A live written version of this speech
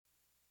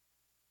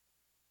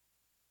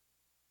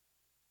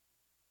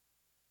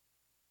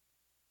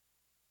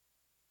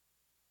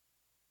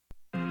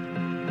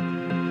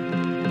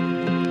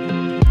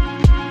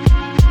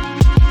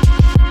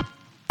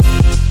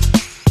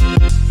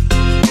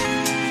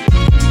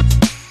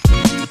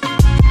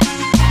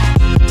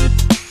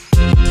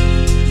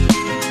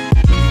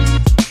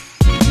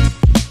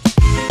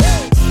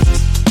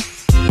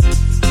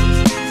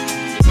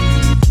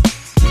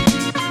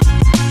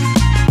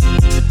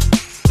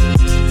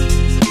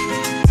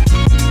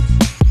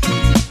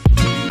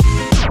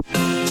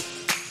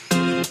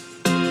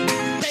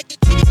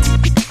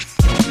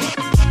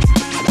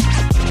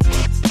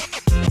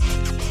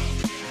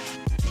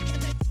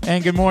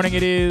And good morning.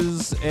 It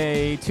is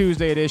a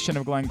Tuesday edition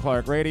of Glenn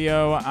Clark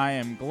Radio. I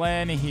am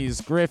Glenn.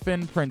 He's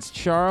Griffin. Prince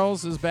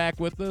Charles is back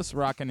with us,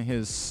 rocking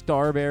his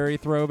Starberry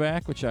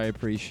throwback, which I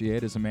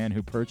appreciate as a man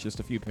who purchased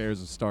a few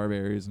pairs of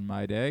Starberries in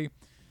my day.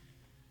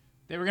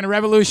 They were going to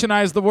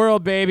revolutionize the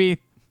world, baby.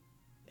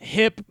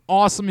 Hip,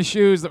 awesome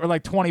shoes that were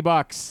like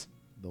 $20.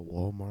 The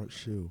Walmart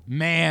shoe.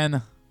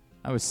 Man,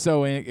 I was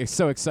so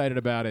excited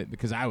about it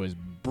because I was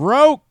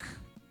broke.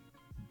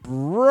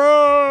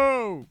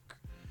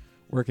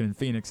 Working in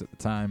Phoenix at the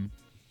time.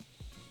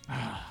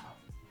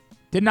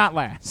 Did not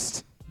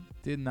last.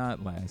 Did not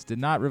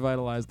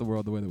revitalize the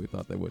world the way that we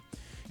thought they would.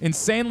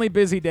 Insanely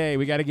busy day.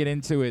 We got to get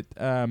into it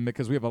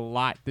because we have a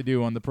lot to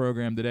do on the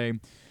program today.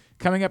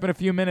 Coming up in a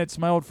few minutes,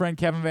 my old friend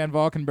Kevin Van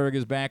Valkenburg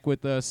is back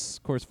with us,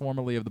 of course,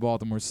 formerly of the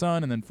Baltimore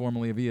Sun and then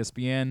formerly of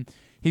ESPN.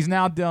 He's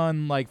now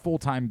done like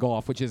full-time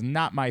golf, which is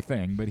not my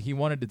thing, but he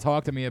wanted to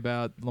talk to me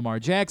about Lamar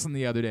Jackson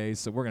the other day,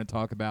 so we're going to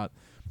talk about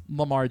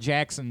Lamar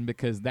Jackson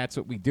because that's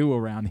what we do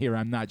around here.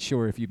 I'm not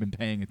sure if you've been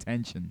paying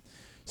attention.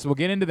 So we'll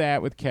get into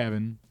that with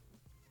Kevin.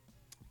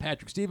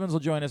 Patrick Stevens will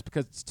join us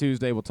because it's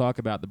Tuesday. We'll talk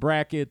about the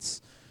brackets.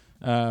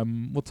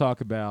 We'll talk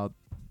about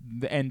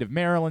the end of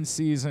Maryland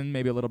season,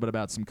 maybe a little bit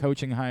about some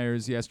coaching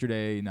hires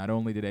yesterday. Not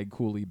only did Ed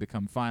Cooley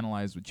become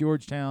finalized with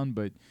Georgetown,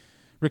 but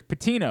Rick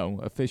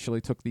Pitino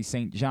officially took the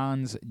St.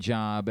 John's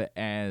job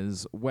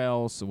as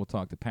well. So we'll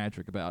talk to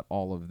Patrick about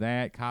all of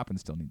that. Coppin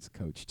still needs a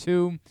coach,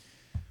 too.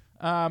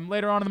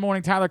 Later on in the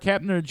morning, Tyler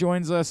Kepner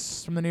joins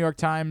us from the New York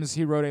Times.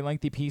 He wrote a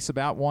lengthy piece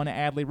about one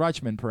Adley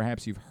Rutschman.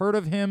 Perhaps you've heard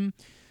of him.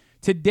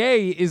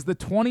 Today is the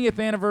 20th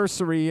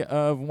anniversary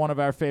of one of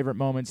our favorite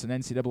moments in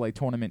NCAA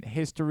Tournament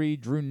history.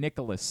 Drew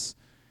Nicholas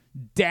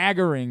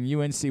daggering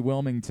UNC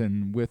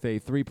Wilmington with a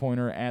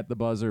three-pointer at the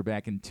buzzer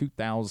back in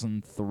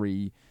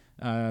 2003.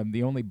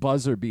 The only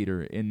buzzer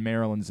beater in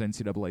Maryland's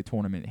NCAA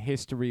Tournament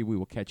history. We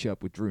will catch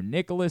up with Drew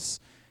Nicholas.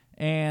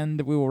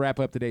 And we will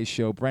wrap up today's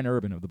show. Brent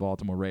Urban of the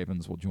Baltimore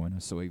Ravens will join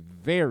us. So a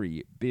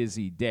very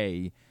busy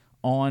day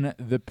on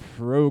the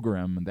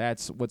program.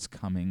 That's what's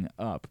coming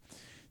up.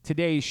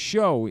 Today's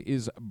show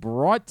is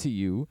brought to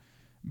you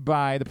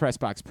by the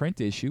Pressbox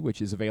print issue,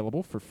 which is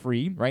available for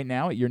free right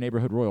now at your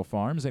neighborhood Royal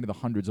Farms, any of the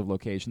hundreds of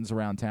locations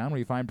around town where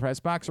you find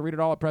Pressbox, or read it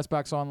all at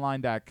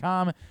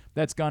PressBoxOnline.com.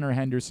 That's Gunnar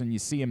Henderson. You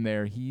see him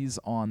there. He's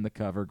on the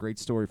cover. Great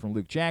story from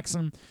Luke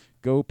Jackson.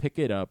 Go pick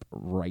it up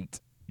right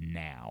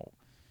now.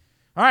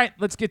 All right,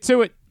 let's get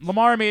to it.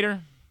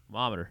 Lamar-O-Meter.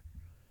 Lamar-O-Meter.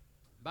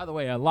 By the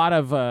way, a lot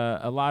of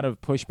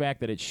pushback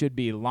that it should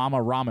be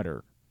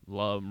Lamar-O-Meter.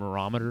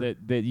 Lamar-O-Meter?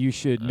 That you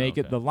should make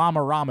it the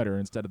Lamar-O-Meter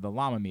instead of the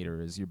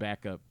Llama-meter as your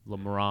backup.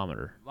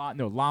 Lamar-O-Meter.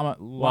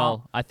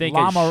 I think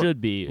it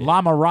should be.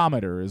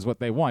 Lamar-O-Meter is what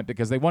they want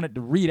because they want it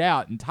to read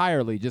out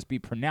entirely, just be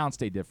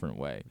pronounced a different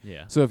way.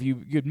 Yeah. So if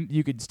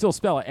you could still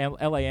spell it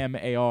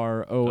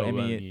Lamar-O-Meter,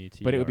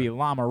 but it would be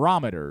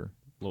Lamar-O-Meter.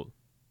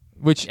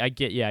 Which I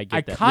get I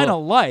that. kind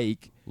of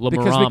like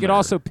because we could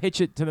also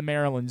pitch it to the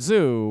Maryland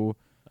Zoo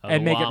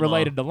and make it llama.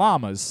 related to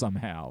llamas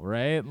somehow,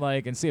 right?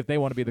 Like, and see if they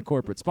want to be the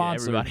corporate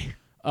sponsor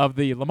of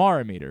the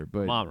Lamar-O-Meter. But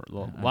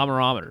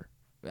Lamar-O-Meter.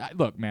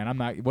 Look, man, I'm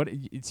not.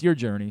 It's your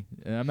journey.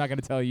 I'm not going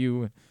to tell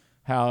you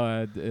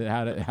how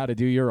to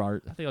do your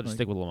art. I think I'll just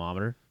stick with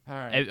Lamar-O-Meter. All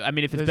right. I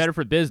mean, if it's better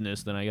for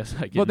business, then I guess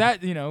I can. Well,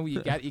 that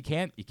you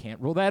can't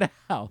rule that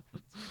out.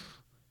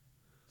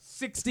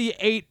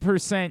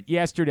 68%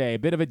 yesterday, a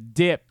bit of a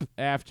dip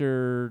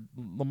after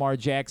Lamar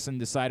Jackson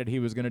decided he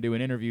was going to do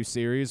an interview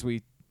series,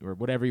 or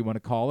whatever you want to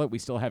call it. We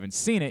still haven't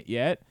seen it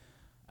yet,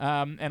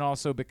 and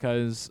also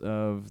because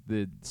of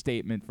the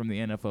statement from the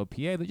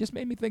NFLPA that just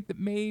made me think that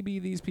maybe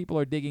these people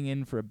are digging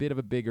in for a bit of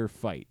a bigger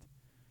fight.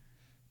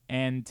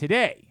 And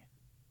today,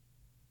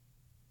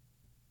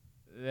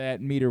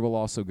 that meter will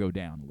also go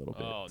down a little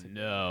bit. Oh,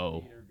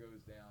 no. The meter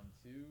goes down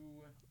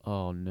to...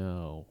 Oh,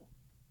 no.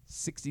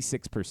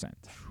 66%.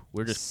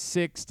 We're just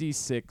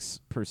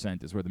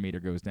 66% is where the meter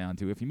goes down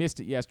to. If you missed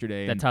it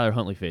yesterday, that Tyler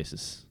Huntley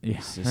faces.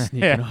 Yeah,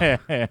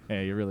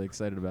 you're really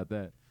excited about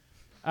that.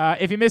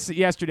 If you missed it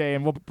yesterday,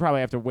 and we'll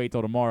probably have to wait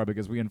till tomorrow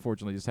because we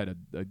unfortunately just had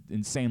an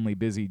insanely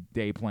busy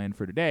day planned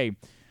for today.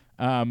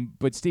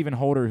 But Stephen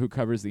Holder, who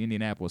covers the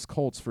Indianapolis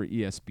Colts for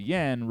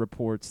ESPN,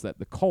 reports that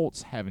the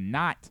Colts have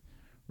not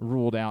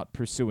ruled out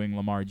pursuing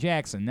Lamar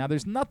Jackson. Now,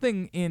 there's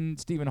nothing in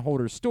Stephen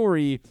Holder's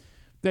story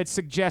that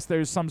suggests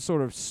there's some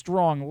sort of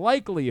strong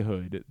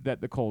likelihood that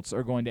the Colts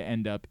are going to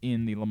end up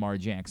in the Lamar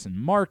Jackson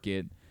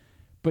market,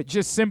 but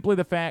just simply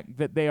the fact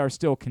that they are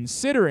still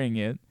considering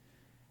it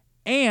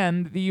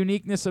and the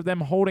uniqueness of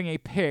them holding a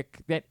pick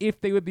that, if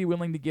they would be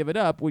willing to give it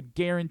up, would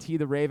guarantee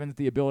the Ravens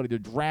the ability to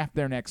draft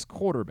their next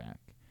quarterback.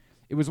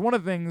 It was one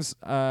of the things,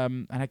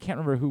 and I can't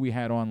remember who we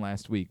had on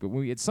last week, but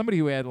we had somebody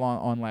who had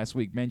on last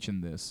week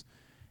mentioned this,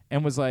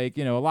 and was like,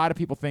 a lot of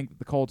people think that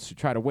the Colts should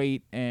try to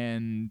wait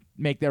and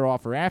make their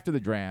offer after the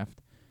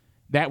draft.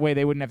 That way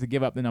they wouldn't have to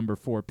give up the number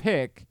 4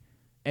 pick,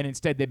 and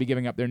instead they'd be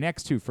giving up their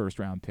next 2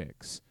 first-round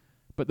picks.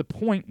 But the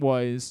point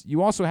was,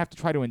 you also have to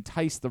try to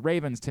entice the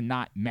Ravens to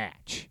not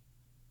match.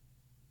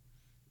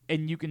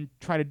 And you can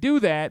try to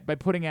do that by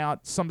putting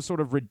out some sort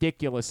of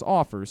ridiculous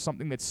offer,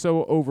 something that's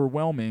so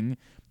overwhelming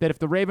that if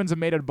the Ravens have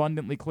made it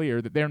abundantly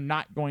clear that they're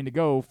not going to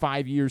go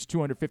 5 years,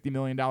 $250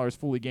 million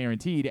fully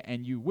guaranteed,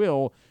 and you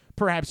will,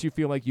 perhaps you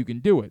feel like you can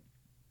do it.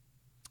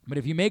 But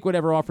if you make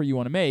whatever offer you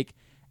want to make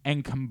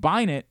and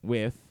combine it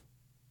with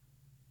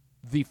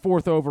the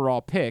 4th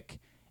overall pick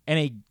and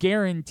a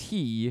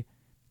guarantee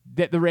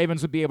that the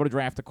Ravens would be able to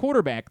draft a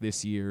quarterback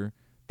this year,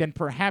 then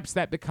perhaps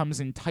that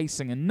becomes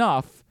enticing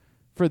enough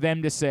for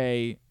them to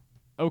say,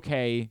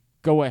 okay,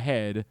 go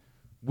ahead.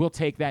 We'll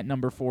take that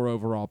number 4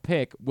 overall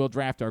pick. We'll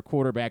draft our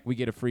quarterback. We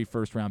get a free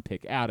first-round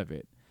pick out of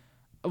it.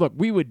 Look,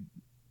 we would,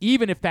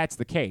 even if that's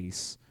the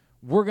case,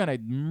 we're going to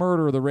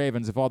murder the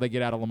Ravens if all they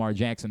get out of Lamar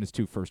Jackson is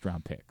 2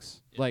 first-round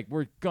picks. Yeah. Like,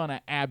 we're going to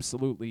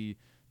absolutely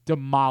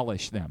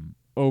demolish them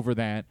over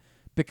that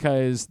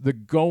because the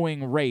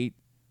going rate,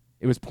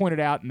 it was pointed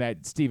out in that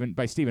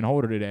by Stephen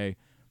Holder today,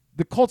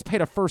 the Colts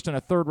paid a first and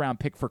a third-round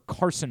pick for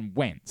Carson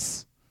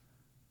Wentz.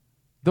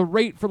 The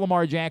rate for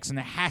Lamar Jackson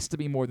has to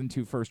be more than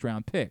 2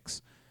 first-round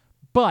picks.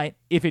 But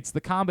if it's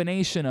the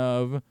combination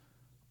of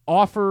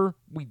offer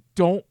we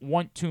don't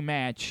want to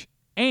match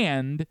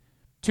and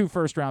 2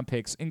 first-round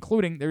picks,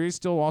 including there is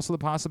still also the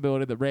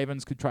possibility that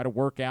Ravens could try to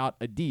work out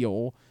a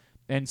deal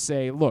and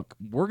say, look,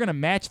 we're going to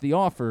match the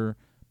offer,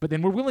 but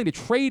then we're willing to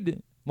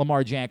trade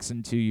Lamar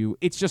Jackson to you.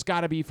 It's just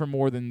got to be for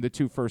more than the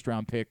 2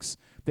 first-round picks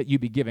that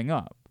you'd be giving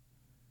up.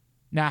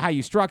 Now, how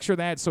you structure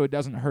that so it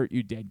doesn't hurt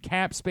you dead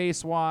cap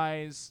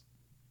space-wise,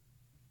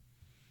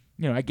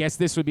 I guess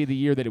this would be the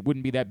year that it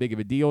wouldn't be that big of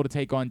a deal to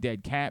take on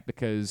dead cap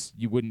because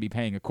you wouldn't be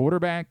paying a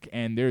quarterback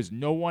and there's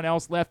no one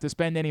else left to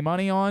spend any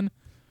money on.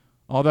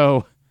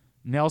 Although,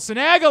 Nelson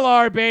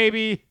Aguilar,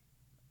 baby,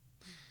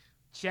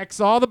 checks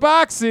all the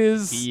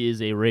boxes. He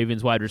is a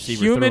Ravens wide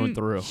receiver through and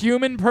through.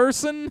 Human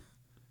person,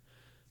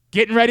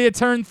 getting ready to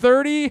turn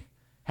 30,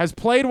 has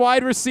played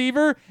wide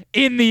receiver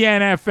in the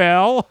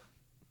NFL.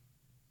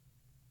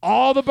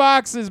 All the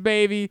boxes,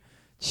 baby.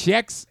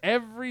 Checks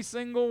every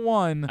single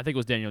one. I think it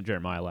was Daniel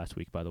Jeremiah last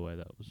week, by the way.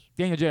 That was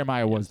Daniel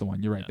Jeremiah was the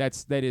one. You're right. Yeah.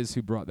 That is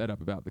who brought that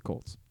up about the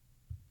Colts.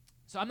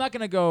 So I'm not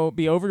going to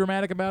be over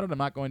dramatic about it. I'm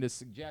not going to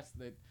suggest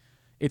that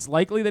it's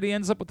likely that he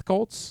ends up with the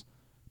Colts,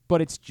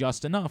 but it's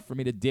just enough for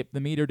me to dip the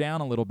meter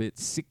down a little bit.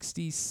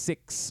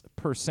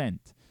 66%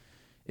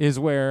 is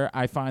where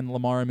I find the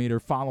Lamar-O-Meter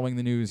following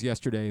the news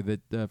yesterday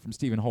that from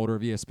Stephen Holder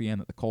of ESPN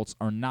that the Colts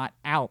are not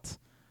out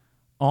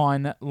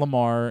on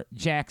Lamar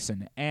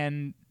Jackson.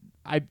 And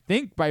I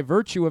think by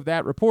virtue of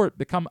that report,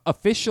 become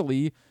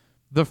officially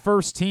the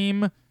first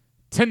team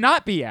to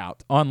not be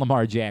out on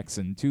Lamar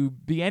Jackson, to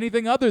be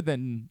anything other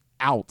than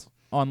out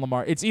on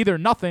Lamar. It's either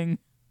nothing,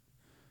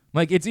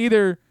 like it's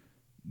either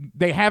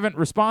they haven't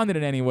responded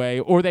in any way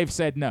or they've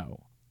said no.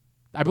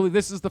 I believe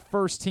this is the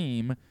first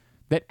team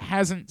that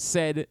hasn't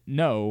said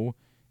no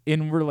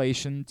in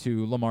relation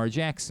to Lamar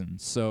Jackson.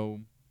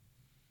 So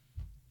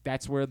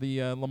that's where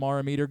the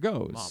Lamar-O-Meter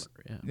goes.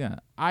 Yeah.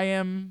 I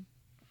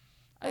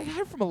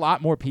heard from a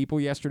lot more people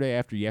yesterday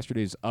after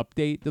yesterday's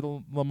update to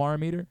the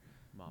Lamar-O-Meter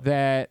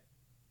that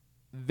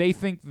they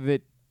think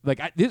that,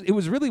 it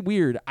was really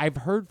weird. I've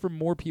heard from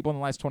more people in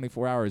the last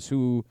 24 hours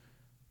who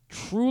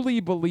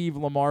truly believe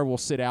Lamar will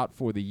sit out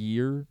for the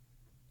year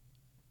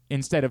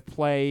instead of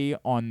play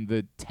on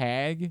the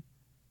tag.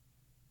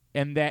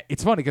 And that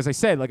it's funny because I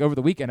said, over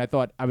the weekend, I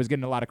thought I was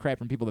getting a lot of crap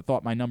from people that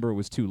thought my number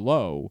was too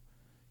low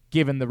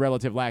given the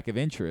relative lack of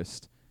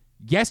interest.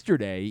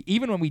 Yesterday,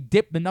 even when we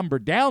dipped the number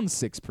down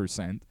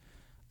 6%,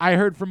 I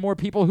heard from more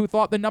people who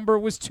thought the number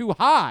was too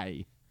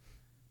high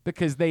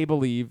because they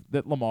believe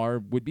that Lamar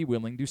would be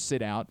willing to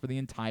sit out for the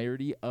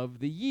entirety of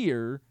the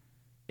year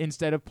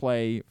instead of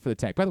play for the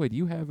tag. By the way, do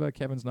you have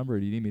Kevin's number or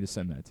do you need me to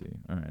send that to you?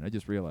 All right, I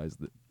just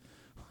realized that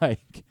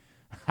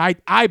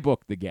I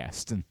booked the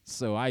guest, and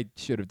so I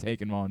should have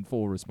taken on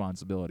full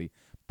responsibility.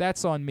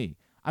 That's on me.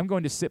 I'm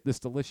going to sip this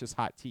delicious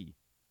hot tea.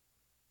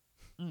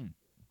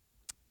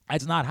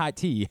 That's not hot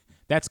tea.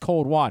 That's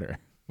cold water,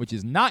 which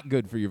is not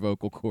good for your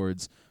vocal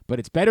cords, but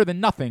it's better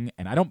than nothing,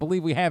 and I don't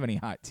believe we have any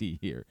hot tea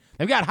here.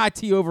 They've got hot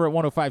tea over at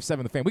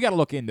 105.7 The Fan. We got to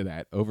look into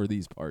that over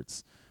these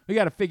parts. We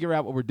got to figure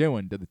out what we're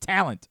doing to the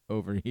talent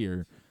over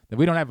here, that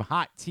we don't have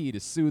hot tea to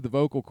soothe the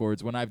vocal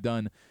cords when I've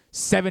done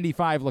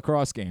 75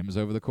 lacrosse games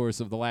over the course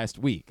of the last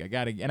week. I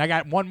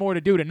got one more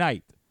to do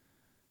tonight.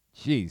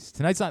 Jeez,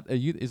 tonight's not.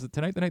 Is it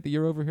tonight the night that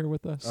you're over here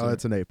with us?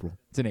 It's in April.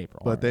 It's in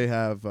April. But they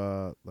have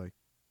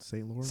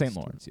St. Lawrence? St.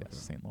 Lawrence, yes.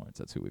 St. Lawrence.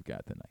 That's who we've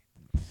got tonight.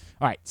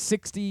 All right,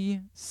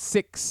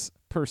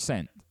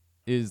 66%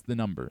 is the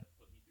number.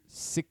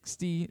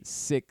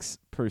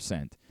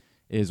 66%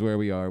 is where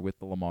we are with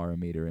the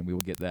Lamar-O-Meter, and we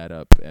will get that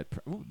up at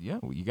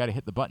you got to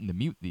hit the button to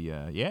mute the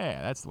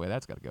that's the way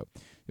that's got to go.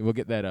 And we'll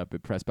get that up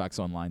at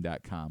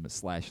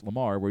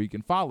pressboxonline.com/Lamar, where you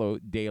can follow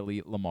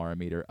daily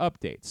Lamar-O-Meter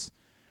updates.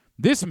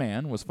 This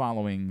man was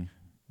following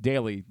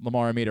daily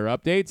Lamar-O-Meter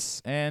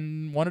updates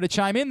and wanted to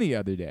chime in the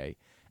other day.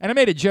 And I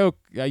made a joke.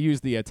 I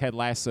used the Ted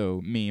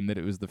Lasso meme that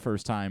it was the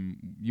first time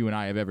you and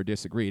I have ever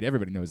disagreed.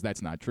 Everybody knows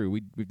that's not true.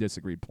 We've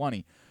disagreed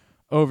plenty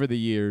over the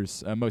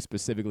years, most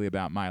specifically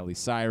about Miley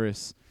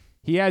Cyrus.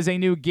 He has a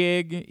new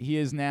gig. He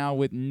is now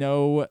with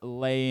No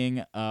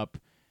Laying Up.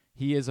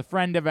 He is a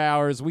friend of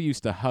ours. We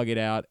used to hug it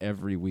out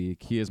every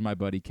week. He is my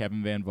buddy,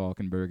 Kevin Van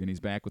Valkenburg, and he's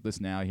back with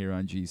us now here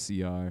on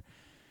GCR.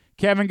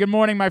 Kevin, good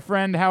morning, my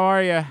friend. How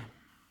are you?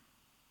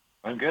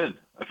 I'm good.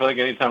 I feel like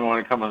anytime I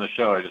want to come on the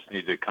show, I just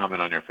need to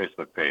comment on your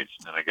Facebook page,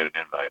 and then I get an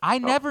invite. I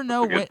never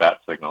know when. Bat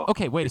signal.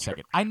 Okay, wait a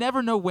second. I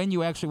never know when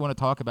you actually want to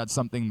talk about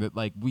something that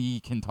like we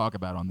can talk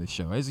about on this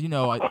show. As you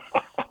know,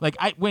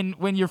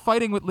 when you're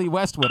fighting with Lee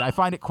Westwood, I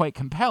find it quite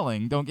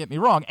compelling. Don't get me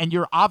wrong, and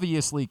you're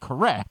obviously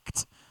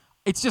correct.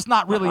 It's just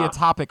not really a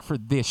topic for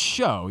this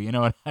show. You know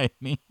what I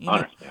mean?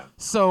 Understand.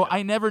 So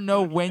I never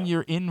know when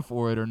you're in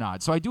for it or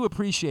not. So I do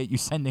appreciate you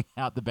sending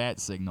out the bat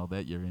signal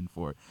that you're in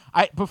for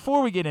it.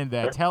 Before we get into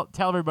that,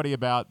 tell everybody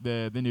about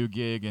the new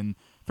gig, and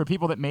for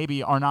people that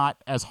maybe are not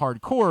as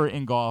hardcore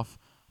in golf,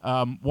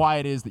 why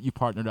it is that you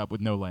partnered up with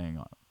No Laying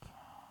Up.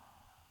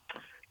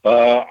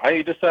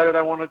 I decided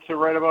I wanted to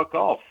write about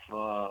golf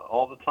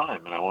all the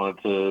time, and I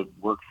wanted to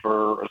work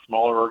for a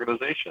smaller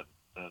organization.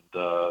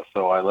 And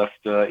so I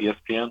left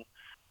ESPN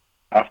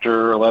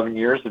after 11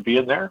 years of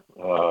being there.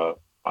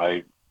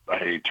 I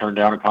turned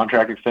down a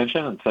contract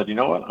extension and said, you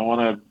know what, I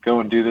want to go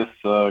and do this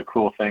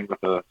cool thing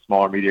with a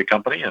smaller media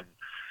company. And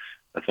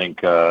I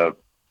think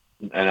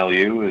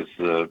NLU is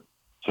the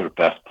sort of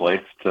best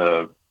place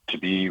to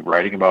be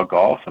writing about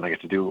golf, and I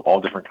get to do all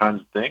different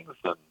kinds of things.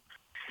 And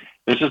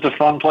it's just a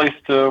fun place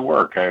to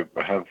work. I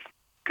have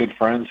good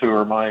friends who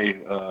are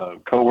my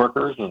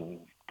coworkers and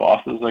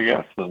bosses, I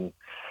guess, and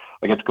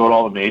I get to go to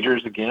all the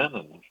majors again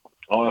and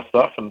all that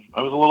stuff. And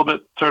I was a little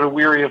bit sort of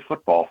weary of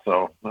football,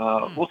 so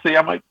we'll see.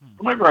 I might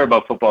write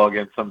about football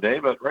again someday,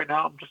 but right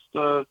now I'm just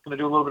going to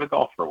do a little bit of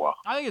golf for a while.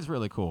 I think it's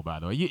really cool, by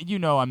the way. You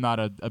know I'm not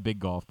a big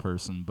golf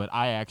person, but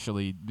I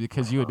actually,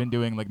 because you had been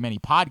doing like many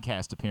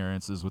podcast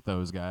appearances with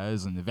those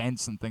guys and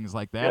events and things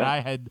like that,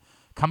 I had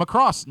come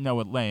across No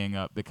Laying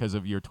Up because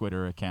of your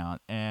Twitter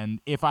account.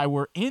 And if I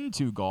were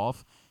into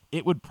golf,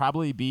 it would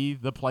probably be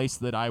the place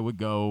that I would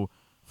go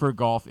for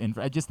golf.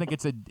 I just think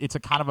it's a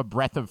kind of a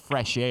breath of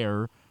fresh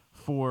air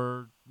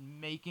for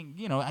making,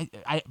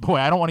 I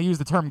don't want to use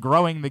the term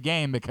growing the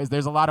game because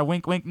there's a lot of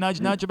wink, wink,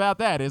 nudge, nudge about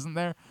that, isn't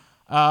there?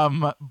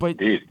 But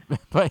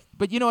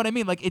you know what I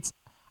mean? Like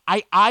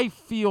I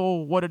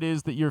feel what it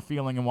is that you're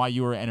feeling and why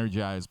you were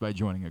energized by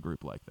joining a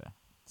group like that.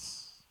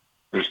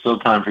 There's still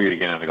time for you to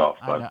get into golf,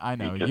 but I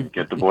know. You can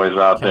get the boys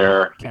out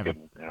there.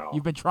 Kevin,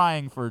 you've been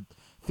trying for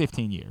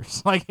 15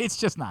 years. Like, it's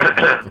just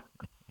not.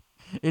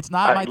 It's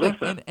not my thing,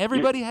 and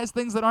everybody has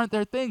things that aren't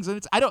their things,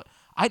 and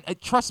I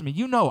trust me,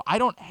 I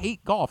don't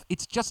hate golf.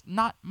 It's just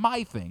not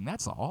my thing.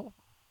 That's all.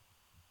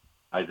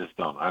 I just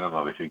don't. I don't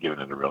know if you've given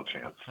it a real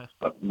chance,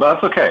 but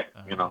that's okay.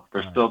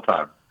 There's still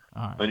time.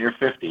 Right. When you're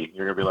 50,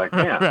 you're gonna be like,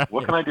 man,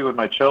 what can I do with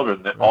my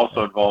children that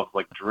also involves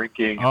like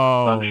drinking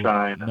and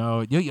sunshine?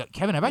 No,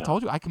 Kevin, have I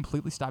told you I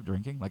completely stopped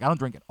drinking? Like, I don't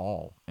drink at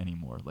all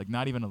anymore. Like,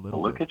 not even a little.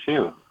 Well, look at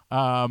you.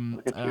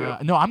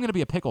 No, I'm gonna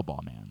be a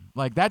pickleball man.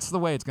 Like, that's the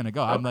way it's gonna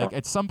go. I'm like,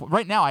 at some point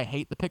right now, I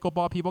hate the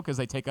pickleball people because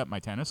they take up my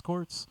tennis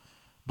courts.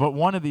 But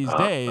one of these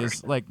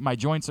days, like, my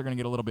joints are gonna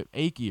get a little bit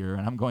achier,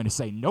 and I'm going to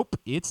say, nope,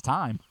 it's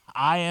time.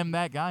 I am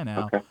that guy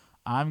now. Okay.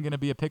 I'm gonna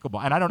be a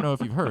pickleball, and I don't know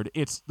if you've heard,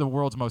 it's the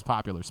world's most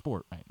popular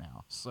sport right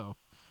now. So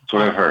that's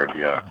what I've heard.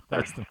 Yeah,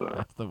 that's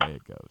the way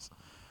it goes.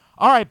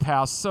 All right,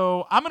 pal.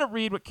 So I'm gonna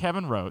read what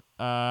Kevin wrote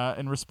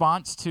in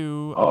response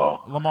to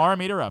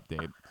Lamar-O-Meter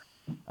update.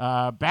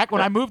 Back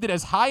when I moved it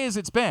as high as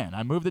it's been,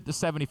 I moved it to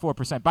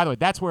 74%. By the way,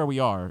 that's where we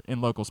are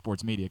in local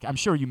sports media. I'm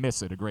sure you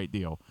miss it a great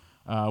deal.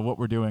 What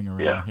we're doing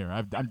around here,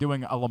 I'm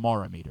doing a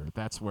Lamar-O-Meter.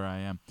 That's where I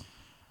am.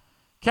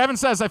 Kevin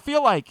says, I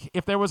feel like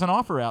if there was an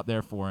offer out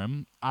there for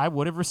him, he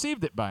would have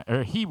received it by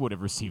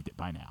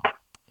now.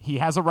 He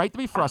has a right to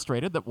be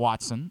frustrated that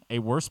Watson, a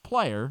worse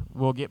player,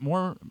 will get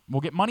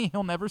money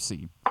he'll never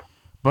see,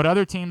 but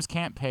other teams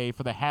can't pay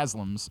for the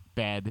Haslam's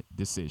bad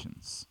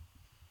decisions.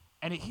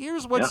 And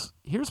here's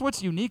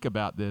what's unique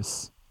about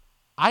this.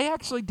 I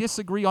actually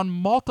disagree on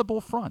multiple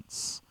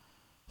fronts.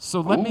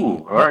 So tell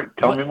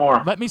me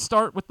more. Let me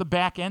start with the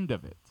back end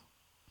of it.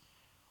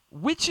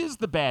 Which is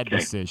the bad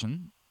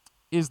decision?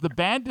 Is the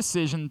bad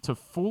decision to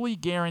fully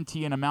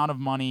guarantee an amount of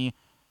money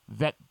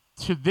that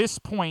to this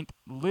point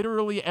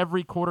literally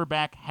every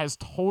quarterback has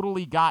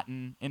totally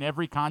gotten in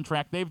every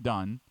contract they've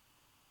done?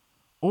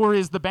 Or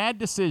is the bad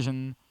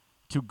decision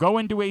to go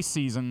into a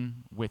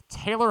season with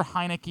Taylor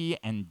Heineke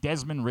and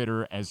Desmond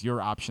Ridder as your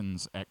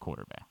options at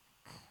quarterback?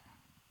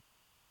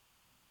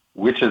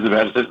 Which is the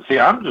bad decision? See,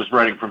 I'm just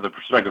writing from the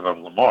perspective of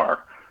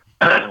Lamar,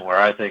 where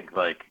I think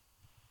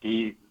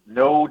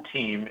no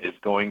team is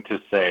going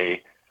to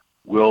say,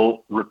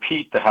 we'll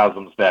repeat the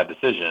Haslam's bad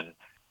decision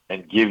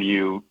and give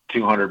you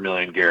 $200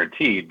 million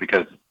guaranteed,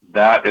 because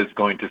that is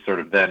going to sort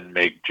of then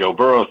make Joe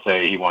Burrow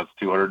say he wants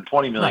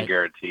 $220 million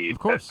guaranteed. Of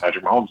course.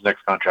 Patrick Mahomes'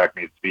 next contract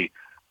needs to be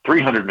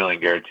 $300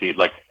 million guaranteed.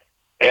 Like,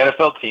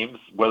 NFL teams,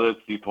 whether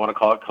you want to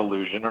call it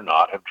collusion or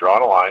not, have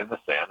drawn a line in the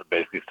sand and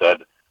basically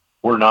said,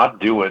 we're not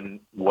doing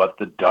what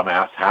the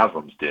dumbass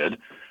Haslam's did,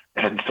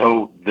 And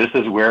so this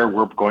is where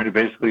we're going to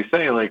basically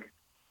say, like,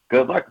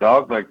 good luck,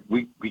 dog. Like,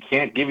 we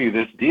can't give you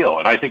this deal.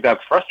 And I think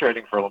that's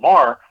frustrating for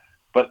Lamar,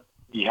 but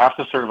you have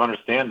to sort of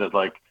understand that,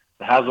 like,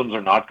 the Haslams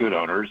are not good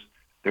owners.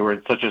 They were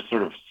in such a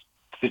sort of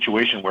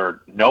situation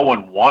where no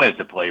one wanted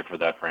to play for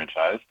that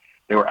franchise.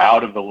 They were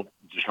out of the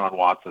Deshaun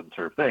Watson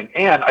sort of thing.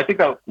 And I think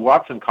that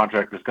Watson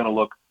contract is going to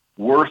look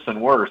worse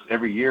and worse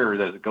every year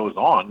as it goes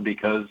on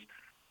because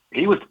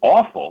he was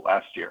awful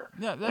last year.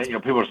 Yeah, and,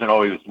 people are saying,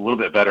 oh, he was a little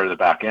bit better at the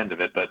back end of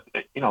it. But,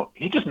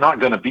 he's just not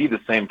going to be the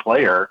same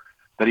player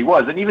that he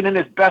was. And even in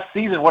his best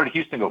season, what did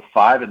Houston go,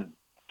 5-12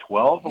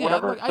 or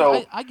whatever? Look,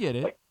 so I get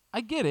it.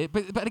 I get it.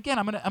 But again,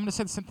 I'm gonna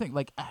say the same thing.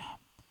 Like,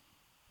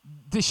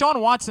 Deshaun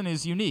Watson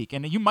is unique,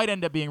 and you might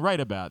end up being right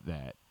about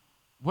that.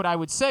 What I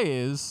would say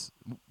is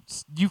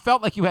you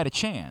felt like you had a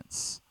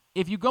chance.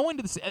 If you go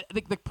into this,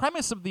 the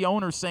premise of the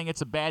owner saying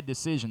it's a bad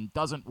decision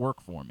doesn't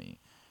work for me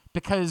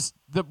because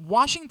the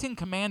Washington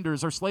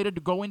Commanders are slated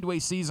to go into a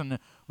season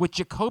with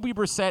Jacoby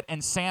Brissett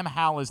and Sam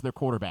Howell as their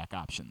quarterback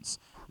options.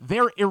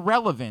 They're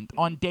irrelevant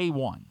on day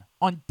one.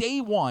 On day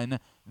one,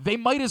 they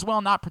might as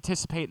well not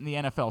participate in the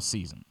NFL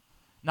season.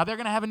 Now, they're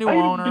going to have a new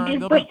owner.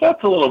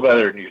 Brissett's a little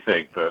better than you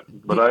think, but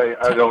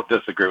I don't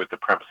disagree with the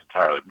premise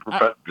entirely.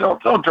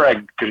 Don't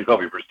drag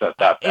Jacoby Brissett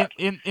that bad.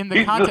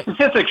 The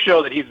statistics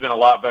show that he's been a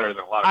lot better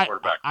than a lot of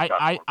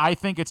quarterbacks. I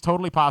think it's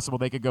totally possible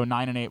they could go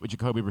 9-8 with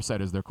Jacoby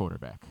Brissett as their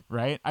quarterback,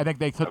 right? I think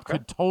they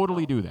could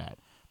totally do that.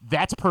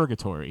 That's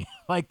purgatory.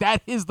 Like,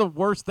 that is the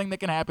worst thing that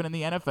can happen in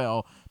the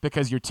NFL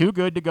because you're too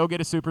good to go get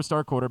a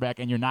superstar quarterback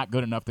and you're not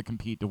good enough to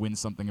compete to win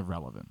something of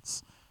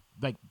relevance.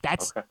 Like,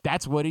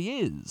 that's what he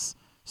is.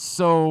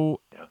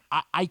 So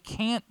I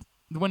can't,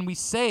 when we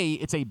say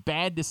it's a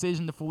bad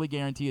decision to fully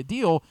guarantee a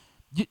deal,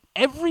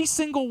 every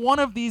single one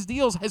of these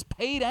deals has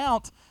paid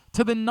out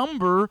to the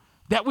number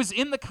that was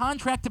in the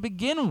contract to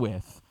begin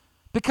with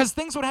because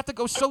things would have to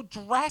go so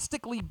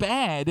drastically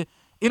bad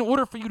in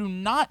order for you to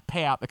not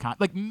pay out the contract.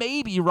 Like,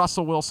 maybe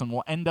Russell Wilson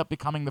will end up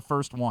becoming the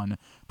first one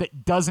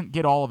that doesn't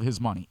get all of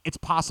his money. It's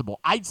possible.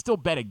 I'd still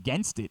bet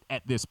against it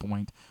at this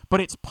point, but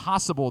it's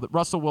possible that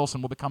Russell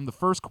Wilson will become the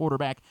first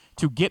quarterback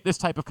to get this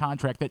type of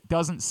contract that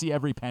doesn't see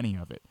every penny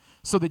of it.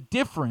 So the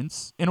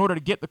difference, in order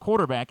to get the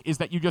quarterback, is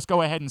that you just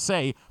go ahead and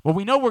say, well,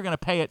 we know we're going to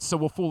pay it, so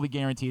we'll fully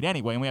guarantee it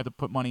anyway, and we have to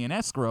put money in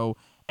escrow.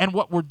 And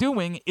what we're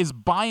doing is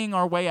buying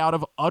our way out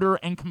of utter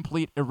and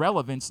complete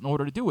irrelevance in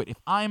order to do it.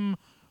 If I'm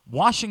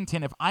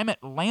Washington, if I'm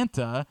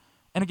Atlanta,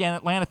 and again,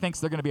 Atlanta thinks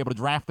they're going to be able to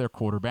draft their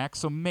quarterback,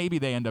 so maybe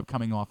they end up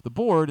coming off the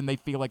board and they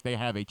feel like they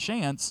have a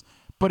chance.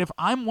 But if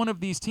I'm one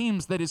of these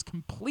teams that is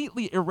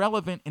completely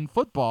irrelevant in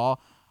football,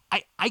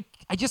 I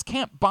just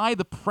can't buy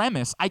the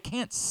premise. I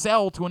can't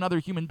sell to another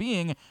human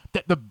being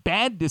that the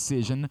bad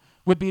decision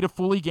would be to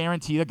fully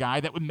guarantee a guy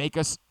that would make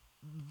us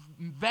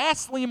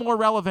vastly more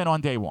relevant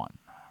on day one.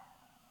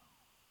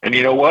 And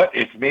you know what?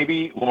 If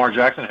maybe Lamar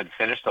Jackson had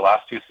finished the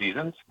last two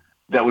seasons,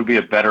 that would be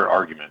a better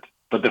argument.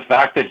 But the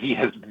fact that he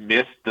has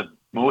missed the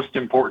most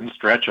important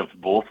stretch of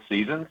both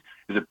seasons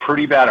is a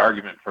pretty bad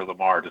argument for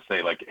Lamar to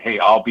say, like, hey,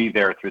 I'll be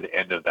there through the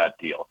end of that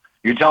deal.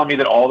 You're telling me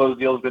that all those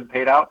deals have been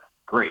paid out?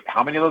 Great.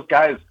 How many of those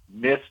guys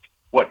missed,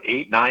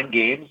 8, 9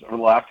 games over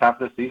the last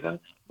half of the season?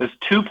 There's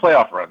 2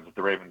 playoff runs that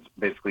the Ravens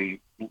basically,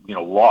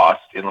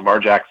 lost in Lamar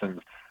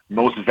Jackson's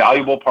most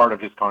valuable part of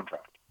his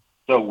contract.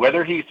 So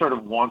whether he sort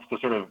of wants to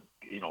sort of,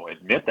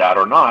 admit that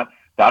or not,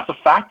 that's a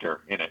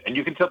factor in it. And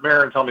you can sit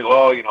there and tell me,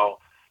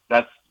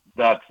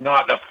 that's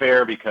not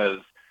fair because,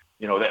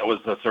 that was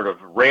a sort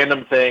of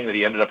random thing that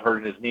he ended up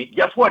hurting his knee.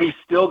 Guess what? He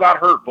still got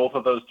hurt both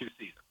of those 2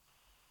 seasons.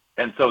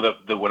 And so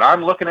when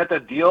I'm looking at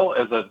that deal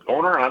as an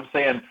owner, and I'm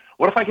saying,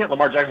 what if I get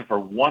Lamar Jackson for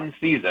 1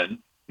 season,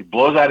 he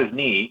blows out his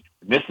knee,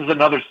 misses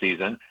another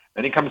season,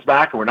 then he comes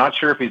back and we're not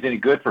sure if he's any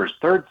good for his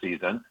 3rd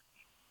season.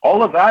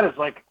 All of that is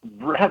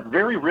a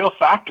very real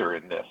factor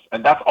in this.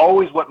 And that's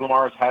always what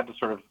Lamar has had to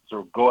sort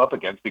of go up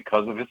against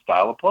because of his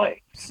style of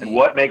play. And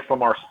what makes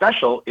Lamar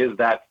special is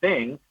that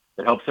thing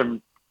that helps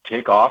him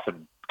take off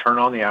and turn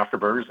on the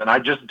afterburners. And I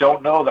just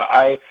don't know that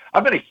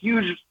I've been a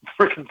huge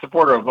freaking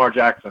supporter of Lamar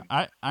Jackson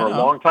for a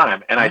long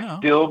time. And I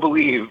still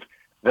believe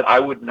that I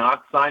would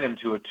not sign him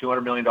to a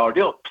 $200 million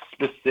deal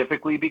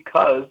specifically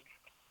because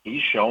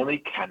he's shown he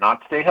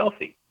cannot stay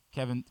healthy.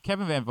 Kevin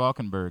Van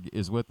Valkenburg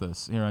is with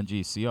us here on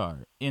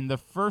GCR. In the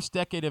first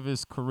decade of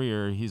his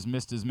career, he's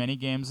missed as many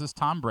games as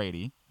Tom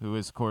Brady, who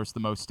is, of course, the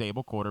most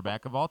stable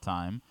quarterback of all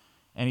time,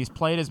 and he's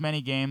played as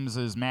many games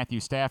as Matthew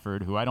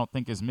Stafford, who I don't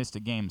think has missed a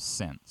game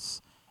since.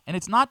 And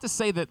it's not to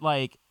say that,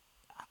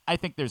 I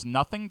think there's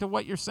nothing to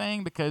what you're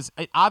saying because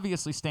it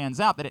obviously stands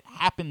out that it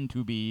happened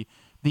to be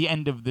the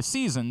end of the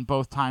season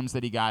both times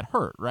that he got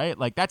hurt, right?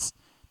 That's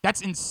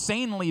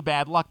insanely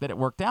bad luck that it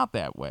worked out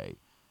that way.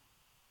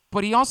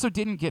 But he also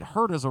didn't get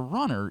hurt as a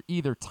runner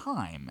either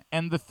time.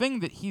 And the thing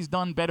that he's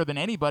done better than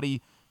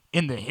anybody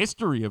in the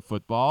history of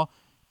football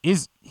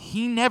is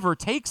he never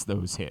takes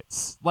those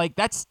hits.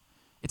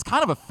 It's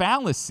kind of a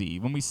fallacy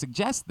when we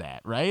suggest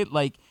that, right?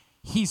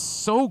 He's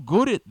so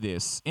good at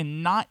this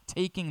in not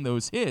taking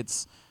those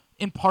hits.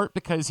 in part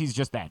because he's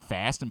just that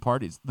fast. In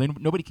part is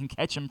nobody can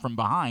catch him from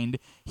behind.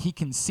 He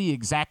can see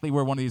exactly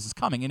where one of these is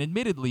coming. And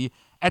admittedly,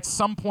 at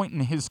some point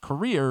in his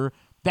career,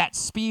 that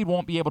speed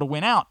won't be able to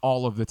win out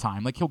all of the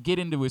time. Like, he'll get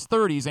into his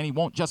 30s, and he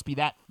won't just be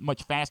that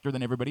much faster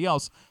than everybody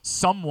else.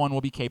 Someone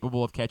will be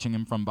capable of catching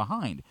him from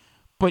behind.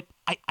 But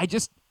I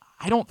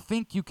don't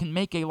think you can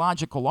make a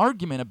logical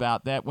argument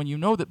about that when you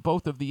know that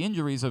both of the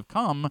injuries have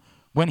come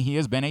when he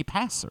has been a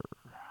passer.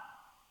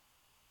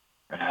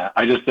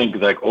 I just think,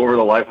 like, over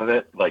the life of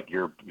it, like,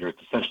 you're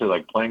essentially,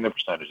 like, playing the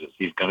percentages.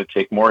 He's going to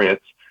take more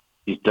hits.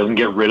 He doesn't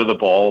get rid of the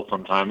ball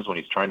sometimes when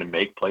he's trying to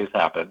make plays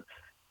happen.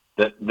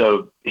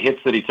 The hits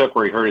that he took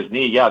where he hurt his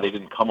knee, yeah, they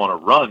didn't come on a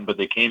run, but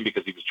they came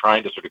because he was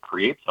trying to sort of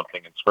create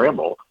something and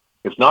scramble.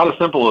 It's not as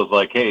simple as,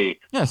 like, hey,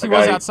 yes, he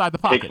was outside the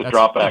pocket. Takes a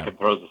drop back and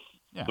throws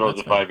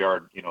a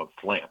 5-yard,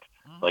 slant.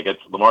 Mm-hmm. Like,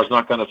 Lamar's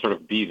not going to sort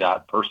of be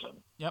that person.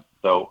 Yep.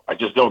 So I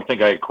just don't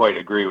think I quite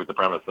agree with the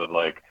premise of,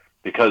 like,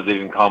 because they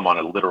didn't come on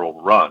a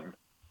literal run.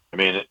 I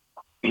mean,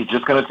 he's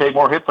just going to take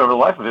more hits over the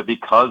life of it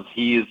because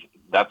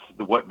that's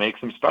what makes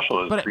him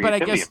special. But I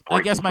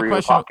guess my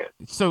question.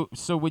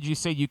 So would you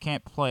say you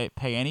can't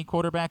pay any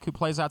quarterback who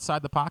plays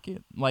outside the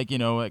pocket? Like,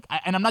 and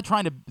I'm not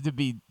trying to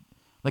be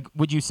like.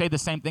 Would you say the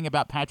same thing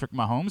about Patrick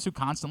Mahomes, who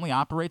constantly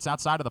operates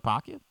outside of the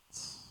pocket?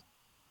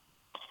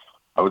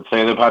 I would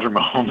say that Patrick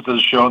Mahomes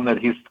has shown that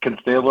he can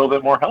stay a little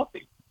bit more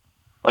healthy.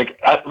 Like,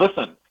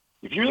 listen,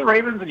 if you're the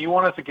Ravens and you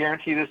want us to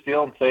guarantee this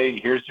deal and say,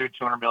 here's your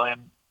 $200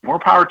 million, more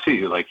power to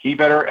you. Like, he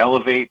better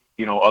elevate,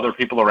 other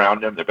people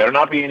around him. There better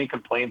not be any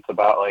complaints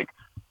about, like,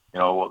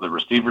 the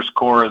receivers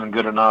core isn't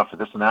good enough,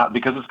 this and that,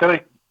 because it's going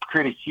to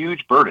create a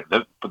huge burden.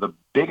 But the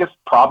biggest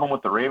problem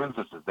with the Ravens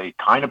is that they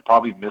kind of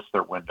probably missed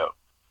their window.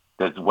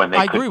 That when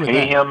they could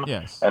pay him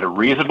at a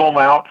reasonable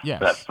amount for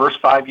that first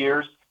 5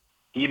 years,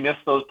 he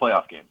missed those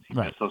playoff games. He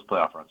missed those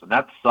playoff runs. And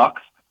that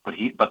sucks,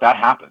 but that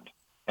happened.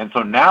 And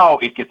so now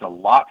it gets a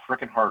lot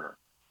freaking harder.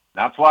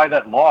 That's why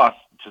that loss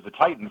to the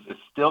Titans is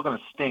still going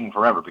to sting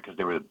forever, because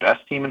they were the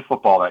best team in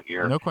football that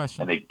year. No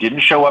question. And they didn't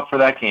show up for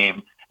that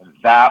game. And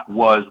that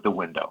was the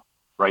window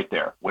right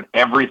there. When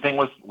everyone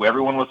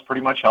was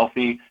pretty much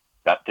healthy,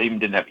 that team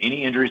didn't have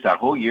any injuries that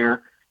whole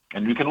year.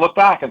 And you can look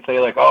back and say,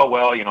 like, oh,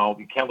 well, you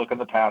can't look in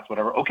the past,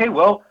 whatever. Okay,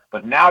 well,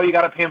 but now you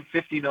got to pay him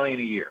 $50 million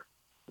a year.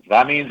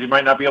 That means you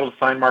might not be able to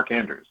sign Mark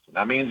Andrews.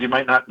 That means you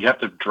have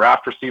to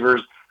draft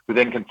receivers who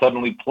then can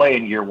suddenly play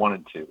in year 1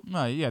 and 2.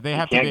 No, yeah, they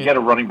can't get a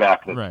running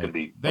back that's going to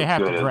be. They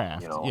have to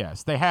draft.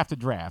 Yes, they have to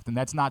draft, and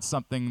that's not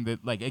something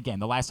that, like, again,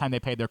 the last time they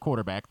paid their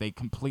quarterback, they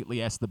completely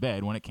essed the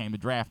bed when it came to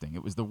drafting.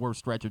 It was the worst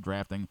stretch of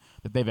drafting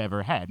that they've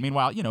ever had.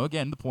 Meanwhile,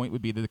 again, the point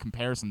would be that the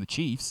comparison: the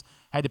Chiefs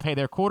had to pay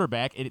their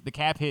quarterback. The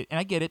cap hit, and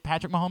I get it.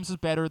 Patrick Mahomes is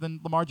better than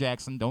Lamar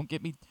Jackson. Don't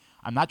get me.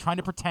 I'm not trying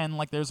to pretend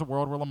like there's a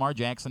world where Lamar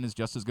Jackson is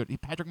just as good.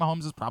 Patrick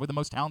Mahomes is probably the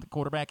most talented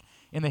quarterback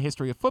in the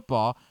history of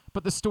football.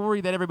 But the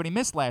story that everybody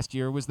missed last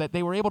year was that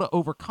they were able to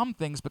overcome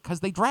things because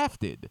they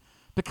drafted,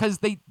 because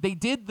they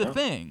did the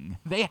thing.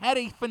 They had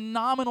a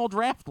phenomenal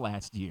draft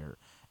last year.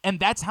 And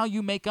that's how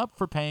you make up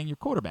for paying your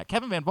quarterback.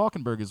 Kevin Van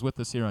Valkenburg is with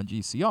us here on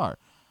GCR.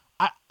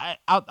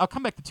 I'll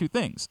come back to two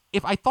things.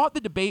 If I thought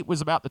the debate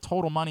was about the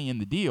total money in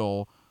the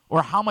deal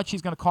or how much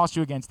he's going to cost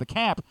you against the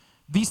cap,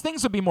 these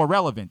things would be more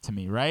relevant to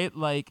me, right?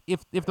 Like,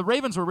 if the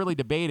Ravens were really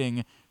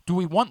debating, do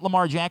we want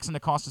Lamar Jackson to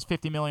cost us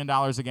 $50 million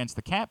against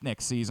the cap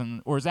next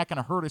season, or is that going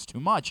to hurt us too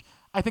much?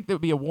 I think there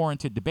would be a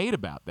warranted debate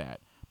about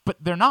that. But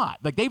they're not.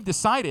 Like, they've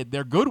decided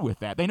they're good with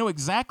that. They know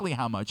exactly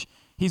how much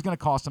he's going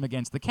to cost them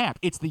against the cap.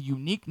 It's the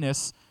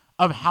uniqueness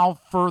of how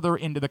further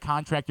into the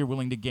contract you're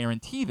willing to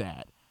guarantee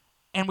that.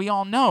 And we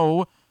all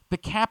know the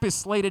cap is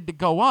slated to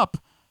go up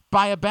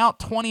by about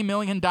 $20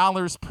 million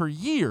per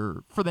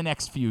year for the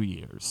next few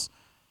years.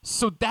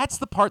 So that's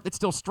the part that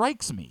still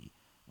strikes me.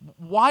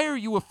 Why are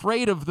you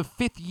afraid of the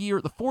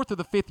fourth or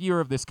the fifth year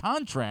of this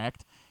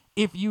contract,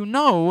 if you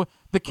know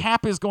the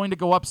cap is going to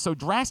go up so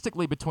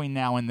drastically between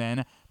now and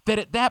then that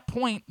at that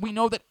point we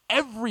know that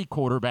every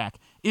quarterback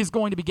is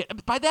going to be getting?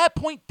 By that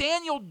point,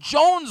 Daniel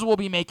Jones will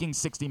be making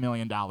 $60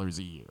 million a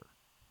year.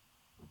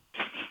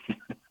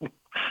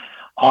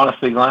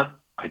 Honestly, Glenn,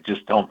 I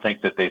just don't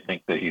think that they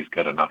think that he's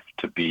good enough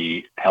to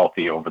be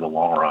healthy over the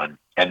long run,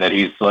 and that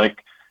he's,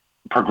 like,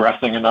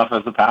 progressing enough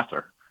as a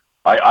passer.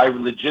 I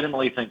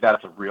legitimately think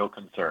that's a real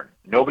concern.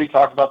 Nobody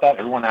talks about that.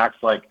 Everyone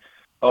acts like,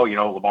 oh,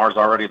 Lamar's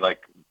already, like,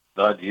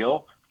 the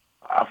deal.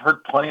 I've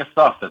heard plenty of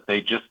stuff that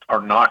they just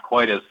are not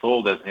quite as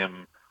sold as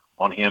him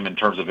in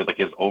terms of, like,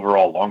 his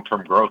overall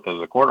long-term growth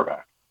as a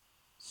quarterback.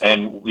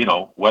 And,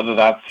 whether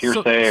that's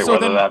hearsay or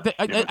whether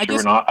that's true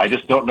or not, I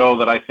just don't know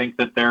that I think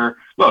that they're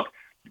 – look,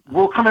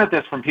 we're coming at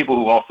this from people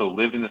who also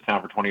lived in this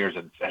town for 20 years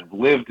and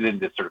lived in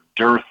this sort of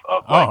dearth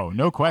of, like,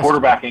 no question.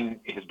 Quarterbacking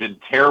has been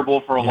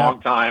terrible for a long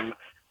time.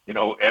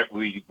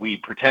 We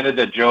pretended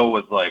that Joe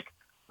was, like,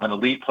 an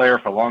elite player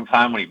for a long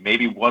time when he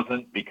maybe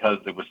wasn't, because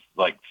it was,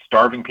 like,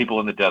 starving people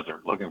in the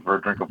desert looking for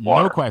a drink of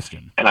water. No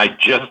question. And I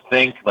just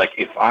think, like,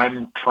 if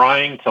I'm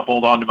trying to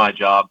hold on to my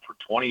job for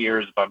 20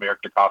 years, if I'm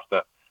Eric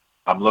DaCosta,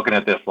 I'm looking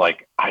at this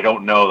like, I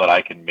don't know that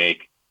I can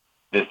make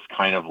this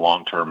kind of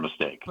long-term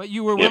mistake. But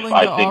you were If willing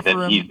I to think offer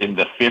that him. he's in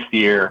the 5th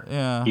year,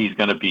 Yeah. he's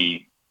going to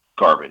be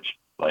garbage.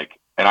 Like,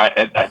 and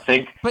I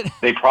think But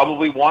they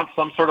probably want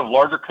some sort of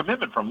larger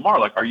commitment from Lamar.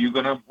 Like, are you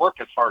going to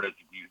work as hard as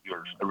you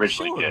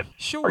originally did?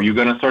 Sure. Are you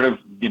going to sort of,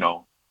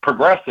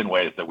 progress in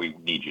ways that we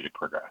need you to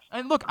progress?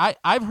 And look,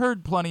 I've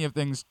heard plenty of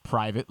things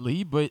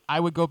privately, but I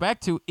would go back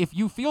to, if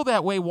you feel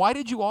that way, why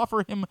did you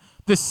offer him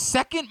the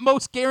second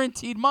most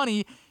guaranteed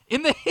money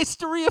in the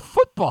history of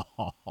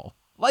football?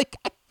 Like,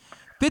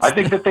 I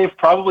think that they've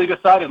probably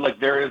decided, like,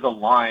 there is a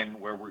line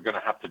where we're going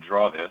to have to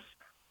draw this.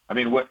 I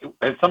mean,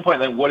 at some point,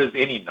 then what does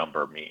any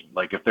number mean?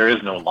 Like, if there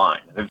is no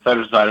line, they've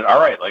decided, all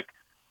right, like,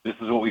 this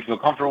is what we feel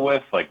comfortable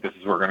with. Like, this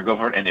is what we're going to go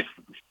for. And if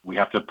we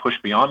have to push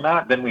beyond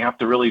that, then we have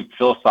to really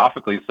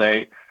philosophically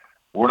say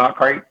we're not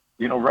quite,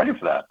 ready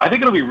for that. I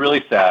think it'll be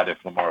really sad if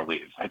Lamar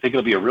leaves. I think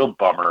it'll be a real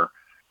bummer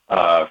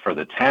for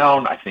the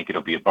town. I think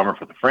it'll be a bummer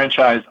for the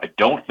franchise. I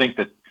don't think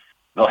that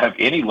they'll have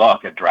any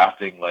luck at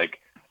drafting, like,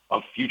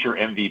 a future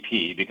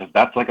MVP, because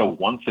that's like a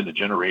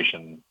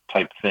once-in-a-generation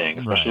type thing,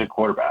 especially Right. a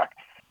quarterback.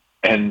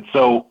 And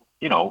so,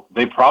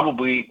 they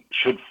probably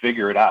should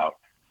figure it out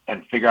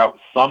and figure out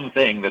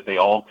something that they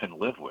all can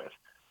live with.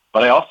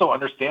 But I also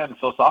understand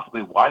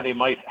philosophically why they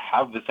might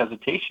have this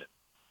hesitation.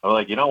 They're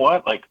like, you know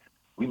what? Like,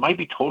 we might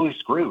be totally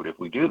screwed if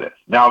we do this.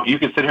 Now, you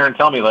could sit here and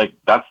tell me, like,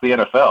 that's the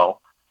NFL,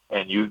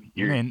 and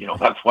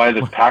that's why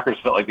the Packers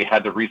felt like they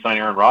had to re-sign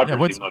Aaron Rodgers,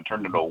 even though it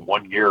turned into a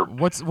 1-year.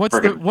 What's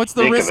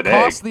the risk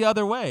cost the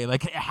other way?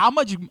 Like, how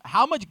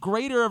much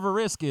greater of a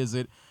risk is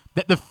it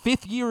that the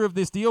 5th year of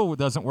this deal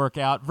doesn't work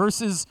out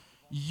versus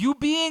you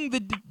being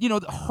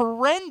the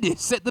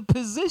horrendous at the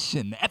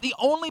position, at the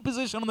only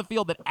position on the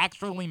field that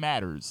actually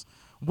matters?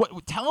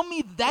 Tell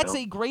me that's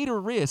a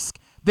greater risk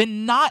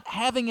than not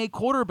having a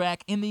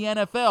quarterback in the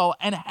NFL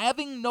and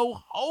having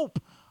no hope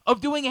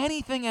of doing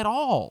anything at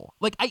all.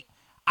 Like,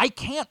 I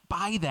can't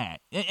buy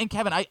that. And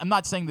Kevin, I'm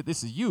not saying that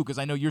this is you, because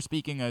I know you're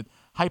speaking a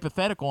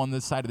hypothetical on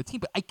this side of the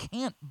team, but I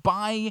can't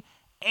buy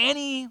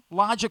any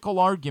logical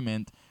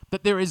argument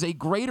that there is a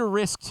greater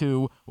risk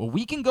to, well,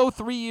 we can go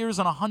 3 years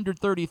on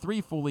 133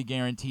 fully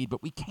guaranteed,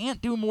 but we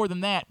can't do more than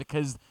that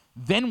because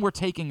then we're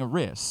taking a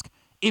risk.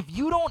 If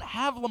you don't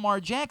have Lamar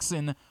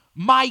Jackson,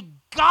 my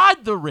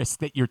God, the risk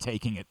that you're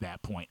taking at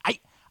that point.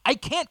 I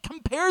can't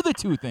compare the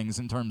two things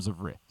in terms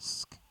of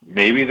risk.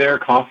 Maybe they're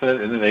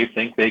confident and they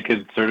think they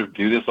could sort of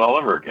do this all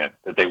over again,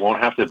 that they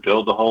won't have to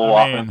build the whole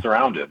offense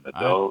around him. That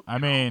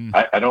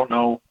I don't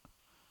know.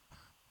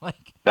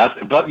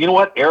 But you know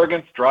what?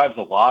 Arrogance drives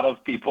a lot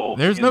of people.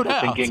 There's no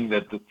doubt. Thinking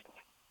that,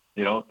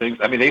 things.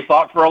 I mean, they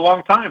thought for a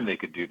long time they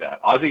could do that.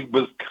 Ozzie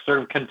was sort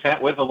of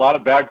content with a lot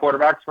of bad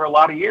quarterbacks for a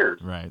lot of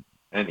years. Right.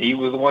 And he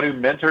was the one who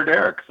mentored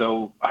Eric.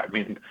 So, I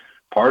mean,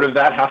 part of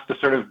that has to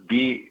sort of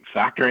be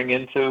factoring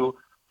into,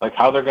 like,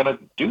 how they're going to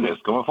do this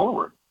going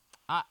forward.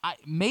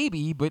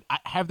 Maybe, but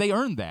have they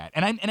earned that?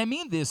 And I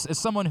mean this as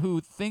someone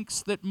who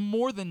thinks that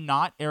more than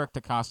not, Eric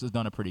DeCosta's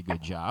done a pretty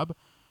good job.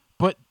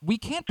 But we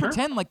can't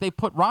pretend like they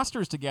put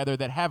rosters together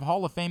that have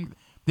Hall of Fame.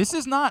 This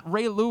is not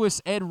Ray Lewis,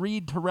 Ed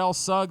Reed, Terrell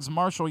Suggs,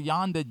 Marshall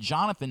Yonda,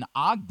 Jonathan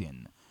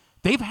Ogden.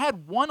 They've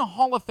had one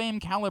Hall of Fame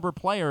caliber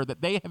player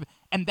that they have,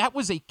 and that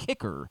was a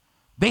kicker.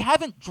 They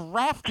haven't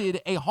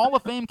drafted a Hall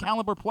of Fame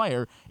caliber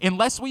player,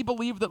 unless we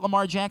believe that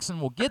Lamar Jackson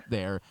will get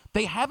there.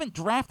 They haven't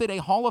drafted a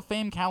Hall of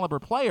Fame caliber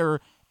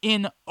player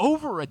in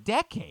over a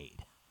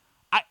decade.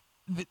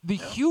 The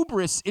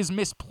hubris is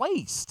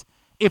misplaced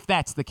if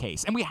that's the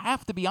case, and we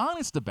have to be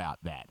honest about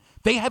that.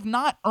 They have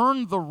not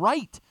earned the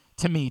right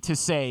to me to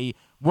say,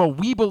 well,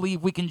 we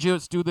believe we can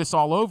just do this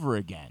all over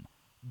again.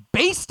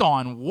 Based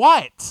on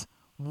what?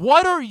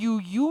 What are you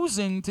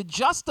using to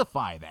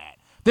justify that?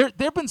 There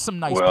have been some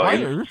nice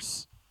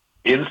players.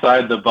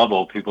 Inside the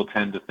bubble, people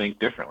tend to think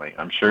differently.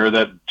 I'm sure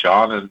that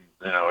John and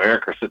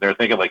Eric are sitting there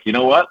thinking, like, you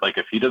know what? Like,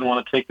 if he doesn't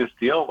want to take this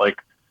deal, like,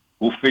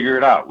 we'll figure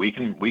it out. We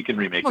can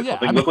remake this whole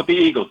thing. Look what the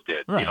Eagles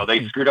did. Right.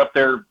 They screwed up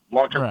their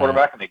long-term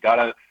quarterback, and they got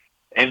a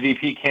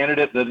MVP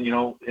candidate that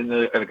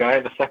a guy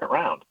in the second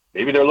round.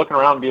 Maybe they're looking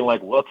around and being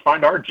like, well, let's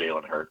find our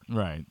Jalen Hurts.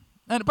 Right.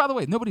 And by the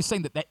way, nobody's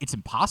saying that it's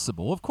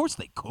impossible. Of course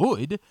they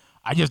could.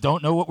 I just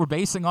don't know what we're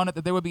basing on it,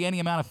 that there would be any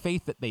amount of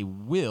faith that they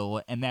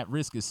will, and that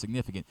risk is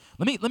significant.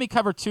 Let me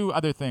cover two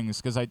other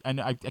things, because I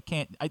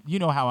can't. You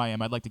know how I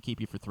am. I'd like to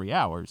keep you for 3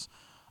 hours.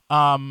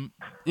 In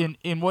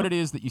what it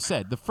is that you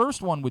said. The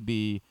first one would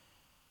be,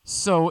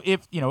 so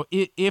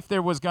if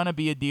there was going to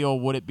be a deal,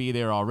 would it be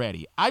there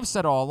already? I've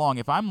said all along,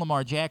 if I'm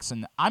Lamar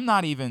Jackson, I'm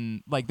not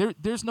even, like,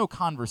 there's no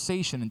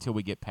conversation until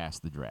we get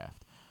past the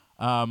draft.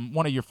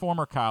 One of your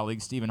former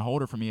colleagues, Stephen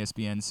Holder from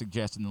ESPN,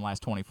 suggested in the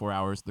last 24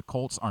 hours the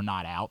Colts are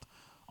not out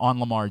on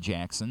Lamar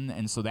Jackson,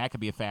 and so that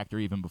could be a factor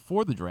even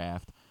before the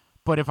draft.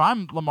 But if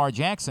I'm Lamar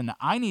Jackson,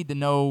 I need to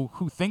know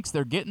who thinks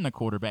they're getting a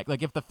quarterback.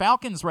 Like, if the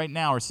Falcons right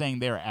now are saying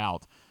they're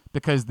out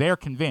because they're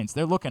convinced,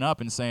 they're looking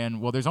up and saying,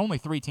 well, there's only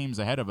 3 teams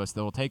ahead of us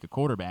that will take a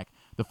quarterback.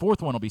 The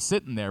 4th one will be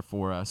sitting there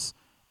for us.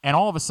 And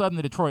all of a sudden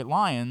the Detroit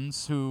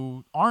Lions,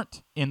 who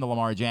aren't in the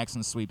Lamar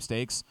Jackson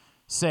sweepstakes,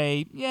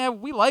 say, yeah,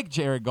 we like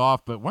Jared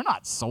Goff, but we're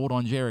not sold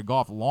on Jared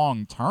Goff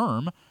long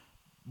term.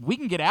 we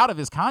can get out of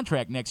his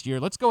contract next year.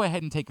 Let's go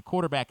ahead and take a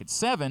quarterback at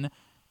 7.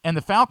 And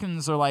the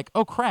Falcons are like,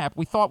 oh, crap,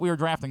 we thought we were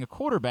drafting a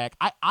quarterback.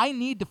 I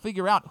need to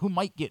figure out who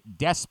might get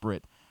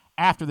desperate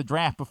after the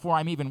draft before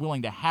I'm even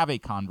willing to have a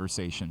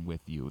conversation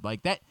with you.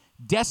 Like, that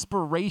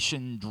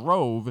desperation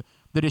drove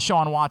the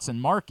Deshaun Watson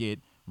market.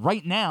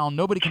 Right now,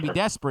 nobody can be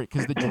desperate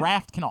because the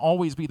draft can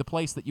always be the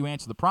place that you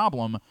answer the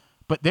problem.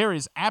 But there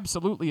is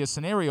absolutely a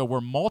scenario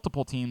where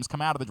multiple teams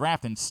come out of the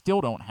draft and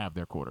still don't have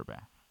their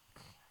quarterback.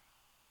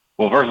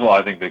 Well, first of all,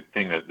 I think the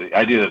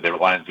idea that the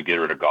Lions would get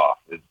rid of Goff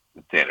is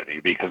insanity,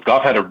 because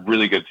Goff had a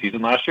really good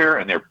season last year,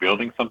 and they're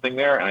building something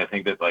there. And I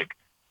think that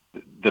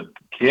the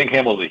Dan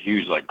Campbell is a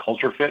huge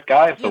culture fit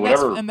guy, so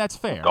that's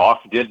fair. Goff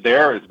did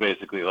there is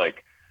basically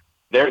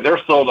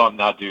they're sold on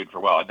that dude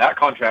for and that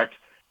contract.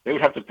 They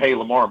would have to pay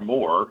Lamar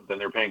more than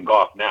they're paying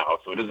Goff now,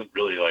 so it isn't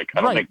really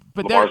I don't think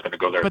Lamar's going to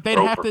go there and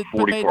throw for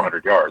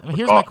 4,400 yards.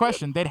 Here's my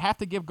question: they'd have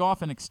to give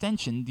Goff an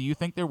extension. Do you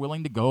think they're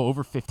willing to go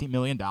over $50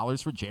 million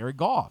for Jared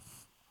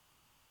Goff?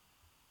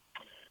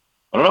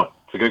 I don't know.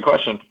 It's a good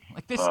question.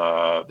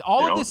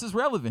 Of this is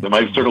relevant. They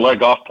might sort of let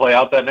Goff play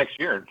out that next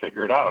year and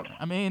figure it out.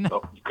 I mean,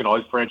 so you can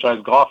always franchise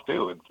Goff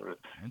too and sort of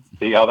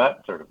see how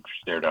that sort of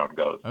stare down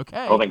goes. Okay.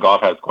 I don't think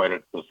Goff has quite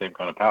the same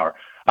kind of power.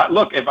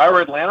 Look, if I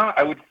were Atlanta,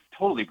 I would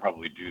totally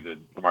probably do the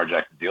Lamar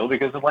Jackson deal,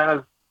 because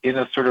Atlanta's in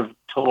a sort of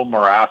total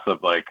morass of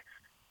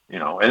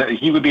and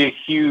he would be a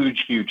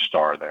huge, huge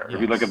star there. Yes.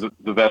 If you look at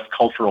the best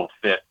cultural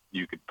fit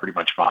you could pretty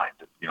much find,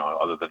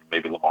 other than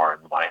maybe Lamar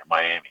in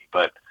Miami.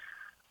 But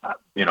I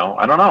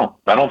don't know.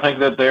 I don't think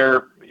that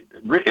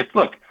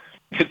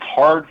it's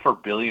hard for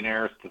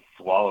billionaires to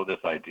swallow this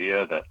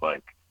idea that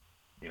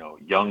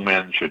young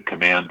men should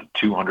command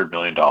 $200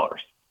 million.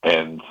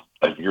 And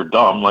if you're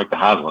dumb like the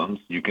Haslams,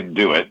 you can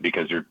do it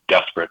because you're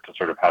desperate to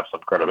sort of have some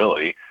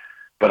credibility.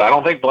 But I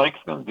don't think Blank's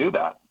going to do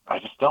that. I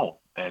just don't.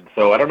 And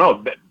so I don't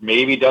know.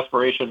 Maybe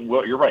desperation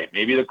will. You're right.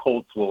 Maybe the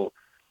Colts will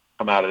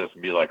come out of this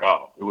and be like,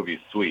 oh, it would be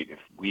sweet if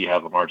we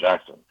had Lamar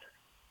Jackson.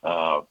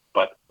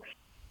 But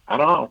I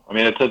don't know. I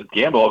mean, it's a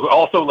gamble.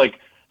 Also,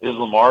 is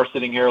Lamar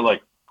sitting here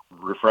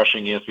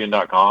refreshing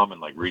ESPN.com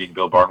and reading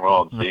Bill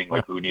Barnwell and seeing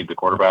who needs a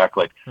quarterback?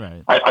 Right.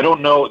 I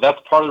don't know. That's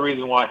part of the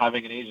reason why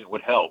having an agent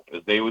would help,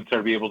 is they would sort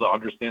of be able to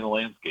understand the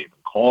landscape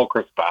and call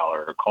Chris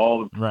Ballard or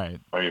call. Right.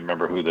 I don't even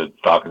remember who the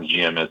Falcons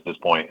GM is at this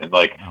point, and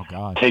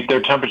take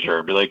their temperature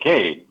and be like,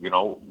 hey,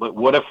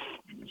 what if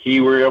he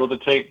were willing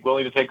to take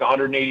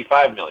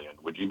 $185 million?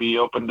 Would you be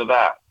open to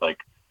that?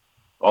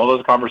 All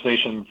those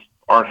conversations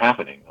aren't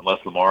happening unless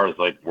Lamar is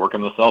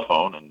working the cell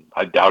phone, and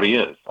I doubt he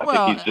is.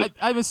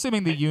 I'm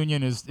assuming the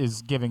union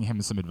is giving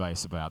him some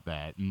advice about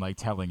that and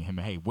telling him,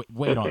 hey,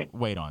 wait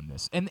on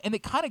this. And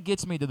it kind of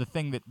gets me to the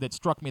thing that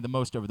struck me the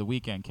most over the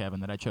weekend,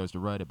 Kevin, that I chose to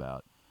write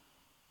about.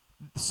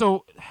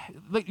 So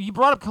you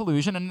brought up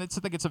collusion, and I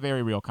think it's a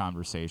very real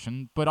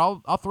conversation, but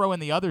I'll throw in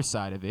the other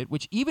side of it,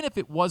 which even if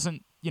it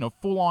wasn't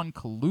full on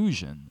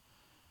collusion,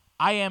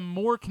 I am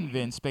more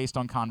convinced, based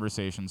on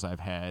conversations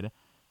I've had,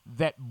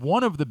 that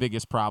one of the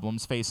biggest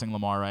problems facing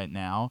Lamar right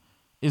now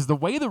is the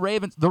way the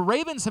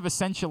Ravens have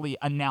essentially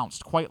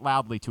announced quite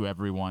loudly to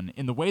everyone,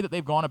 in the way that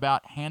they've gone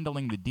about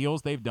handling the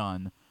deals they've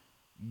done,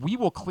 we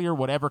will clear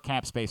whatever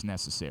cap space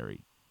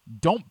necessary.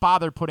 Don't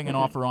bother putting an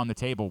offer on the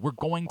table. We're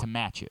going to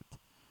match it,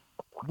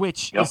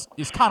 which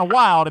is kind of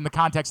wild in the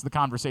context of the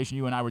conversation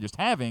you and I were just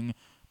having.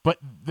 But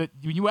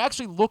you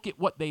actually look at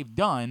what they've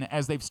done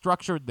as they've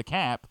structured the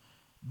cap,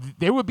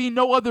 there would be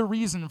no other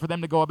reason for them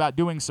to go about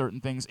doing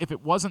certain things if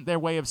it wasn't their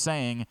way of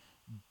saying,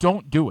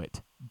 don't do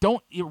it.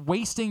 You're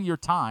wasting your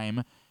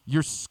time.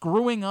 You're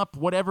screwing up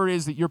whatever it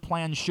is that your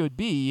plan should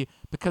be,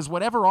 because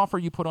whatever offer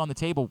you put on the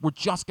table, we're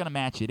just going to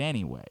match it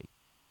anyway.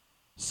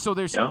 So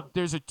there's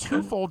a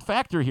twofold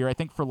factor here, I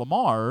think, for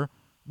Lamar,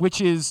 which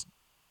is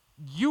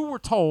you were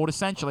told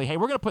essentially, hey,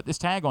 we're going to put this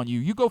tag on you.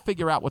 You go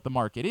figure out what the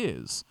market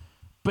is.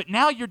 But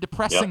now you're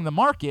depressing the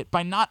market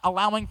by not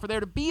allowing for there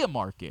to be a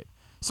market.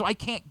 So I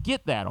can't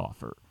get that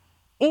offer.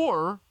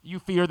 Or you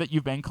fear that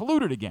you've been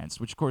colluded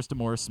against, which, of course,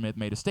 DeMaurice Smith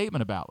made a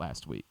statement about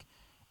last week.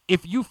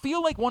 If you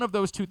feel like one of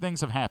those two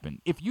things have happened,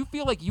 if you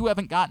feel like you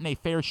haven't gotten a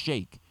fair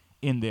shake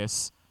in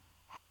this,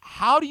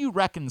 how do you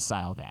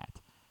reconcile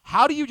that?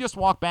 How do you just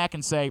walk back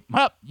and say,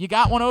 well, you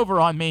got one over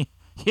on me.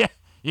 Yeah,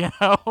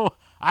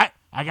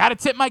 I got to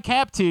tip my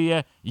cap to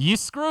you. You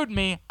screwed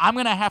me. I'm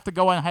going to have to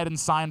go ahead and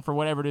sign for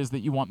whatever it is that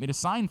you want me to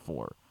sign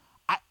for.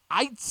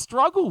 I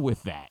struggle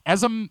with that.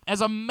 As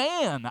a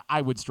man,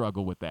 I would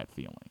struggle with that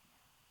feeling.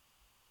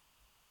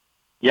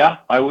 Yeah,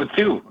 I would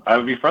too. I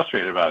would be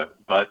frustrated about it.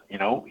 But,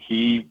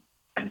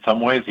 in some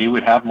ways, he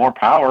would have more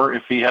power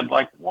if he had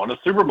won a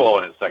Super Bowl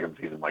in his second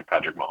season like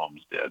Patrick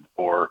Mahomes did.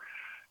 Or,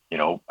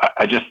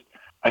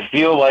 I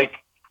feel like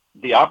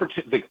the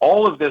opportunity,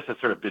 all of this has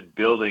sort of been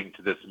building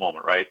to this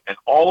moment, right? And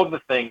all of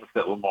the things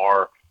that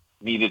Lamar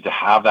needed to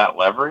have that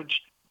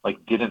leverage,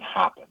 didn't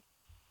happen.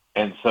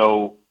 And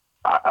so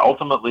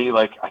ultimately,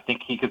 I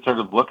think he could sort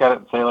of look at it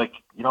and say,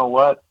 you know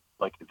what?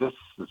 This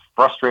is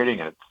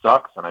frustrating and it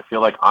sucks, and I feel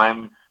like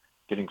I'm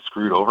getting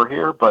screwed over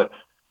here. But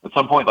at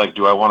some point, like,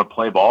 do I want to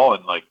play ball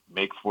and like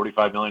make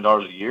 $45 million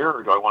a year,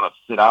 or do I want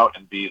to sit out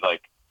and be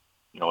like,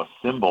 a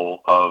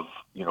symbol of,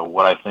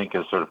 what I think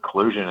is sort of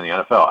collusion in the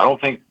NFL? I don't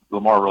think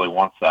Lamar really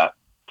wants that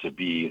to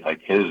be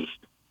like his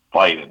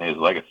fight and his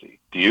legacy.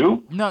 Do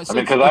you? No, so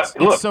because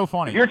it's so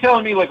funny. If you're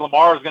telling me like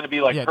Lamar is going to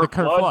be like Kurt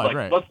Flood, Flood, like,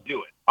 right. let's do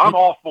it. I'm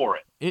all for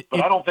it.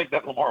 But I don't think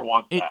that Lamar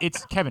wants that.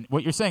 It's Kevin.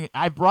 What you're saying,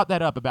 I brought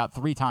that up about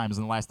 3 times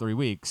in the last 3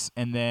 weeks,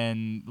 and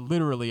then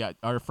literally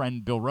our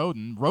friend Bill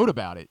Roden wrote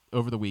about it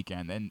over the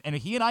weekend, and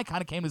he and I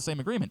kind of came to the same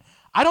agreement.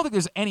 I don't think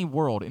there's any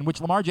world in which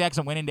Lamar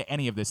Jackson went into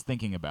any of this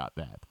thinking about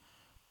that.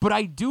 But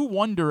I do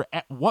wonder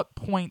at what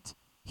point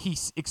he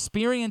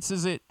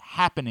experiences it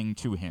happening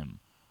to him,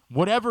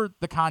 whatever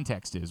the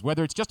context is,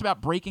 whether it's just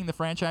about breaking the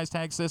franchise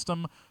tag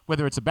system,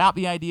 whether it's about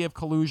the idea of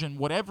collusion,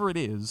 whatever it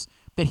is,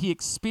 that he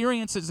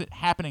experiences it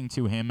happening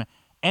to him,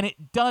 and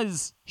it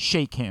does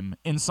shake him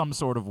in some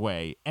sort of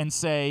way and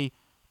say,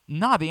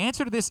 nah, the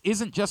answer to this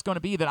isn't just going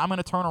to be that I'm going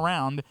to turn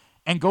around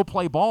and go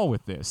play ball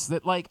with this.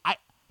 That, like,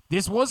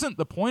 this wasn't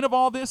the point of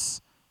all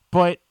this,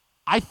 but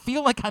I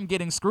feel like I'm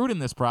getting screwed in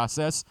this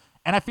process,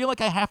 and I feel like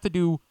I have to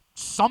do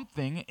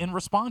something in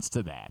response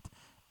to that.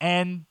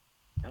 And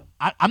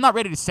I'm not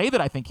ready to say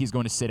that I think he's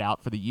going to sit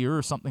out for the year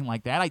or something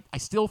like that. I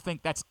still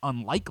think that's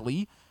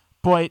unlikely,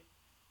 but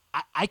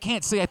I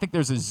can't say I think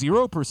there's a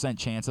 0%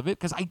 chance of it,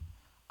 because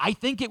I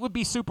think it would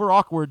be super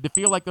awkward to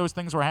feel like those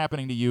things were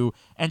happening to you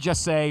and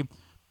just say,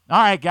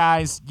 all right,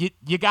 guys,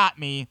 you got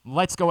me.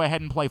 Let's go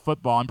ahead and play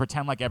football and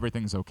pretend like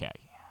everything's okay.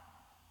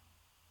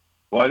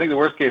 Well, I think the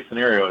worst case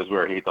scenario is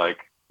where he like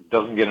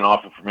doesn't get an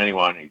offer from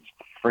anyone. He's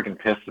freaking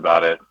pissed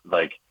about it.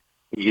 Like,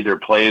 he either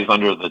plays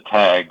under the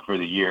tag for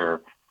the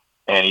year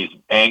and he's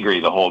angry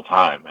the whole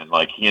time, and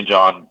like he and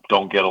John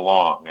don't get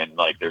along, and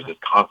like there's this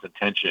constant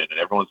tension and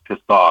everyone's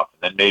pissed off,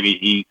 and then maybe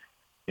he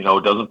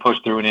doesn't push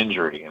through an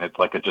injury, and it's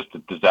like just a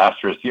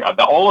disastrous year.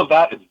 All of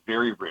that is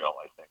very real,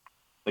 I think.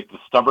 Like, the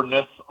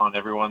stubbornness on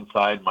everyone's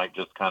side might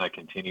just kind of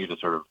continue to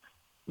sort of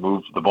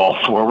move the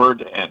ball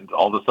forward, and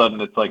all of a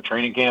sudden it's like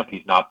training camp,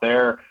 he's not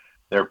there,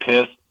 they're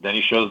pissed, then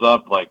he shows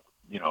up like,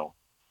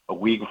 a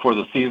week before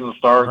the season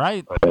starts.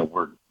 Right.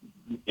 We're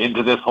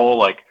into this whole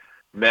like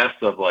mess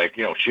of like,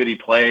 should he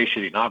play,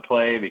 should he not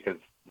play, because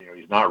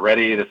he's not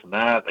ready, this and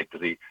that. Like,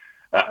 does he?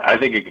 I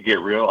think it could get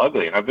real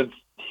ugly, and I've been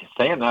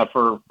saying that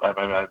for I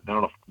don't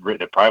know if I've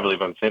written it privately,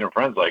 but I'm saying to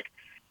friends, like,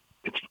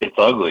 it's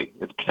ugly.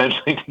 It's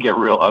potentially to get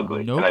real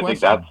ugly. No and I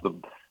question.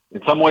 think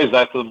in some ways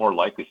that's the more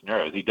likely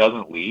scenario. He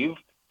doesn't leave,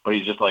 but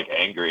he's just like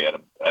angry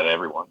at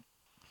everyone.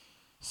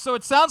 So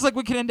it sounds like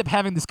we could end up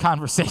having this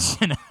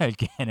conversation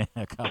again in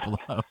a couple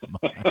of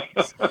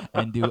months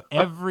and do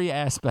every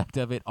aspect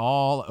of it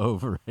all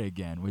over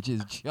again, which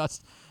is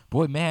just,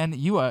 boy, man,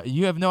 you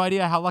have no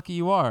idea how lucky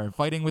you are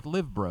fighting with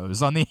live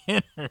bros on the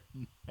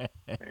internet.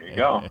 There you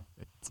go.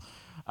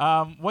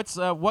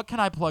 What can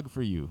I plug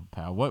for you,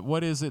 pal?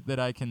 What is it that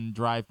I can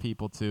drive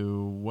people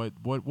to?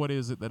 What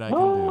is it that I can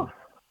do?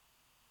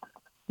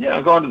 Yeah,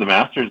 I'm going to the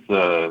Masters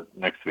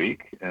next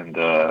week, and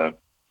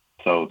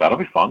so that'll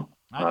be fun.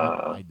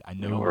 I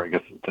know. Or I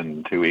guess it's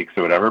in 2 weeks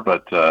or whatever.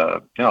 But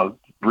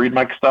read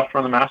my stuff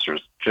from the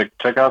Masters.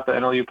 Check out the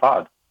NLU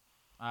pod.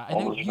 I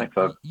know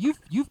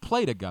you've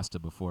played Augusta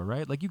before,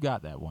 right? Like, you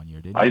got that one year,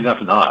 didn't you? I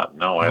have not.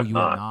 No, I have you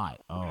not. Are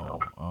not.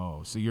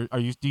 Oh. So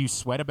do you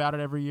sweat about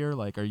it every year?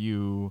 Like,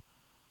 well,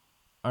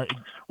 I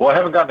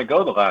haven't gotten to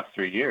go the last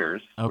 3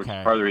 years. Okay. Which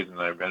is part of the reason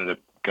I've ended up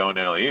going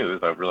to NLU is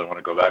I really want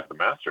to go back to the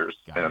Masters,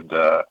 Got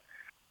it.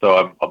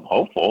 so I'm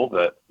hopeful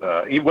that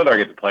even whether I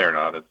get to play or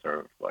not, it's sort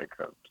of like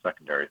a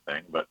secondary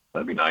thing. But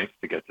that'd be nice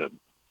to get to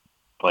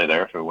play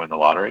there if we win the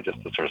lottery, just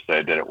to sort of say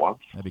I did it once.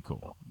 That'd be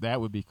cool. That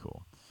would be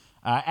cool.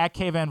 At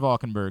K Van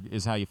Valkenburg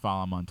is how you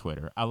follow him on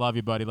Twitter. I love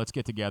you, buddy. Let's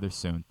get together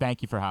soon.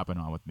 Thank you for hopping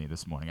on with me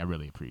this morning. I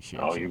really appreciate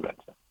it. Oh, you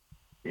betcha.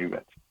 You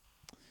betcha.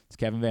 It's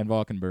Kevin Van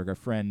Valkenburg, our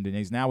friend, and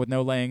he's now with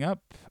No Laying Up,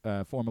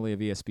 formerly of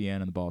ESPN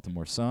and the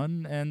Baltimore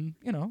Sun. And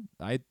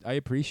I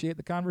appreciate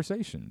the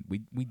conversation.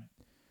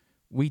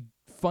 We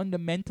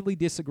fundamentally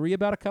disagree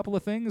about a couple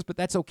of things, but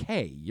that's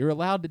okay. You're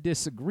allowed to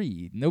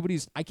disagree.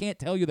 I can't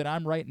tell you that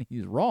I'm right and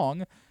he's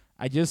wrong.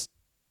 I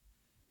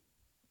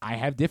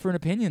have different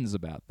opinions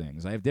about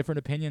things. I have different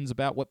opinions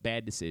about what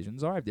bad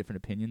decisions are. I have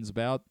different opinions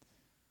about,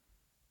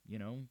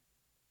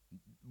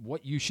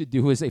 what you should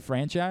do as a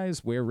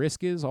franchise, where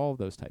risk is, all of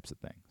those types of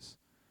things.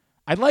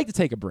 I'd like to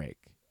take a break,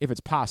 if it's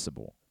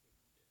possible.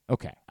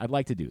 Okay, I'd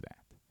like to do that.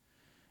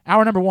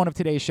 Hour number 1 of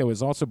today's show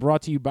is also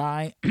brought to you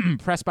by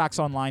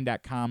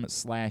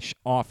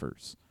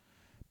PressBoxOnline.com/offers.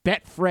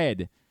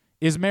 BetFred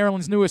is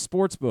Maryland's newest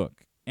sports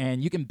book,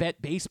 and you can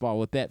bet baseball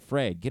with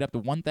BetFred. Get up to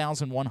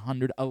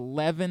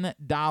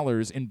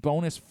 $1,111 in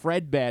bonus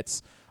Fred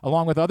bets,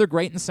 along with other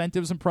great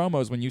incentives and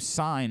promos when you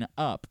sign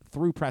up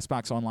through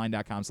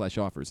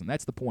PressBoxOnline.com/offers. And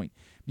that's the point.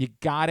 You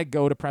got to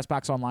go to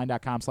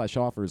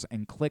PressBoxOnline.com/offers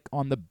and click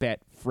on the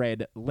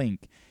BetFred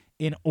link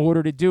in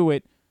order to do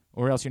it,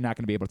 or else you're not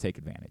going to be able to take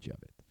advantage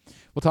of it.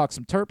 We'll talk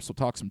some Terps. We'll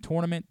talk some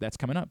tournament. That's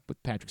coming up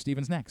with Patrick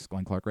Stevens next.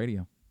 Glenn Clark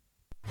Radio.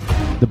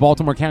 The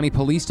Baltimore County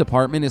Police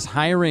Department is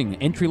hiring.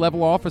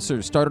 Entry-level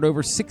officers start at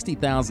over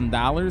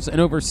 $60,000 and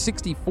over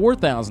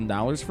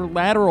 $64,000 for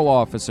lateral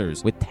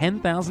officers, with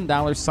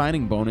 $10,000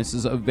 signing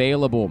bonuses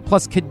available.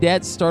 Plus,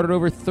 cadets start at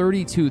over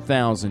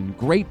 $32,000.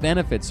 Great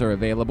benefits are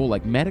available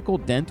like medical,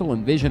 dental,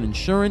 and vision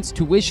insurance,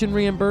 tuition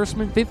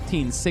reimbursement,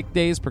 15 sick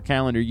days per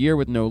calendar year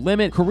with no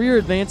limit, career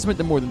advancement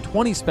to more than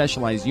 20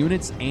 specialized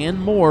units, and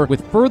more,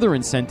 with further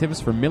incentives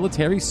for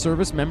military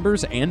service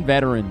members and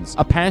veterans.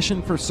 A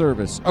passion for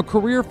service, a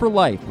career for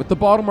life with the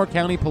Baltimore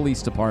County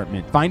Police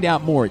Department. Find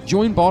out more at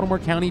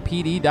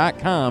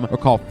joinbaltimorecountypd.com or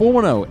call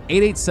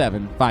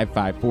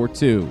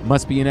 410-887-5542.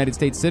 Must be a United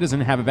States citizen,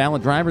 have a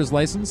valid driver's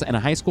license, and a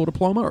high school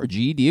diploma or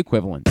GED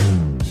equivalent.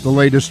 The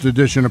latest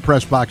edition of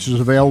Press Box is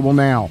available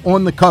now.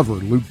 On the cover,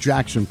 Luke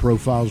Jackson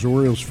profiles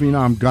Orioles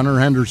phenom Gunnar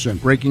Henderson,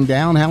 breaking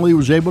down how he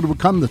was able to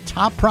become the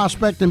top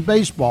prospect in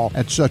baseball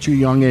at such a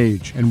young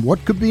age and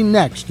what could be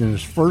next in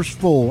his first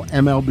full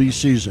MLB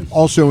season.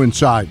 Also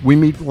inside, we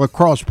meet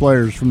lacrosse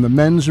players from the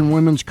men's and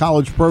women's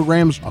college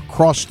programs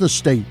across the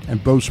state,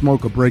 and Bo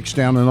Smoka breaks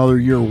down another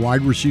year of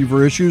wide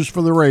receiver issues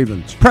for the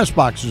Ravens. Press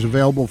Box is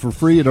available for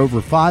free at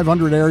over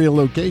 500 area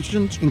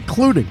locations,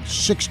 including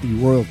 60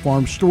 Royal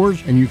Farm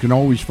stores, and you can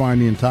always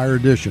find the entire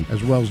edition,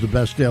 as well as the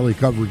best daily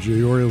coverage of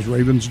the Orioles,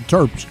 Ravens, and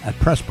Terps at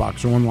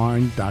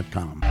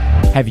PressBoxOnline.com.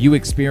 Have you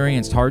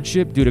experienced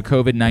hardship due to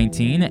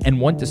COVID-19 and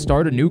want to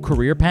start a new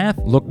career path?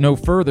 Look no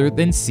further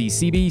than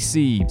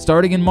CCBC.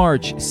 Starting in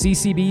March,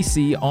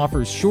 CCBC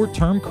offers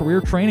short-term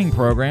career training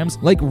programs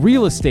like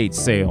real estate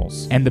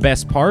sales. And the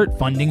best part,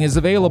 funding is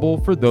available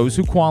for those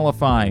who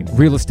qualify.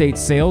 Real estate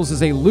sales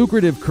is a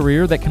lucrative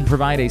career that can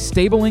provide a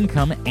stable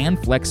income and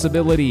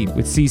flexibility.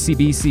 With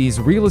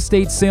CCBC's real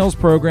estate sales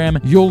program,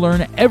 you'll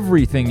learn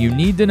everything you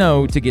need to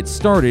know to get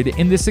started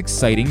in this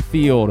exciting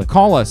field.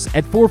 Call us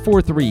at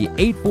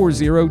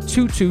 443-840-2222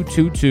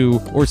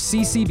 or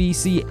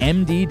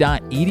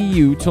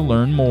ccbcmd.edu to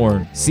learn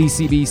more.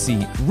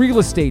 CCBC Real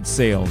Estate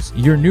Sales.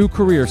 Your new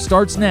career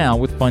starts now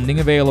with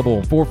funding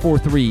available.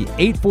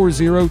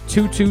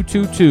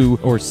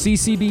 443-840-2222 or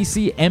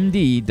ccbcmd.edu.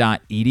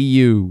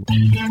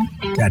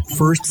 That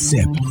first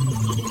sip.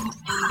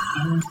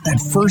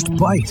 That first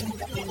bite.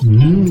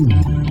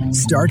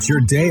 Start your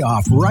day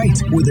off right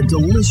with a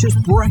delicious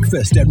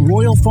breakfast at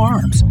Royal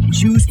Farms.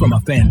 Choose from a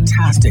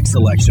fantastic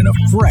selection of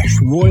fresh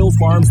Royal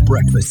Farms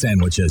breakfast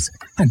sandwiches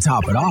and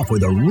top it off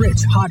with a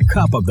rich hot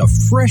cup of the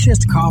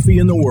freshest coffee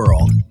in the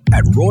world.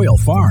 At Royal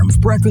Farms,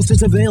 breakfast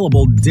is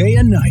available day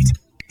and night.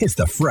 It's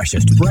the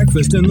freshest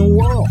breakfast in the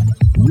world.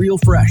 Real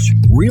fresh,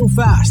 real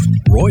fast.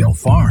 Royal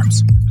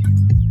Farms.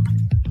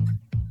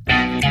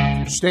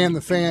 Stan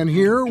the Fan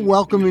here,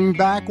 welcoming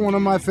back one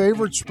of my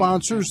favorite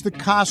sponsors, the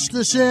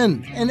Costas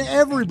Inn. And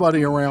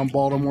everybody around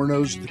Baltimore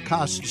knows the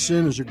Costas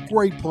Inn is a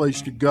great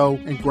place to go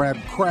and grab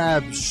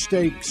crabs,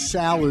 steaks,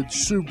 salads,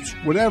 soups,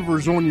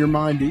 whatever's on your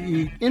mind to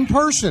eat in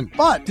person.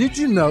 But did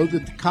you know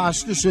that the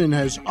Costas Inn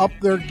has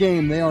upped their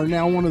game? They are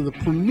now one of the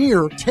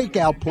premier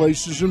takeout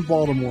places in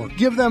Baltimore.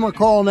 Give them a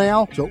call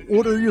now to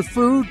order your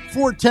food,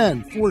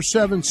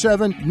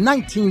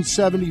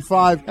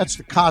 410-477-1975. That's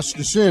the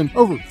Costas Inn,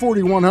 over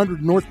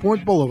 4100 North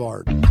Point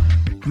Boulevard.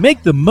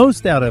 Make the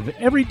most out of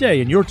every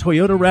day in your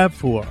Toyota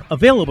RAV4.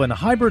 Available in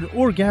hybrid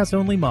or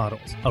gas-only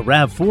models. A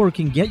RAV4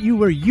 can get you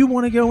where you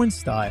want to go in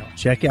style.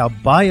 Check out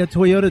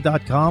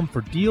buyatoyota.com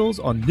for deals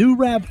on new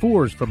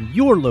RAV4s from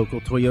your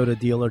local Toyota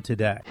dealer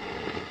today.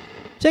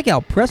 Check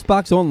out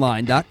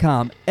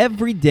PressBoxOnline.com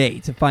every day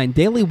to find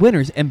daily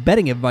winners and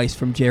betting advice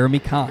from Jeremy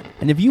Kahn.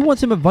 And if you want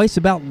some advice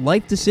about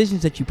life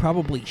decisions that you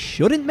probably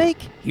shouldn't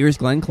make, here's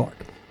Glenn Clark.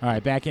 All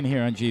right, back in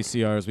here on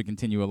GCR as we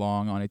continue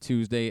along on a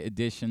Tuesday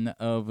edition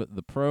of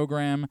the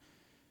program.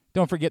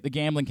 Don't forget the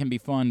gambling can be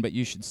fun, but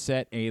you should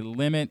set a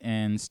limit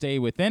and stay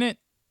within it.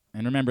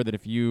 And remember that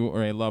if you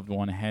or a loved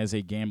one has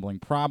a gambling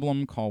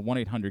problem, call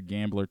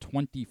 1-800-GAMBLER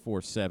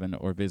 24/7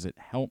 or visit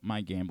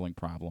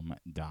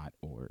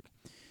helpmygamblingproblem.org.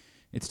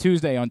 It's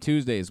Tuesday. On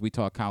Tuesdays, we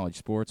talk college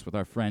sports with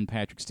our friend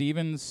Patrick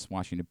Stevens,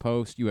 Washington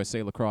Post,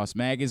 USA Lacrosse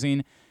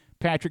Magazine.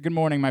 Patrick, good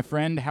morning, my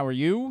friend. How are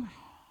you?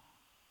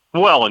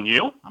 Well, and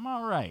you? I'm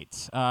all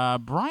right.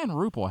 Brian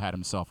Rupel had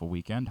himself a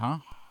weekend, huh?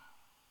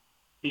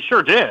 He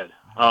sure did,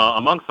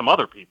 among some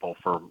other people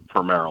for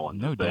Maryland.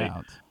 No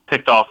doubt.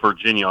 Picked off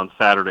Virginia on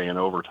Saturday in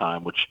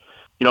overtime, which,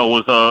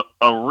 was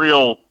a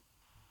real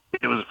 –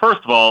 it was, first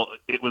of all,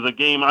 it was a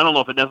game – I don't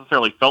know if it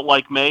necessarily felt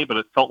like May, but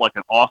it felt like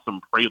an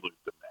awesome prelude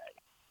to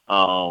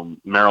May.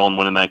 Maryland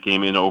winning that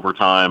game in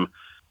overtime,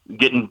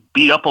 getting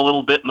beat up a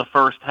little bit in the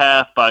first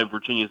half by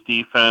Virginia's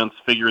defense,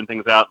 figuring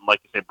things out. And like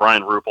you said,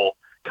 Brian Rupel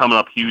coming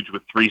up huge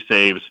with 3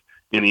 saves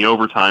in the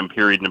overtime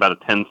period in about a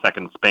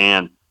 10-second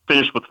span.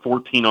 Finished with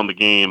 14 on the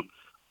game.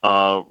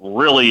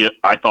 Really,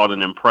 I thought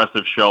an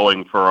impressive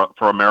showing for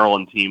a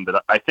Maryland team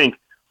that I think,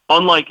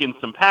 unlike in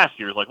some past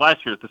years, like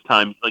last year at this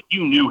time, like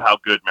you knew how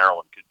good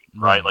Maryland could be,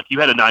 right? Like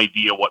you had an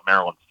idea what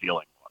Maryland's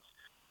ceiling was.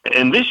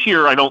 And this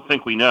year, I don't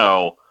think we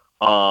know,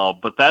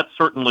 but that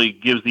certainly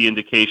gives the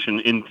indication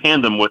in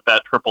tandem with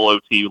that triple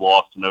OT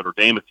loss to Notre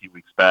Dame a few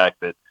weeks back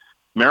that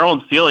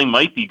Maryland's ceiling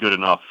might be good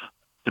enough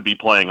to be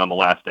playing on the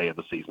last day of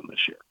the season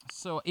this year.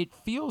 So it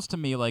feels to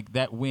me like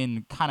that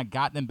win kind of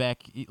got them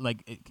back.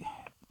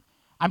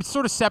 I'm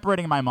sort of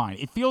separating in my mind.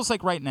 It feels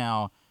like right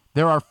now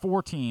there are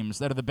 4 teams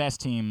that are the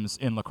best teams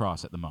in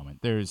lacrosse at the moment.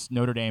 There's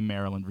Notre Dame,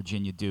 Maryland,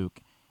 Virginia,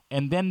 Duke,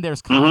 and then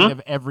there's kind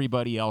of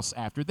everybody else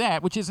after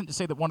that, which isn't to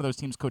say that one of those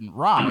teams couldn't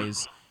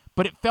rise,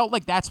 but it felt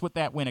like that's what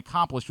that win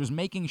accomplished, was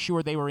making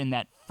sure they were in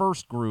that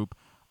first group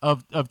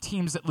of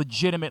teams that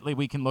legitimately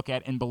we can look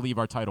at and believe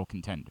are title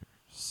contenders.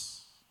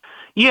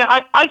 Yeah,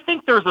 I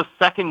think there's a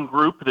second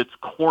group that's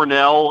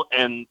Cornell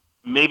and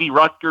maybe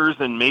Rutgers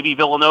and maybe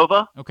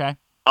Villanova. Okay.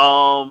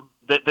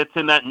 That's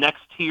in that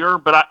next tier.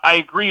 But I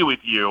agree with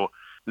you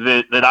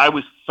that I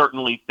was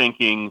certainly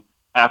thinking,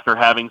 after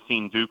having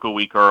seen Duke a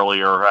week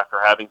earlier, after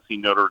having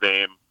seen Notre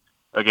Dame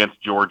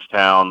against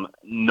Georgetown,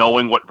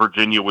 knowing what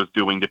Virginia was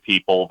doing to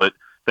people, that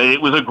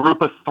it was a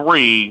group of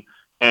 3,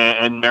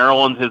 and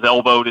Maryland has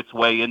elbowed its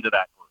way into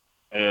that group.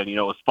 And,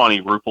 it was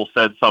funny. Rupel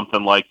said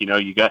something like, you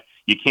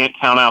can't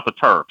count out the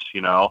Terps,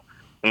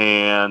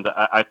 And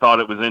I thought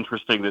it was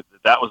interesting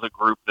that was a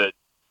group that,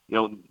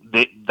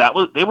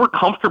 they were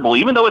comfortable,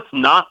 even though it's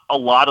not a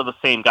lot of the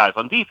same guys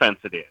on defense.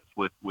 It is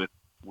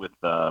with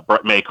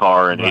Brett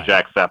Makar and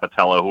Ajax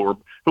Zapatello,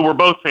 who were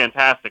both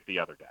fantastic the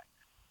other day.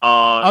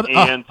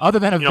 Other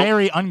than a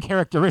very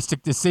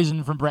uncharacteristic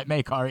decision from Brett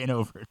Makar in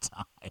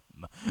overtime.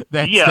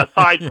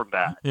 Aside from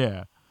that.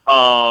 Yeah.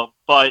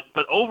 But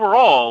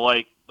overall,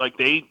 like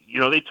they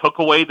took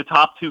away the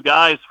top 2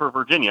 guys for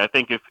Virginia. I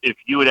think if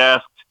you had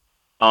asked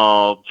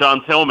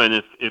John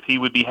Tillman if he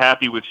would be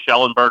happy with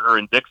Schellenberger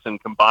and Dixon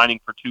combining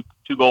for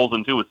two goals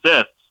and 2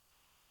 assists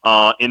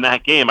in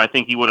that game, I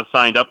think he would have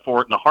signed up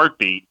for it in a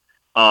heartbeat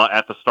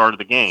at the start of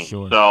the game.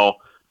 Sure. So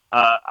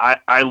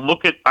I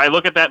look at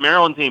that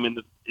Maryland team,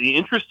 and the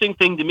interesting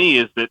thing to me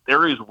is that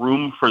there is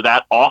room for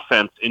that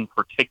offense in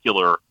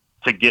particular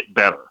to get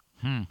better.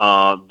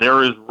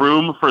 There is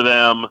room for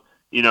them,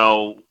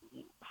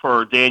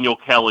 for Daniel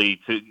Kelly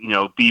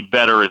to, be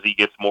better as he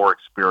gets more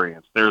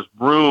experience. There's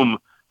room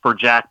for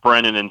Jack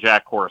Brennan and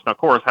Jack Korus. Now,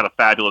 Korus had a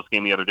fabulous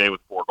game the other day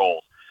with 4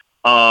 goals.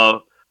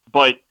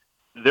 But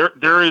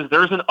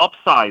there's an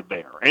upside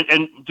there.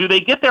 And do they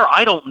get there?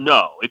 I don't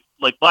know. It's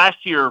like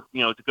last year,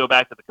 to go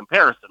back to the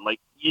comparison, like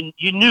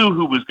you knew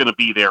who was going to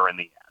be there in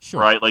the end,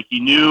 right? Like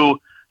you knew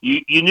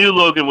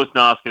Logan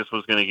Wisnauskas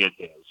was going to get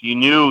his. You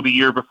knew the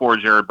year before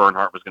Jared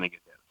Bernhardt was going to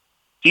get his.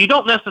 So you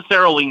don't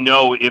necessarily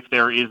know if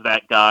there is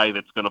that guy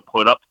that's going to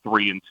put up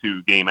 3 and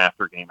 2 game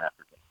after game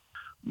after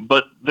game.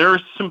 But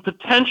there's some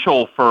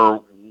potential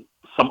for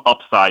some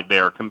upside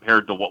there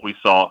compared to what we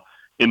saw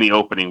in the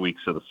opening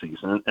weeks of the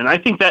season. And I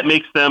think that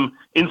makes them,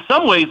 in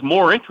some ways,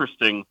 more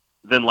interesting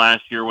than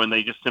last year when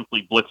they just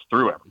simply blitzed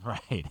through everything.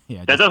 Right.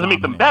 Yeah. That doesn't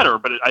make them better,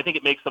 but I think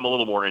it makes them a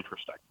little more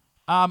interesting.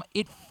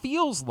 It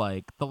feels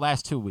like the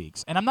last 2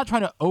 weeks, and I'm not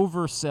trying to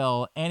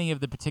oversell any of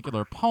the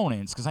particular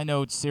opponents, because I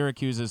know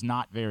Syracuse is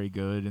not very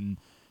good, and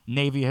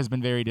Navy has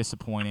been very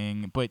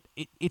disappointing, but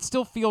it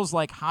still feels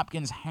like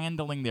Hopkins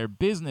handling their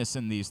business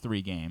in these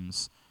 3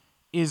 games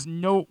is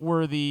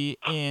noteworthy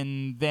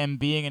in them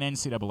being an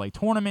NCAA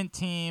tournament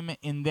team,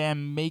 in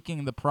them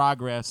making the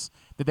progress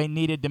that they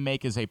needed to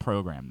make as a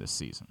program this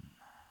season.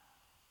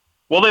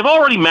 Well, they've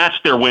already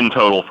matched their win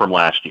total from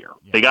last year.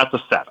 Yeah. They got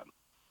to 7.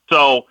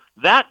 So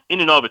that in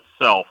and of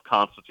itself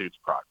constitutes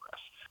progress.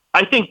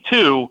 I think,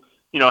 too,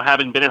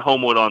 having been at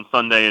Homewood on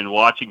Sunday and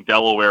watching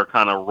Delaware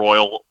kind of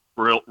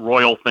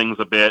royal things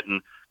a bit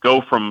and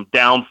go from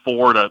down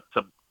 4 to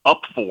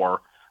up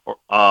 4,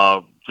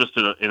 just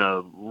in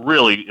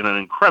an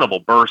incredible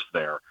burst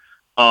there,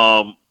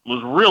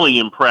 was really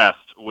impressed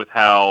with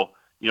how,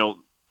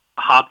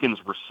 Hopkins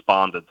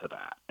responded to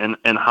that.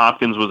 And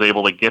Hopkins was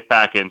able to get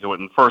back into it.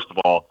 And first of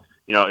all,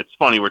 it's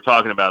funny, we're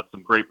talking about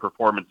some great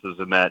performances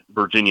in that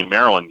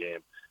Virginia-Maryland game.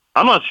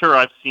 I'm not sure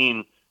I've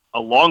seen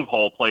a long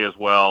pole play as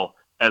well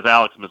as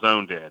Alex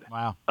Mazzone did.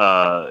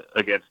 Wow.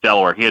 Against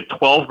Delaware. He had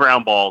 12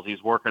 ground balls.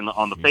 He's working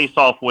on the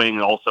face-off wing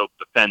and also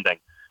defending.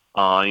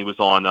 He was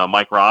on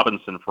Mike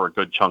Robinson for a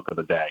good chunk of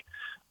the day.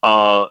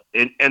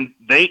 And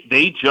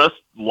they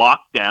just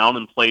locked down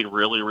and played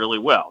really, really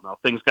well. Now,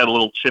 things got a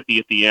little chippy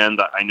at the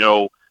end. I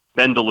know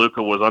Ben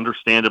DeLuca was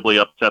understandably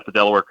upset, the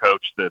Delaware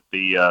coach, that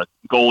the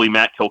goalie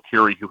Matt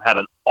Kilcurie, who had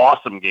an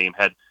awesome game,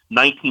 had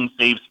 19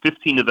 saves,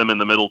 15 of them in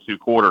the middle 2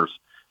 quarters.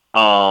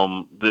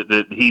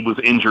 That he was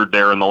injured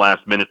there in the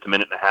last minute to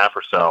minute and a half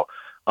or so.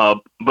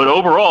 But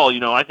overall,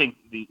 I think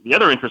the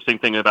other interesting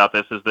thing about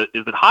this is that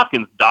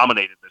Hopkins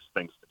dominated this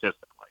thing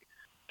statistically.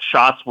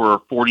 Shots were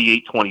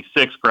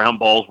 48-26, ground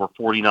balls were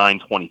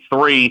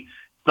 49-23. It's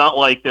not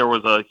like there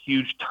was a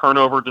huge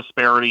turnover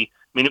disparity.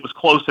 I mean, it was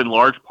close in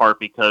large part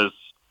because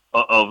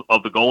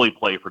of the goalie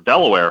play for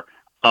Delaware.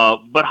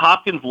 But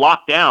Hopkins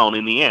locked down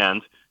in the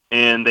end,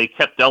 and they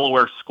kept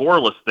Delaware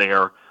scoreless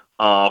there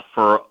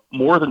for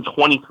more than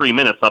 23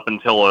 minutes up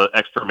until an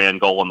extra man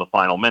goal in the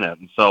final minute.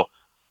 And so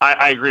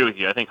I agree with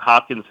you. I think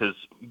Hopkins has,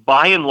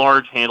 by and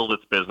large, handled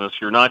its business.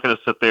 You're not going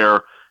to sit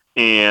there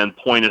and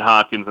point at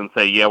Hopkins and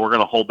say, yeah, we're going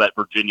to hold that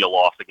Virginia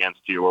loss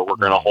against you, or we're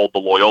going to hold the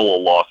Loyola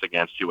loss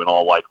against you in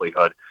all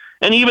likelihood.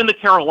 And even the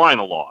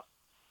Carolina loss.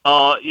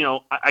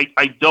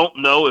 I don't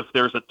know if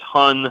there's a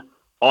ton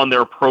on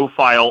their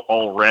profile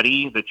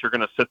already that you're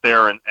going to sit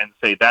there and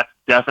say that's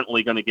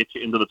definitely going to get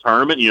you into the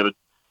tournament. The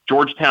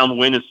Georgetown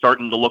win is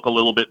starting to look a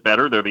little bit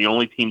better. They're the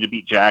only team to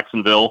beat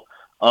Jacksonville,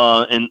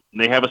 and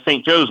they have a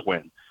St. Joe's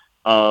win.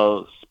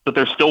 But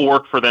there's still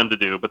work for them to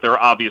do, but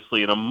they're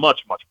obviously in a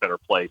much, much better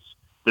place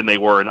than they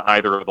were in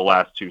either of the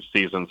last two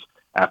seasons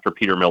after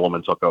Peter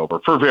Milliman took over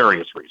for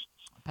various reasons.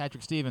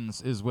 Patrick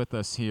Stevens is with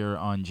us here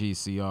on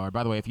GCR.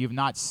 By the way, if you've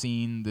not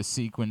seen the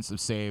sequence of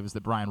saves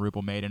that Brian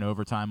Ruppel made in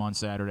overtime on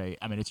Saturday,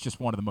 I mean, it's just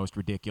one of the most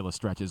ridiculous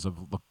stretches of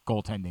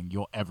goaltending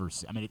you'll ever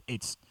see. I mean,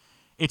 it's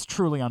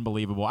truly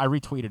unbelievable. I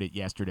retweeted it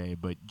yesterday,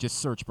 but just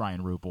search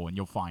Brian Ruppel and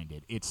you'll find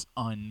it. It's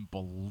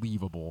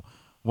unbelievable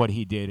what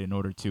he did in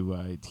order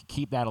to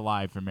keep that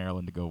alive for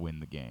Maryland to go win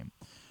the game.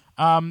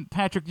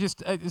 Patrick,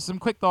 just some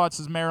quick thoughts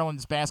as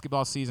Maryland's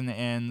basketball season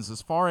ends.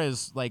 As far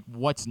as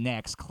what's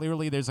next,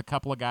 clearly there's a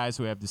couple of guys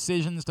who have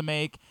decisions to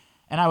make,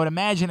 and I would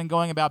imagine in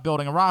going about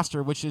building a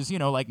roster, which is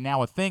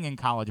now a thing in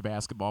college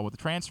basketball with the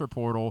transfer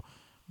portal,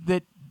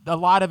 that a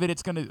lot of it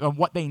it's going to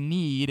what they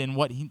need and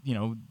what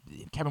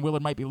Kevin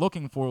Willard might be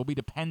looking for will be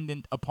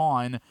dependent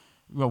upon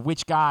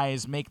which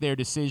guys make their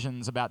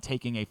decisions about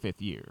taking a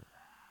fifth year.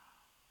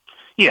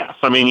 Yes,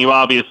 I mean you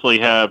obviously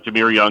have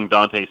Jameer Young,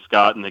 Dante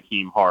Scott, and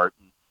Hakeem Hart.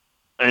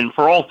 And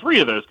for all three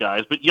of those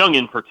guys, but Young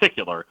in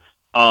particular,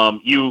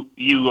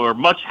 you are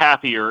much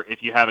happier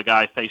if you have a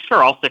guy say,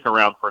 sure, I'll stick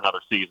around for another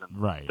season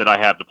that I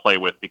have to play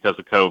with because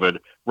of COVID,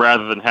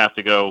 rather than have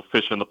to go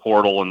fish in the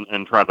portal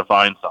and try to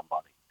find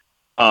somebody.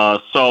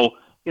 So,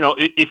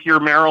 if you're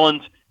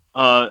Maryland,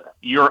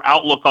 your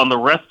outlook on the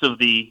rest of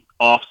the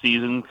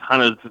offseason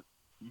kind of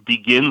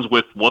begins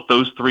with what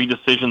those three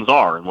decisions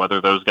are and whether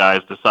those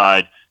guys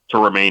decide to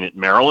remain at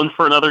Maryland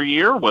for another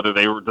year, whether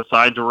they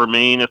decide to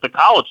remain at the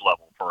college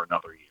level for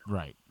another year.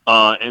 Right.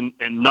 And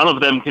none of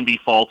them can be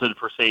faulted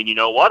for saying, you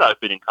know what, I've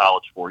been in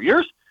college 4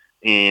 years,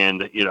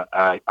 and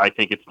I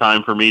think it's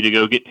time for me to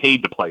go get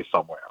paid to play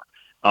somewhere.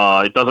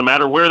 It doesn't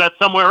matter where that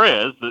somewhere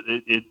is.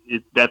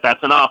 That's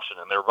an option,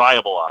 and they're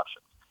viable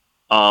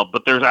options.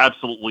 But there's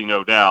absolutely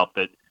no doubt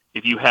that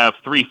if you have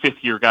 3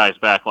 fifth-year guys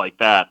back like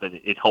that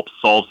it helps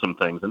solve some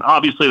things. And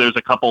obviously there's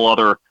a couple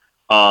other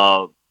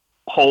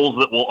holes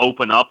that will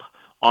open up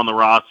on the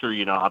roster.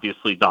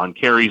 Obviously Don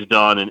Carey's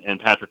done and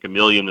Patrick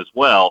Emilian as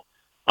well.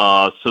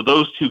 So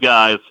those two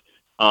guys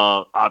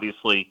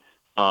obviously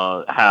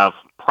have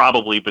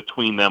probably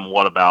between them,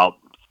 about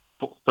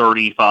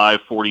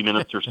 35, 40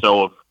 minutes or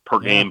so of per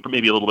game,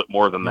 maybe a little bit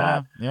more than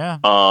that,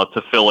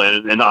 to fill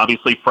in. And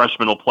obviously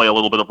freshmen will play a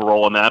little bit of a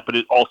role in that, but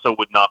it also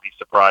would not be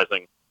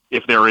surprising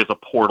if there is a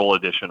portal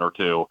addition or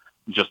two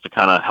just to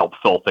kind of help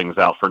fill things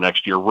out for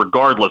next year,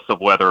 regardless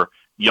of whether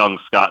Young,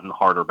 Scott, and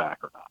Hart are back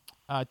or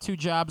not. 2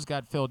 jobs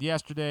got filled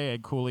yesterday.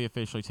 Ed Cooley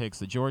officially takes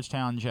the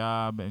Georgetown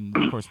job, and,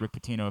 of course, Rick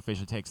Pitino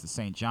officially takes the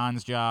St.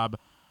 John's job.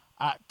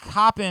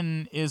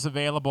 Coppin is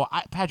available.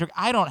 Patrick,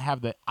 I don't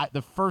have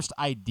the first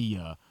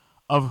idea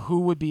of who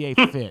would be a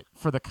fit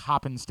for the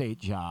Coppin State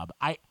job.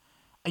 I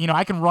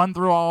can run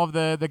through all of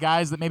the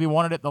guys that maybe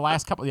wanted it the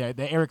last couple,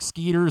 the Eric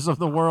Skeeters of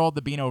the world,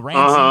 the Bino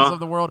Ransons of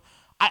the world.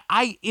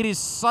 I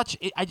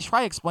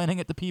try explaining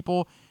it to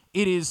people.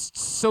 It is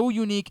so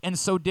unique and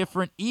so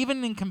different,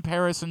 even in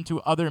comparison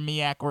to other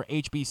MEAC or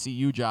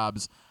HBCU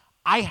jobs.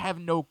 I have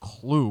no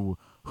clue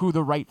who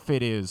the right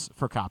fit is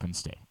for Coppin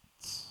State.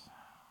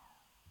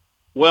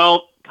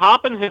 Well,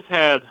 Coppin has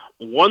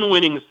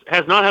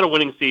not had a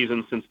winning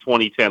season since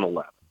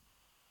 2010-11.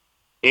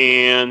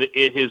 And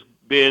it has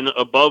been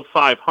above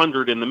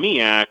 500 in the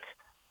MEAC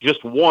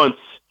just once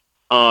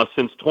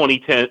since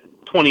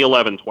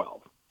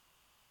 2011-12.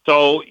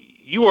 So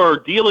you are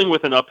dealing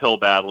with an uphill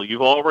battle.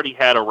 You've already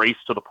had a race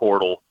to the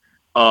portal,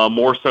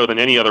 more so than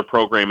any other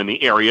program in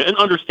the area, and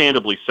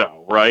understandably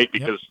so, right?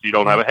 Because you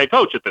don't have a head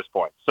coach at this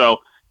point. So,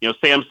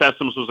 Sam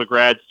Sessoms was a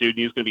grad student.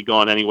 He was going to be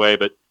gone anyway.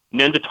 But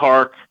Nenda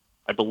Tark,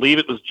 I believe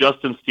it was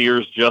Justin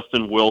Steers,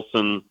 Justin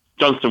Winston,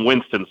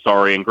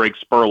 and Greg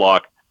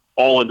Spurlock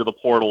all into the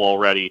portal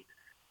already.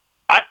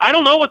 I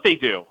don't know what they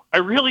do. I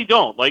really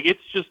don't.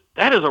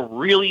 That is a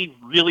really,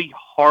 really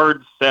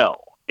hard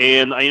sell.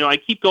 And, I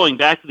keep going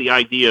back to the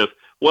idea of,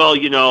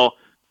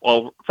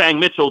 Fang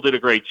Mitchell did a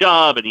great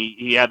job, and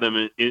he had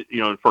them,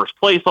 in first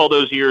place all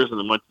those years, and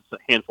then went to a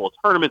handful of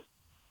tournaments.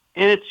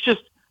 And it's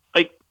just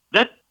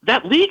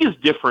that league is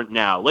different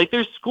now.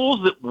 There's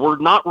schools that were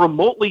not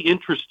remotely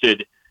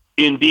interested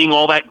in being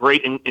all that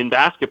great in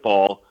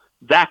basketball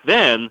back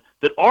then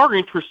that are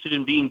interested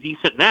in being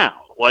decent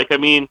now.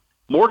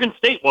 Morgan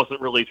State wasn't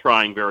really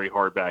trying very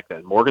hard back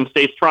then. Morgan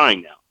State's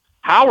trying now.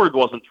 Howard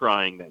wasn't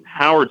trying then.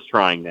 Howard's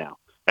trying now.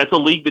 That's a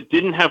league that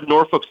didn't have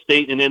Norfolk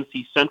State and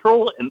NC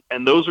Central,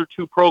 and those are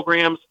two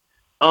programs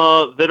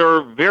that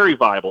are very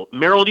viable.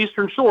 Maryland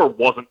Eastern Shore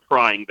wasn't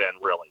trying then,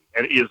 really,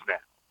 and is now.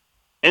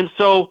 And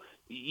so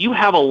you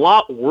have a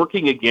lot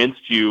working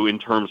against you in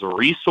terms of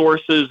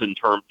resources, in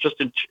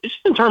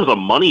terms of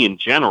money in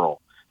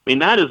general.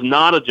 That is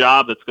not a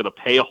job that's going to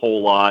pay a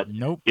whole lot.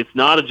 Nope. It's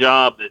not a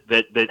job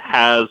that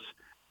has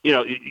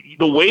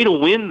the way to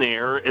win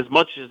there as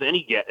much as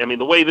any get. I mean,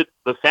 the way that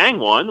the Sang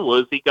won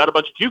was he got a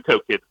bunch of JUCO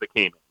kids that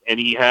came in, and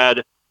he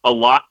had a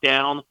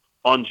lockdown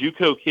on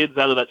JUCO kids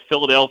out of that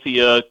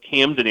Philadelphia,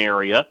 Camden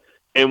area,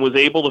 and was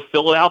able to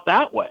fill it out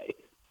that way.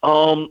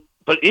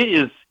 But it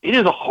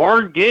is a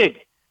hard gig.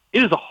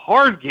 It is a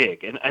hard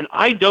gig, and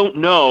I don't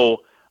know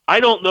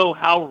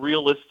how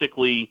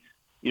realistically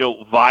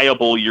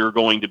viable you're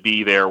going to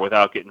be there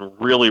without getting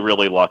really,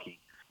 really lucky.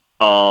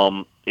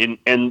 And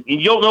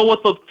you don't know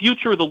what the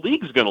future of the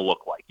league is going to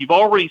look like. You've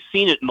already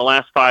seen it in the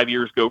last 5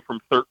 years go from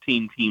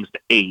 13 teams to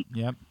 8.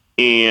 Yep.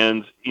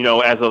 And,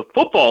 as a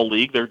football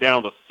league, they're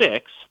down to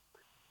 6.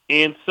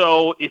 And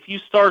so if you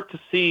start to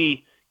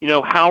see,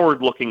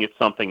 Howard looking at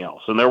something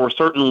else, and there were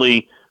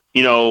certainly,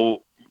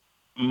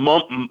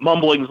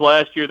 mumblings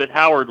last year that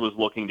Howard was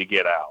looking to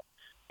get out.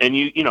 And,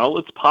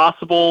 it's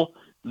possible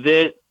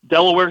that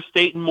Delaware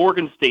State and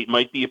Morgan State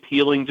might be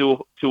appealing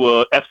to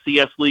a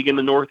FCS league in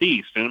the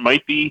Northeast. And it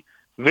might be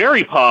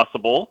very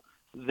possible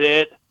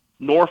that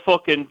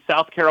Norfolk and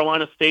South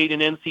Carolina State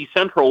and NC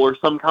Central or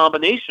some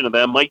combination of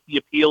them might be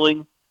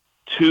appealing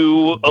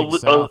to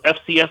a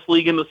FCS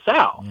league in the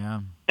South. Yeah.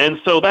 And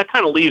so that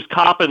kind of leaves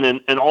Coppin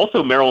and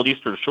also Maryland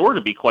Eastern Shore,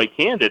 to be quite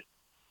candid,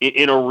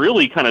 in a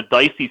really kind of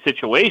dicey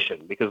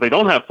situation because they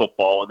don't have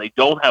football and they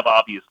don't have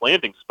obvious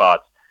landing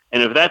spots.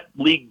 And if that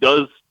league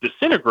does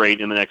disintegrate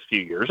in the next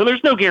few years, and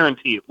there's no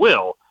guarantee it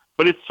will,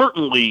 but it's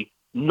certainly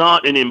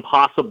not an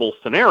impossible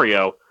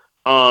scenario,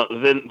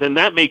 then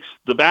that makes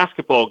the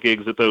basketball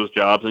gigs at those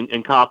jobs,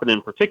 and Coppin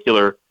in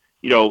particular,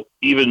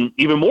 even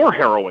more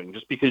harrowing.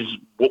 Just because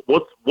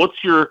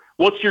what's your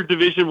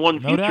Division I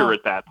future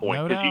at that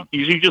point? Because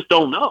you just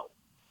don't know.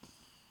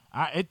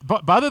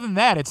 But other than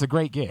that, it's a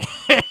great gig.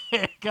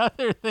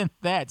 Other than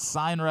that,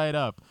 sign right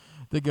up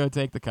to go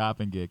take the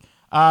Coppin gig.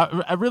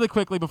 Really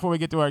quickly before we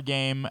get to our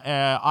game,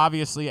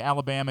 obviously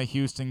Alabama,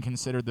 Houston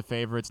considered the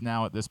favorites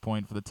now at this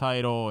point for the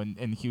title,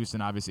 and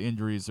Houston, obviously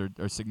injuries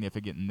are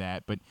significant in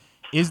that. But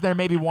is there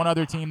maybe one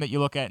other team that you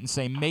look at and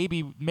say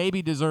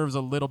maybe deserves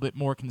a little bit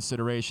more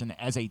consideration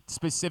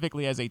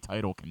specifically as a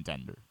title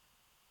contender?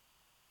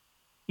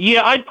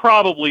 Yeah, I'd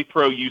probably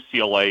throw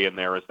UCLA in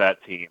there as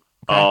that team.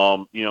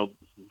 Okay.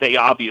 They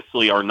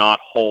obviously are not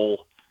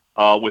whole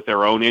with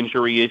their own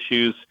injury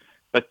issues,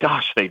 but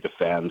gosh, they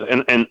defend.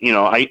 And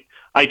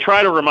I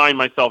try to remind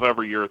myself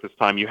every year at this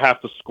time, you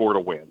have to score to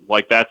win.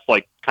 That's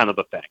kind of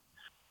the thing.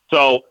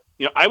 So,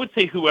 I would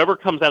say whoever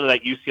comes out of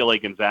that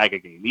UCLA-Gonzaga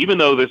game, even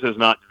though this is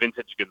not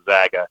vintage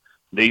Gonzaga,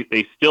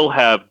 they still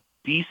have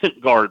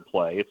decent guard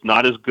play. It's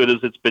not as good as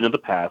it's been in the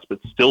past, but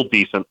still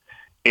decent.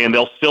 And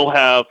they'll still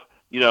have,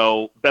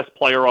 best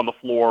player on the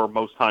floor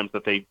most times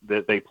that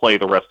they play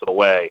the rest of the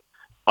way,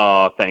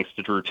 thanks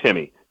to Drew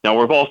Timme. Now,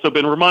 we've also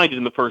been reminded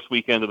in the first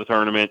weekend of the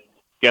tournament,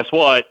 guess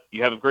what?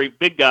 You have a great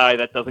big guy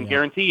that doesn't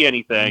guarantee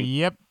anything.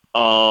 Yep.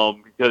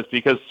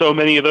 Because so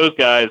many of those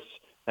guys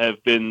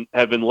have been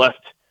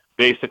left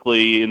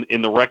basically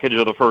in the wreckage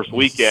of the first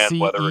weekend,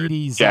 whether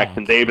it's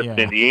Jackson Davis at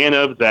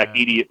Indiana, Zach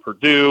Edey at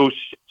Purdue,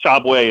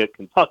 Chabway at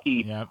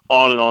Kentucky,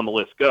 on and on the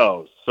list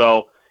goes.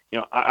 So,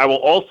 I will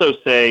also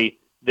say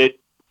that,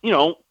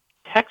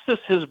 Texas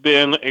has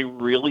been a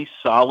really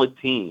solid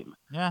team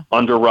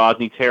under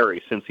Rodney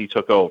Terry since he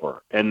took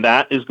over. And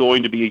that is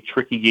going to be a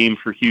tricky game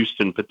for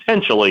Houston,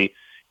 potentially,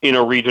 in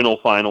a regional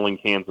final in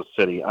Kansas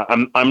City.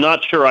 I'm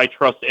not sure I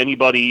trust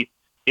anybody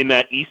in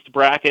that East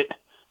bracket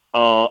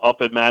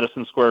up at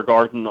Madison Square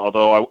Garden,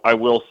 although I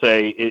will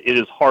say it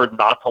is hard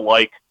not to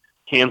like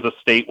Kansas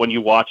State when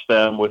you watch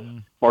them with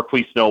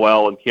Marquise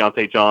Noel and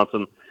Keontae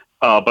Johnson.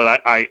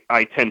 But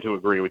I tend to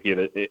agree with you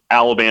that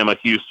Alabama,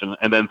 Houston,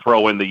 and then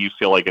throw in the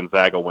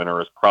UCLA-Gonzaga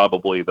winner is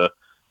probably the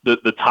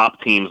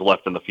top teams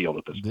left in the field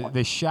at this point.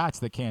 The shots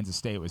that Kansas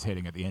State was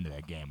hitting at the end of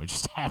that game were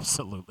just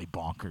absolutely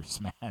bonkers,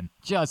 man.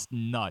 Just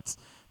nuts.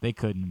 They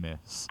couldn't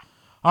miss.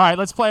 All right,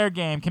 let's play our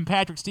game. Can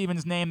Patrick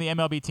Stevens name the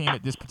MLB team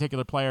that this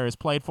particular player has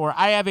played for?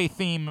 I have a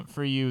theme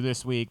for you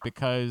this week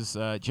because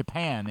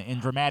Japan, in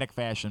dramatic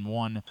fashion,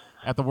 won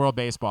at the World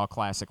Baseball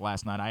Classic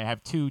last night. I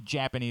have 2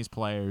 Japanese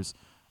players.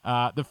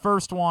 The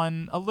first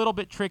one, a little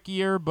bit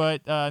trickier,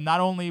 but not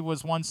only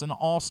was once an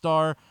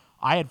all-star,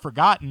 I had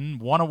forgotten,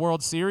 won a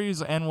World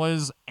Series and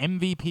was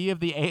MVP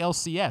of the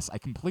ALCS. I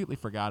completely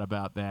forgot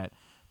about that.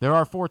 There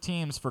are 4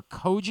 teams for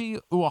Koji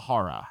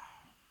Uehara.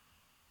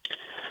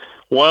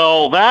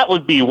 Well, that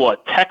would be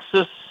what,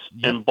 Texas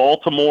and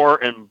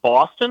Baltimore and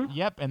Boston?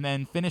 Yep, and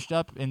then finished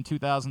up in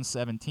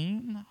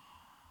 2017.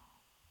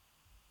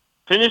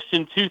 Finished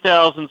in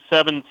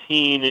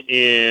 2017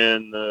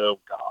 in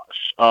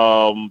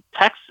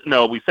Texas.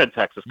 No, we said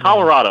Texas.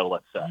 Colorado,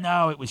 let's say.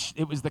 No, it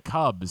was the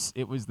Cubs.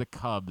 It was the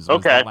Cubs.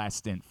 Was the last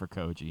stint for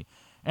Koji,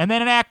 and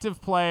then an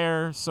active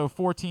player. So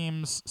 4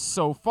 teams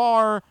so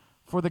far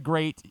for the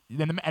great,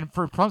 and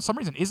for some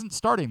reason isn't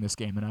starting this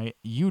game tonight.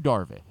 Yu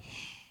Darvish.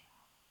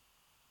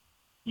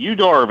 Yu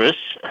Darvish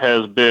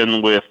has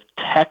been with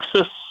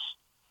Texas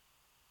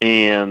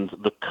and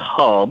the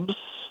Cubs.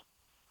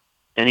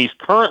 And he's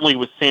currently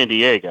with San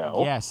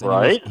Diego. Yes,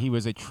 right? He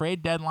was a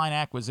trade deadline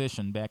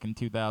acquisition back in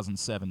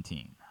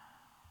 2017.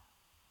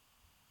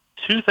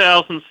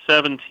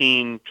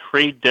 2017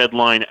 trade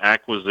deadline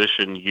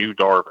acquisition, Yu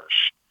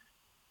Darvish.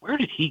 Where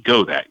did he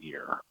go that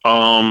year?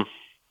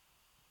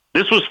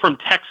 This was from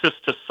Texas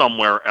to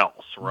somewhere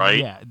else, right?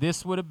 Yeah,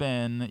 this would have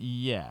been,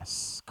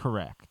 yes,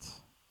 correct.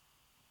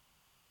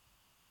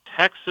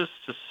 Texas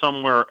to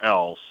somewhere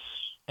else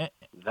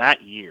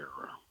that year.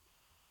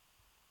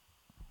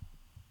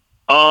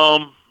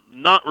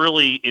 Not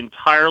really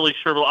entirely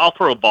sure, but I'll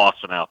throw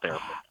Boston out there.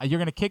 You're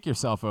going to kick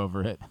yourself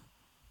over it.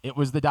 It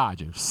was the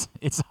Dodgers.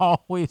 It's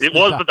always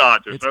the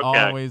Dodgers. It's okay.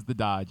 always the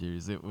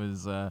Dodgers. It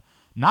was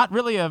not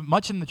really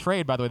much in the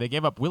trade, by the way. They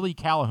gave up Willie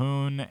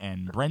Calhoun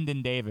and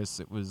Brendan Davis.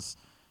 It was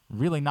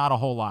really not a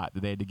whole lot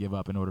that they had to give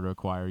up in order to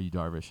acquire Yu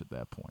Darvish at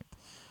that point.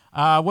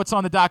 What's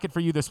on the docket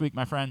for you this week,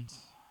 my friend?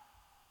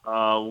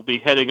 We'll be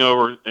heading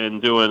over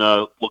and doing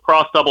a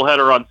lacrosse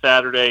doubleheader on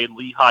Saturday,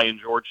 Lehigh and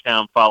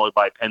Georgetown, followed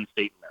by Penn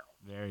State and Maryland.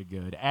 Very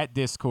good. At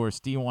Discourse,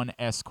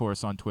 D1S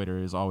Course on Twitter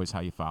is always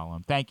how you follow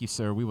him. Thank you,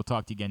 sir. We will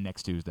talk to you again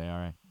next Tuesday, all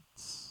right?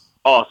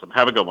 Awesome.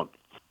 Have a good one.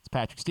 It's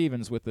Patrick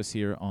Stevens with us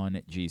here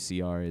on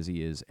GCR, as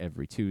he is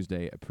every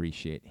Tuesday.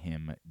 Appreciate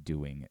him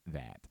doing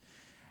that.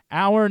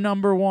 Hour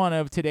number one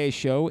of today's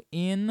show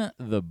in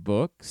the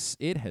books.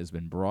 It has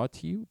been brought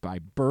to you by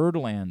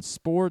Birdland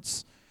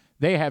Sports.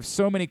 They have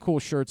so many cool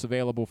shirts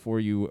available for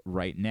you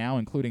right now,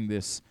 including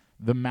this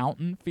The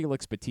Mountain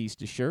Felix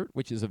Batista shirt,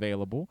 which is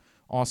available.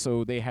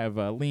 Also, they have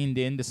leaned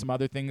into some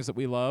other things that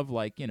we love,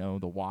 like, The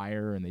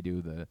Wire, and they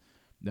do the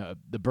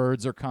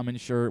Birds Are Coming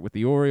shirt with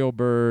the Oriole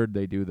bird.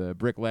 They do the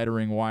brick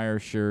lettering Wire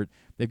shirt.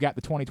 They've got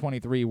the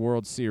 2023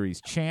 World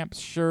Series Champs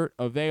shirt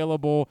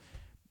available.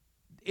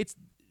 It's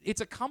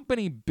a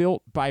company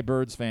built by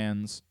Birds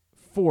fans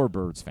for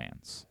Birds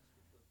fans.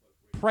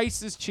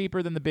 Price is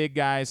cheaper than the big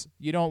guys.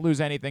 You don't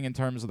lose anything in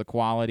terms of the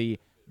quality.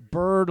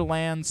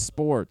 Birdland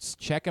Sports.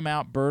 Check them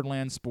out.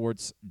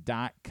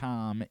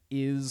 Birdlandsports.com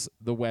is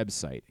the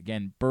website.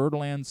 Again,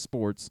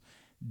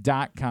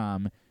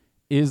 birdlandsports.com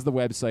is the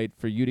website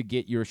for you to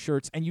get your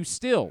shirts. And you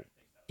still,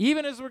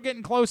 even as we're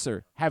getting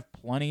closer, have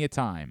plenty of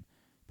time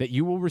that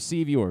you will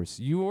receive yours.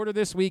 You order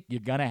this week, you're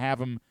going to have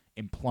them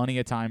in plenty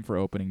of time for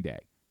opening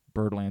day.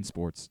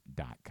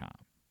 Birdlandsports.com.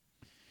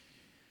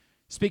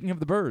 Speaking of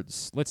the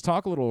Birds, let's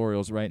talk a little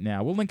Orioles right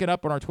now. We'll link it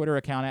up on our Twitter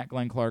account at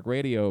Glenn Clark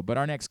Radio, but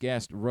our next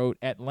guest wrote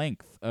at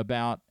length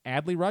about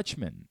Adley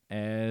Rutschman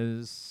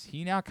as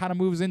he now kind of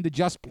moves into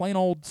just plain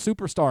old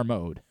superstar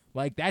mode.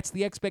 Like, that's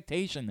the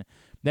expectation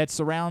that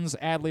surrounds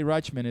Adley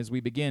Rutschman as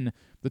we begin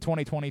the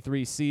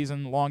 2023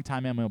 season.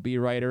 Longtime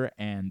MLB writer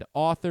and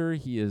author.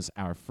 He is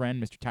our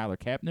friend, Mr. Tyler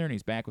Kepner, and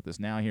he's back with us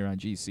now here on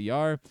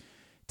GCR.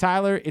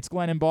 Tyler, it's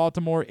Glenn in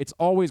Baltimore. It's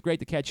always great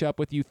to catch up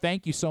with you.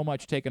 Thank you so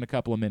much for taking a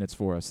couple of minutes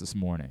for us this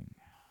morning.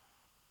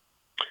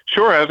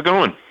 Sure, how's it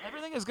going?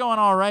 Everything is going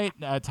all right,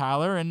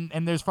 Tyler,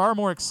 and there's far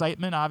more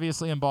excitement,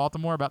 obviously, in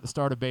Baltimore about the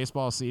start of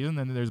baseball season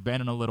than there's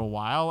been in a little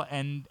while.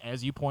 And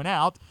as you point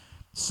out,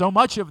 so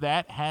much of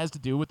that has to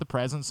do with the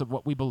presence of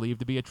what we believe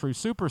to be a true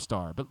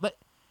superstar. But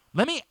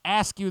let me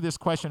ask you this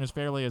question as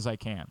fairly as I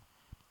can.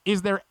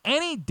 Is there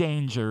any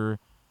danger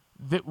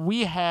that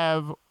we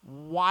have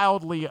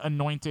wildly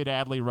anointed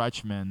Adley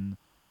Rutschman,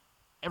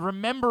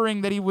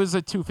 remembering that he was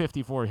a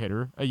 .254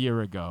 hitter a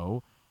year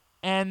ago,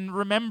 and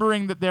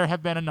remembering that there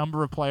have been a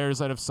number of players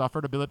that have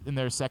suffered a bit in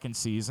their second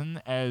season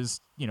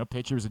as,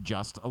 pitchers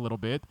adjust a little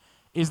bit?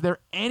 Is there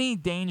any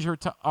danger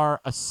to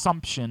our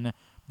assumption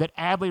that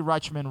Adley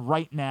Rutschman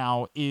right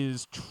now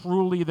is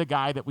truly the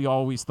guy that we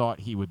always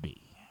thought he would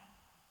be?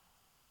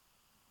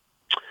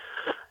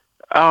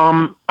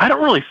 I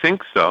don't really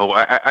think so.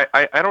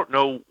 I don't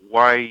know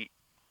why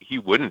he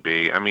wouldn't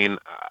be. I mean,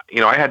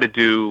 I had to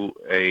do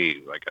a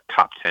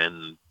top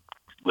 10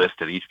 list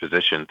at each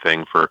position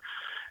thing for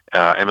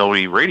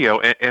MLB radio,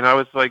 and I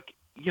was like,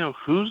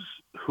 who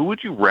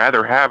would you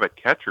rather have at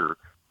catcher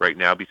right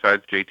now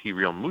besides JT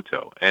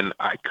Realmuto? And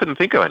I couldn't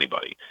think of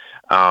anybody.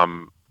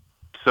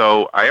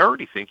 So I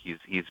already think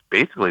he's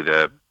basically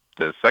the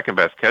second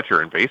best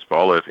catcher in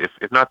baseball, if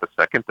not the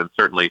second, then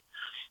certainly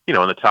in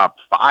the top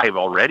 5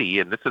 already,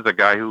 and this is a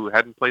guy who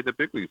hadn't played the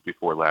big leagues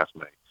before last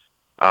May.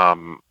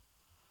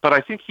 But I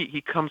think he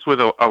comes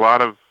with a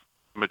lot of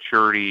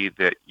maturity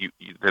that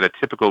that a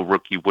typical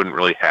rookie wouldn't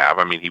really have.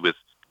 I mean, he was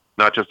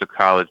not just a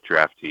college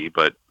draftee,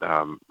 but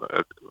a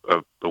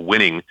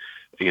winning,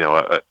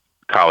 a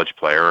college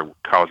player, a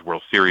college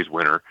World Series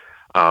winner.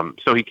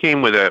 So he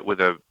came with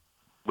a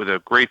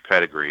great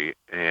pedigree,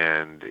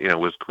 and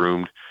was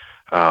groomed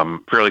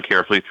fairly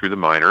carefully through the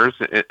minors,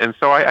 and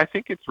so I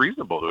think it's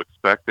reasonable to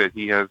expect that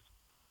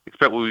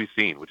expect what we've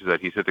seen, which is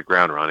that he's hit the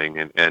ground running,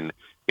 and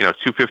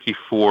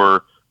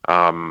 254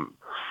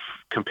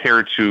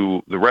 compared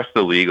to the rest of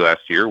the league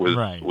last year was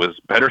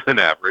better than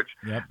average.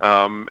 Yep.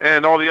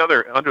 And all the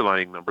other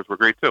underlying numbers were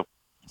great too.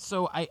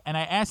 So I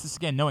ask this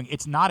again, knowing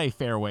it's not a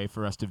fair way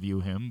for us to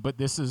view him, but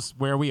this is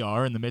where we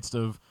are in the midst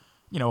of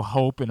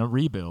hope and a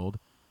rebuild.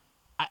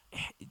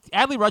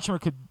 Adley Rutschman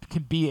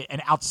could be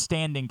an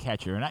outstanding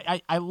catcher,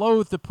 and I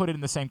loathe to put it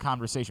in the same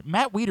conversation.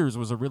 Matt Wieters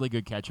was a really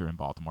good catcher in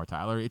Baltimore,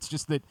 Tyler. It's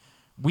just that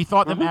We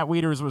thought that Matt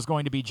Wieters was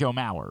going to be Joe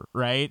Mauer,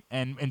 right?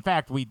 And in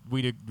fact, we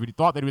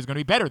thought that he was going to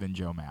be better than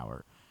Joe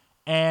Mauer.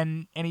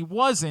 And he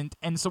wasn't.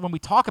 And so when we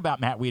talk about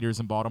Matt Wieters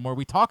in Baltimore,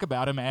 we talk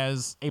about him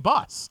as a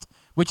bust,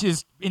 which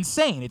is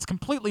insane. It's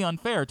completely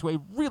unfair to a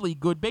really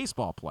good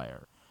baseball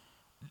player.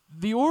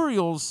 The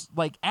Orioles,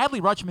 like, Adley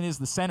Rutschman is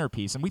the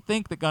centerpiece, and we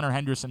think that Gunnar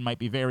Henderson might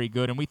be very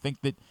good, and we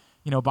think that,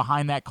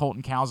 behind that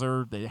Colton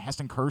Cowser, that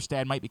Heston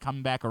Kjerstad might be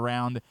coming back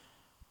around.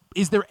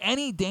 Is there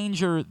any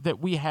danger that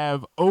we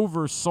have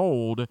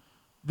oversold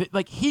that,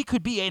 like, he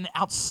could be an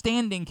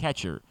outstanding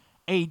catcher,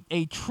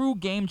 a true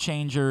game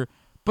changer,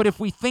 but if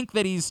we think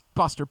that he's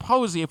Buster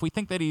Posey, if we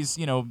think that he's,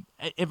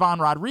 Ivan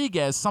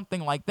Rodriguez,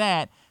 something like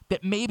that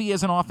maybe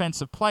as an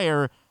offensive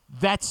player,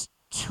 that's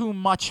too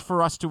much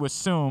for us to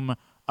assume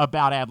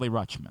about Adley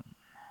Rutschman?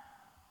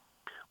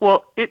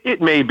 Well,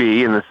 it may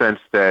be in the sense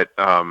that,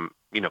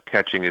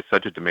 catching is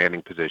such a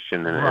demanding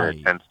position, and right.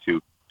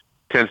 it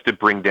tends to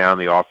bring down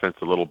the offense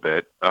a little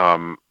bit.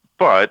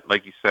 But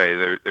like you say,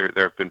 there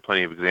have been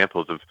plenty of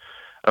examples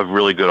of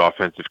really good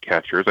offensive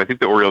catchers. I think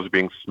the Orioles are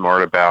being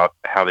smart about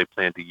how they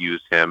plan to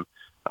use him.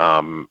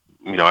 I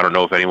don't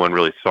know if anyone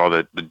really saw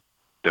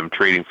them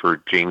trading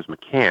for James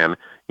McCann,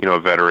 a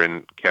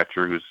veteran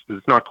catcher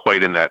who's not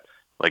quite in that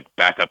like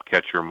backup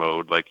catcher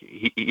mode. Like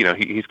he's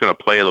going to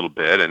play a little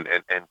bit and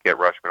get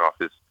Rutschman off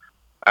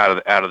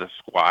out of the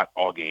squat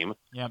all game.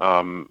 Yep.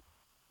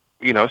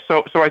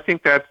 So I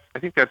think that's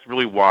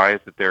really wise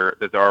that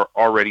they're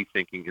already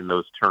thinking in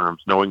those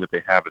terms, knowing that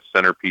they have a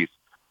centerpiece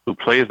who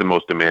plays the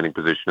most demanding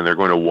position, and they're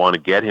going to want to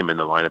get him in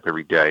the lineup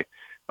every day.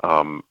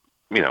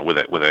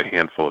 With a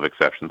handful of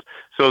exceptions.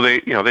 So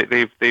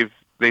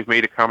they've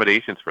made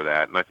accommodations for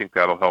that, and I think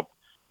that'll help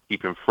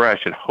keep him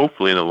fresh, and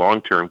hopefully in the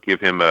long term give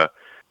him a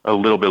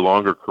little bit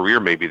longer career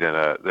maybe than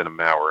a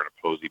Mauer and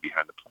a Posey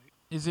behind the plate.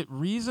 Is it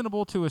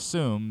reasonable to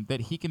assume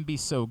that he can be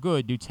so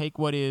good to take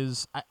what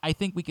is, I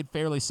think we could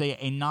fairly say,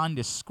 a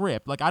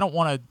nondescript? Like, I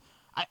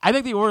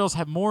think the Orioles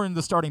have more in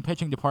the starting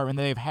pitching department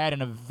than they've had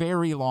in a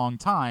very long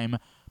time,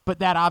 but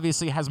that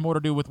obviously has more to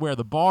do with where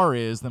the bar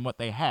is than what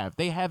they have.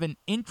 They have an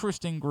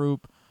interesting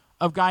group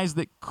of guys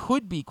that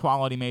could be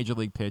quality major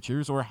league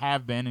pitchers or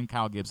have been, in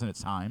Kyle Gibson at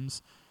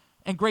times.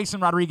 And Grayson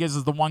Rodriguez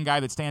is the one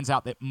guy that stands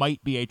out that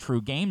might be a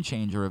true game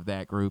changer of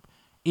that group.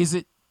 Is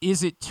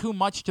it too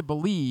much to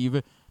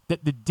believe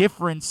that the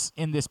difference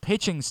in this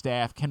pitching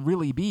staff can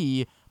really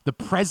be the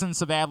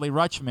presence of Adley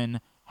Rutschman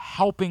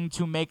helping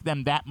to make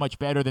them that much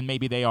better than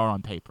maybe they are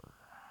on paper?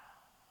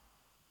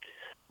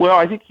 Well,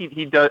 I think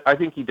he does. I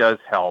think he does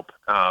help,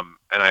 and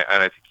I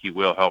think he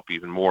will help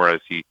even more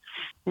as he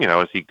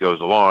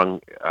goes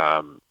along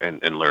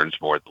and learns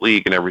more at the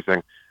league and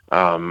everything.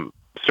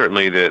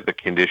 Certainly, the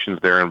conditions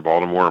there in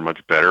Baltimore are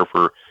much better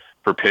for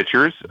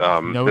pitchers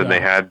than they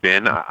had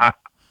been.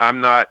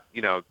 I'm not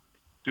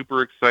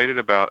super excited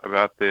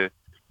about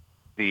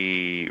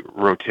the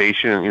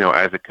rotation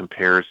as it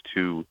compares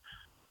to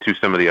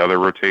some of the other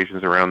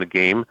rotations around the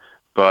game,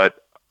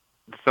 but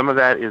some of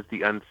that is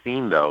the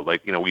unseen, though.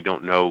 Like, we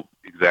don't know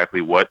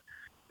exactly what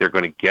they're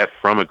going to get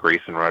from a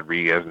Grayson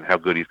Rodriguez and how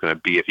good he's going to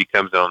be if he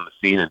comes on the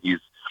scene and he's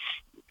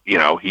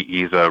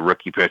a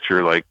rookie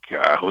pitcher like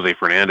Jose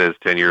Fernandez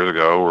 10 years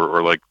ago,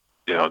 or like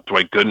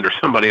Dwight Gooden or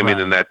somebody. I mean,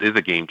 then that is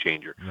a game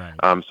changer.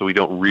 Right. So we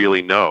don't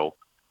really know.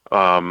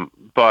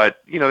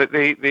 But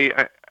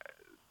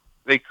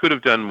they could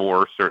have done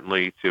more,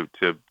 certainly, to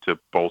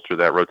bolster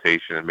that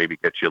rotation and maybe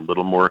get you a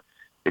little more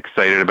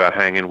excited about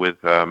hanging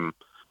with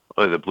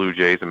the Blue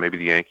Jays and maybe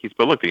the Yankees.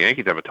 But look, the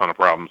Yankees have a ton of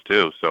problems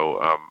too.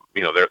 So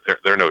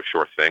they're no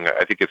sure thing.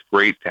 I think it's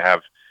great to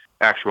have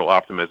actual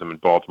optimism in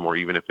Baltimore,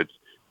 even if it's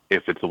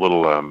a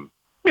little a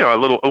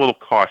little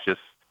cautious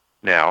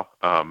now,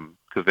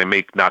 because they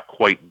may not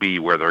quite be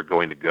where they're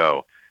going to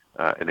go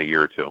in a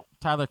year or two.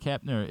 Tyler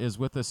Kepner is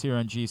with us here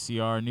on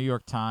GCR, New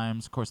York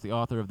Times, of course, the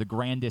author of The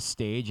Grandest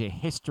Stage, A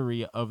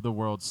History of the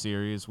World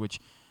Series, which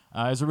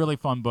is a really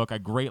fun book. I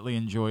greatly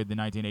enjoyed the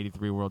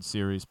 1983 World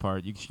Series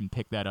part. You can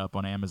pick that up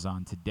on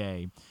Amazon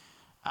today.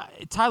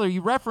 Tyler,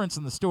 you referenced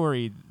in the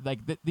story like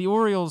the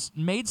Orioles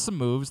made some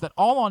moves that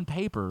all on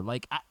paper,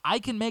 like I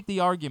can make the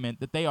argument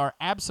that they are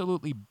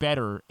absolutely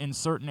better in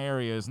certain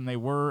areas than they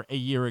were a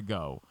year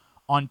ago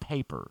on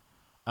paper.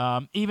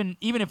 Even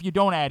if you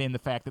don't add in the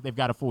fact that they've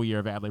got a full year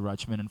of Adley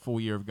Rutschman and full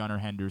year of Gunnar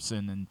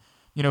Henderson and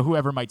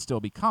whoever might still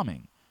be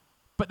coming.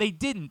 But they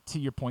didn't, to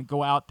your point,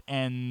 go out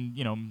and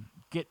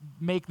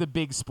make the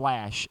big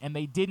splash, and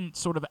they didn't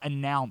sort of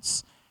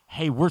announce,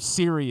 hey, we're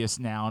serious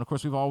now. And, of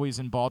course, we've always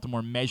in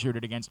Baltimore measured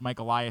it against Mike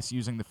Elias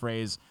using the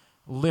phrase,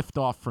 lift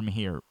off from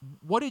here.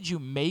 What did you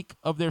make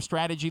of their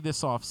strategy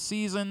this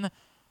offseason?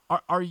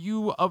 Are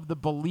you of the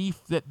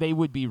belief that they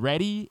would be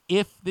ready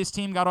if this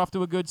team got off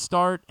to a good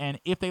start and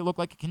if they look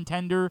like a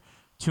contender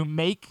to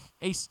make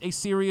a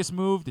serious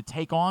move to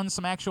take on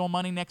some actual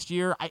money next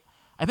year?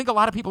 I think a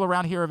lot of people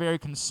around here are very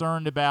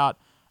concerned about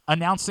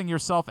announcing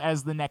yourself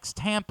as the next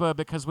Tampa,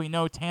 because we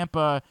know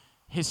Tampa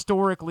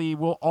historically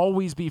will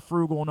always be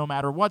frugal no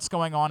matter what's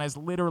going on, has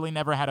literally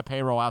never had a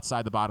payroll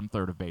outside the bottom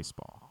third of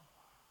baseball.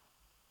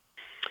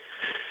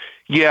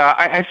 Yeah,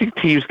 I think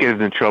teams get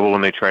in trouble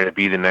when they try to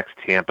be the next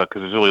Tampa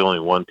because there's really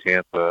only one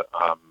Tampa.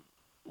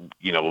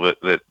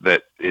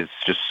 That is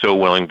just so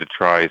willing to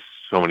try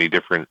so many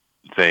different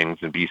things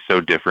and be so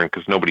different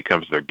because nobody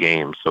comes to their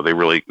games. So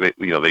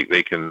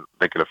they can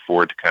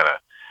afford to kind of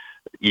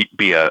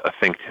be a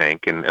think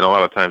tank, and a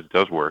lot of times it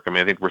does work. I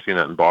mean, I think we're seeing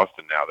that in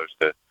Boston now. There's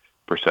the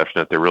perception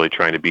that they're really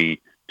trying to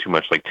be too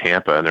much like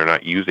Tampa, and they're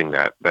not using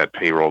that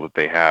payroll that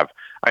they have.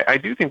 I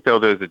do think though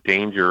there's a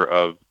danger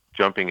of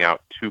jumping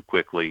out too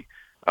quickly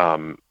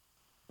and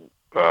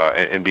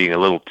being a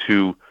little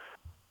too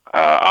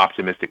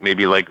optimistic,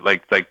 maybe like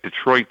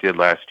Detroit did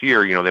last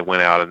year. You know, they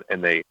went out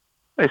and they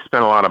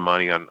spent a lot of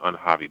money on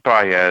Javi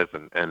Baez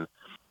and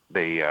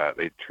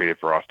they traded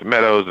for Austin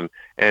Meadows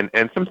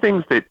and some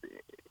things that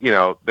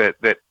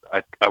that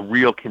a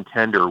real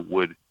contender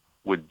would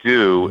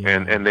do,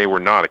 and they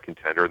were not a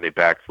contender, and they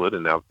backslid,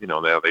 and now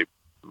they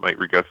might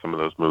regret some of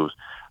those moves.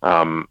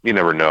 You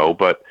never know,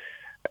 but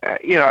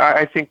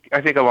I think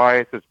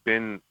Elias has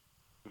been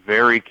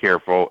very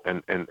careful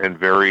and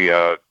very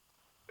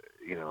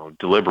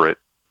deliberate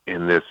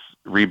in this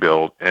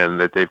rebuild, and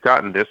that they've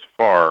gotten this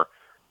far.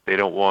 They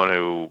don't want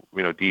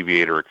to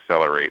deviate or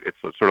accelerate. It's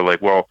sort of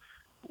like, well,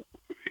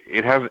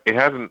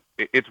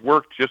 it's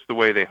worked just the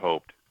way they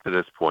hoped to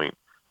this point.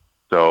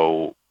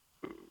 So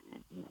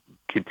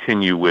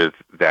continue with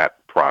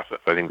that process.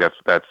 I think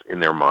that's in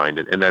their mind,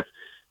 and that's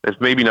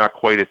maybe not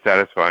quite as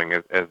satisfying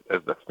as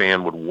the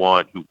fan would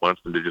want, who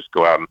wants them to just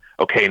go out and,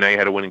 okay, now you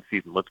had a winning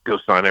season, let's go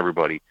sign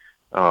everybody.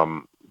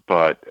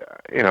 But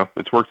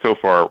it's worked so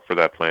far for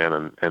that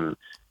plan, and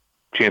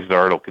chances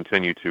are it'll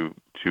continue to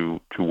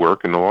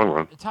work in the long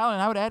run. Tyler,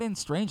 and I would add in,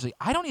 strangely,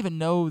 I don't even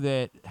know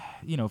that,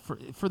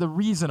 for the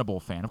reasonable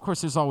fan, of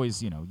course there's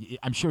always,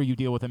 I'm sure you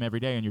deal with them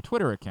every day on your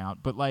Twitter account,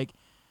 but like,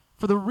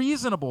 for the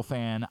reasonable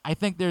fan, I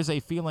think there's a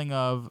feeling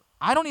of,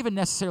 I don't even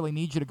necessarily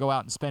need you to go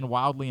out and spend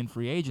wildly in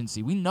free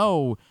agency. We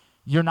know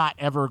you're not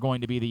ever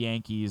going to be the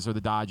Yankees or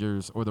the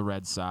Dodgers or the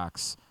Red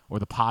Sox or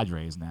the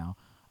Padres now.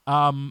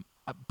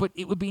 But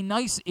it would be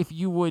nice if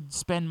you would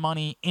spend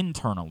money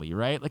internally,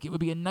 right? Like, it would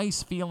be a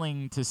nice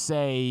feeling to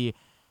say,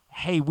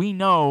 hey, we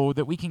know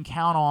that we can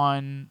count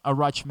on a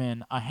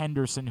Rutschman, a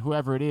Henderson,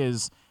 whoever it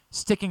is,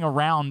 sticking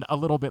around a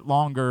little bit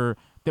longer,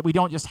 that we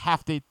don't just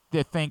have to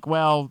think,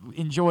 well,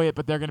 enjoy it,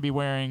 but they're going to be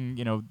wearing,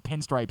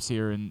 pinstripes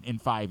here in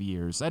 5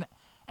 years.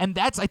 And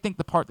that's, I think,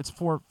 the part that's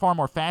far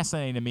more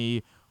fascinating to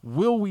me.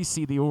 Will we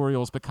see the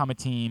Orioles become a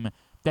team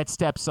that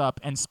steps up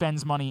and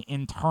spends money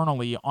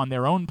internally on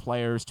their own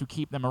players to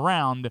keep them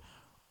around,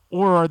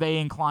 or are they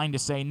inclined to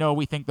say, no,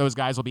 we think those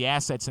guys will be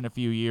assets in a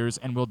few years,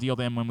 and we'll deal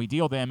them when we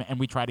deal them, and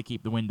we try to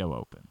keep the window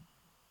open?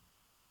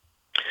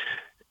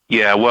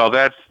 Yeah, well,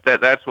 that's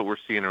what we're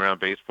seeing around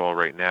baseball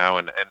right now,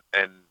 and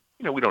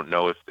we don't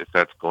know if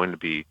that's going to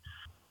be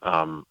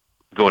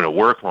going to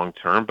work long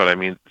term. But I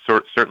mean,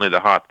 certainly the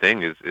hot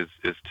thing is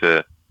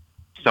to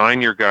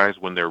sign your guys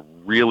when they're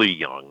really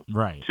young,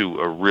 right, to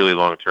a really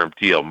long term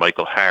deal.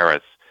 Michael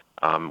Harris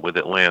with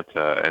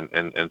Atlanta,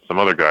 and some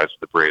other guys with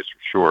the Braves for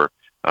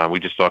sure.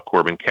 We just saw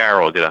Corbin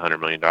Carroll get $100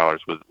 million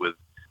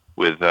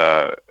with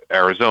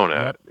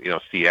Arizona.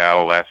 Yep.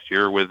 Seattle last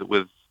year with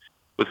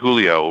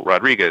Julio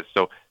Rodriguez.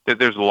 So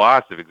there's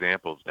lots of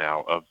examples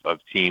now of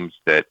teams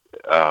that,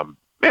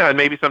 and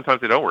maybe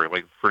sometimes they don't work.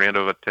 Like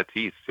Fernando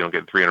Tatis,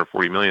 getting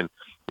 $340 million,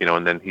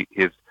 and then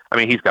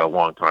he's got a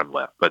long time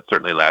left, but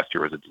certainly last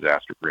year was a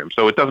disaster for him.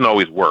 So it doesn't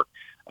always work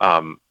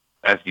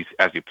as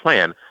you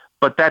plan,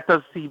 but that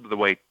does seem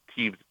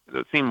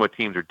what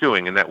teams are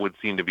doing, and that would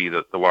seem to be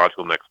the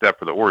logical next step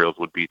for the Orioles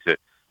would be to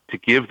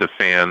give the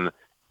fans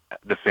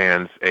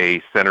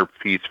a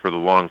centerpiece for the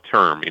long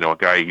term. A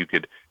guy you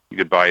could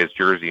buy his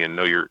jersey and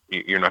know you're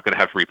not going to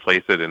have to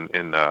replace it in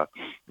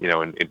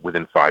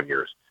within 5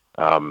 years.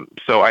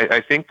 So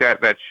I think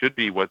that should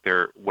be what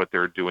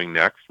they're doing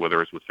next,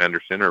 whether it's with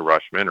Henderson or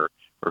Rutschman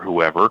or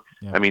whoever.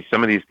 Yeah. I mean,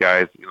 some of these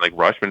guys, like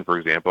Rutschman, for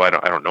example, I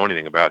don't know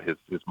anything about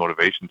his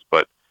motivations,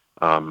 but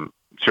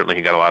certainly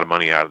he got a lot of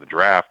money out of the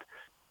draft.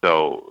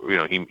 So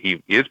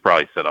he is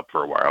probably set up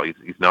for a while.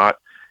 He's not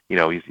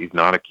he's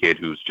not a kid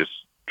who's just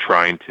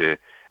trying to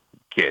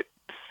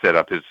set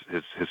up his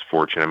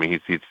fortune. I mean,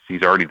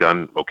 he's already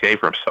done okay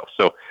for himself.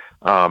 So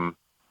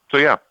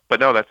yeah, but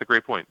no, that's a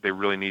great point. They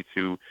really need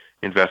to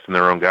invest in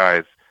their own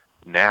guys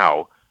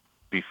now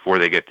before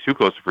they get too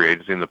close to free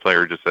agency and the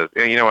player just says,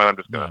 hey, you know what, I'm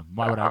just gonna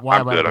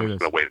I'm just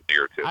gonna wait a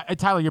year or two.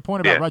 Tyler, your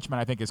point about Rutschman,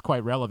 I think, is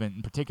quite relevant,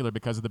 in particular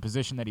because of the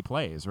position that he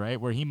plays, right?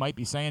 Where he might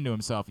be saying to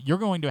himself, you're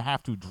going to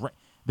have to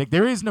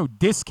there is no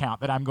discount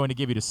that I'm going to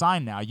give you to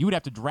sign now. You would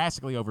have to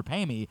drastically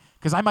overpay me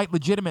because I might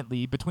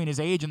legitimately, between his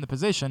age and the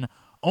position,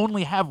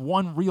 only have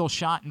one real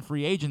shot in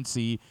free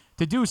agency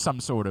to do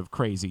some sort of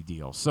crazy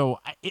deal. So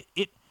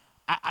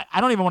I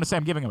don't even want to say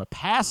I'm giving him a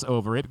pass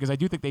over it because I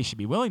do think they should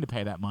be willing to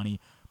pay that money,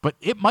 but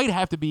it might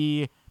have to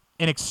be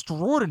an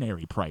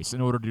extraordinary price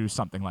in order to do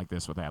something like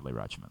this with Adley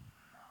Rutschman.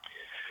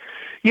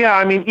 Yeah,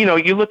 I mean,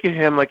 you look at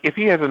him, like if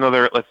he has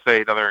another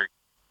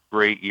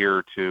great year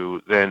or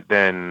two,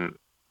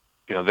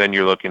 then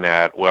you're looking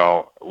at,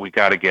 well, we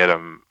got to get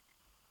him,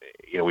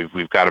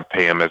 we've got to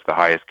pay him as the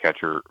highest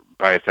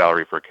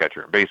salary for a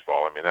catcher in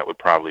baseball. I mean, that would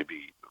probably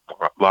be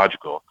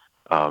logical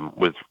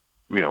with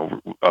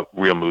a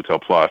real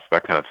Muto plus,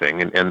 that kind of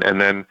thing,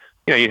 and then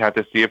you'd have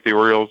to see if the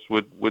Orioles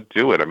would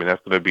do it. I mean,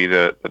 that's going to be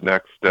the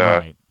next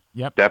step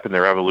in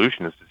their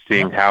evolution, is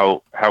seeing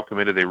how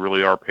committed they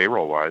really are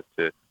payroll wise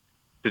to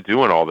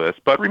doing all this.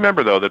 But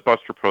remember though that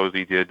Buster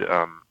Posey did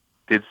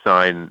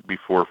sign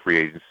before free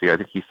agency. I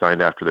think he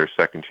signed after their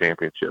second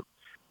championship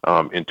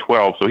in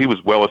 12, so he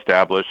was well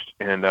established,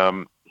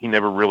 and he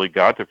never really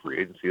got to free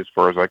agency as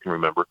far as I can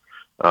remember.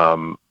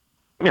 And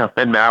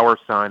Mauer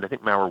signed. I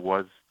think Mauer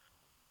was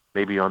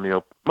maybe on the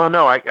open. Well,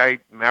 no,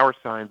 Mauer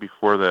signed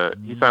before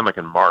he signed like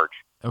in March.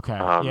 Okay.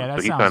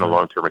 So he signed a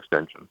long-term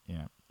extension.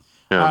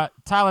 Yeah.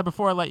 Tyler,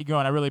 before I let you go,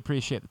 and I really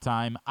appreciate the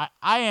time,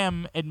 I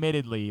am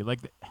admittedly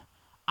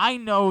I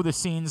know the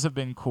scenes have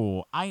been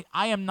cool. I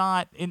am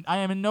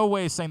in no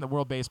way saying that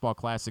World Baseball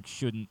Classic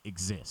shouldn't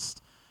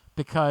exist,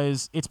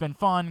 because it's been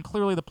fun.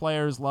 Clearly the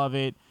players love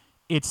it.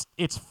 It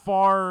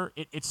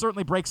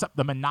certainly breaks up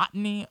the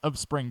monotony of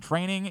spring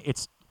training.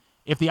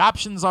 If the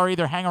options are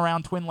either hang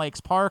around Twin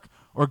Lakes Park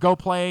or go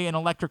play an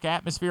electric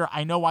atmosphere,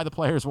 I know why the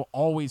players will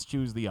always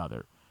choose the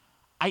other.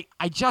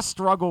 I just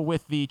struggle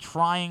with the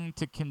trying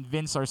to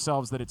convince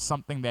ourselves that it's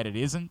something that it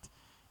isn't.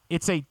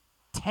 It's a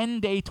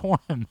 10-day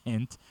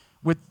tournament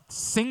with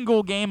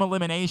single-game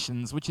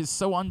eliminations, which is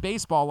so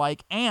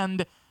un-baseball-like,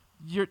 and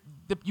you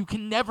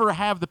can never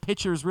have the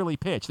pitchers really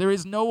pitch. There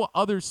is no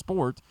other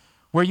sport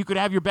where you could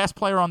have your best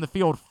player on the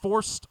field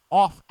forced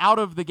out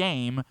of the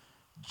game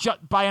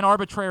by an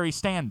arbitrary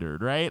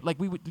standard, right? Like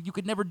you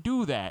could never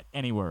do that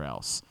anywhere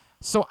else.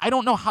 So I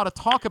don't know how to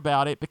talk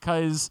about it,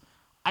 because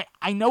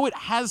I know it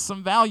has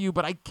some value,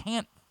 but I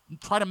can't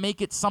try to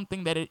make it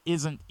something that it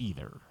isn't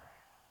either.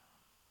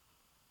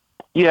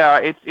 Yeah,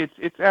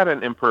 it's at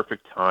an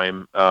imperfect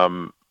time,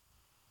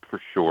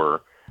 for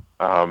sure.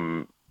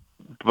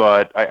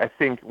 But I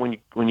think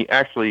when you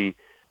actually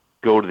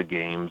go to the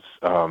games,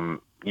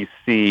 you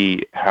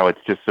see how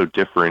it's just so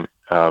different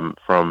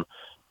from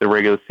the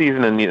regular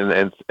season and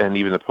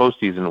even the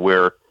postseason,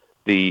 where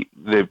the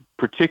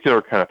particular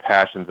kind of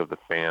passions of the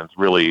fans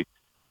really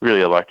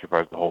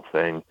electrifies the whole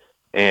thing.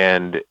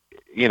 And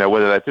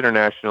whether that's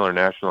international or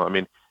national, I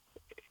mean,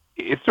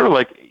 it's sort of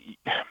like,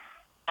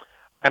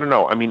 I don't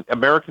know. I mean,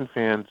 American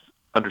fans,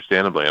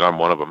 understandably, and I'm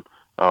one of them,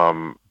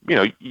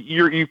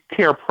 you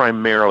care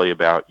primarily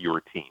about your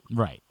team,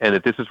 right? And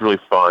that this is really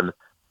fun.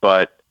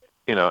 But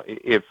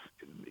if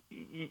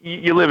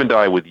you live and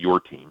die with your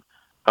team,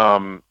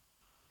 and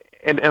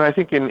I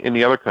think in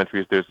the other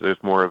countries there's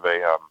more of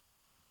a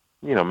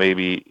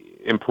maybe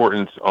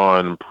importance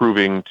on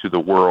proving to the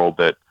world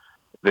that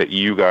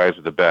you guys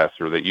are the best,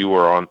 or that you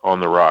are on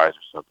the rise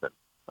or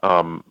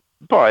something.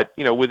 But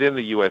within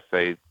the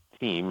USA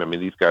team, I mean,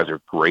 these guys are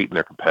great and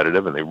they're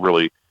competitive and they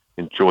really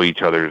enjoy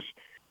each other's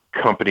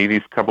company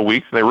these couple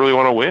weeks, and they really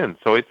want to win.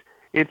 So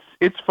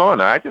it's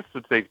fun. I just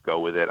would say go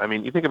with it. I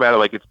mean, you think about it,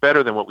 like, it's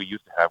better than what we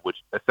used to have, which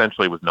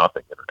essentially was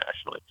nothing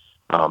internationally.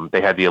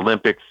 They had the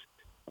Olympics,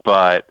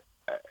 but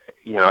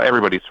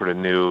everybody sort of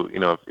knew,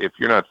 if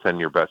you're not sending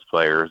your best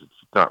players, it's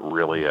not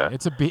really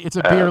it's a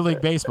beer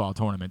league baseball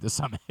tournament to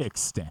some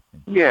extent.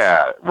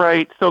 Yeah,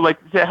 right. So like,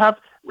 to have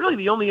really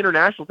the only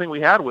international thing we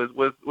had was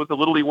the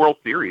Little League World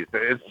Series.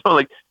 And so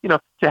like,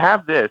 to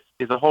have this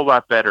is a whole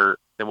lot better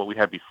than what we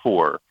had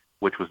before,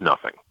 which was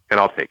nothing. And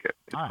I'll take it.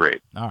 It's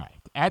great. All right.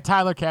 At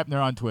Tyler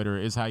Kepner on Twitter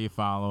is how you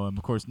follow him.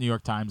 Of course, New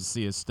York Times to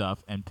see his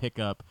stuff and pick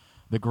up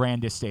the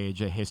grandest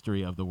stage, a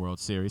history of the World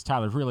Series.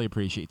 Tyler, really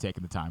appreciate you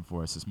taking the time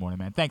for us this morning,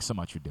 man. Thanks so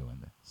much for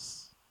doing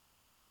this.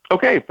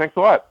 Okay, thanks a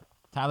lot.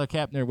 Tyler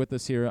Kepner with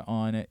us here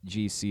on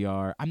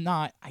GCR.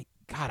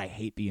 I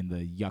hate being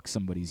the yuck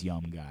somebody's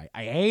yum guy.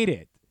 I hate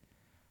it.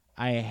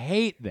 I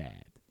hate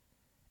that.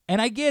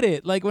 And I get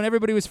it. Like, when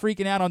everybody was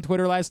freaking out on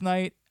Twitter last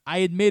night,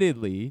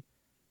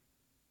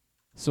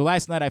 so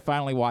last night I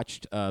finally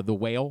watched The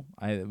Whale.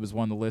 It was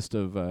on the list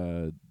of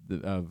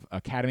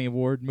Academy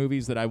Award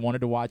movies that I wanted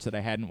to watch that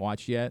I hadn't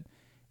watched yet.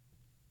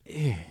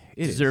 It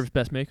deserves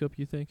best makeup,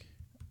 you think?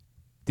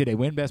 Did they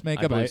win best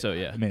makeup? I believe so,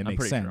 yeah. I mean, it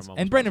makes sense. Sure,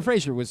 and Brendan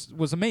Fraser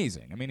was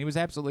amazing. I mean, he was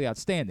absolutely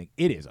outstanding.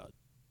 It is a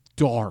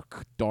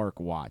dark, dark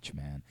watch,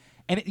 man.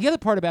 And the other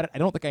part about it, I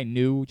don't think I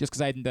knew, just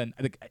because I hadn't done.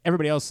 I think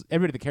everybody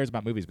that cares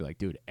about movies be like,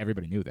 dude,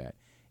 everybody knew that.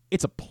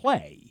 It's a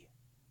play,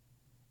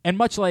 and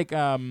much like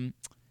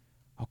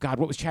what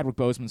was Chadwick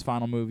Boseman's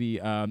final movie?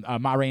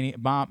 Ma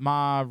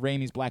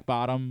Rainey's Black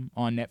Bottom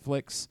on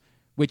Netflix,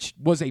 which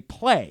was a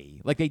play.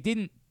 Like, they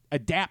didn't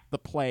adapt the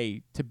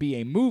play to be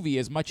a movie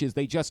as much as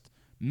they just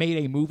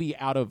made a movie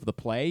out of the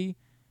play.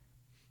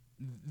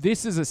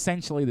 This is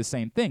essentially the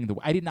same thing.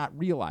 I did not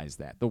realize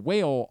that. The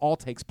Whale all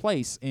takes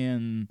place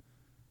in,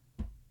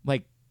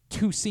 like,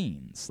 2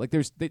 scenes. Like,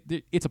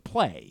 it's a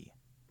play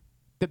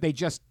that they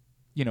just,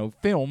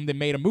 filmed and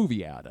made a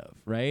movie out of,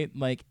 right?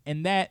 Like,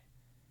 and that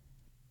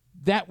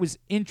was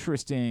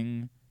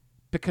interesting,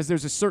 because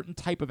there's a certain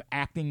type of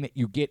acting that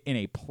you get in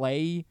a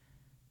play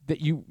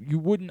that you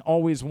wouldn't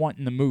always want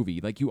in the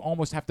movie. Like, you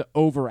almost have to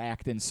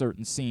overact in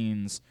certain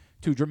scenes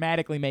to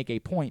dramatically make a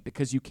point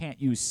because you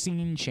can't use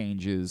scene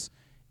changes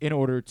in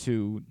order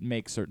to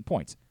make certain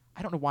points.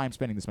 I don't know why I'm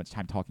spending this much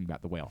time talking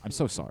about The Whale. I'm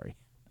so sorry.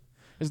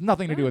 There's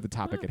nothing to do with the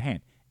topic at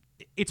hand.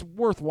 It's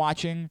worth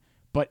watching,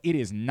 but it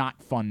is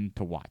not fun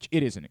to watch.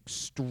 It is an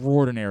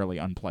extraordinarily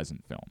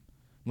unpleasant film.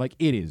 Like,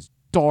 it is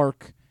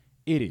dark.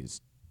 It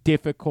is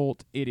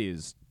difficult. It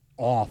is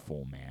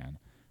awful, man.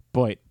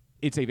 But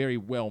it's a very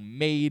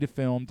well-made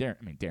film.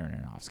 Darren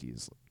Aronofsky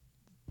is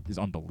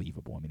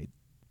unbelievable. I mean,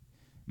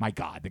 my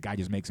God, the guy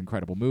just makes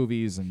incredible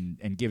movies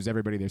and gives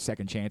everybody their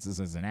second chances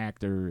as an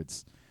actor.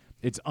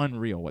 It's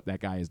unreal what that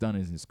guy has done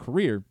in his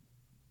career.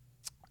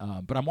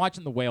 But I'm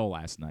watching The Whale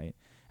last night,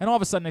 and all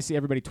of a sudden I see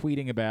everybody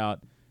tweeting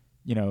about,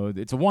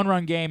 it's a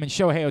one-run game, and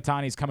Shohei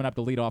Ohtani's coming up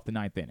to lead off the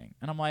 9th inning.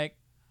 And I'm like,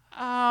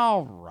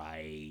 all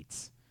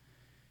right,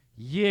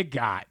 you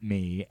got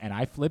me. And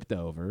I flipped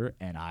over,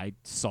 and I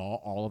saw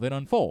all of it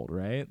unfold,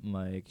 right?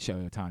 Like,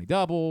 Shohei Ohtani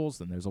doubles,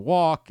 then there's a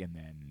walk, and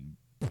then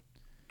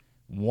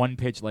one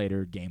pitch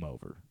later, game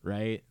over,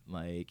 right?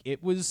 Like,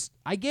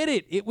 I get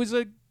it. It was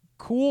a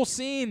cool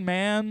scene,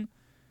 man.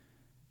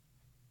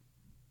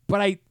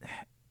 But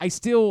I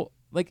still,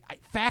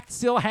 fact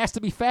still has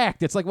to be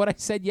fact. It's like what I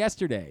said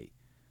yesterday.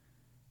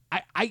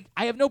 I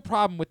have no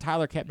problem with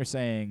Tyler Kepner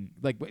saying,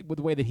 with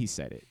the way that he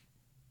said it.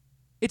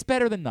 It's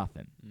better than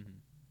nothing. Mm-hmm.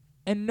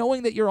 And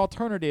knowing that your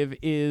alternative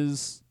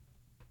is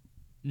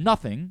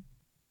nothing,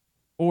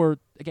 or,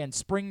 again,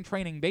 spring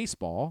training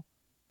baseball,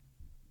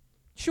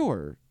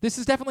 sure, this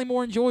is definitely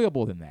more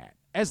enjoyable than that.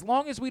 As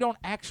long as we don't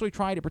actually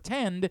try to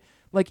pretend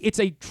like it's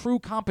a true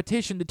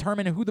competition to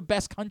determine who the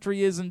best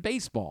country is in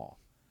baseball.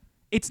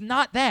 It's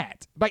not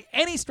that, by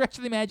any stretch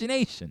of the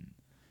imagination.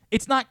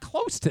 It's not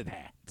close to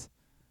that.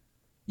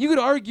 You could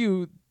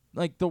argue,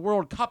 the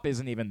World Cup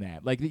isn't even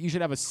that. That you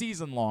should have a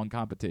season-long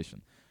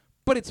competition.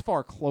 But it's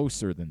far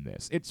closer than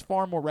this. It's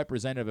far more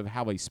representative of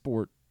how a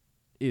sport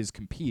is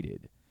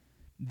competed.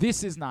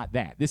 This is not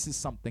that. This is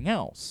something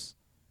else.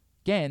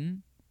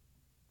 Again,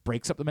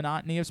 breaks up the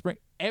monotony of spring.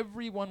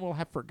 Everyone will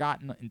have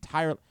forgotten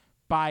entirely.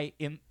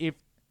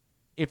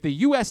 If the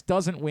U.S.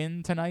 doesn't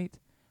win tonight,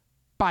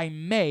 by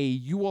May,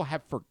 you will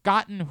have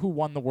forgotten who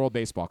won the World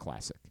Baseball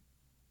Classic.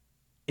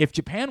 If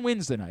Japan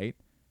wins tonight,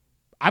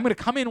 I'm going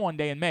to come in one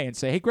day in May and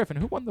say, hey, Griffin,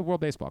 who won the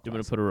World Baseball Classic? You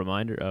want to put a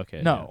reminder?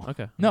 Okay. No. Yeah.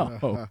 Okay.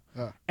 No.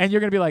 And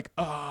you're going to be like,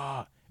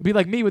 oh. It'd be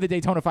like me with the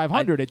Daytona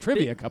 500 at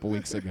trivia a couple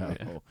weeks ago.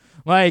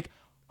 Yeah.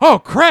 Oh,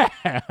 crap.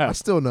 I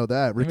still know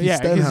that. Ricky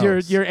Stenhouse.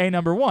 Because you're A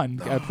number one.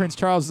 Prince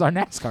Charles is our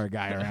NASCAR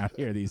guy around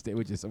here these days,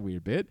 which is a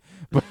weird bit.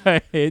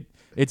 But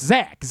it's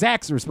Zach.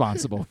 Zach's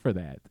responsible for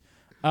that.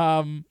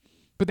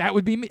 But that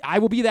would be me. I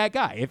will be that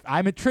guy. If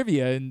I'm at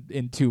trivia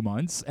in 2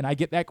 months and I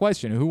get that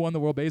question, who won the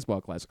World Baseball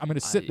Classic? I'm going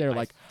to sit there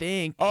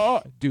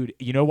oh, dude,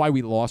 you know why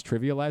we lost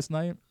trivia last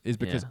night? Is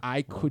because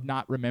I could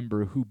not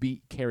remember who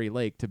beat Kerry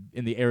Lake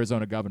in the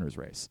Arizona governor's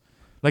race.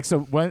 Why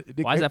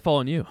does that fall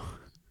on you?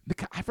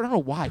 I don't know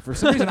why. For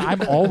some reason,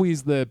 I'm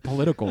always the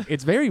political.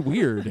 It's very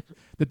weird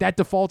that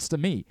defaults to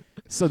me.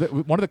 So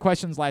one of the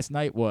questions last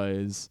night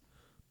was,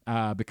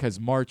 because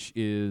March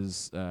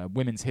is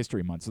Women's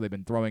History Month, so they've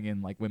been throwing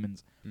in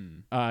women's.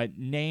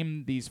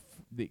 Name these.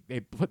 They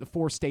put the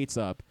 4 states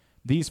up.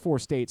 These 4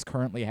 states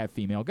currently have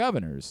female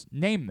governors.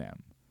 Name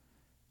them.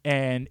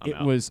 And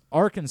was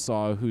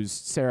Arkansas, who's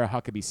Sarah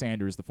Huckabee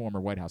Sanders, the former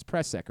White House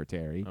press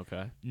secretary.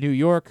 Okay. New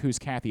York, who's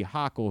Kathy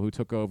Hochul, who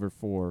took over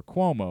for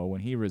Cuomo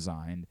when he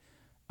resigned.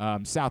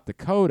 South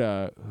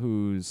Dakota,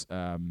 who's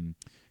Kristi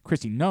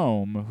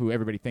Noem, who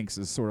everybody thinks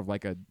is sort of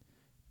like a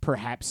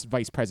perhaps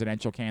vice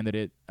presidential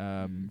candidate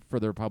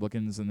for the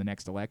Republicans in the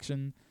next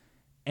election.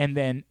 And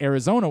then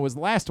Arizona was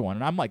the last one.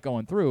 And I'm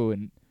going through,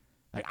 and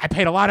I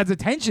paid a lot of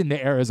attention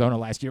to Arizona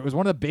last year. It was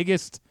one of the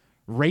biggest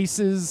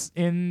races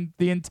in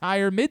the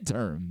entire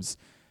midterms.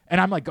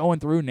 And I'm going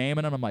through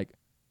naming them. I'm like,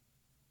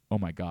 oh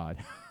my God.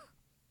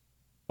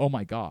 Oh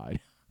my God.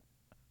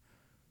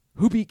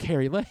 Who beat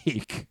Kerry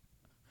Lake?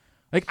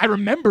 I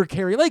remember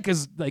Kerry Lake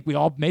because we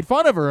all made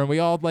fun of her and we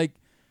all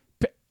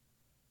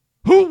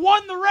who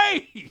won the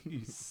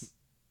race?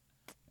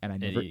 And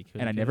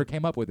I never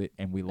came up with it,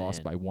 and we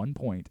lost by 1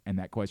 point, and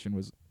that question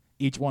was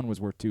each one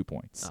was worth 2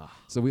 points. Oh.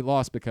 So we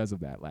lost because of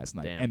that last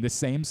night. Damn. And the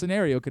same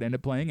scenario could end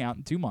up playing out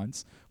in 2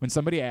 months when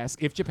somebody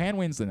asks, if Japan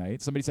wins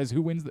tonight, somebody says,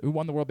 who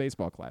won the World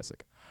Baseball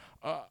Classic?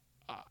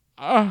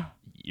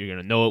 You're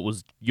gonna know it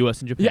was U.S.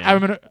 and Japan. Yeah, I'm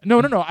gonna. No.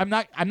 I'm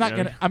not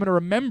gonna. I'm gonna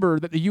remember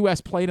that the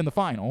U.S. played in the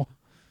final,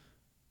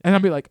 and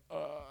I'll be like,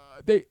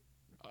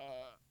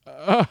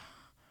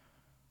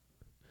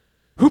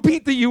 who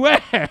beat the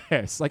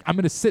U.S.? I'm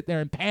gonna sit there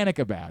and panic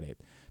about it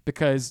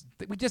because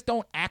we just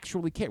don't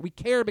actually care. We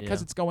care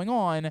because it's going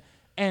on,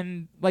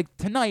 and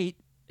tonight.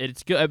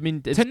 It's good. I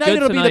mean, tonight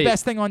it'll be the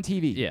best thing on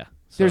TV. Yeah.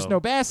 There's no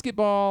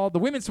basketball. The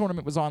women's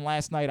tournament was on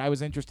last night. I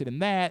was interested in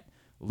that.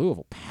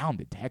 Louisville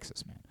pounded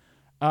Texas, man.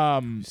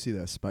 You see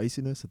that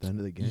spiciness at the end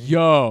of the game?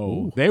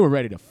 Yo, they were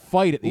ready to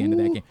fight at the end of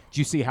that game. Did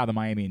you see how the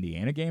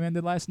Miami-Indiana game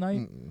ended last night?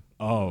 Mm-mm.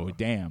 Oh,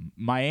 damn.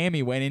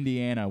 Miami went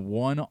Indiana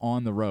 1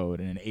 on the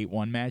road in an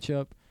 8-1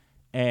 matchup,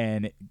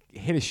 and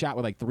hit a shot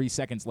with like 3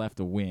 seconds left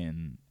to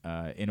win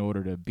in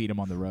order to beat him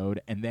on the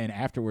road. And then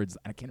afterwards,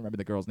 I can't remember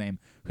the girl's name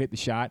who hit the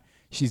shot.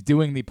 She's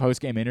doing the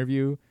post-game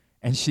interview,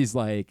 and she's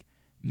like,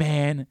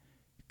 man,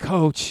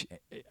 coach,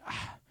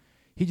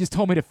 he just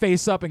told me to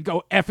face up and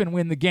go effing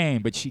win the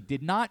game. But she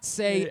did not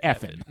say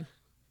effing.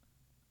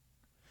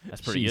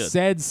 That's pretty she good.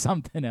 said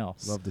something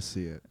else. Love to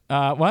see it.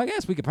 Well, I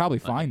guess we could probably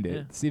find it.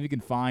 Yeah. See if we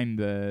can find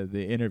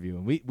the interview.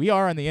 And we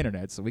are on the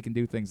internet, so we can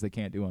do things they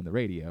can't do on the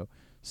radio.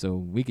 So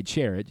we could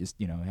share it. Just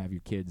have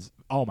your kids.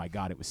 Oh my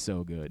God, it was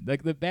so good.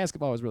 Like the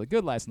basketball was really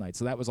good last night,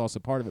 so that was also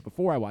part of it.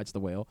 Before I watched the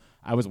Whale,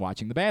 I was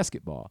watching the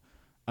basketball.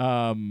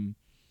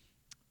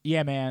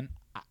 Yeah, man.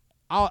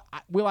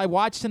 Will I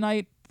watch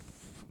tonight?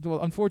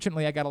 Well,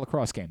 unfortunately, I got a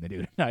lacrosse game to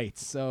do tonight,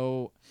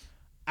 so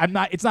I'm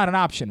not. It's not an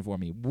option for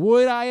me.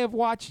 Would I have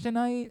watched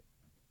tonight?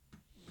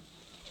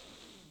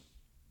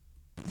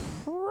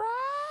 Probably.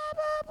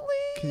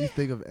 Can you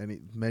think of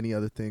many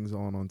other things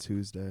on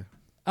Tuesday?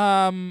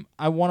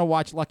 I want to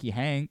watch Lucky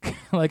Hank.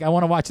 Like, I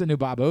want to watch the new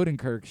Bob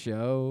Odenkirk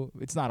show.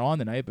 It's not on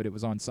tonight, but it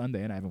was on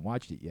Sunday, and I haven't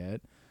watched it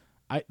yet.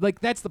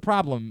 That's the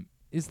problem.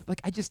 Is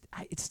like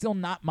it's still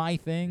not my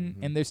thing,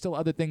 and there's still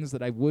other things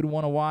that I would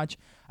want to watch.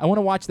 I want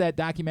to watch that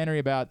documentary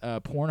about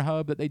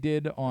Pornhub that they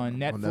did on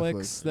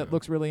Netflix that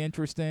looks really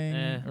interesting.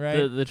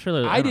 Right? The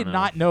trailer. I did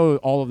not know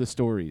all of the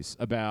stories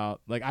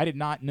about. Like, I did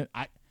not know.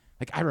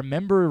 I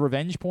remember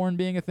revenge porn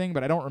being a thing,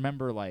 but I don't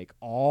remember like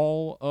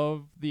all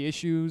of the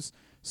issues.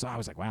 So I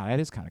was like, wow, that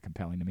is kind of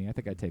compelling to me. I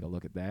think I'd take a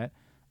look at that.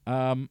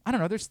 I don't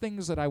know. There's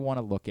things that I want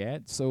to look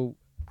at. So.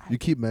 You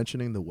keep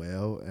mentioning The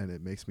Whale, and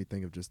it makes me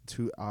think of just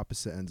two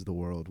opposite ends of the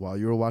world. While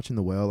you were watching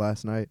The Whale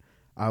last night,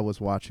 I was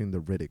watching the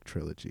Riddick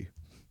trilogy.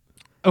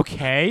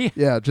 Okay.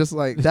 Yeah, just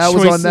like that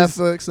was on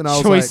Netflix, and I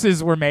was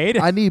choices were made.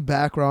 I need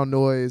background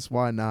noise.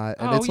 Why not?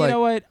 And it's you like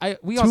know what?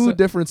 We two also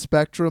different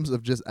spectrums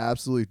of just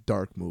absolutely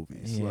dark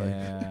movies.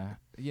 Yeah.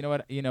 You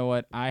know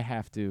what? I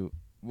have to.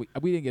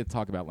 We didn't get to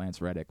talk about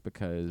Lance Reddick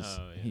because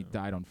he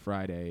died on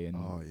Friday, and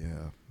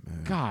man.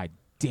 God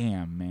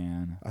damn,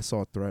 man. I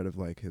saw a thread of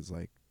like his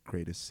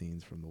greatest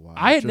scenes from The Wild.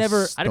 I didn't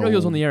know he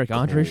was on the Eric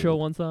Andre show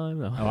one time.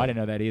 No. Oh, I didn't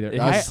know that either.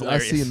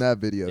 I've seen that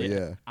video.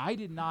 Yeah. I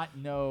did not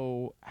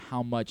know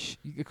how much.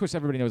 Of course,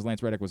 everybody knows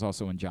Lance Reddick was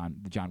also in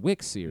the John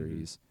Wick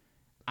series.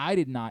 I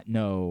did not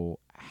know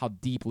how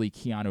deeply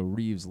Keanu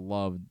Reeves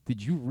loved.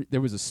 Did you?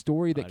 There was a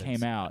story that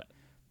came out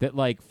that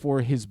like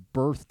for his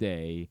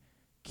birthday,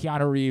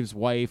 Keanu Reeves'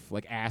 wife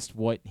asked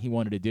what he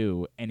wanted to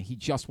do, and he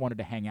just wanted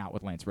to hang out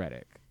with Lance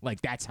Reddick.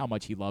 Like, that's how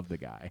much he loved the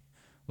guy.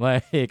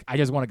 Like, I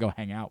just want to go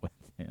hang out with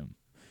him.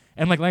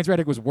 And Lance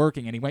Reddick was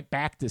working, and he went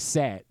back to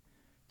set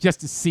just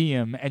to see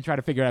him and try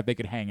to figure out if they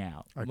could hang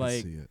out. I can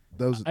see it.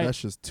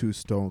 That's just two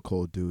stone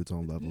cold dudes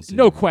on level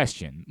zero. No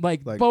question.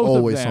 Like both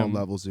always of them, on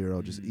level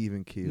zero, just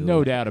even keel.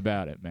 No doubt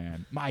about it,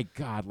 man. My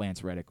God,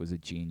 Lance Reddick was a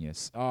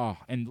genius. Oh,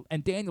 and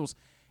Daniels.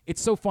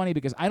 It's so funny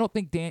because I don't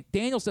think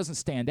Daniels doesn't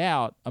stand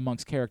out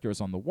amongst characters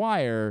on The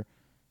Wire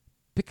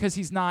because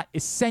he's not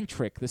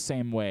eccentric the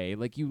same way.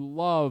 Like, you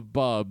love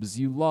Bubs,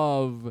 you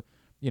love,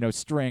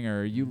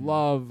 Stringer, you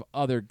love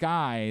other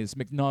guys,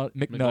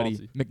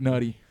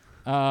 McNutty.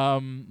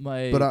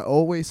 But I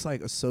always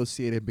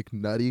associated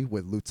McNutty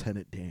with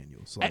Lieutenant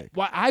Daniels.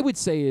 What I would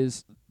say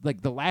is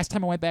the last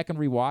time I went back and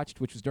rewatched,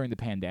 which was during the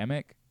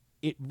pandemic,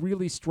 it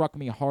really struck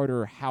me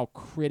harder how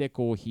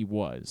critical he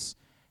was.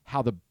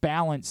 How the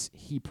balance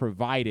he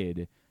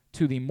provided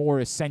to the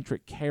more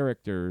eccentric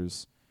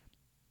characters,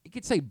 you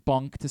could say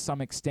bunk to some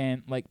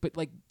extent, but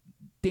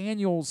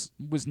Daniels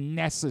was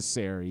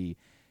necessary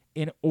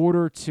in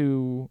order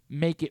to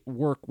make it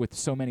work with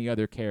so many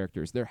other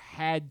characters. There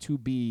had to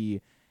be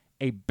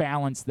a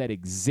balance that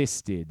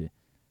existed,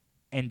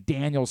 and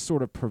Daniels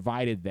sort of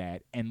provided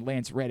that, and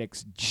Lance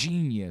Reddick's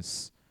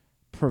genius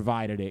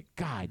provided it.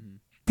 God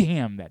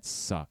damn, that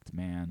sucked,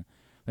 man.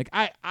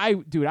 I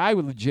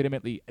would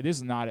legitimately, this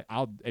is not,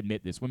 I'll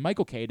admit this, when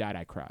Michael Kay died,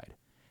 I cried.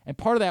 And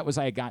part of that was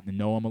I had gotten to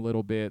know him a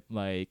little bit.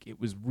 It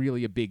was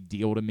really a big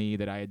deal to me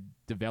that I had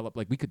developed,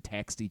 we could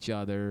text each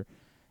other.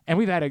 And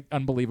we've had an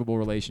unbelievable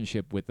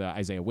relationship with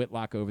Isaiah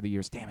Whitlock over the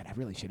years. Damn it, I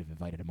really should have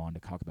invited him on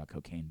to talk about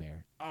Cocaine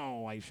Bear.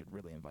 Oh, I should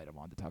really invite him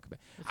on to talk about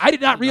I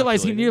did not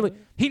realize he nearly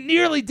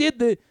did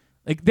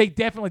they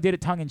definitely did it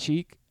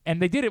tongue-in-cheek.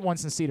 And they did it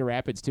once in Cedar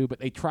Rapids, too, but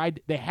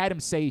they had him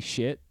say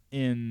shit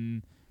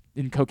in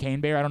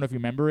Cocaine Bear. I don't know if you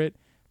remember it.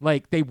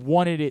 They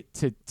wanted it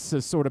to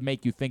sort of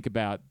make you think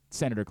about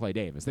Senator Clay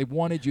Davis. They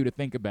wanted you to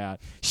think about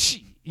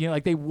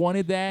they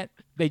wanted that.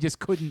 They just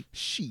couldn't.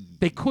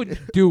 They couldn't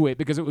do it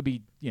because it would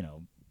be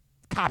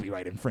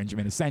copyright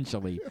infringement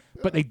essentially.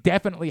 But they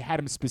definitely had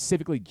him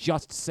specifically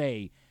just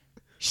say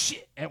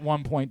shit at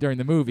one point during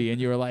the movie, and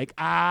you were like,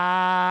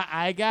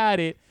 I got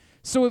it.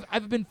 So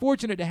I've been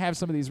fortunate to have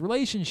some of these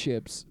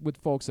relationships with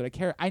folks that I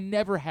care. I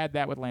never had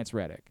that with Lance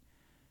Reddick.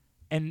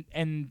 And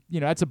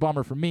that's a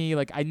bummer for me.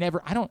 I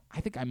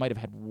think I might have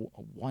had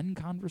one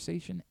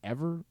conversation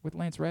ever with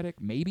Lance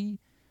Reddick, maybe.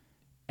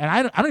 And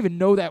I don't even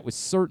know that with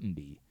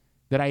certainty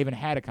that I even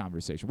had a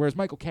conversation. Whereas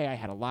Michael Kay, I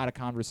had a lot of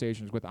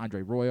conversations with.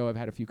 Andre Royo, I've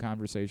had a few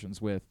conversations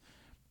with.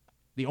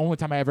 The only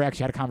time I ever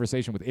actually had a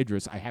conversation with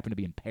Idris, I happened to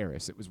be in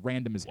Paris. It was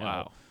random as hell.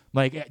 Wow.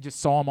 Like, I just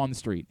saw him on the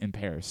street in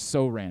Paris.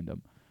 So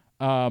random.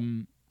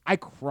 I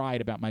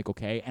cried about Michael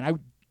Kay, and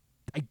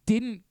I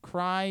didn't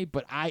cry,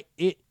 but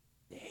it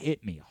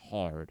hit me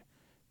hard,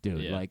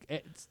 dude. Yeah. Like,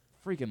 it's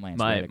freaking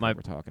Lance Reddick that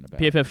we're talking about.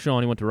 PFF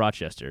Sean, he went to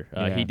Rochester.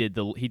 Yeah. He did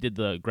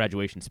the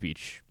graduation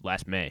speech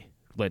last May.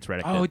 Lance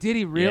Reddick. Oh, did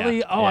he really?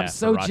 Yeah. Oh, Yeah, I'm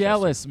so for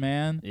jealous,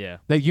 man. Yeah.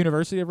 The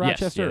University of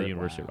Rochester? Yes, yeah, the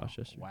University of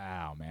Rochester.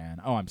 Wow,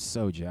 man. Oh, I'm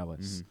so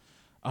jealous.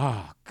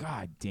 Oh,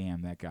 god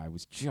damn, that guy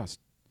was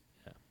just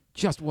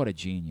what a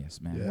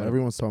genius, man. Yeah,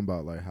 everyone's talking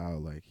about like how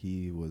like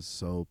he was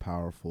so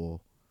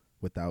powerful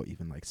without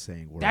even like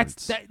saying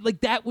words.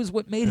 That was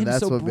what made him that's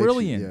so what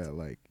brilliant. Makes you,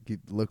 like you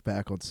look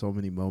back on so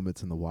many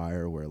moments in The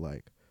Wire where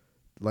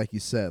like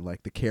you said,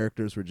 like the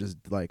characters were just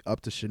like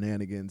up to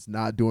shenanigans,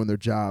 not doing their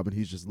job, and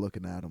he's just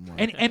looking at them.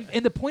 Like,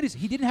 and the point is,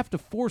 he didn't have to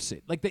force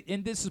it. Like,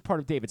 and this is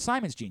part of David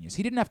Simon's genius.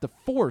 He didn't have to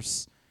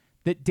force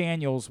that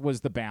Daniels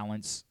was the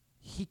balance.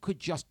 He could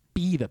just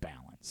be the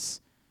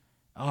balance.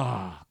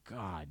 Oh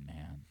God,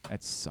 man,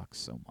 that sucks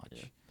so much.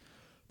 Yeah.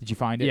 Did you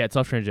find it? Yeah, it's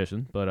off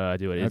transition, but I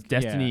do it. It's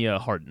Destiny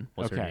Harden.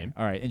 What's her name?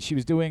 All right, and she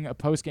was doing a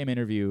post-game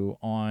interview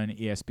on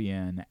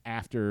ESPN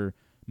after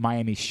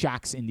Miami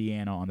shocks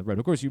Indiana on the road.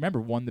 Of course, you remember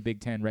won the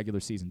Big Ten regular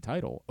season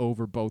title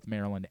over both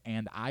Maryland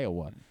and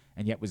Iowa,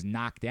 and yet was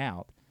knocked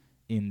out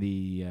in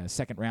the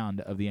second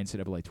round of the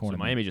NCAA tournament. So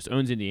Miami just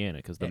owns Indiana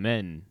because the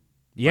men.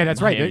 Yeah,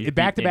 that's Miami right.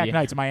 Back-to-back Indiana.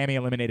 nights, Miami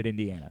eliminated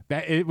Indiana,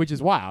 which is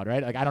wild,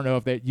 right? Like, I don't know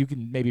if that you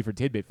can maybe for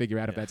tidbit figure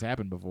out if that's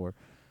happened before.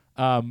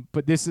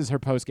 But this is her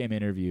post-game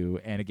interview,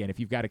 and again,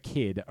 if you've got a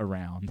kid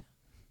around,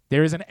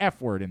 there is an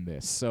F word in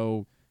this.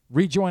 So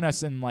rejoin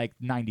us in like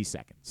 90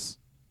 seconds.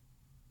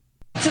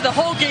 To the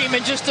whole game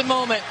in just a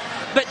moment,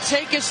 but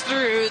take us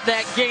through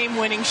that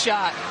game-winning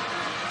shot.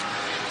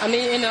 I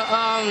mean,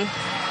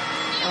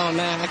 oh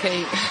man, I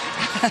can't.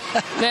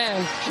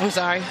 Man, I'm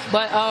sorry,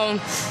 but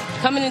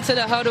coming into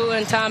the huddle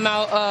and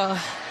timeout,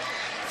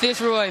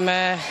 Fitzroy,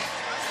 man,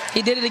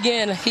 he did it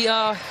again.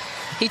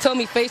 He told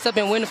me face up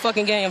and win the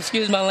fucking game.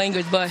 Excuse my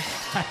language, but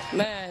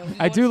man,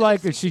 I do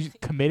like that she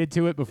committed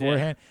to it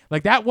beforehand. Yeah.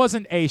 Like, that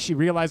wasn't she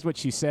realized what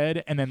she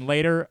said, and then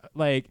later,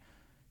 like.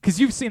 Because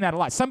you've seen that a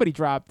lot. Somebody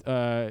dropped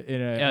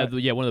in a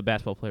one of the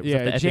basketball players.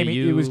 Yeah, was Jamie.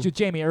 FAU? It was just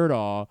Jamie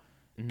Erdahl,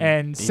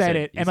 and said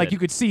it, and like you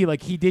could see,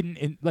 like he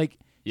didn't like.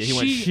 Yeah,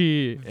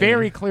 she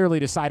very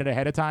clearly decided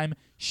ahead of time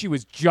she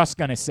was just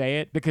gonna say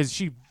it because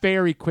she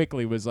very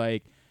quickly was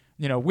like,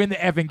 win the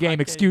effing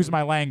game. Excuse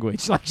my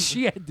language. Like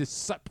she had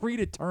this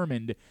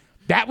predetermined.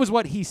 That was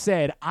what he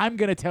said. I'm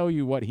going to tell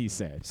you what he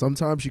said.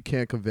 Sometimes you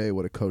can't convey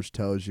what a coach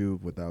tells you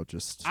without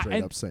just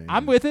straight up saying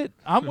I'm with it.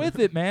 I'm with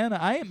it, man.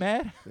 I ain't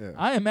mad. Yeah.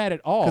 I ain't mad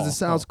at all. Because it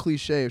sounds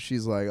cliche if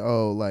she's like,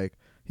 oh, like,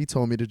 he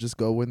told me to just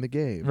go win the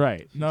game.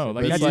 Right. No,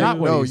 like that's like, not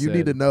what he said. No, you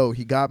need to know.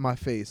 He got my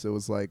face. It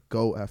was like,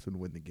 go effing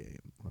win the game.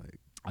 Like,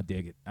 I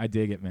dig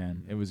it,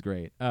 man. It was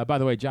great. By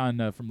the way,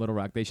 John from Little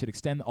Rock, they should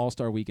extend the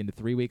All-Star Week into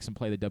 3 weeks and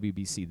play the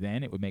WBC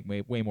then. It would make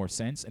way more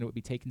sense, and it would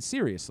be taken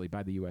seriously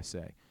by the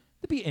USA.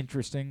 It'd be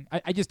interesting.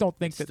 I just don't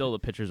think it's still the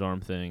pitcher's arm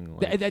thing.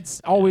 Like,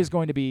 that's always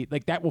going to be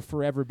like that. Will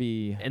forever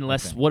be.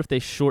 Unless what if they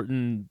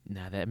shorten?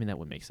 That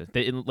would make sense.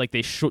 They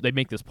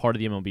make this part of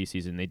the MLB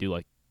season. They do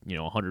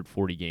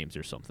 140 games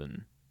or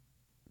something.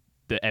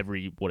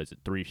 Every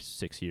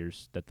 6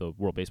 years that the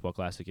World Baseball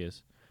Classic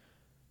is.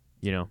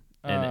 And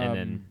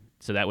then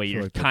so that way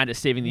you're kind of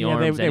saving the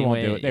arms. They anyway.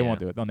 won't do it. They won't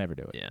do it. They'll never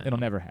do it. Yeah. It'll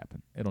never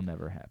happen.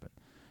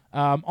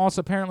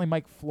 Also, apparently,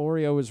 Mike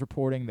Florio is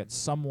reporting that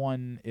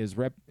someone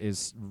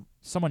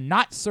someone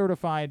not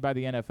certified by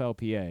the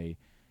NFLPA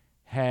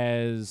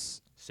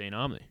has St.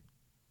 Omni.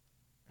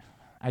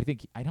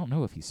 I don't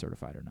know if he's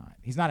certified or not.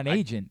 He's not an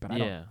agent, but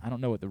I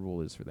don't know what the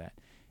rule is for that.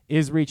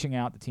 Is reaching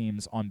out to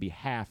teams on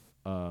behalf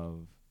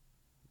of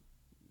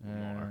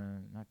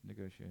not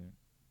negotiating.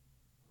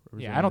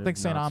 Yeah, I don't think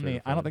St.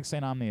 Omni. I don't think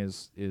St. Omni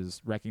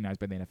is recognized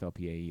by the NFLPA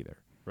either.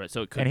 Right,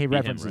 so it could and he be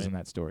references him, right? in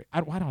that story. I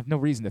don't have no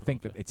reason to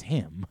think that it's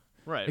him.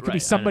 Right, it could be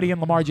somebody in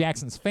Lamar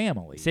Jackson's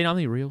family. St.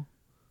 Omni real?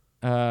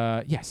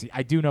 Yes,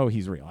 I do know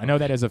he's real. I know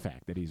that as a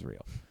fact that he's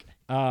real.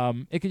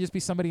 It could just be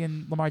somebody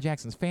in Lamar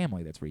Jackson's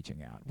family that's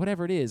reaching out.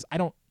 Whatever it is, I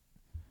don't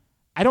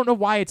know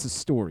why it's a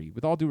story.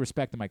 With all due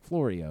respect to Mike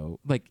Florio,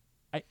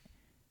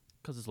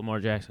 because it's Lamar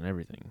Jackson,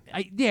 everything.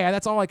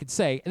 That's all I could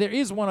say. There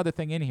is one other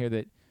thing in here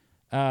that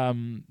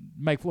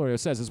Mike Florio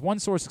says, as one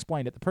source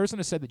explained it, the person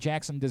has said that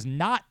Jackson does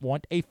not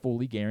want a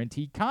fully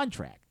guaranteed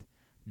contract.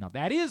 Now,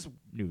 that is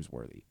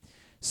newsworthy.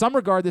 Some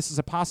regard this as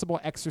a possible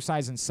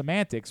exercise in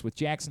semantics, with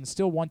Jackson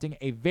still wanting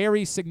a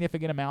very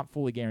significant amount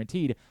fully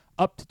guaranteed,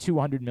 up to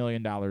 $200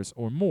 million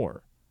or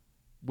more,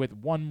 with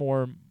one or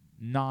more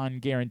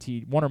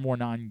non-guaranteed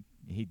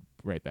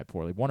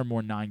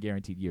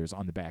years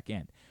on the back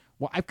end.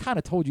 Well, I've kind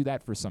of told you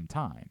that for some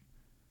time.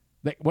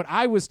 Like, what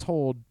I was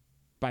told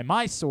by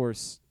my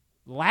source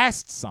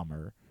last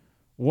summer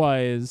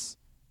was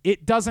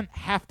it doesn't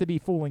have to be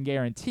full and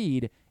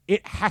guaranteed.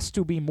 It has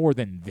to be more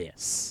than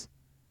this.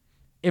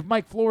 If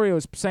Mike Florio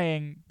is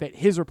saying that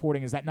his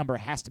reporting is that number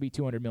has to be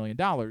 $200 million,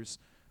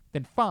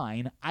 then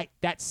fine.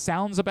 That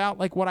sounds about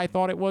like what I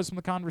thought it was from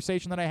the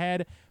conversation that I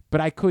had,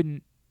 but I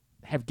couldn't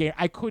have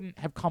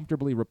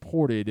comfortably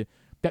reported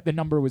that the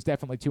number was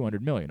definitely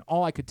 $200 million.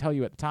 All I could tell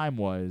you at the time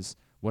was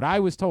what I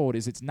was told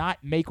is it's not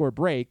make or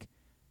break.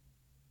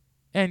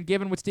 And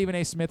given what Stephen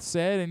A. Smith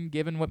said and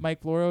given what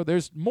Mike Florio,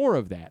 there's more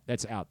of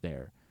that's out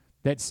there.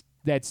 That's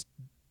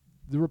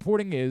the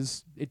reporting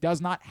is it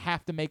does not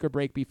have to make or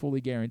break be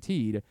fully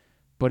guaranteed,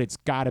 but it's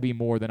got to be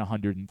more than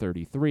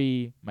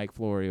 133. Mike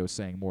Florio is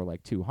saying more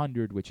like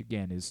 200, which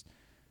again is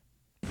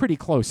pretty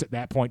close at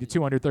that point to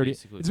 230.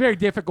 Basically. It's very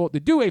difficult to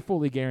do a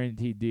fully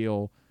guaranteed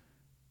deal.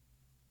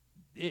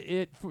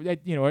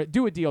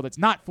 Do a deal that's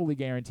not fully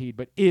guaranteed,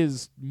 but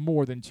is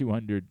more than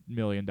 $200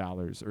 million,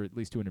 or at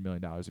least $200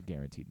 million of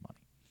guaranteed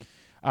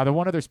money. The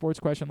one other sports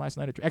question last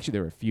night, actually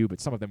there were a few,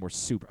 but some of them were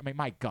super. I mean,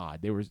 my God,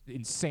 they were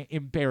insane,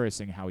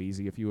 embarrassing how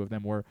easy a few of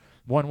them were.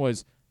 One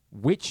was,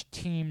 which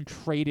team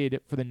traded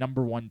for the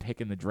number 1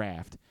 pick in the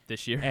draft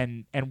this year,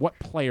 and what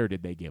player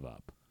did they give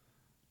up?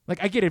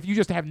 Like, I get it, if you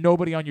just have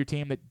nobody on your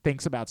team that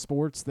thinks about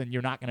sports, then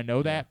you're not going to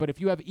know that. But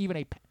if you have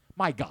even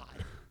my God.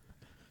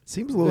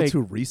 Seems a little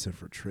too recent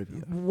for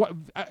trivia.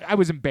 I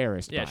was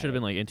embarrassed. Yeah, it should have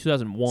been like in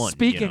 2001.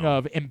 Speaking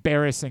of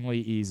embarrassingly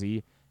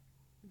easy,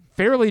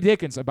 Fairleigh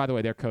Dickinson, by the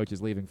way, their coach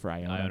is leaving for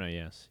Iona. Iona,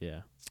 yes,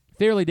 yeah.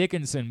 Fairleigh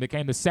Dickinson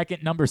became the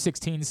second number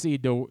 16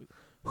 seed to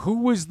who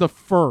was the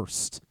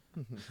first?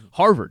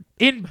 Harvard.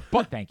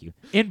 Thank you.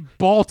 In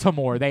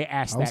Baltimore, they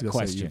asked that I was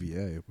question. Say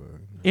UVA, but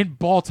in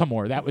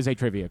Baltimore, that was a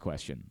trivia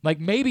question. Like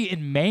maybe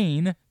in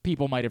Maine,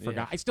 people might have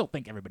forgot. I still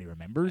think everybody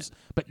remembers,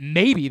 but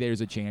maybe there's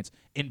a chance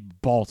in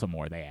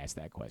Baltimore they asked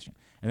that question.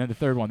 And then the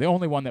third one, the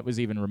only one that was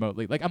even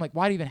remotely I'm like,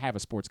 why do you even have a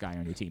sports guy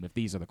on your team if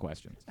these are the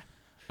questions?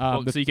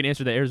 So you can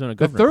answer the Arizona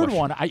governor The third question.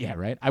 one,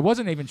 right. I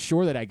wasn't even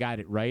sure that I got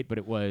it right, but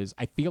it was.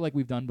 I feel like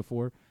we've done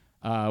before.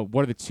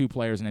 What are the 2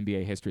 players in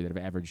NBA history that have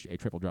averaged a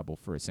triple-double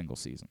for a single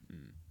season?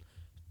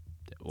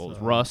 Well, it was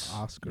Russ.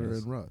 Oscar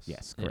and Russ.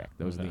 Yes, correct.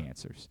 Those are the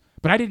answers.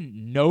 But I didn't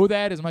know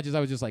that as much as I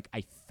was just like,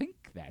 I think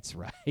that's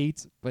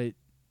right. But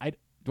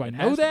do I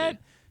know that?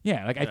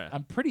 Yeah,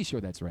 I'm pretty sure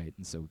that's right,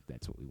 and so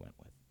that's what we went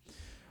with.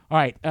 All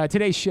right,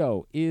 today's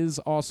show is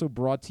also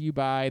brought to you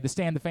by the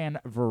Stan the Fan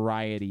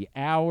Variety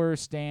Hour.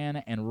 Stan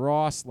and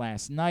Ross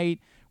last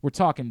night. We're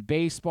talking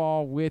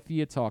baseball with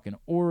you, talking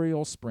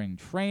Orioles spring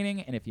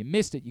training. And if you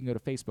missed it, you can go to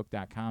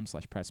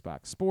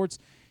facebook.com/PressBoxSports,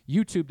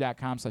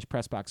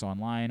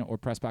 youtube.com/PressBoxOnline, or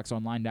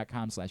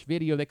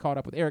PressBoxOnline.com/video. They caught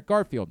up with Eric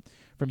Garfield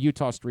from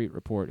Utah Street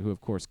Report, who,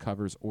 of course,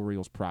 covers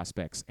Orioles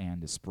prospects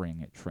and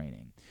spring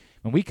training.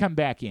 When we come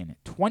back in,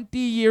 20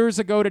 years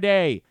ago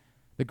today,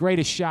 the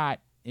greatest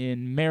shot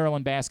in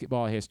Maryland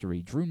basketball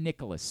history, Drew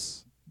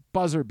Nicholas,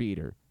 buzzer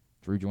beater.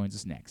 Drew joins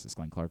us next. It's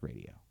Glenn Clark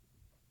Radio.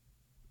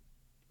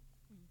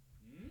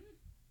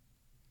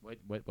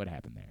 What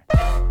happened there?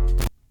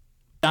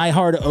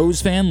 Die-hard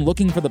O's fan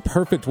looking for the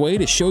perfect way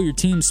to show your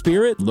team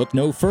spirit? Look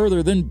no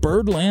further than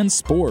Birdland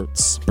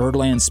Sports.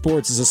 Birdland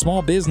Sports is a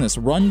small business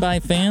run by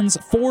fans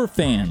for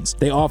fans.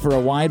 They offer a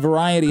wide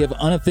variety of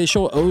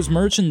unofficial O's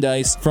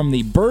merchandise, from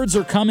the Birds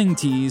Are Coming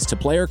tees to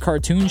player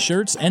cartoon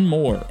shirts and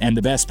more. And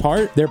the best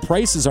part? Their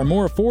prices are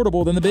more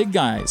affordable than the big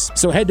guys.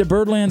 So head to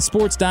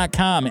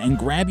birdlandsports.com and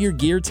grab your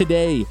gear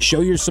today.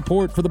 Show your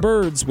support for the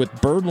Birds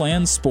with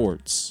Birdland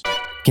Sports.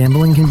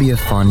 Gambling can be a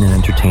fun and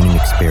entertaining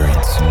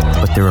experience,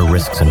 but there are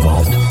risks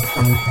involved.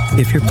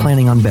 If you're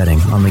planning on betting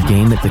on the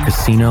game at the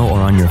casino or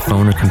on your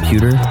phone or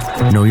computer,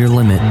 know your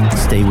limit,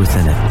 stay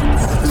within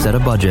it. Set a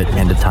budget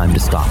and a time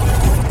to stop.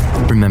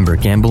 Remember,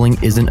 gambling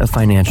isn't a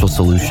financial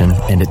solution,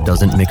 and it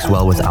doesn't mix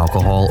well with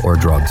alcohol or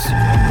drugs.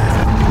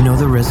 Know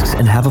the risks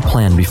and have a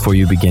plan before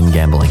you begin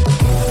gambling.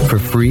 For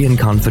free and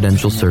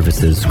confidential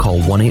services,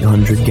 call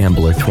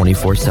 1-800-GAMBLER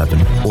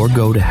 24/7 or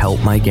go to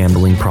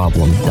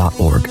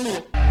helpmygamblingproblem.org.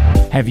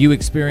 Have you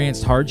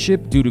experienced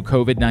hardship due to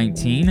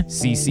COVID-19?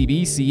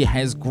 CCBC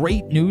has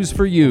great news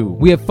for you.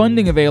 We have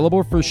funding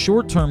available for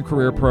short-term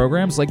career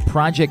programs like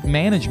project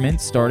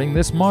management starting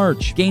this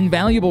March. Gain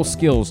valuable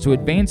skills to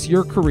advance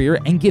your career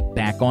and get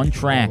back on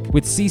track.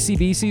 With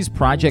CCBC's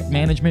project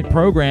management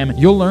program,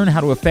 you'll learn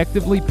how to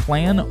effectively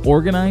plan,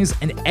 organize,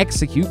 and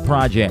execute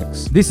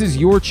projects. This is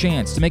your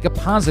chance to make a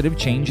positive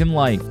change in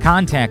life.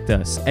 Contact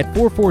us at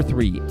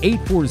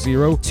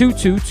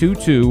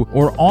 443-840-2222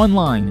 or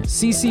online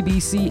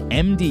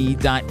ccbcmd.edu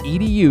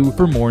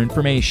for more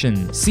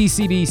information.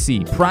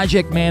 CCBC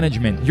Project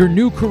Management. Your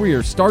new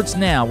career starts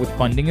now with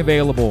funding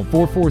available.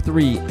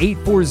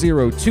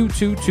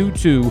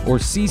 443-840-2222 or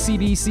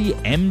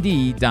ccbcmd.edu.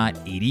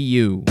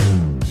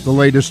 The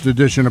latest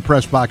edition of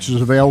Press Box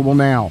is available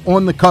now.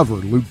 On the cover,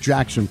 Luke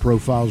Jackson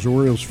profiles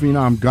Orioles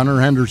phenom Gunnar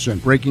Henderson,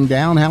 breaking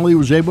down how he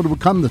was able to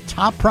become the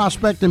top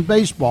prospect in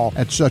baseball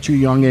at such a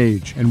young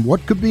age and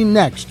what could be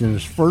next in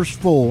his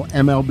first full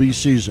MLB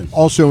season.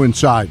 Also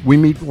inside, we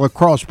meet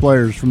lacrosse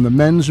players from the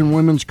men's and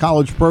women's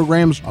college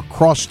programs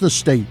across the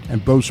state,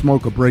 and Bo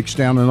Smoka breaks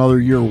down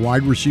another year of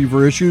wide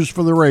receiver issues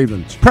for the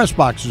Ravens. Press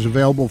Box is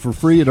available for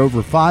free at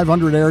over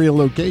 500 area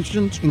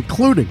locations,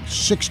 including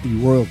 60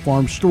 Royal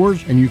Farm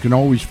stores, and you can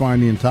always Please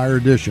find the entire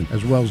edition,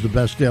 as well as the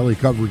best daily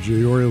coverage of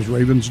the Orioles,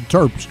 Ravens, and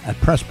Terps at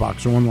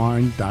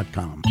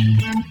PressBoxOnline.com.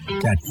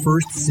 That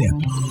first sip.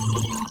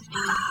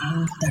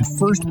 That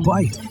first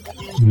bite.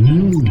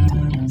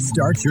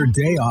 Start your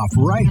day off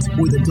right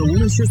with a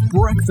delicious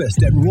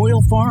breakfast at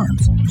Royal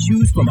Farms.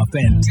 Choose from a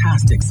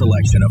fantastic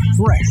selection of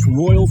fresh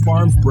Royal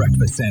Farms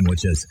breakfast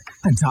sandwiches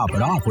and top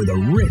it off with a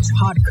rich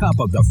hot cup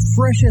of the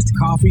freshest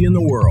coffee in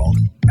the world.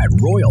 At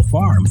Royal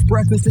Farms,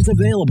 breakfast is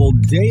available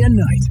day and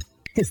night.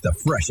 It's the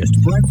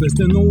freshest breakfast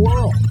in the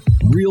world.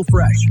 Real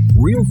fresh,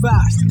 real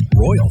fast.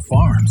 Royal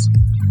Farms.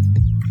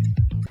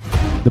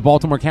 The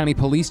Baltimore County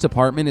Police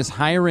Department is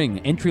hiring.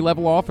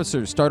 Entry-level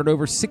officers start at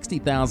over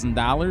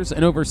 $60,000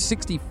 and over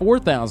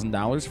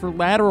 $64,000 for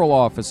lateral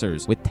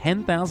officers, with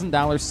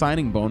 $10,000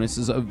 signing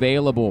bonuses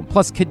available.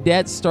 Plus,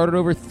 cadets start at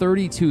over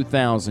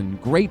 $32,000.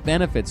 Great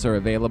benefits are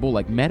available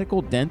like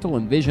medical, dental,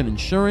 and vision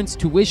insurance,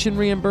 tuition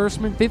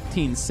reimbursement,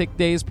 15 sick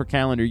days per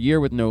calendar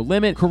year with no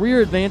limit, career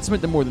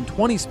advancement to more than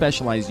 20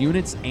 specialized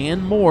units,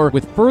 and more,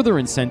 with further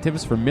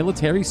incentives for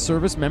military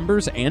service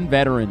members and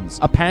veterans.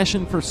 A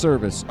passion for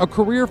service, a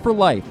career for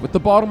life with the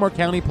Baltimore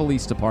County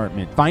Police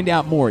Department. Find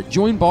out more at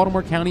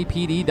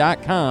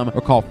joinbaltimorecountypd.com or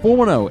call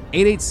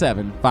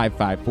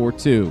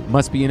 410-887-5542.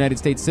 Must be a United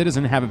States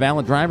citizen, have a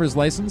valid driver's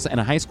license, and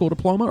a high school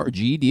diploma or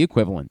GED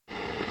equivalent.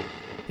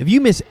 If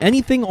you miss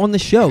anything on the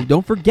show,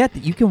 don't forget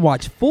that you can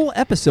watch full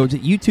episodes at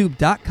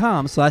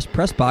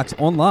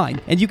youtube.com/pressboxonline,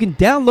 and you can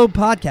download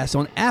podcasts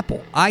on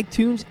Apple,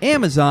 iTunes,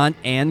 Amazon,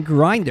 and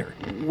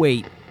Grindr.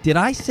 Wait, did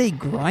I say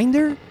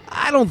Grindr?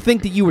 I don't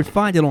think that you would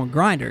find it on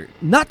Grindr.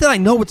 Not that I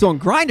know it's on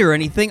Grindr or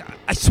anything,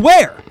 I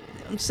swear.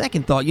 On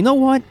second thought, you know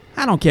what?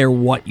 I don't care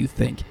what you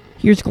think.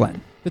 Here's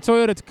Glenn. The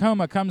Toyota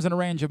Tacoma comes in a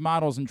range of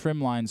models and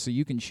trim lines, so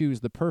you can choose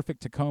the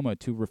perfect Tacoma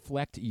to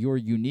reflect your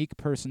unique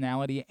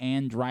personality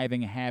and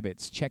driving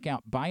habits. Check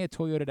out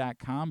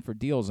buyatoyota.com for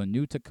deals on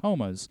new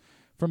Tacomas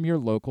from your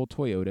local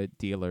Toyota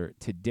dealer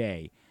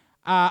today.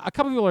 A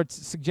couple people are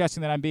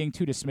suggesting that I'm being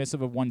too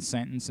dismissive of one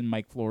sentence in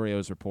Mike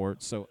Florio's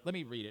report, so let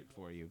me read it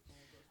for you.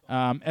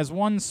 As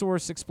one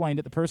source explained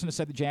it, the person who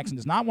said that Jackson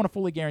does not want a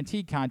fully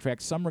guaranteed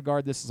contract. Some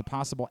regard this as a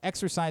possible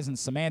exercise in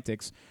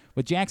semantics,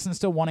 with Jackson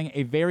still wanting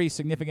a very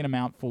significant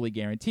amount fully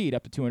guaranteed,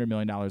 up to $200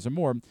 million or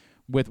more,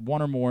 with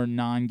one or more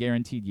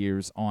non-guaranteed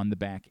years on the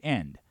back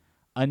end.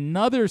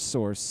 Another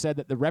source said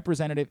that the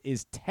representative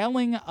is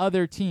telling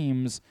other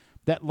teams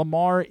that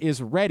Lamar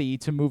is ready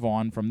to move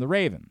on from the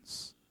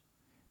Ravens.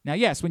 Now,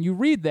 yes, when you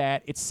read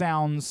that, it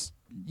sounds,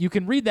 you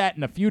can read that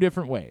in a few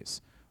different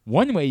ways.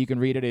 One way you can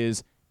read it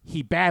is,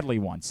 he badly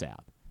wants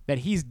out, that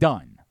he's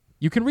done.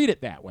 You can read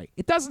it that way.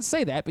 It doesn't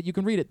say that, but you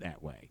can read it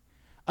that way.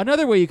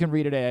 Another way you can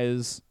read it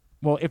as,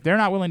 well, if they're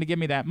not willing to give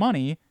me that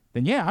money,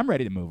 then yeah, I'm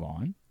ready to move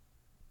on.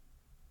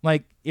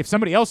 Like, if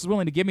somebody else is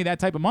willing to give me that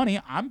type of money,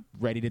 I'm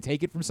ready to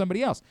take it from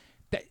somebody else.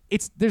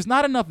 There's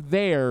not enough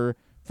there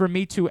for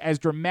me to as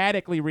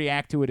dramatically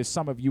react to it as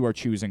some of you are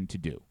choosing to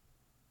do.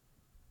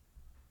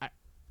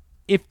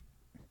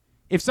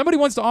 If somebody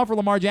wants to offer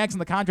Lamar Jackson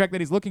the contract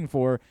that he's looking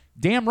for,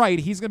 damn right,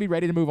 he's going to be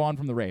ready to move on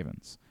from the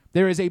Ravens.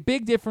 There is a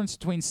big difference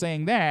between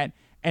saying that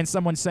and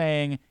someone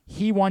saying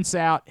he wants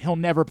out, he'll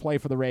never play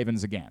for the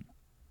Ravens again,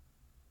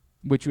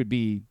 which would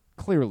be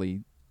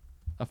clearly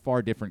a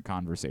far different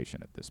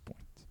conversation at this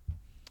point.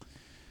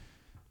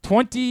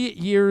 20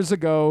 years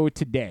ago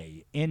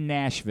today in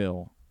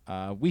Nashville,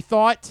 we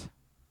thought,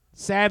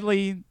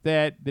 sadly,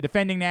 that the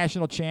defending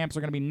national champs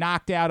are going to be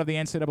knocked out of the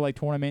NCAA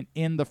tournament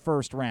in the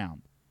first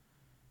round.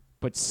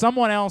 But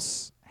someone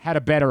else had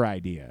a better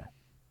idea.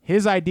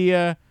 His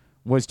idea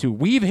was to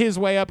weave his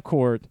way up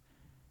court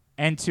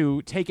and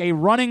to take a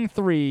running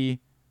three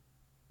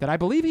that I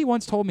believe he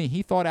once told me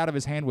he thought out of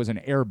his hand was an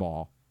air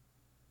ball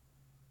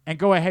and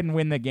go ahead and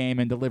win the game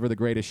and deliver the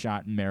greatest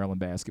shot in Maryland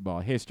basketball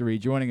history.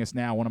 Joining us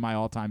now, one of my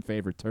all-time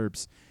favorite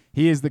Terps.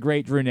 He is the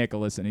great Drew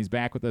Nicholas, and he's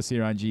back with us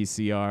here on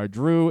GCR.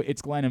 Drew,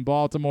 it's Glenn in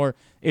Baltimore.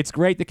 It's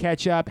great to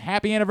catch up.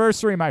 Happy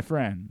anniversary, my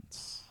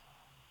friends.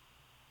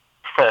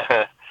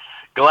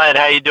 Glenn,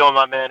 how you doing,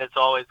 my man? It's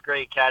always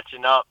great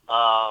catching up.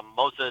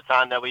 Most of the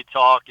time that we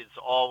talk is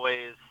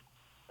always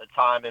a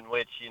time in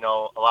which, a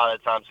lot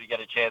of times we get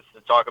a chance to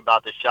talk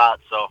about the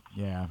shot. So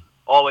yeah,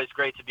 always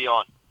great to be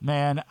on.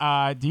 Man,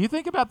 do you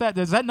think about that?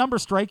 Does that number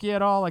strike you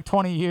at all, like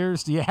 20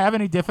 years? Do you have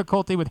any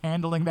difficulty with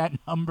handling that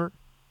number?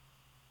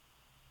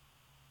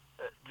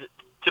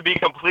 To be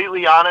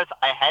completely honest,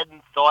 I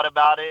hadn't thought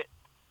about it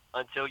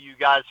until you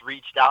guys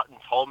reached out and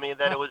told me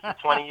that it was the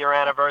 20-year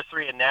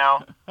anniversary. And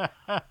now,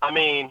 I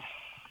mean,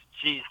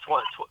 geez,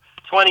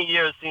 20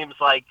 years seems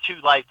like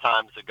 2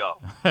 lifetimes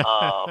ago.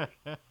 I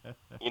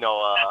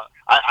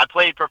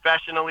played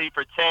professionally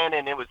for 10,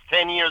 and it was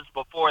 10 years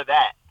before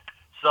that.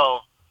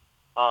 So,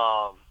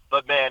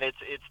 but man, it's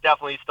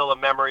definitely still a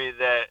memory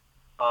that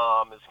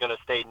is going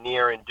to stay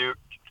near and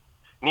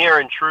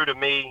true to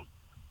me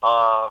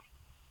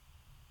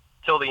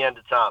till the end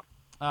of time.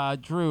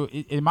 Drew,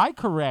 am I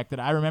correct that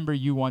I remember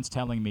you once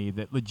telling me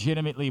that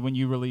legitimately when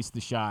you released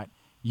the shot,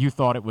 you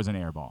thought it was an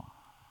air ball?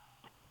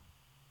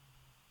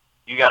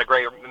 You got a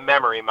great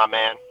memory, my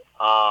man.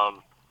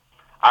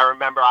 I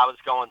remember I was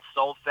going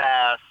so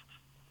fast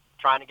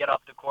trying to get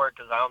up the court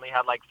because I only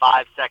had like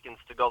 5 seconds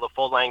to go the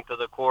full length of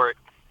the court,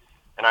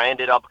 and I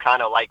ended up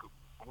kind of like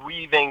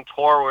weaving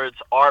towards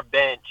our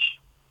bench,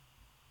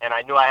 and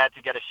I knew I had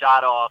to get a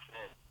shot off,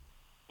 and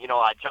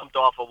I jumped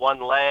off of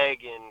one leg,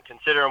 and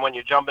considering when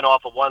you're jumping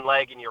off of one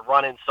leg and you're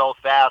running so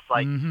fast,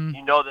 like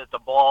you know that the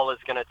ball is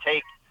going to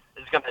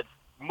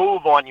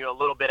move on you a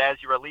little bit as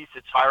you release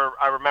it. So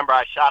I remember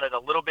I shot it a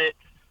little bit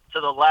to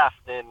the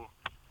left, and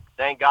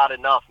thank God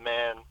enough,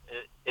 man.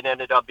 It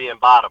ended up being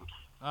bottoms.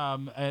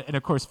 And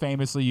of course,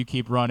 famously, you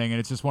keep running, and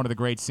it's just one of the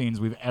great scenes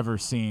we've ever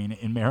seen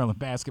in Maryland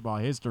basketball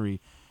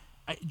history.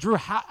 Drew,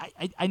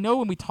 I know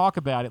when we talk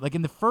about it, like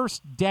in the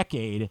first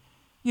decade,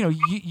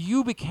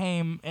 you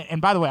became, and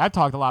by the way, I've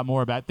talked a lot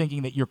more about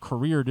thinking that your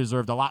career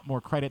deserved a lot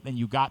more credit than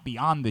you got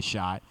beyond the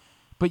shot,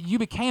 but you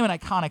became an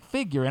iconic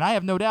figure, and I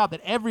have no doubt that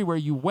everywhere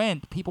you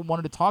went, people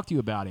wanted to talk to you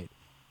about it.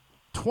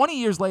 20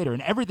 years later,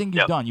 and everything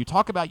you've done, you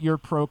talk about your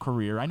pro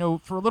career. I know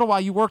for a little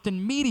while you worked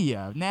in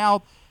media.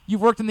 Now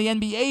you've worked in the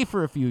NBA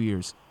for a few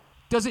years.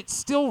 Does it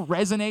still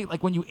resonate?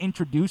 Like when you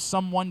introduce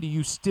someone, do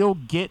you still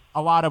get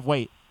a lot of,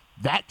 wait,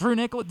 that Drew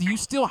Nicholas? Do you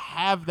still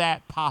have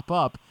that pop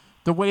up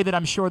the way that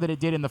I'm sure that it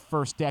did in the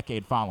first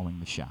decade following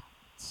the shot?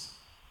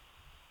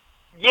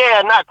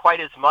 Yeah, not quite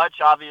as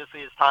much.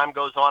 Obviously, as time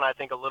goes on, I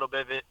think a little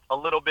bit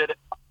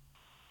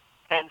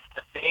tends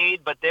to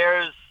fade, but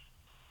there's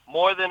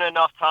more than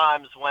enough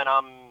times when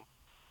I'm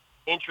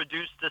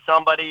introduced to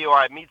somebody or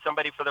I meet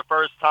somebody for the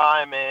first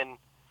time and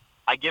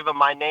I give them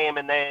my name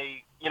and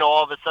they,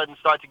 all of a sudden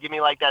start to give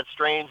me like that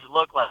strange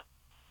look like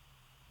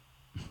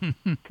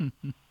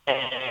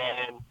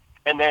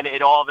and then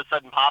it all of a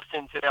sudden pops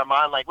into their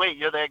mind like, wait,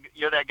 you're that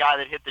guy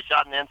that hit the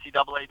shot in the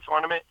NCAA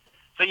tournament.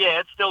 So yeah,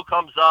 it still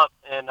comes up,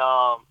 and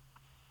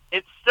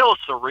it's still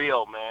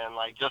surreal, man.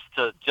 Like just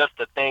to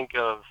think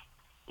of,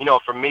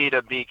 for me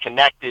to be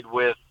connected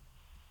with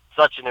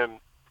such an,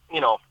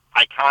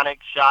 iconic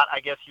shot,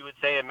 I guess you would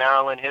say, in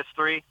Maryland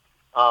history.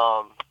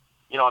 I'm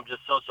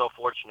just so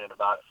fortunate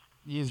about it.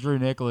 He is Drew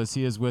Nicholas.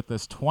 He is with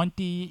us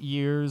 20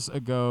 years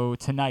ago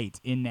tonight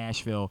in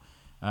Nashville.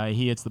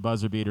 He hits the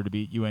buzzer beater to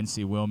beat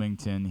UNC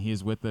Wilmington. He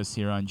is with us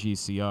here on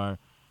GCR.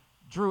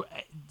 Drew,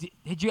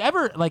 did you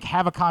ever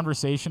have a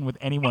conversation with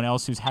anyone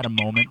else who's had a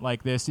moment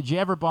like this? Did you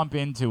ever bump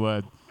into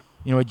a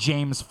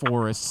James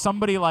Forrest,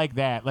 somebody like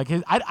that?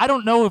 I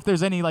don't know if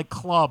there's any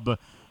club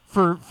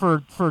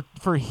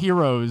for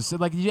heroes.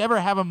 Did you ever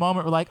have a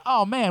moment where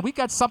oh man, we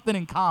got something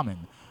in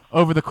common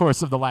over the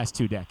course of the last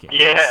 2 decades?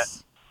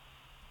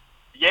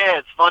 Yeah,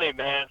 it's funny,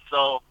 man.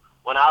 So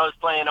when I was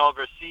playing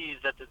overseas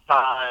at the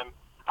time,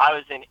 I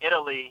was in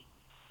Italy,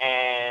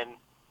 and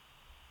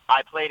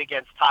I played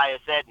against Tyus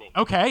Edney.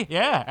 Okay,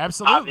 yeah,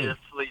 absolutely.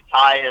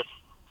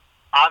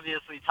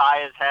 Obviously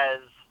Tyus has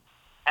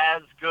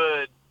as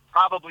good,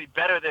 probably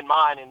better than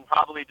mine, and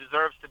probably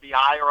deserves to be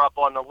higher up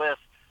on the list,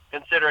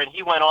 considering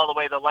he went all the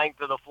way the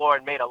length of the floor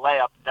and made a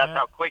layup. That's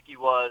how quick he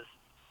was.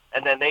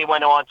 And then they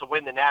went on to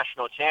win the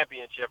national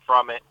championship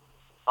from it.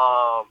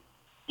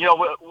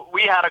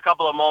 We had a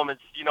couple of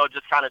moments,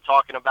 just kind of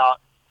talking about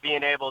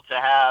being able to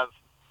have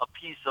a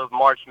piece of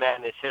March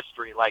Madness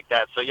history like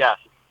that. So, yes,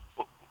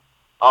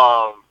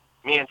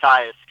 me and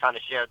Tyus kind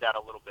of shared that a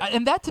little bit.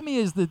 And that to me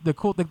is the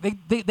cool thing.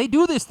 They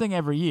do this thing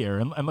every year,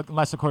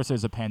 unless, of course,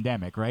 there's a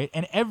pandemic, right?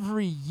 And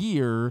every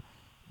year,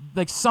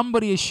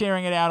 somebody is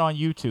sharing it out on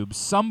YouTube.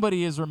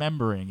 Somebody is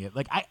remembering it.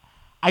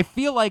 I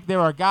feel like there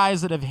are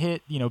guys that have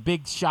hit,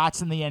 big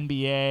shots in the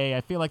NBA.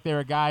 I feel like there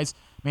are guys,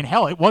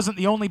 hell, it wasn't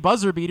the only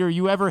buzzer beater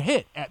you ever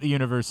hit at the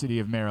University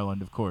of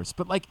Maryland, of course.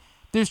 But,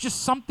 there's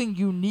just something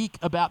unique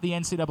about the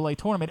NCAA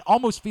tournament. It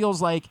almost feels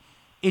like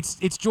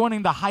it's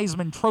joining the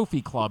Heisman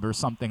Trophy Club or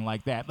something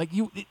like that.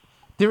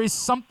 There is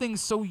something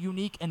so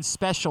unique and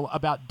special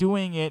about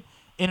doing it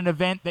in an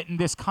event that in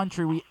this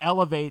country we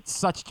elevate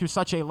to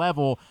such a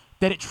level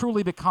that it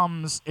truly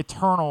becomes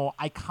eternal,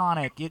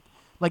 iconic.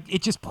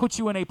 It just puts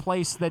you in a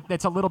place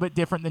that's a little bit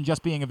different than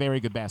just being a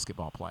very good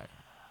basketball player.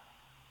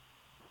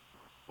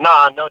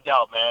 Nah, no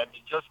doubt, man.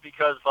 Just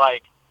because,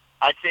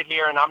 I sit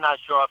here and I'm not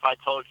sure if I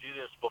told you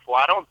this before.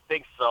 I don't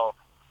think so.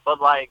 But,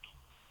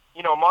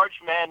 March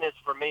Madness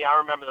for me, I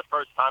remember the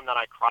first time that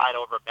I cried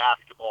over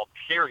basketball,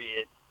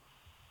 period,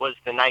 was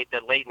the night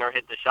that Leitner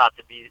hit the shot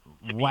to beat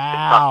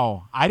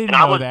Wow. I didn't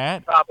know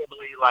that.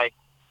 Probably,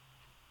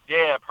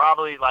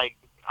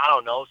 I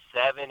don't know,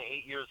 7,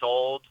 8 years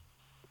old.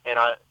 And,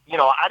 I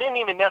didn't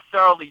even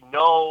necessarily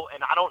know,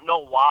 and I don't know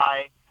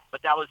why,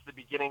 but that was the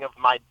beginning of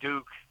my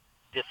Duke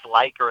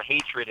dislike or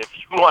hatred, if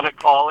you want to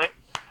call it.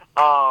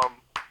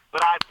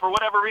 But for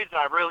whatever reason,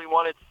 I really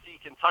wanted to see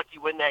Kentucky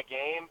win that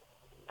game,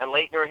 and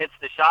Leitner hits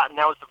the shot, and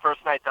that was the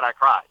first night that I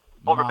cried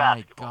over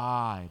basketball.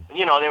 My God.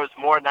 And, there was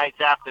more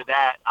nights after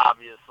that,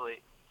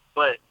 obviously,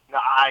 but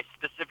I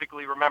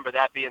specifically remember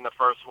that being the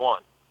first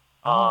one.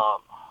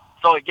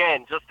 So,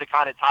 again, just to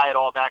kind of tie it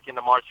all back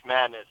into March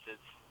Madness,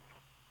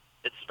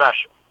 it's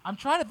special. I'm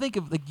trying to think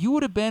of, like, you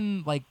would have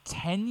been, like,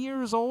 10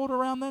 years old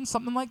around then,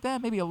 something like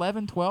that, maybe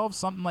 11, 12,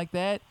 something like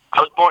that.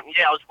 I was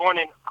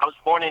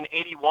born in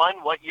 81.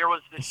 What year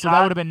was this So shot?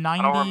 that would have been I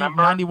don't 90,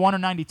 remember. 91 or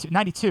 92.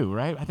 92,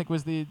 right? I think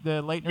was the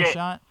Leitner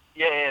shot.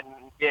 Yeah.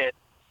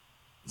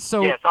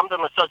 So yeah, something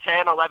like so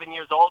 10, 11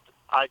 years old.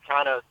 I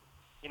kind of,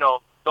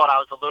 thought I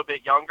was a little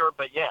bit younger,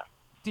 but yeah,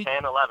 10,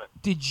 11.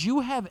 Did you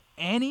have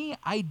any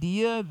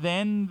idea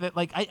then that,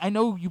 like, I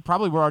know you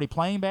probably were already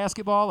playing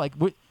basketball, like,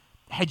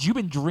 had you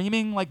been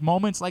dreaming, like,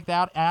 moments like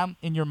that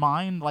in your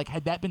mind? Like,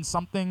 had that been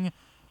something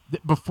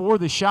that before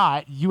the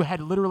shot you had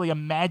literally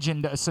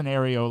imagined a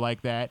scenario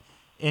like that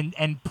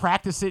and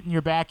practice it in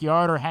your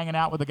backyard or hanging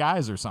out with the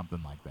guys or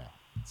something like that?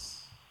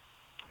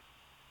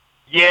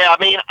 Yeah,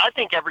 I mean, I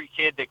think every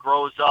kid that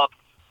grows up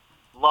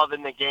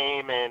loving the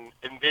game and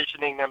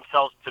envisioning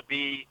themselves to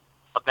be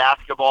a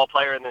basketball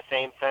player in the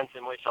same sense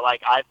in which,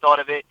 like, I thought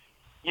of it,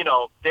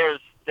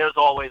 there's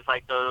always,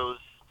 like, those,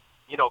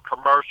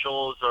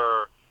 commercials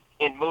or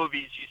in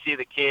movies you see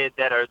the kid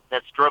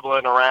that's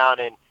dribbling around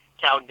and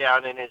counting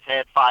down in his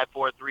head 5,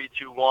 4, 3,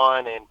 2,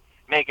 1 and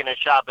making a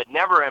shot, but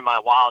never in my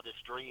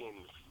wildest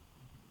dreams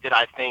did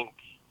I think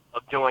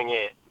of doing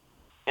it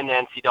in the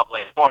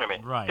NCAA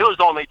tournament. Right. It was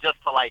only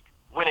just to, like,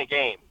 win a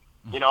game,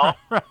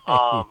 Right.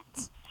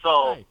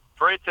 So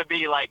for it to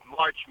be like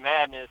March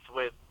Madness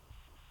with,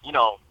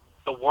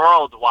 the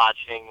world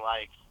watching,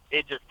 like,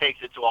 it just takes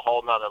it to a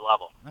whole nother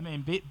level. I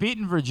mean,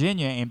 beating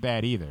Virginia ain't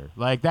bad either.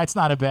 Like, that's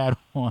not a bad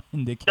one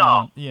to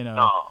count.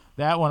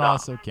 That one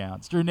also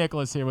counts. Drew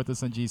Nicholas here with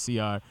us on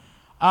GCR.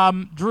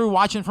 Drew,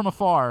 watching from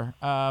afar,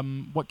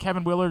 what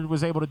Kevin Willard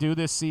was able to do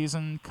this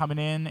season, coming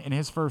in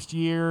his first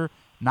year,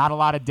 not a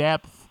lot of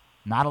depth,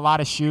 not a lot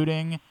of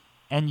shooting,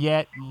 and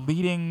yet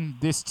leading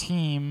this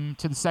team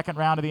to the second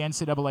round of the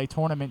NCAA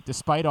tournament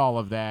despite all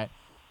of that.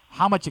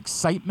 How much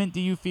excitement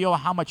do you feel?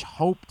 How much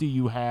hope do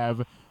you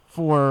have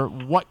for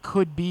what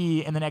could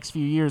be in the next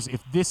few years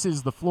if this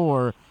is the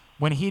floor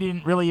when he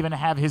didn't really even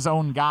have his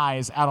own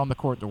guys out on the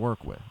court to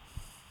work with?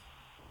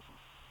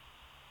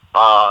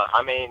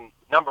 I mean,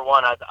 number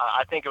one,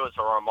 I think it was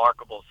a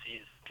remarkable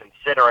season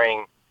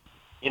considering,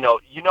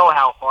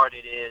 how hard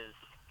it is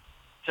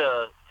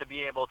to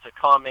be able to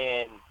come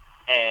in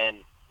and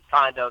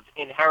kind of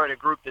inherit a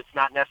group that's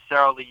not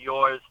necessarily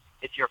yours.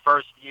 It's your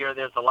first year.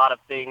 There's a lot of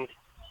things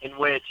in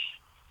which,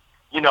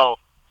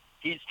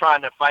 he's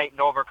trying to fight and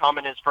overcome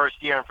in his first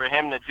year, and for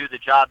him to do the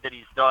job that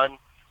he's done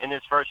in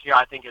his first year,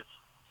 I think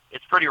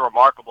it's pretty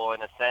remarkable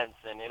in a sense,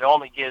 and it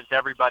only gives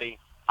everybody,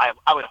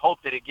 I would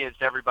hope that it gives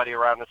everybody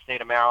around the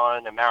state of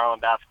Maryland and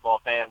Maryland basketball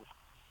fans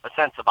a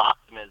sense of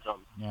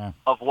optimism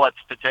of what's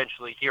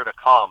potentially here to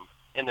come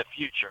in the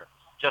future,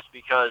 just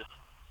because,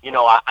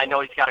 I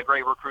know he's got a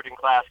great recruiting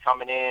class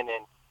coming in,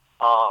 and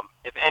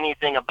if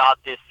anything about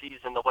this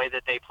season, the way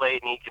that they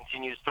played, and he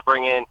continues to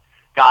bring in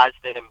guys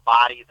that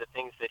embody the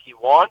things that he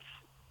wants,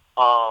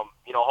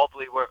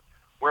 hopefully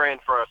we're in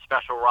for a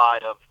special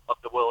ride of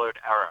the Willard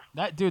era.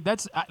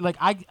 That's like,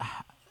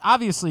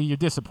 obviously you're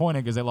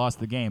disappointed because they lost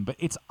the game, but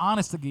it's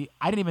honestly,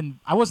 I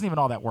wasn't even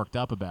all that worked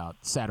up about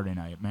Saturday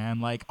night, man.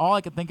 Like, all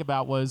I could think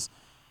about was,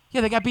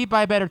 they got beat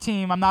by a better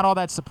team. I'm not all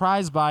that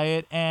surprised by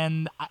it,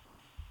 and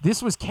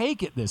this was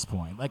cake at this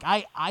point. Like,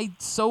 I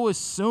so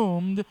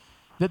assumed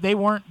that they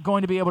weren't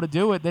going to be able to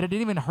do it that it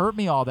didn't even hurt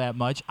me all that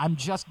much. I'm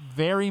just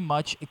very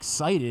much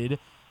excited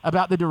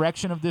about the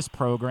direction of this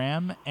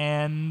program,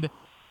 and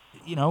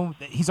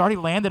he's already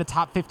landed a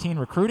top 15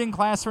 recruiting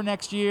class for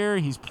next year.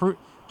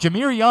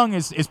 Jameer Young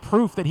is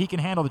proof that he can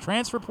handle the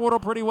transfer portal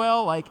pretty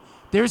well. Like,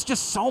 there's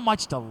just so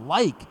much to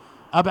like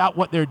about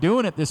what they're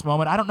doing at this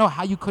moment. I don't know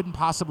how you couldn't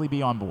possibly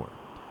be on board.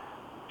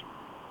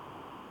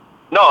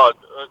 No,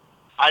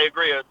 I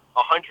agree 100%.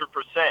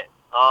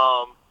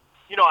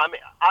 I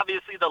mean,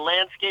 obviously the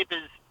landscape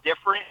is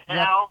different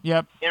now.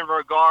 Yep. In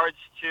regards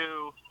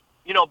to,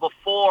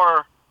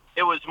 before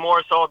it was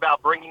more so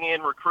about bringing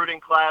in recruiting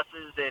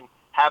classes and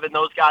having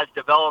those guys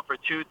develop for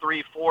 2,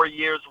 3, 4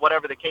 years,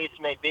 whatever the case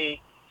may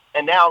be.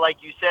 And now, like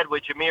you said,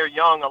 with Jameer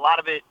Young, a lot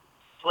of it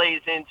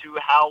plays into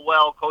how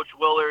well Coach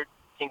Willard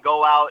can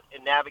go out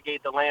and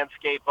navigate the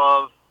landscape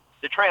of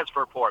the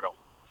transfer portal.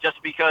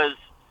 Just because,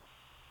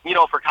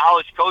 for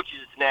college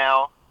coaches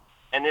now,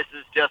 and this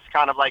is just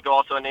kind of like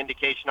also an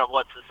indication of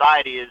what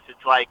society is,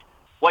 it's like,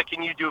 what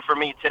can you do for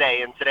me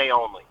today and today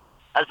only?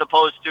 As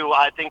opposed to,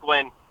 I think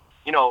when,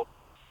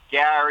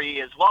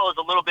 Gary, as well as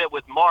a little bit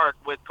with Mark,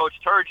 with Coach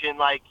Turgeon,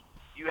 like,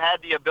 you had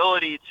the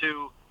ability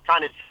to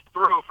kind of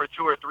through for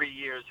 2 or 3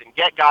 years and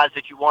get guys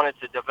that you wanted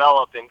to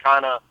develop and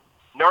kind of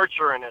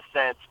nurture in a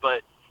sense.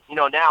 But,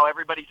 now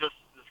everybody just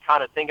is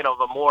kind of thinking of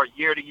a more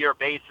year-to-year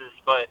basis.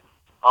 But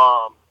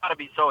got to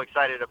be so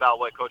excited about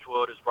what Coach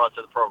Willard has brought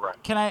to the program.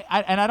 Can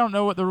I don't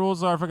know what the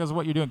rules are because of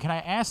what you're doing. Can I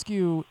ask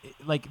you,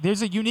 like,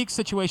 there's a unique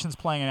situations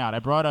playing out. I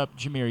brought up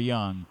Jameer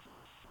Young.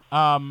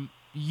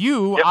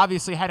 You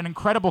obviously had an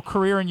incredible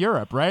career in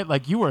Europe, right?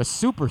 Like, you were a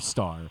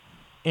superstar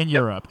in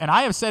Europe. And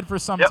I have said for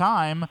some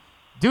time,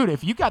 dude,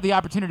 if you got the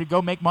opportunity to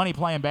go make money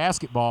playing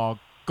basketball,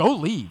 go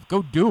leave.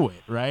 Go do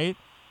it, right?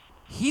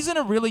 he's in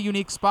a really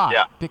unique spot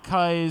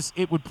because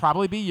it would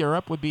probably be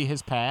Europe would be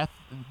his path.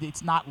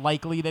 It's not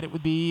likely that it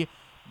would be,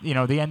 the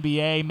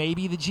NBA,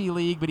 maybe the G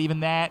League, but even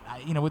that,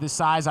 with his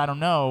size, I don't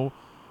know.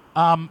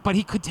 But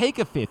he could take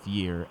a 5th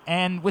year.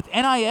 And with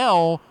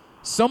NIL,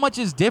 so much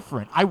is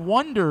different. I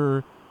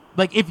wonder,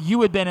 if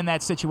you had been in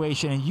that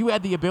situation and you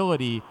had the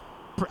ability,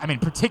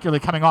 particularly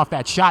coming off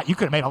that shot, you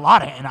could have made a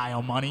lot of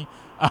NIL money.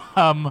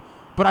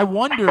 But I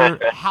wonder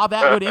how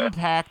that would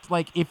impact,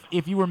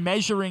 if you were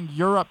measuring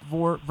Europe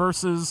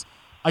versus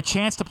a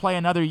chance to play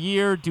another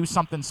year, do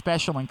something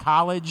special in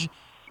college,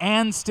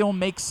 and still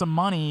make some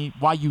money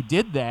while you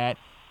did that.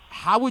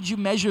 How would you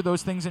measure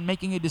those things in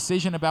making a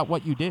decision about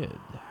what you did?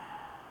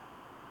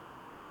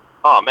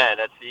 Oh, man,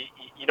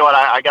 you know what,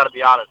 I got to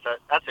be honest,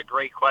 that's a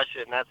great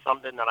question. That's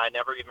something that I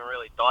never even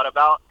really thought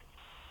about.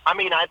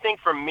 I think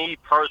for me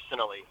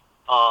personally,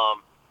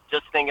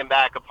 just thinking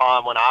back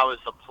upon when I was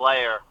a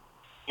player,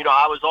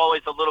 I was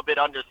always a little bit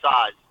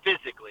undersized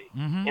physically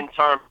in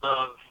terms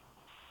of,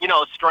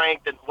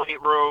 strength and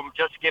weight room,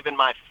 just given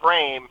my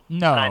frame.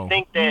 No, and I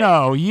think that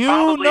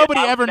nobody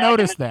ever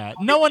noticed that.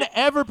 No one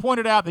ever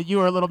pointed out that you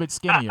were a little bit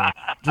skinnier,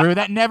 Drew.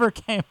 That never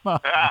came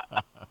up.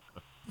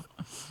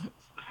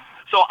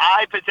 So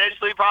I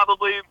potentially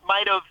probably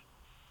might have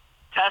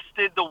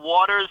tested the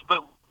waters,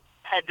 but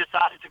had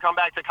decided to come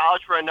back to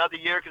college for another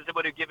year because it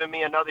would have given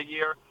me another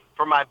year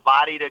for my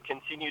body to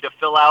continue to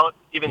fill out,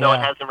 even though it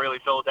hasn't really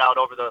filled out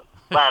over the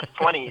last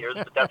 20 years,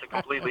 but that's a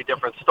completely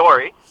different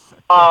story.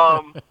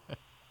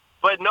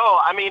 But no,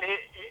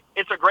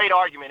 it's a great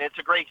argument. It's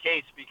a great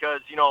case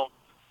because,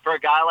 for a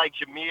guy like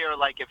Jameer,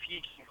 if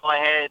he can go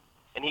ahead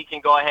and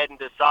and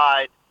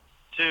decide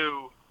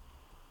to,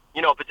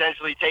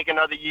 potentially take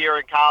another year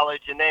in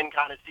college and then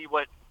kind of see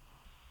what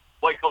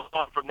goes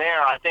on from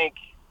there, I think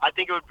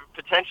it would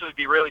potentially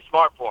be really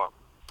smart for him.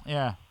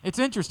 Yeah, it's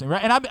interesting,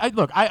 right? And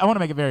I want to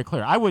make it very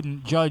clear. I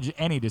wouldn't judge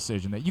any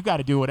decision. That you got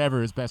to do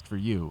whatever is best for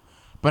you.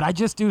 But I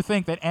just do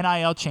think that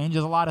NIL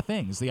changes a lot of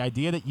things. The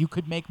idea that you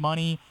could make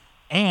money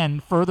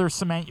and further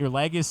cement your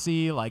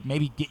legacy,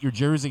 maybe get your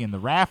jersey in the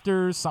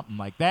rafters, something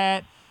like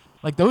that.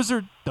 Those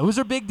are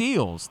big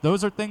deals.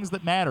 Those are things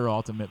that matter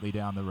ultimately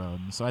down the road.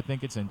 And so I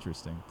think it's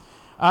interesting.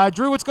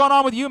 Drew, what's going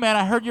on with you, man?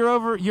 I heard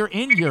you're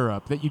in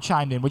Europe, that you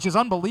chimed in, which is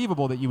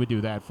unbelievable that you would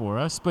do that for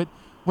us. But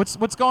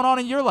what's going on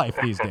in your life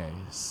these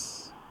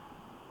days?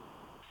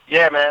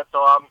 Yeah, man.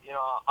 So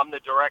I'm the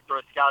director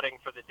of scouting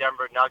for the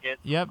Denver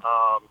Nuggets. Yep.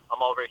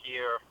 I'm over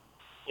here,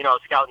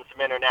 scouting some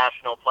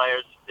international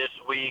players this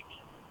week.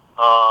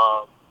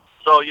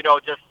 So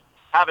just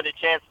having a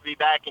chance to be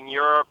back in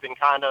Europe and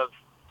kind of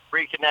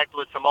reconnect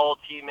with some old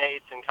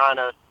teammates and kind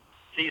of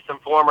see some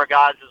former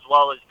guys as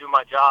well as do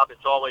my job.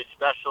 It's always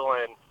special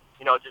and,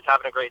 just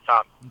having a great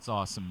time. It's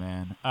awesome,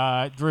 man.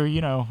 Drew,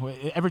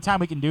 every time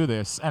we can do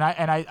this, and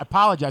I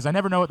apologize. I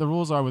never know what the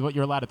rules are with what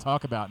you're allowed to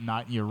talk about and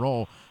not in your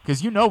role,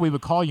 because we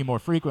would call you more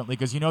frequently,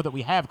 because that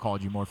we have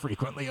called you more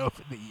frequently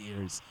over the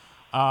years.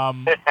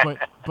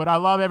 But I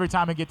love every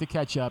time I get to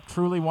catch up.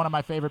 Truly one of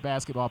my favorite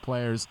basketball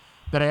players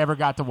that I ever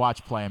got to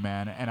watch play,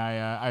 man. And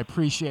I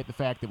appreciate the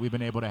fact that we've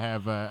been able to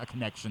have a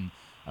connection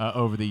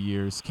over the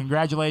years.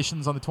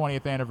 Congratulations on the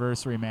 20th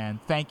anniversary, man.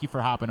 Thank you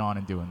for hopping on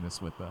and doing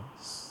this with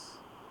us.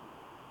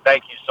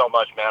 Thank you so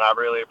much, man. I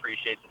really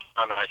appreciate the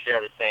time, and I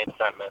share the same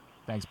sentiment.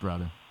 Thanks,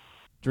 brother.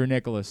 Drew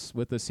Nicholas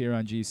with us here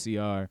on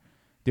GCR.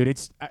 Dude,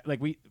 it's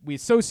we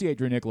associate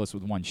Drew Nicholas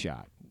with one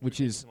shot,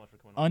 which is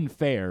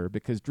unfair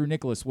because Drew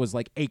Nicholas was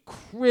a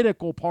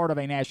critical part of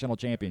a national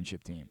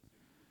championship team.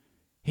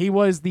 He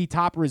was the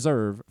top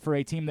reserve for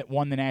a team that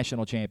won the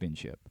national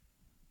championship.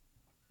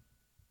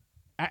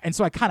 And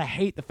so I kind of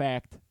hate the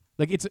fact,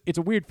 it's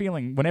a weird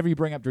feeling whenever you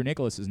bring up Drew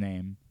Nicholas's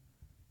name.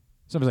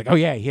 Somebody's like, oh,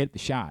 yeah, he hit the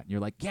shot. And you're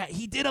like, yeah,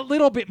 he did a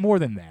little bit more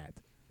than that.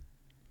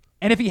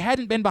 And if he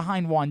hadn't been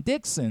behind Juan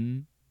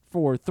Dixon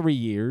for 3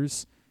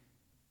 years,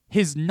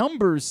 his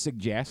numbers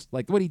suggest,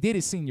 what he did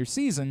his senior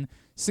season,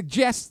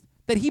 suggests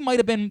that he might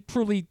have been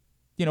truly,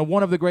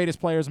 one of the greatest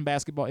players in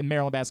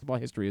Maryland basketball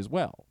history as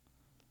well.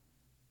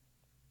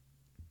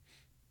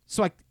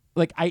 So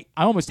I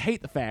almost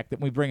hate the fact that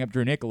when we bring up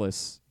Drew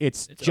Nicholas,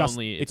 it's just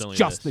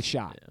the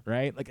shot,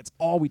 right? It's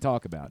all we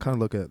talk about. Kind of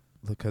look at,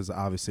 because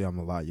obviously I'm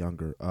a lot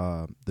younger.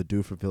 The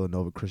dude for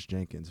Villanova, Chris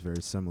Jenkins,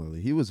 very similarly.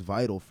 He was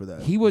vital for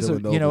that. He was,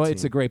 Villanova team.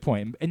 It's a great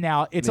point. And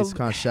now he's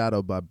kind of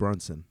shadowed by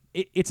Brunson.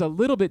 It's a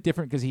little bit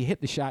different because he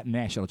hit the shot in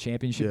national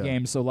championship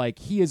game. So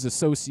he is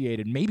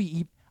associated.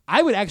 Maybe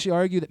I would actually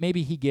argue that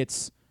maybe he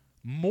gets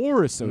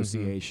more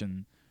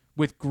association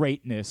with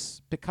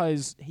greatness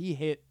because he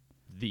hit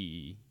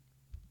the.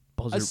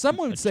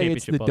 Someone would say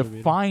it's the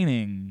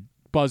defining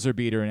buzzer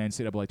beater in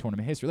NCAA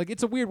tournament history.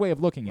 It's a weird way of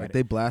looking at it.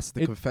 They blast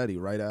the confetti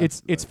right after.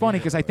 It's funny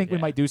because I think we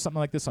might do something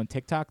like this on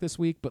TikTok this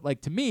week.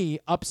 But to me,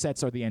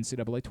 upsets are the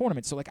NCAA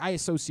tournament. So I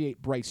associate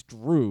Bryce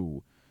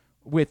Drew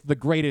with the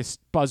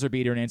greatest buzzer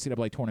beater in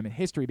NCAA tournament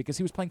history because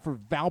he was playing for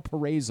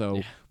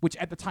Valparaiso, which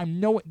at the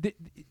time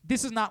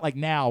this is not like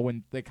now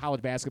when the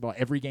college basketball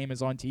every game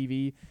is on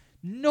TV.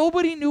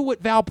 Nobody knew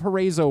what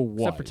Valparaiso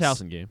was except for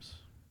Towson games.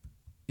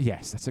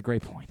 Yes, that's a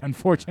great point.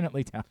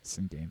 Unfortunately,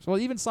 Towson games. Well,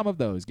 even some of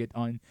those get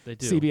on They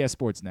do. CBS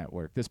Sports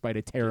Network, despite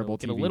a terrible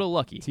Get a little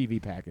lucky.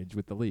 TV package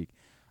with the league.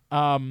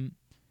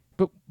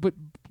 But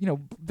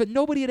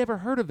nobody had ever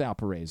heard of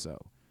Valparaiso,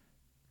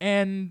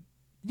 and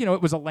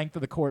it was a length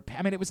of the court.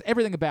 I mean, it was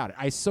everything about it.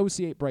 I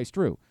associate Bryce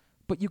Drew,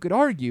 but you could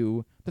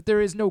argue that there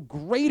is no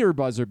greater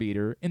buzzer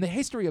beater in the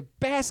history of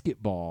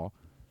basketball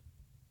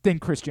than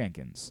Chris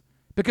Jenkins,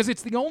 because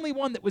it's the only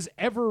one that was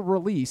ever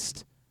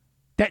released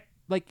that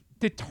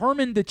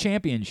determined the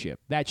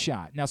championship, that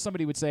shot. Now,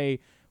 somebody would say,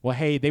 well,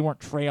 hey, they weren't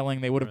trailing.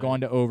 They would have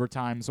gone to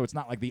overtime, so it's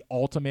not like the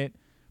ultimate,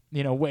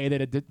 way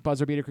that a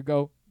buzzer beater could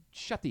go.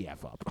 Shut the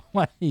F up.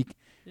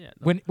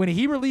 When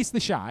he released the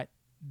shot,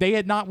 they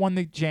had not won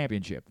the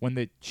championship. When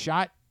the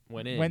shot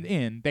went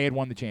in, they had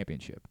won the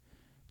championship.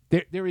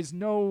 There is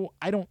no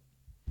 – I don't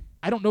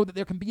know that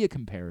there can be a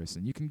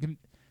comparison. You can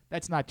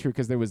that's not true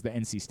because there was the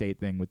NC State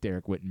thing with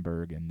Derek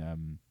Whittenberg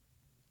and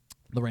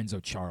Lorenzo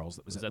Charles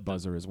that was at the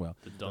buzzer as well.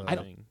 I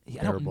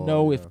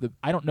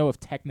don't know if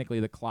technically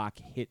the clock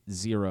hit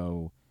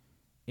 0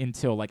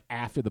 until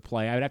after the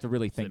play. I would have to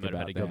really think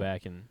about it. Go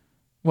back and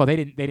well, they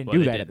didn't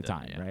do that at the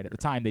time, right? At the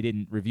time, they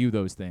didn't review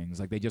those things.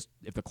 They just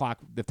if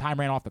the time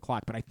ran off the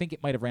clock, but I think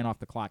it might have ran off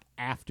the clock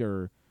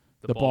after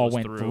the ball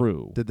went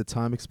through. Did the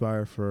time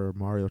expire for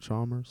Mario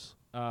Chalmers?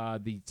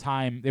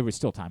 There was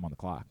still time on the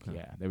clock. Okay.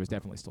 Yeah, there was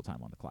definitely still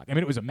time on the clock. I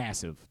mean, it was a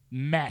massive,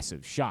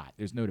 massive shot.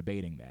 There's no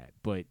debating that,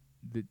 but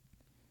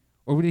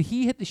or did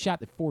he hit the shot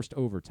that forced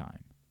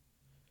overtime?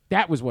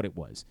 That was what it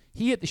was.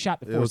 He hit the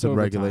shot that forced overtime.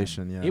 It was in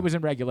regulation, yeah. It was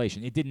in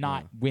regulation. It did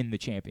not win the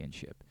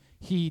championship.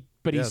 He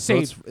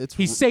saved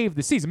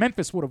the season.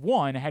 Memphis would have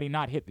won had he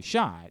not hit the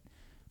shot,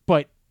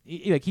 but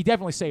he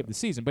definitely saved the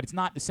season. But it's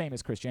not the same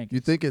as Chris Jenkins. You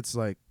think it's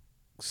like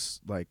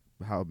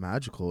how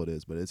magical it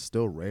is, but it's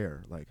still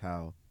rare.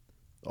 How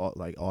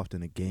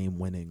often a game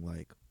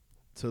winning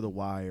to the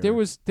wire. There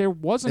was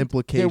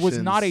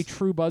not a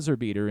true buzzer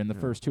beater in the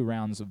first 2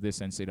 rounds of this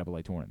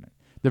NCAA tournament.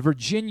 The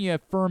Virginia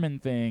Furman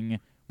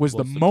thing was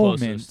the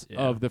moment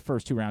of the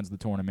first 2 rounds of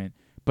the tournament,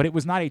 but it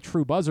was not a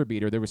true buzzer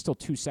beater. There was still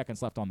 2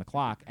 seconds left on the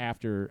clock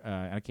after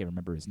I can't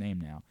remember his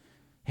name now.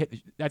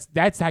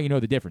 That's how you know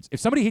the difference. If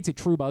somebody hits a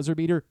true buzzer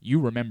beater, you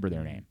remember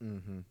their name.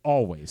 Mm-hmm.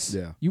 Always.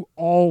 Yeah. You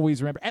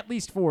always remember, at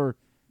least for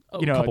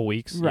a couple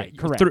weeks. Right,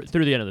 correct.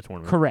 Through the end of the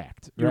tournament.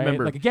 Correct. You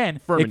remember again,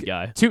 Furman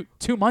guy.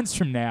 2 months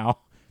from now,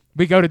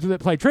 we go to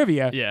play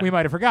trivia, we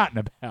might have forgotten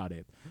about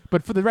it.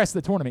 But for the rest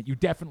of the tournament, you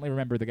definitely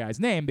remember the guy's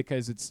name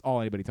because it's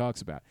all anybody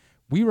talks about.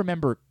 We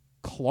remember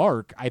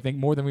Clark, I think,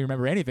 more than we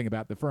remember anything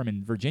about the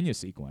Furman-Virginia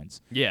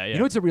sequence. Yeah. You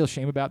know what's a real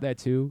shame about that,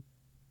 too?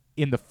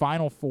 In the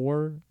Final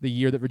Four, the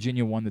year that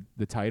Virginia won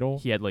the title,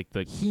 he had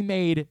he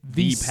made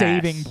the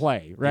saving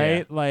play,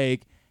 right? Yeah.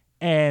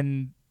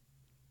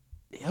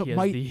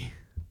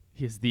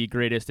 He is the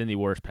greatest and the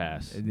worst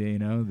pass.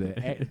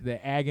 The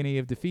agony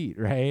of defeat,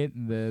 right?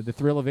 The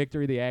thrill of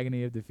victory, the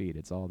agony of defeat.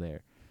 It's all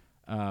there.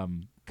 God,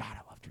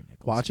 I love Drew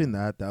Nichols. Watching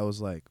that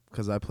was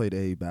because I played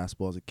AAU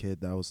basketball as a kid.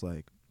 That was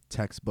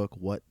textbook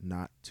what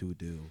not to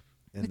do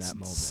in that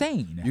moment.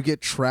 Insane. You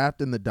get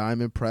trapped in the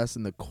diamond press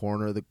in the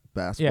corner of the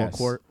basketball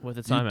court with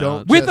a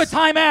timeout. With a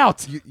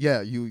timeout.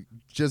 You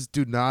just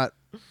do not.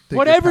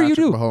 Whatever you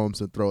do,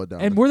 Mahomes and throw it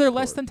down. And were there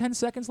less than 10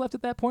 seconds left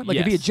at that point?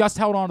 If he had just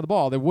held on to the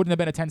ball, there wouldn't have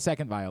been a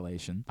 10-second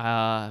violation.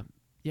 Yeah,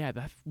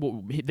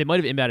 they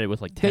might have inbounded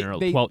with 10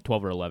 or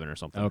 12 or 11 or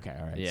something. Okay,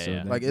 all right. Yeah, so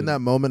yeah. In that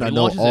moment, I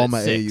know all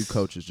my AAU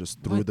coaches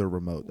just threw their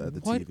remote at the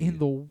TV. What in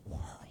the world?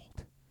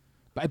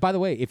 By the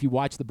way, if you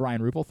watch the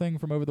Brian Ruppel thing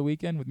from over the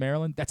weekend with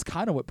Maryland, that's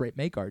kind of what Brett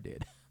Makar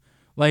did.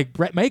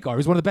 Brett Makar,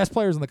 who's one of the best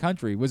players in the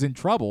country, was in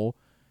trouble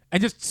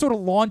and just sort of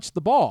launched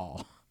the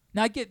ball.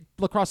 Now, I get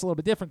lacrosse a little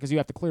bit different because you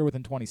have to clear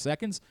within 20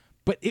 seconds,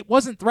 but it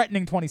wasn't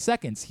threatening 20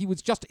 seconds. He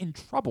was just in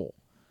trouble.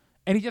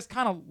 And he just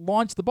kind of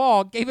launched the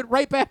ball, gave it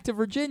right back to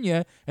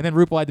Virginia, and then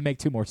Ruppel had to make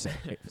 2 more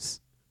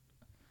saves.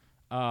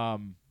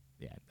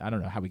 I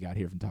don't know how we got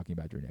here from talking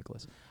about Drew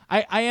Nichols.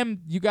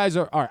 You guys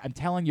are I'm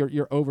telling you,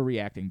 you're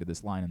overreacting to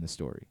this line in the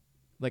story.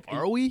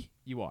 Are we?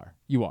 You are.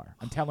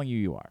 I'm telling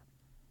you are.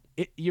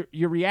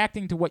 You're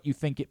reacting to what you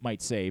think it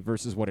might say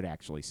versus what it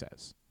actually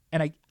says.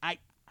 And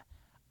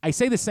I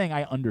say this saying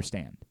I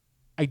understand.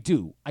 I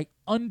do. I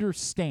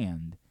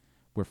understand.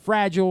 We're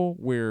fragile.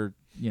 We're,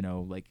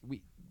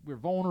 we're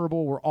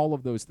vulnerable. We're all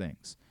of those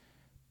things.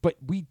 But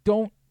we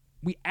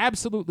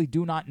absolutely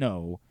do not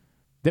know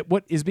that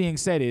what is being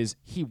said is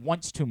he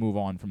wants to move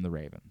on from the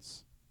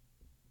Ravens.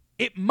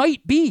 It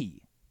might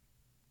be.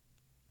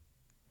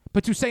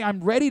 But to say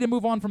I'm ready to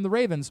move on from the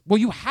Ravens, well,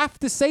 you have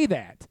to say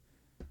that.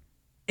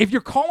 If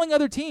you're calling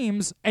other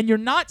teams and you're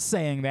not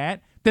saying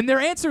that, then their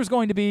answer is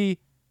going to be,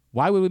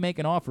 why would we make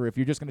an offer if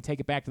you're just going to take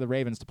it back to the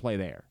Ravens to play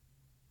there?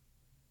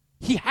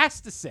 He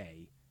has to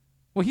say,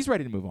 well, he's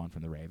ready to move on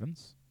from the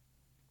Ravens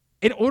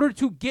in order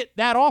to get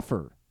that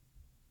offer,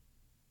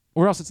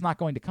 or else it's not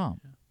going to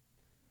come.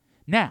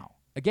 Now,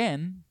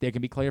 again, there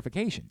can be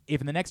clarification.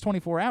 If in the next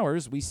 24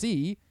 hours we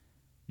see,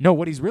 no,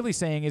 what he's really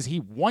saying is he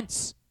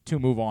wants to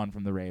move on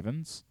from the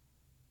Ravens,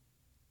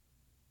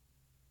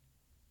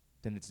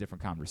 then it's a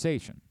different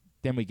conversation.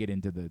 Then we get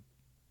into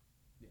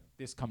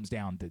this comes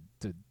down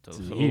to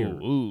here.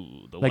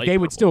 Like they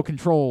would still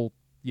control,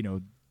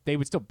 they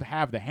would still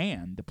have the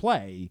hand to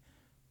play,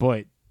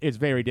 but it's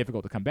very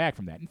difficult to come back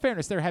from that. In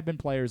fairness, there have been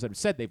players that have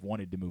said they've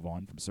wanted to move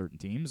on from certain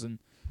teams, and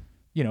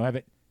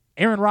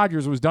Aaron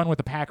Rodgers was done with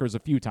the Packers a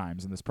few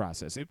times in this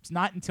process. It's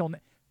not until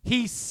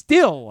he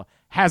still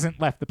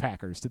hasn't left the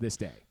Packers to this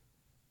day.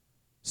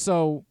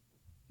 So,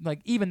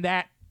 even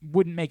that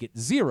wouldn't make it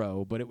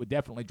 0, but it would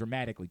definitely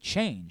dramatically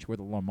change where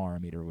the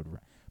Lamar-O-Meter would run.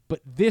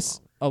 But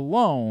this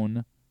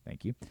alone,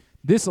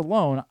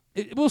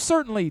 it will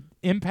certainly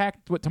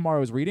impact what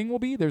tomorrow's reading will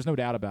be. There's no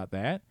doubt about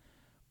that.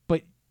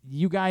 But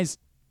you guys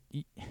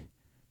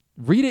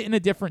read it in a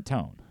different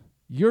tone.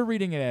 You're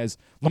reading it as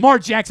Lamar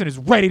Jackson is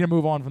ready to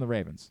move on from the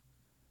Ravens.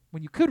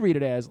 When you could read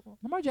it as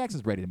Lamar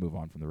Jackson's ready to move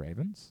on from the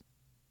Ravens.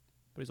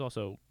 But he's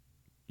also,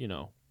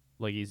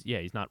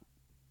 he's not.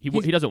 He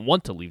doesn't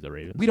want to leave the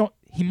Ravens.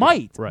 He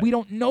might. Right. We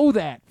don't know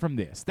that from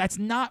this. That's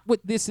not what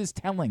this is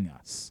telling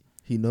us.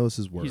 He knows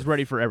his worth. He's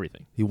ready for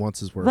everything. He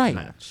wants his worth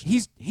matched.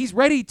 He's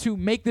ready to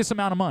make this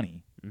amount of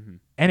money. Mm-hmm.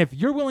 And if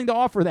you're willing to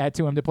offer that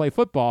to him to play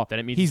football, then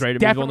it means he's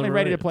definitely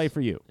ready to Ravens. play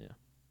for you. Yeah.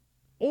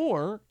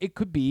 Or it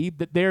could be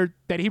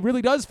that he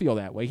really does feel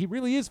that way. He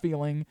really is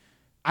feeling,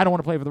 I don't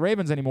want to play for the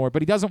Ravens anymore,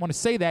 but he doesn't want to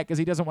say that because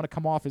he doesn't want to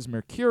come off as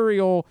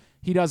mercurial.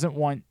 He doesn't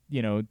want,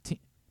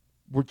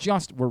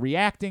 we're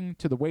reacting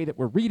to the way that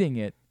we're reading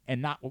it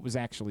and not what was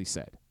actually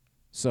said.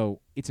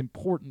 So it's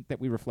important that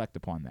we reflect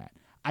upon that.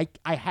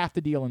 I have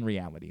to deal in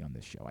reality on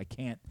this show. I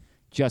can't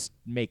just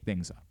make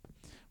things up.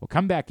 We'll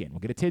come back in. We'll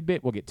get a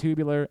tidbit. We'll get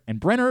tubular. And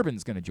Brent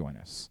Urban's going to join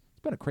us.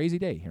 It's been a crazy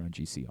day here on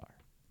GCR.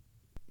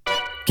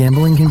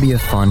 Gambling can be a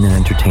fun and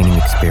entertaining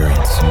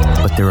experience,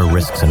 but there are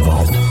risks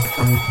involved.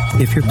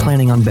 If you're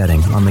planning on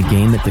betting on the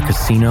game at the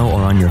casino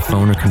or on your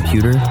phone or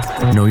computer,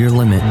 know your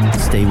limit,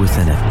 stay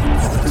within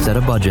it. Set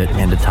a budget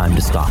and a time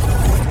to stop.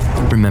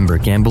 Remember,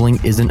 gambling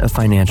isn't a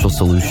financial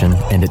solution,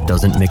 and it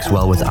doesn't mix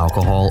well with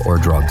alcohol or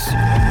drugs.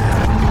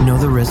 Know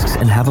the risks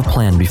and have a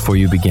plan before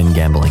you begin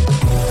gambling.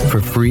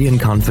 For free and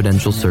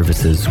confidential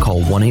services,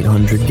 call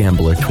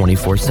 1-800-GAMBLER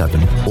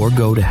 24/7 or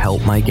go to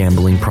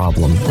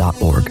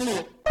helpmygamblingproblem.org.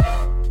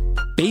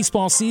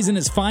 Baseball season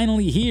is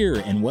finally here,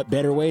 and what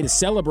better way to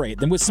celebrate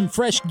than with some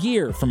fresh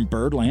gear from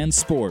Birdland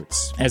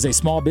Sports. As a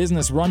small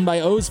business run by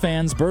O's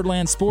fans,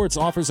 Birdland Sports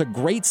offers a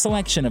great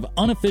selection of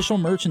unofficial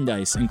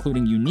merchandise,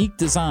 including unique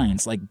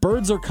designs like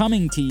Birds Are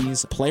Coming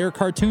tees, player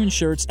cartoon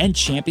shirts, and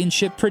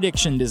championship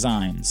prediction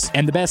designs.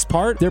 And the best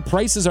part, their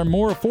prices are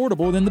more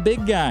affordable than the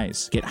big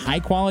guys. Get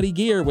high-quality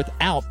gear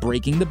without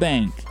breaking the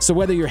bank. So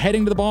whether you're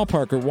heading to the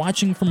ballpark or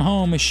watching from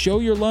home, show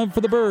your love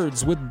for the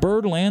birds with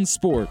Birdland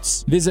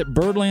Sports. Visit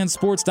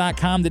birdlandsports.com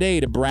today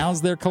to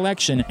browse their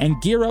collection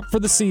and gear up for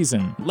the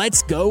season.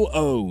 Let's go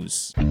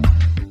O's!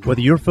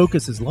 Whether your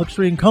focus is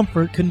luxury and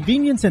comfort,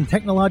 convenience and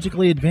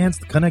technologically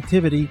advanced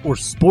connectivity, or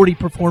sporty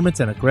performance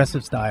and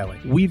aggressive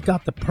styling, we've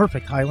got the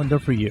perfect Highlander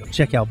for you.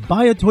 Check out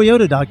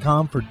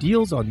buyatoyota.com for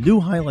deals on new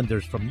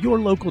Highlanders from your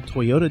local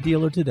Toyota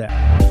dealer today.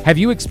 Have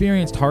you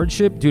experienced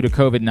hardship due to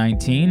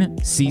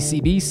COVID-19?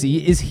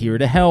 CCBC is here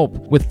to help.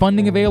 With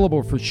funding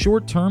available for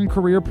short-term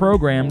career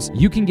programs,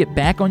 you can get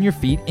back on your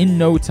feet in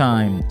no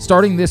time.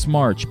 Starting this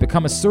March,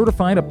 become a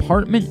certified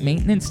apartment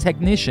maintenance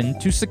technician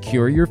to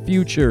secure your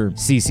future.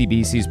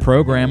 CCBC's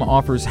program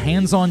offers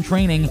hands-on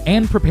training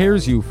and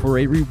prepares you for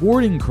a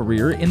rewarding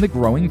career in the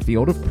growing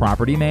field of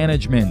property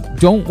management.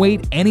 Don't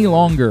wait any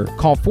longer.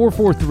 Call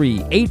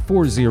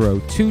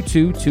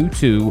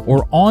 443-840-2222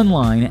 or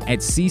online at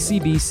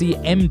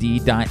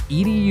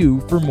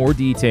ccbcmd.edu for more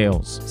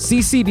details.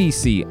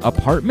 CCBC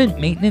Apartment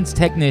Maintenance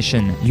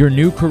Technician. Your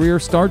new career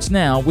starts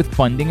now with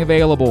funding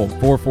available.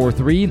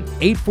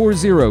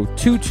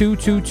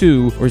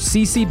 443-840-2222 or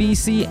ccbcmd.edu.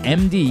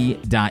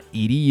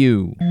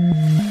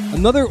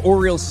 Another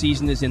Orioles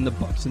season is in the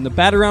books, and the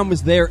Bat-Around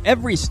was there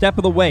every step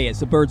of the way as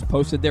the Birds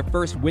posted their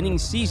first winning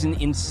season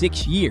in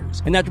 6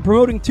 years. And after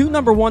promoting 2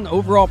 #1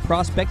 overall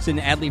prospects in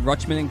Adley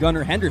Rutschman and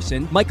Gunnar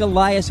Henderson, Mike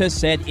Elias has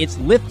said it's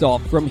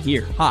liftoff from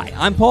here. Hi,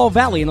 I'm Paul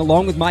Valley, and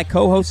along with my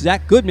co-host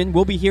Zach Goodman,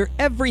 we'll be here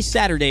every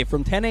Saturday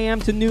from 10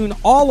 a.m. to noon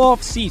all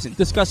off season,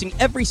 discussing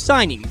every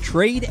signing,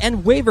 trade,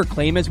 and waiver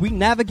claim as we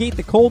navigate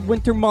the cold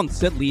winter months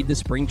that lead to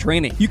spring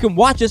training. You can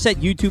watch us at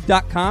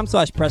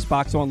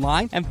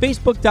youtube.com/PressBoxOnline and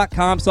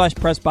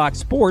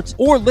facebook.com/PressBoxSports,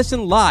 or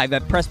listen live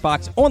at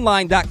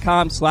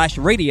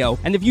PressBoxOnline.com/radio.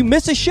 And if you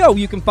miss a show,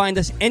 you can find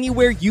us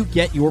anywhere you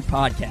get your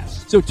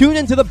podcasts. So tune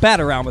into the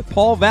Bat-Around with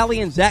Paul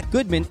Valley and Zach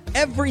Goodman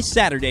every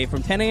Saturday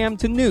from 10 a.m.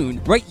 to noon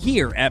right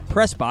here at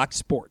PressBox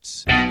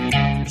Sports.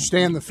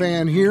 Stan the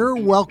Fan here,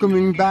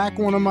 welcoming back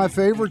one of my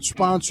favorite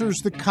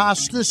sponsors, the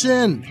Costas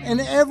Inn. And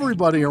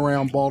everybody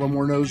around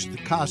Baltimore knows the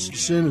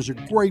Costas Inn is a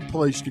great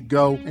place to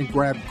go and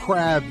grab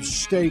crabs,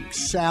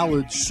 steaks,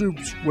 salads,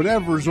 soups,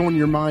 whatever's on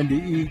your mind to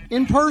eat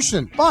in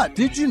person. But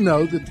did you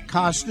know that the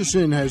Costas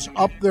Inn has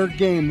upped their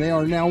game? They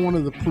are now one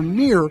of the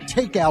premier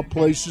takeout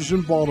places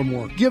in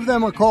Baltimore. Give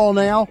them a call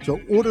now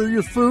to order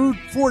your food,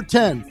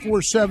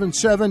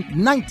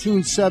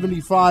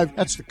 410-477-1975.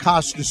 That's the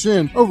Costas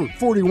Inn, over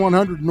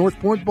 4100 North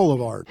Point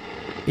Boulevard.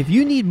 If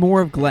you need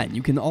more of Glenn,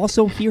 you can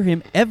also hear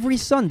him every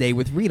Sunday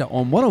with Rita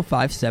on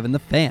 105.7 The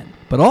Fan.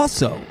 But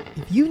also,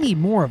 if you need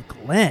more of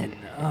Glenn,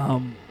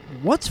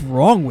 what's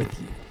wrong with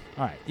you?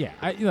 All right, yeah.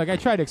 I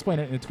tried to explain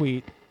it in a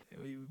tweet.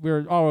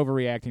 We're all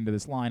overreacting to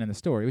this line in the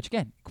story, which,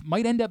 again,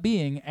 might end up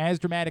being as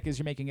dramatic as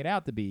you're making it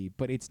out to be,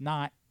 but it's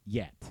not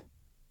yet.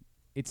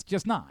 It's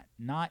just not.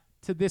 Not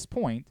to this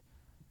point.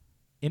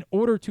 In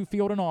order to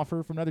field an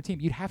offer from another team,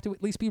 you'd have to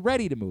at least be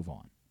ready to move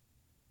on.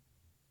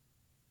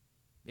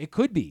 It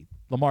could be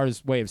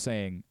Lamar's way of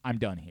saying, I'm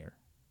done here.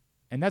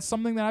 And that's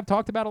something that I've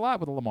talked about a lot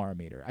with the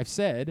Lamar-O-Meter. I've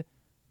said,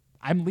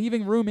 I'm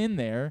leaving room in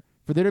there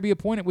for there to be a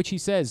point at which he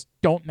says,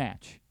 don't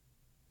match.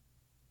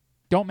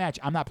 Don't match.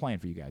 I'm not playing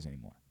for you guys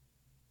anymore.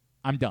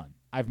 I'm done.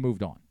 I've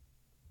moved on.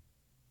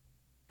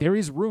 There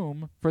is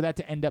room for that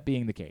to end up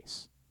being the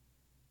case.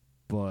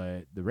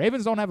 But the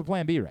Ravens don't have a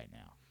plan B right now.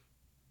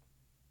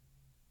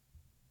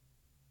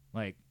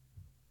 Like,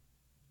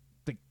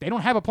 they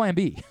don't have a plan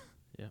B.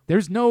 Yeah.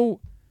 There's no...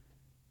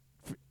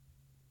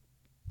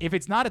 If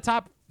it's not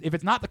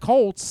the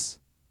Colts...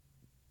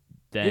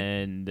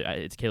 Then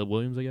it's Caleb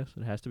Williams, I guess.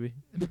 It has to be.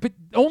 But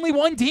only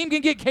one team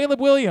can get Caleb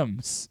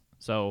Williams.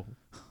 So...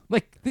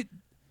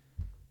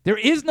 there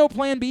is no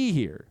plan B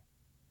here.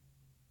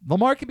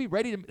 Lamar can be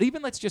ready to...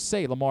 Even let's just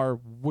say Lamar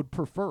would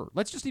prefer.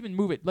 Let's just even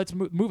move it. Let's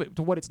move it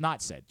to what it's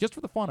not said, just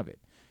for the fun of it.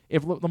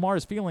 If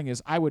Lamar's feeling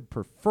is, I would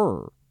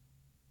prefer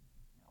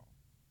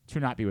to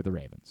not be with the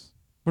Ravens.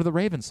 What are the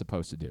Ravens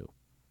supposed to do?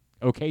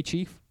 Okay,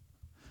 Chief?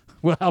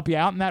 We'll help you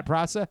out in that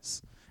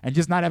process and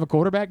just not have a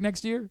quarterback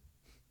next year?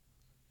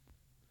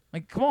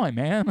 Like, come on,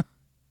 man.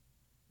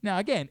 Now,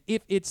 again,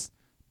 if it's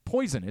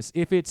poisonous,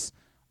 if it's,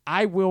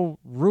 I will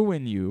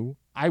ruin you,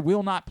 I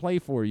will not play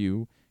for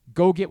you,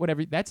 go get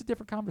whatever, that's a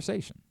different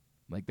conversation.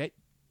 Like that,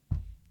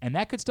 and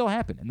that could still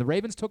happen. And the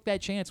Ravens took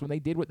that chance when they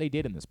did what they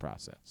did in this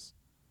process.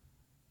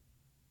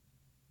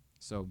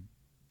 So,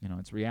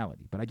 it's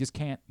reality. But I just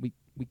can't,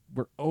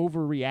 we're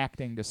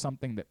overreacting to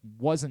something that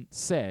wasn't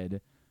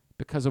said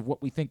because of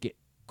what we think it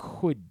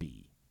could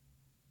be.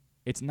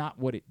 It's not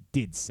what it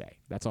did say.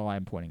 That's all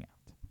I'm pointing out.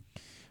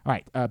 All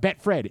right,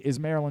 Betfred is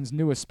Maryland's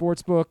newest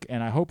sports book,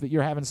 and I hope that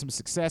you're having some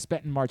success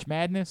betting March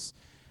Madness.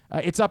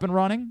 It's up and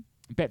running.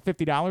 Bet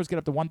 $50, get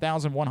up to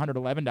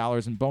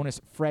 $1,111 in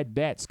bonus Fred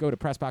bets. Go to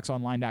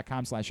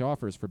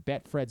PressBoxOnline.com/offers for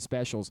Betfred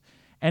specials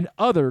and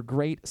other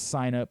great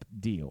sign-up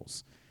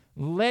deals.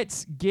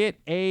 Let's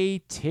get a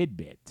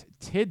tidbit.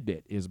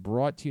 Tidbit is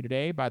brought to you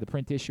today by the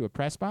print issue of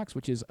PressBox,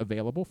 which is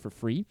available for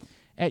free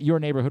at your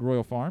neighborhood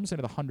Royal Farms and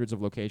at the hundreds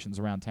of locations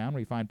around town where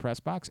you find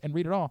PressBox. And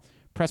read it all.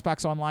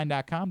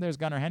 PressBoxOnline.com. There's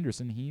Gunnar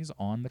Henderson. He's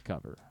on the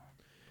cover.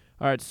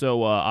 All right,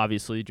 so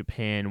obviously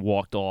Japan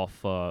walked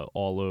off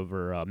all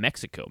over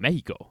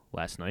Mexico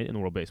last night in the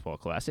World Baseball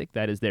Classic.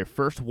 That is their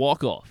first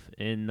walk-off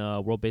in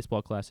World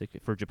Baseball Classic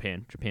for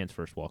Japan. Japan's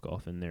first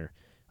walk-off in their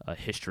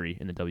history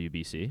in the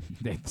WBC.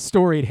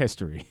 Storied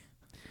history.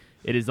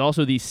 It is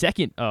also the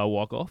second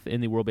walk-off in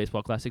the World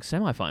Baseball Classic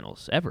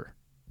semifinals ever.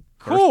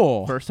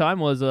 Cool. First time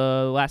was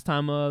last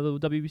time the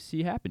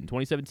WBC happened,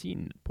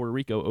 2017, Puerto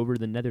Rico over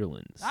the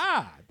Netherlands.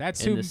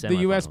 That's who the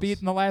U.S. beat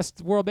in the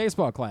last World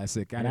Baseball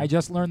Classic, and I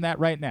just learned that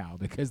right now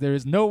because there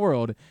is no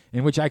world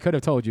in which I could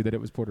have told you that it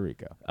was Puerto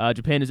Rico.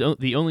 Japan is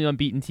the only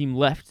unbeaten team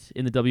left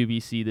in the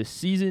WBC this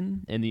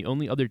season, and the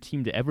only other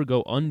team to ever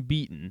go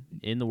unbeaten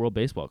in the World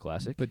Baseball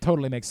Classic. But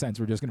totally makes sense.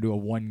 We're just going to do a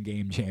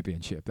one-game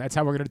championship. That's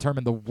how we're going to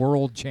determine the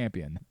world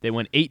champion. They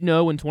went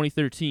 8-0 in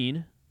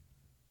 2013,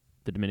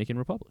 the Dominican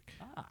Republic.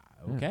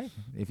 Okay,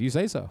 if you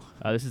say so.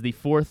 This is the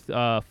fourth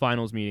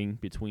finals meeting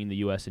between the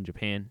U.S. and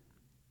Japan.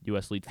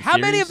 U.S. leads the How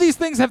series. many of these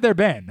things have there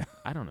been?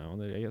 I don't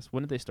know. I guess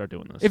when did they start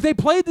doing this? If they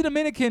played the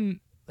Dominican,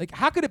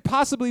 how could it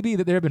possibly be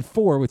that there have been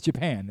 4 with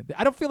Japan?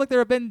 I don't feel like there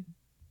have been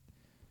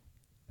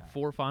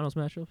 4 finals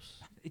matchups.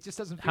 It just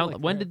doesn't feel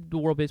When did the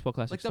World Baseball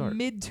Classic start? The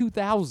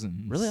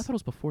mid-2000s. Really? I thought it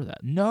was before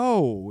that.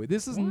 No,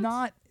 this is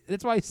not.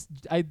 That's why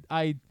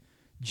I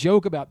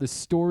joke about the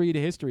storied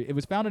history. It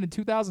was founded in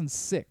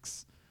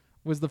 2006.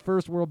 Was the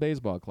first World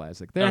Baseball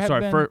Classic.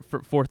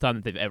 Fourth time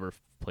that they've ever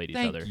played each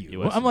other.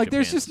 You. US I'm like, Japan.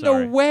 there's just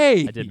Sorry. no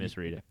way. I did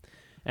misread it.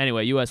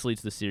 Anyway, U.S.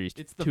 leads the series.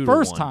 It's the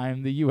first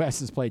time the U.S.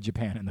 has played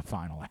Japan in the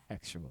final,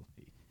 actually.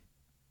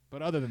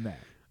 But other than that.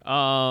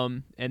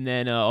 And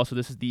then also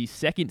this is the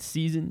second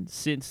season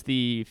since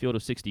the Field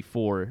of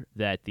 64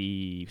 that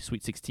the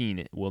Sweet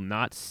 16 will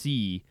not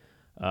see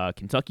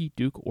Kentucky,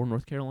 Duke, or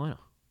North Carolina.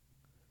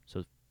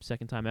 So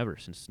second time ever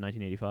since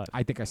 1985.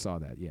 I think I saw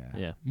that. Yeah.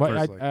 Yeah.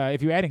 But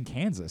if you add in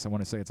Kansas, I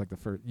want to say it's like the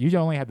first. You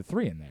only had the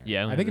 3 in there.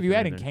 Yeah. I think if you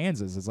add in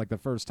Kansas, it's like the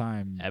first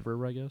time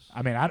ever, I guess.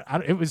 I mean,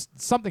 it was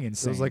something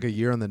insane. It was like a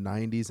year in the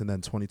 90s and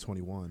then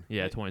 2021.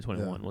 Yeah,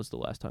 2021 was the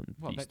last time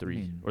these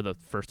three, or the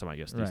first time, I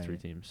guess, these 3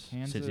 teams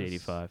Kansas, since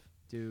 '85.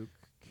 Duke,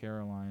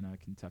 Carolina,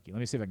 Kentucky. Let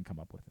me see if I can come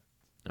up with it.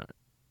 All right.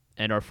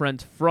 And our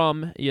friends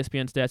from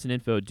ESPN Stats and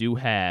Info do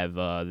have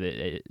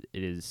this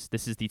is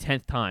the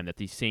 10th time that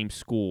the same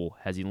school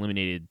has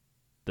eliminated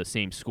the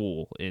same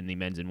school in the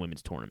men's and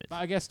women's tournament.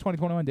 I guess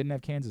 2021 didn't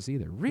have Kansas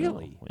either.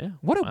 Really? Oh, yeah.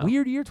 What a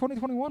weird year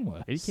 2021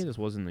 was. Maybe Kansas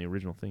wasn't the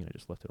original thing. I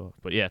just left it off.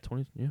 But yeah,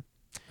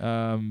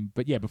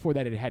 But yeah, before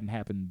that, it hadn't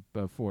happened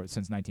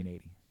since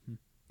 1980.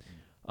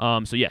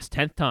 So yes,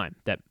 10th time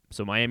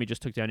so Miami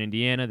just took down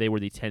Indiana. They were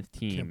the 10th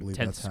team, Can't believe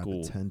 10th that's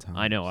school. 10 times.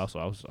 I know. Also,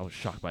 I was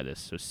shocked by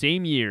this. So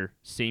same year,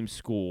 same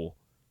school,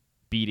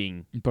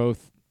 beating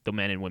both the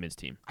men and women's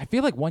team. I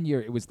feel like one year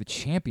it was the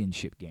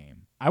championship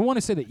game. I want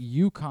to say that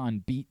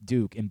UConn beat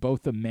Duke in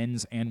both the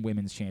men's and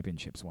women's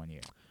championships one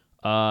year.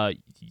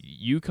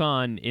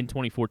 UConn in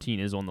 2014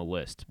 is on the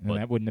list, but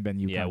that wouldn't have been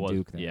UConn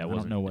Duke. Then. Yeah, I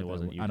don't know what. It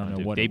wasn't I don't know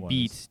Duke. what they it was.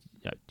 beat.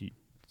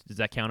 Does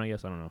that count? I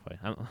guess I don't know if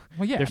I.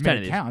 Well, yeah, there's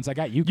it counts. I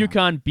got UConn.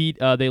 UConn beat.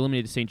 They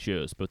eliminated St.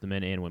 Joe's, both the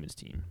men and women's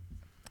team,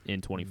 in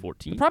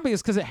 2014. The problem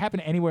is because it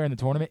happened anywhere in the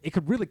tournament. It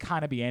could really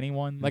kind of be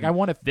anyone. Like I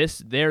want to.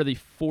 They're the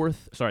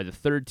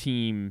third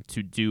team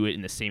to do it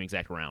in the same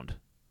exact round.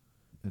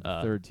 The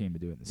third team to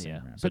do it in the same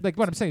round. So but like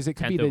what I'm saying is it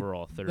could be 10th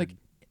overall, third. Like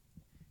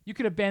you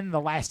could have been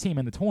the last team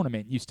in the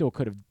tournament. You still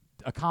could have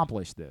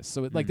accomplished this.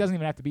 So it doesn't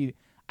even have to be.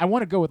 I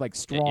want to go with like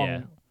strong.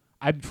 Yeah.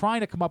 I'm trying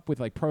to come up with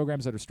like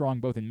programs that are strong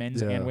both in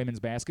men's and women's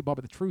basketball.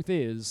 But the truth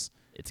is,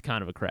 it's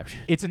kind of a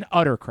crapshoot. It's an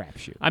utter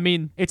crapshoot. I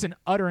mean, it's an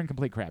utter and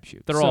complete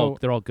crapshoot.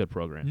 They're all good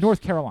programs.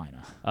 North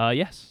Carolina.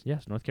 Yes,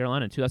 North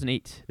Carolina in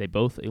 2008. They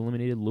both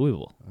eliminated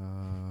Louisville.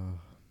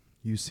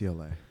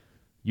 UCLA.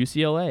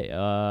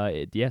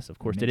 Yes, of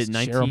course. Did it in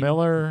Cheryl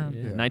Miller.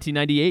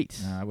 1998.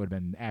 It would have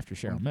been after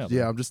Cheryl Miller.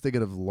 Yeah, I'm just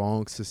thinking of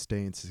long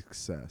sustained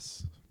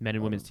success. Men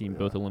and women's team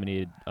both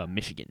eliminated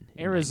Michigan.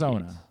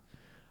 Arizona.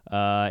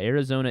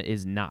 Arizona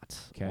is not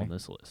on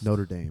this list.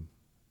 Notre Dame.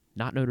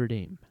 Not Notre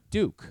Dame.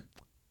 Duke.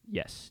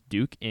 Yes,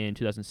 Duke in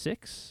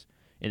 2006.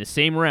 In the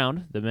same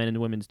round, the men and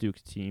women's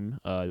Duke team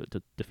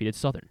defeated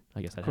Southern.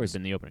 I guess that had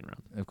been the opening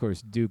round. Of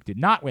course, Duke did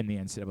not win the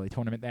NCAA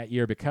tournament that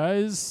year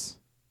because...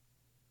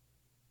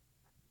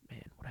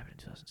 Man, what happened in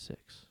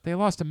 2006? They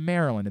lost to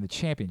Maryland in the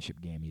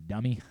championship game, you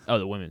dummy. Oh,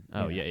 the women.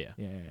 Oh, yeah.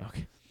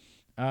 Okay.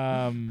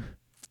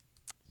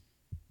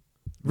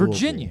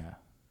 Virginia.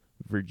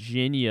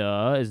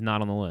 Virginia is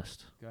not on the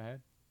list. Go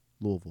ahead.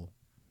 Louisville.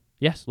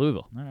 Yes,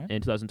 Louisville. All right.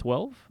 In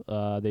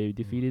 2012, they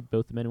defeated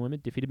both the men and women.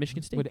 Defeated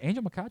Michigan State. Would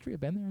Angel McCoughtry have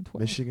been there in 12?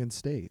 Michigan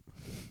State.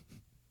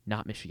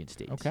 Not Michigan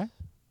State. Okay.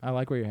 I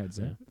like where your head's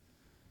at.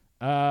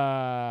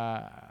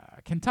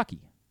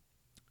 Kentucky.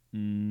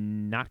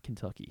 Not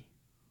Kentucky.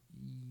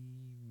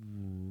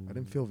 I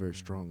didn't feel very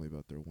strongly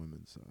about their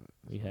women's side.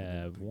 We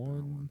have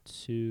 4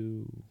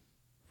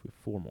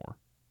 more.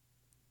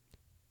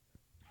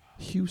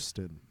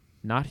 Houston.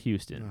 Not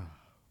Houston.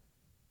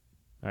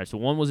 All right, so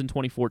one was in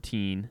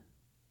 2014.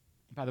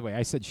 By the way,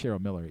 I said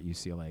Cheryl Miller at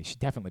UCLA. She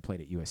definitely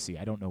played at USC.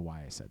 I don't know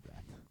why I said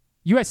that.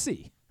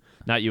 USC.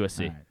 Not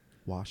USC. Right.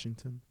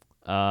 Washington.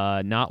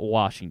 Not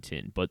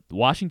Washington, but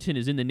Washington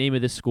is in the name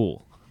of this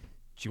school.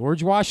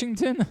 George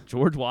Washington?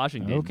 George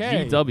Washington.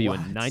 Okay. GW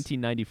in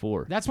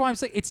 1994. That's why I'm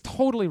saying it's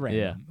totally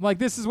random. Yeah. Like,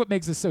 this is what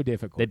makes this so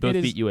difficult. They both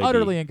beat UAB.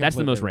 Utterly and That's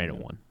the most completely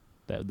random one.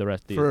 The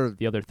rest, For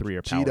the other 3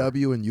 are power.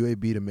 GW and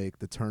UAB to make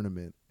the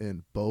tournament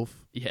in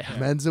both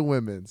men's and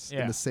women's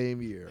in the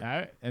same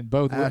year. And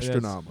both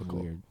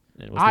astronomical.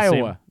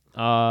 Iowa.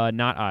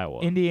 Not Iowa.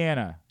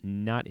 Indiana.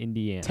 Not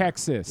Indiana.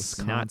 Texas.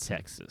 Wisconsin. Not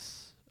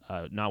Texas.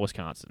 Not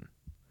Wisconsin.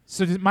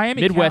 So does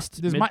Miami Midwest.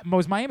 count?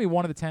 Was Miami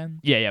one of the 10?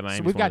 Yeah, Miami.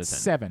 So we've got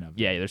 7 of them.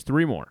 Yeah, there's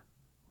 3 more.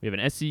 We have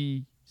an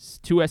SC,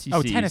 2 SECs.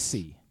 Oh,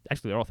 Tennessee.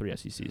 Actually, they're all 3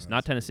 SECs.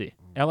 Not Tennessee.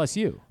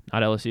 LSU.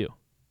 Not LSU.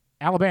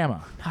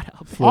 Alabama. Not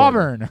Alabama.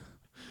 Auburn.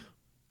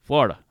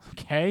 Florida.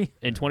 Okay.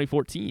 In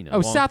 2014.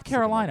 South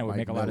Carolina would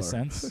make a lot of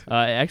sense.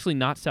 Actually,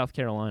 not South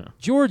Carolina.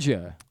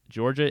 Georgia.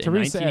 Teresa in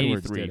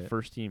 1983.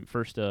 Edwards did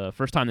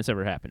First time this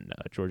ever happened.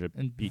 Georgia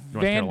beat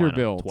North Vanderbilt.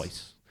 Carolina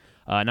twice.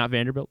 Not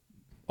Vanderbilt.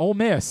 Ole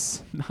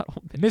Miss. Not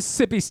Ole Miss.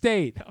 Mississippi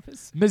State.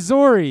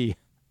 Missouri.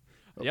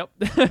 Yep.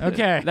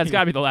 Okay. That's got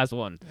to be the last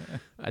one.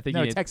 I think.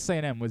 No, Texas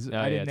A&M was.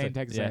 I didn't name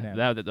Texas A&M.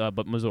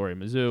 But Missouri.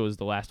 Mizzou was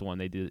the last one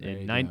they did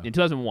in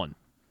 2001.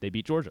 They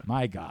beat Georgia.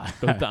 My God.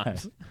 Both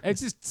times.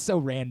 It's just so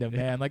random,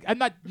 man. Like, I'm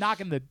not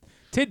knocking the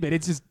tidbit.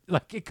 It's just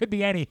like it could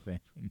be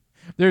anything.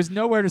 There's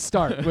nowhere to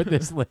start with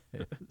this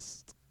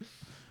list.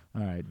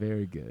 All right,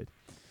 very good.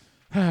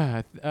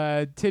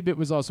 Tidbit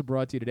was also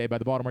brought to you today by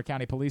the Baltimore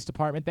County Police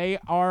Department. They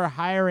are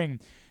hiring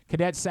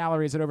cadet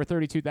salaries at over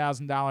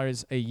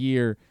 $32,000 a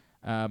year.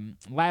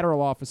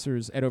 Lateral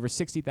officers at over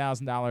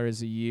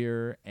 $60,000 a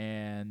year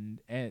at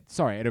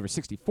over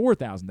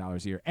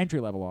 $64,000 a year.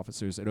 Entry-level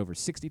officers at over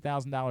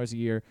 $60,000 a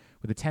year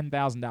with a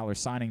 $10,000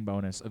 signing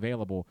bonus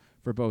available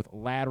for both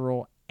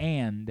lateral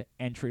and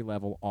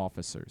entry-level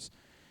officers.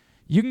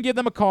 You can give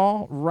them a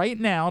call right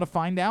now to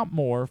find out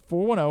more,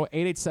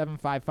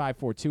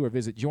 410-887-5542, or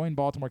visit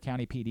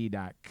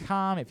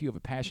joinbaltimorecountypd.com. If you have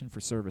a passion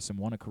for service and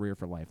want a career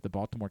for life, the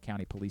Baltimore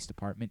County Police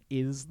Department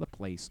is the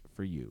place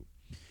for you.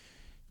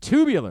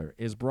 Tubular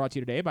is brought to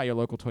you today by your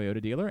local Toyota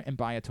dealer and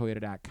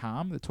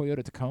buyatoyota.com. The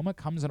Toyota Tacoma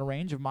comes in a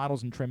range of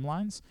models and trim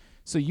lines,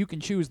 so you can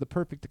choose the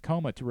perfect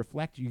Tacoma to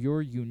reflect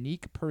your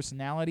unique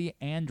personality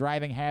and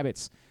driving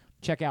habits.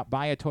 Check out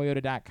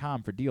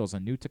buyatoyota.com for deals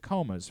on new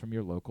Tacomas from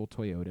your local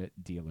Toyota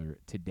dealer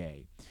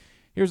today.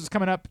 Here's what's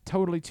coming up,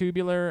 totally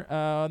tubular.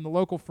 On the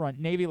local front,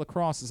 Navy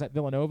lacrosse is at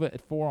Villanova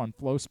at 4 on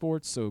Flow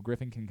Sports, so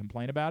Griffin can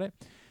complain about it.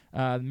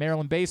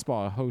 Maryland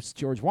baseball hosts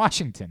George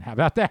Washington. How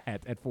about that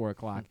at 4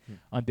 o'clock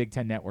on Big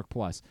Ten Network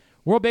Plus.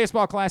 World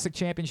Baseball Classic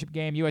Championship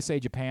game,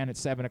 USA-Japan at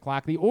 7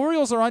 o'clock. The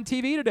Orioles are on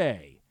TV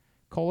today.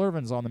 Cole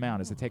Irvin's on the mound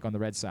as they take on the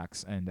Red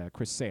Sox, and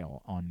Chris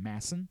Sale on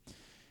Masson.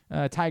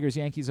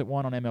 Tigers-Yankees at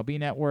 1 on MLB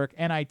Network.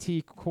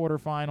 NIT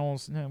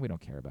quarterfinals. No, we don't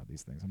care about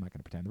these things. I'm not going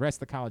to pretend. The rest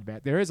of the college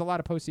there is a lot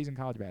of postseason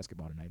college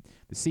basketball tonight.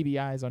 The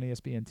CBI is on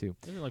ESPN too.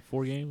 Isn't it like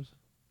 4 games?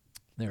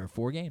 There are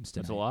 4 games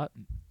tonight. That's a lot.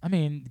 I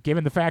mean,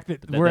 given the fact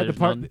that we're at the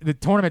part, the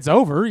tournament's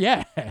over,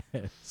 yes.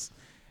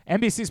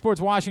 NBC Sports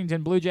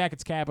Washington, Blue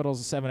Jackets Capitals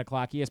at 7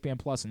 o'clock. ESPN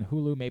Plus and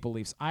Hulu, Maple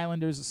Leafs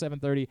Islanders at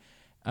 7:30.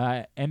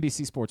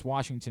 NBC Sports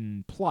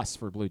Washington Plus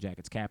for Blue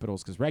Jackets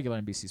Capitals, because regular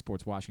NBC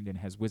Sports Washington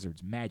has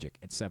Wizards Magic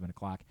at 7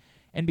 o'clock.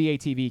 NBA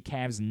TV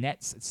Cavs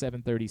Nets at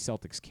 7:30.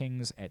 Celtics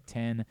Kings at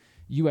 10.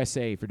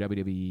 USA for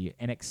WWE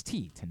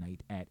NXT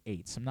tonight at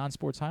 8. Some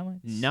non-sports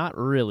highlights? Not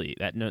really.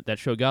 That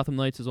show Gotham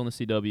Knights is on the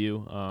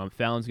CW.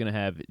 Fallon's going to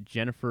have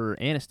Jennifer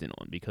Aniston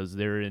on because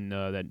they're in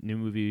that new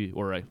movie,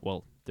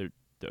 they're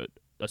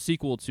a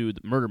sequel to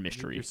the Murder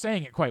Mystery. You're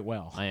saying it quite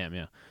well. I am,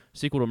 yeah.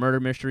 Sequel to Murder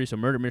Mystery, so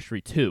Murder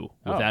Mystery 2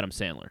 with Adam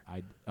Sandler.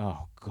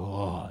 Oh,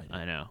 God.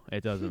 I know.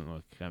 It doesn't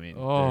look,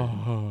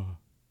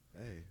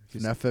 Hey,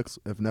 if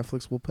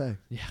Netflix will pay.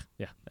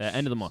 Yeah.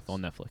 End of the month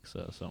on Netflix.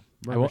 So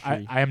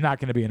I am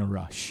not going to be in a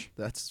rush.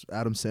 That's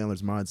Adam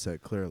Sandler's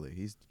mindset, clearly.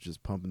 He's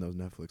just pumping those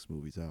Netflix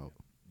movies out.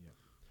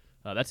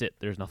 That's it.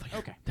 There's nothing.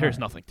 Okay. There's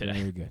nothing today.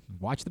 Very good.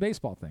 Watch the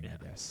baseball thing, I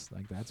guess.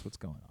 Like, that's what's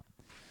going on.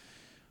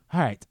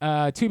 All right.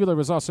 Tubular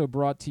was also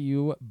brought to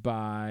you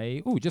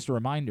by, just a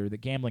reminder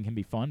that gambling can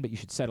be fun, but you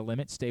should set a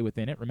limit, stay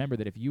within it. Remember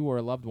that if you or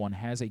a loved one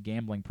has a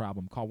gambling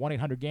problem, call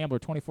 1-800-GAMBLER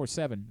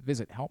 24/7.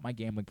 Visit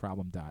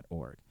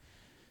helpmygamblingproblem.org.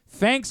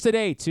 Thanks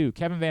today to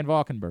Kevin Van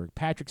Valkenburg,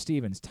 Patrick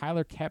Stevens,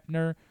 Tyler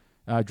Kepner,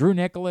 Drew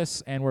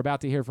Nicholas, and we're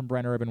about to hear from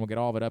Brent Urban. We'll get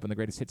all of it up in the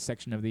greatest hits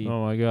section of the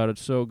Oh, my God,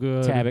 it's so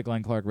good. tab at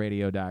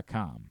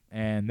glennclarkradio.com.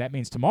 And that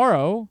means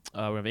tomorrow we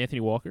have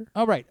Anthony Walker.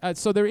 Oh, right.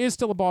 So there is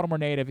still a Baltimore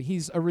native.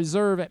 He's a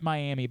reserve at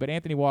Miami, but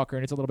Anthony Walker,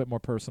 and it's a little bit more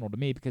personal to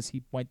me because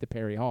he went to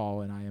Perry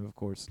Hall, and I am, of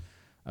course,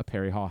 a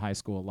Perry Hall High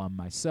School alum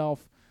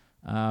myself.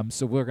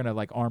 So we're going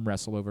to arm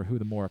wrestle over who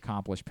the more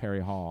accomplished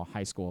Perry Hall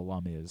High School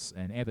alum is.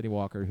 And Anthony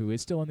Walker, who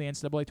is still in the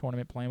NCAA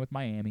Tournament playing with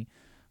Miami,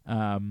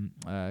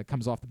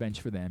 comes off the bench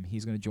for them.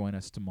 He's going to join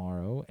us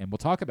tomorrow, and we'll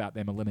talk about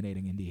them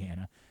eliminating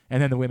Indiana,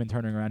 and then the women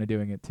turning around and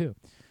doing it too.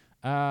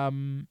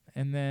 And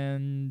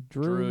then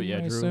Drew,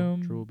 I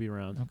assume? Drew will be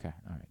around. Okay,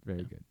 all right,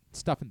 very good.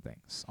 Stuff and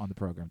things on the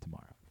program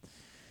tomorrow.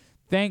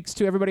 Thanks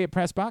to everybody at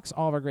PressBox,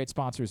 all of our great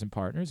sponsors and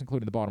partners,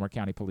 including the Baltimore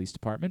County Police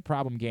Department,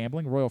 Problem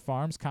Gambling, Royal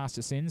Farms,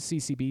 Costas Inns,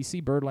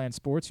 CCBC, Birdland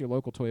Sports, your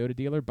local Toyota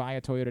dealer,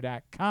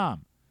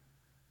 buyatoyota.com.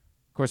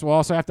 Of course, we'll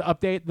also have to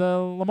update the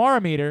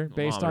Lamar-O-Meter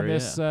based on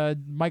this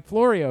Mike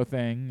Florio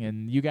thing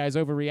and you guys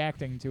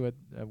overreacting to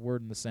a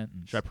word in the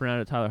sentence. Should I print out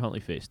a Tyler Huntley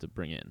face to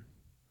bring in?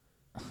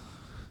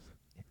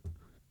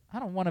 I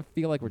don't want to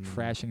feel like we're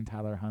trashing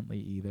Tyler Huntley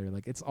either.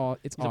 He's a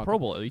Pro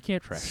Bowler. You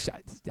can't trash.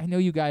 I know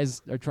you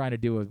guys are trying to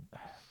do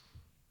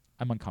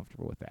I'm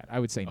uncomfortable with that. I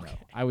would say no.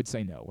 I would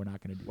say no. We're not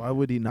going to do that. Why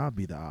would he not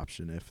be the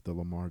option if the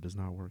Lamar does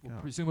not work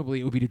out? Presumably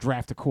it would be to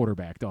draft a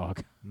quarterback,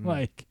 dog.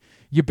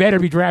 You better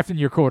be drafting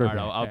your quarterback.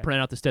 All right, I'll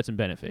print out the Stetson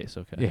Bennett face,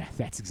 okay. Yeah,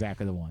 that's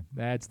exactly the one.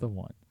 That's the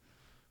one.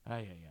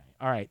 All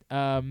right.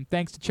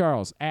 Thanks to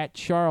Charles at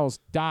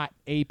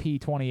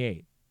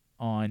charles.ap28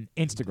 on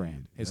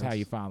Instagram is how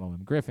you follow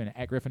him. Griffin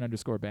at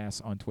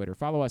Griffin_Bass on Twitter.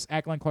 Follow us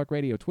at Glenn Clark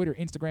Radio, Twitter,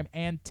 Instagram,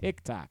 and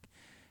TikTok.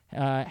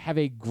 Have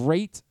a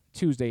great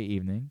Tuesday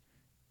evening.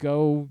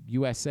 Go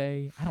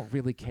USA. I don't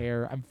really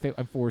care. I'm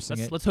forcing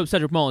it. Let's hope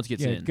Cedric Mullins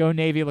gets in. Go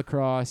Navy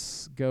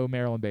lacrosse. Go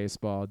Maryland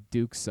baseball.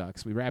 Duke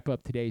sucks. We wrap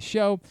up today's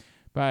show.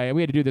 We had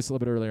to do this a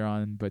little bit earlier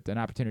on, but an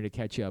opportunity to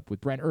catch up with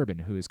Brent Urban,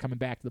 who is coming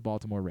back to the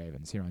Baltimore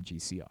Ravens here on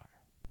GCR.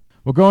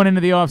 Well, going into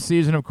the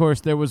offseason, of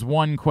course, there was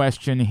one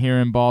question here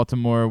in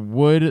Baltimore.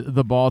 Would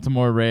the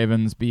Baltimore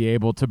Ravens be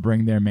able to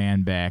bring their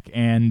man back?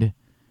 And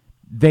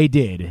they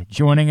did.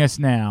 Joining us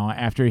now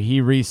after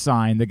he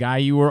re-signed, the guy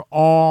you were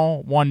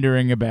all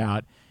wondering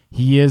about,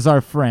 he is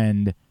our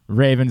friend,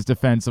 Ravens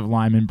defensive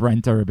lineman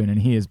Brent Urban,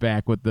 and he is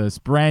back with us.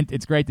 Brent,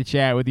 it's great to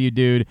chat with you,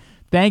 dude.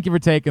 Thank you for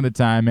taking the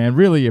time, man.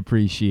 Really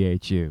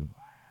appreciate you.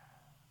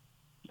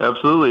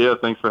 Absolutely, yeah.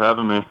 Thanks for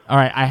having me. All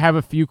right, I have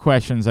a few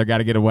questions I got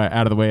to get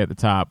out of the way at the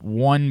top.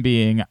 One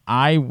being,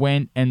 I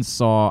went and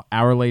saw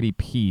Our Lady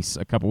Peace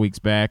a couple weeks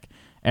back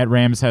at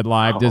Rams Head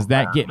Live. Does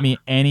that get me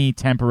any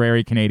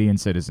temporary Canadian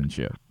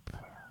citizenship?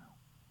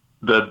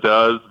 That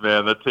does,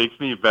 man. That takes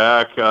me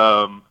back.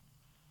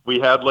 We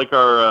had like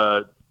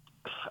our,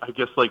 I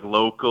guess like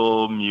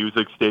local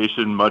music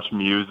station, Much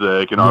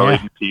Music, and Our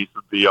Lady Peace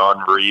would be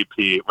on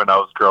repeat when I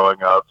was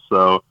growing up.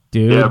 So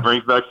Dude. Yeah, it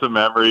brings back some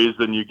memories,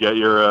 and you get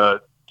your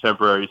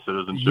temporary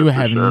citizenship. You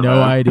have for sure, no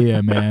man.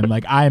 idea, man.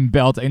 Like, I am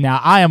belting. Now,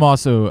 I am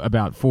also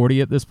about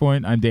 40 at this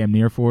point. I'm damn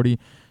near 40.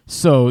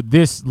 So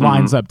this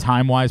lines up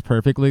time-wise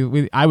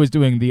perfectly. I was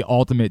doing the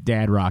ultimate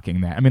dad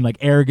rocking that. I mean, like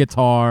air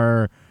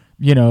guitar,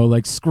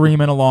 like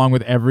screaming along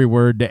with every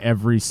word to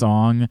every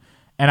song.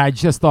 And I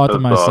just thought to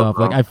myself,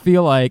 awesome.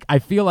 like, I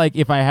feel like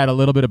if I had a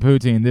little bit of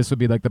poutine, this would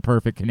be like the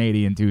perfect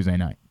Canadian Tuesday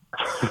night.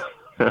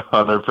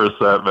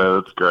 100%,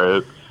 man. That's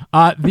great.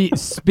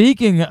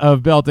 Speaking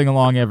of belting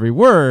along every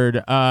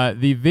word,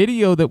 the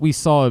video that we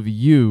saw of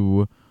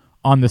you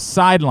on the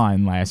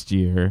sideline last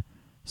year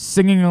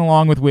singing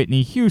along with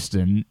Whitney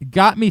Houston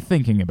got me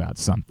thinking about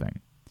something.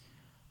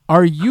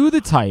 Are you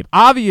the type,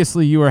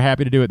 obviously you were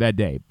happy to do it that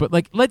day, but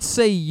like, let's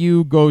say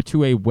you go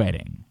to a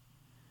wedding.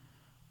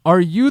 Are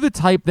you the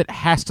type that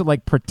has to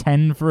like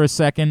pretend for a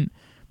second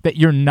that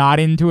you're not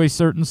into a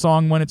certain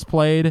song when it's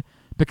played?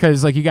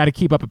 Because like you got to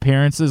keep up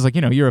appearances, like,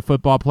 you're a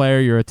football player,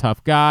 you're a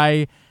tough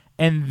guy,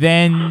 and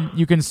then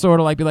you can sort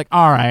of like be like,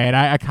 all right,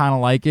 I kind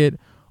of like it.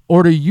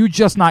 Or do you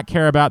just not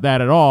care about that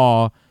at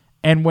all?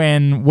 And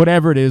when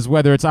whatever it is,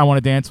 whether it's I want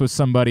to dance with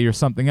somebody or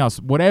something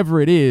else,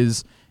 whatever it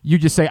is, you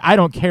just say, I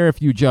don't care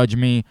if you judge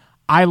me.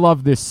 I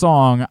love this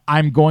song.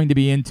 I'm going to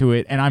be into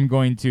it, and I'm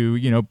going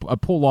to,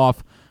 pull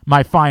off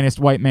my finest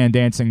white man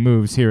dancing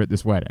moves here at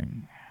this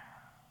wedding.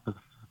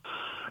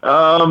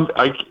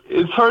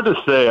 It's hard to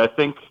say. I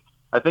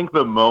think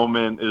the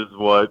moment is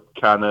what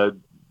kind of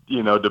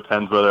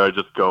depends whether I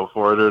just go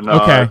for it or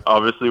not. Okay.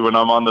 Obviously, when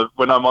I'm on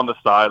the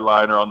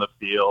sideline or on the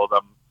field,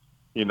 I'm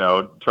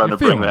trying to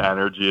bring the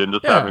energy and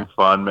just having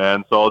fun,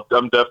 man. So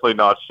I'm definitely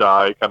not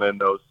shy, kind of in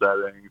those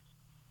settings.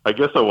 I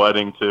guess a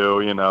wedding too.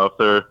 If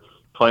they're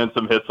playing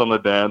some hits on the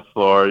dance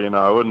floor,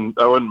 I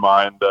wouldn't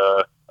mind.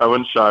 I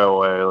wouldn't shy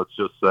away, let's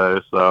just say.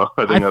 So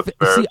I think that's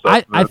fair. See,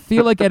 I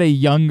feel like at a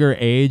younger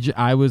age,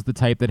 I was the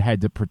type that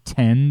had to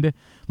pretend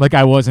like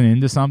I wasn't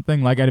into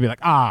something. Like I'd be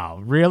like, oh,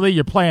 really?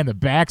 You're playing the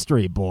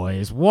Backstreet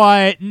Boys?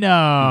 What?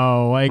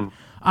 No. Like,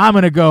 I'm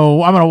going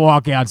to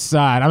walk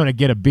outside. I'm going to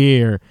get a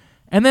beer.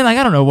 And then, like,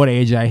 I don't know what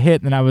age I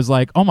hit, and I was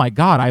like, oh, my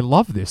God, I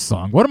love this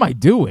song. What am I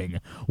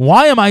doing?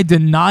 Why am I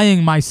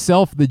denying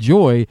myself the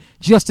joy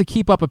just to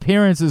keep up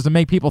appearances to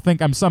make people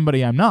think I'm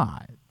somebody I'm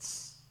not?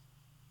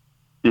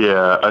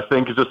 Yeah, I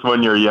think just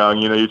when you're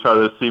young, you try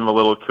to seem a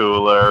little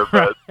cooler,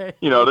 but at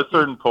a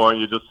certain point,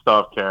 you just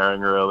stop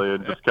caring really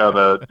and just kind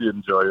of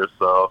enjoy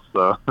yourself.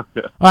 So,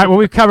 yeah. All right, well,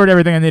 we've covered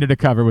everything I needed to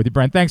cover with you,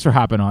 Brent. Thanks for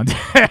hopping on. All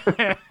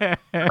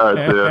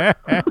right,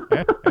 see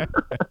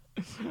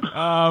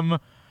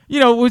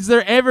ya. Was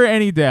there ever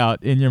any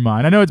doubt in your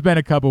mind? I know it's been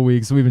a couple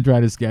weeks, so we've been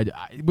trying to schedule.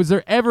 Was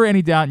there ever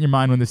any doubt in your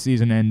mind when the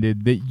season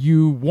ended that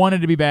you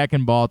wanted to be back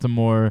in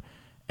Baltimore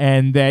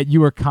and that you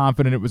were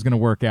confident it was going to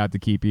work out to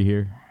keep you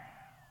here?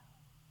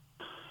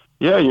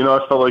 Yeah,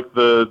 I felt like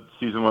the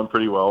season went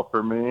pretty well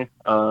for me.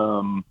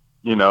 Baltimore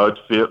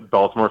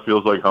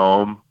feels like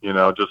home,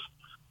 just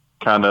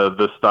kind of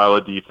the style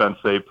of defense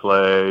they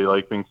play,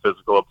 like being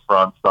physical up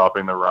front,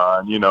 stopping the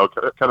run,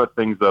 kind of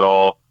things that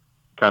all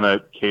kind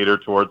of cater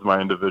towards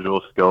my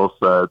individual skill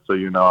set. So,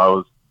 I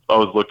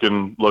was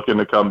looking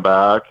to come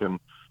back, and,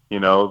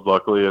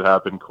 luckily it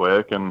happened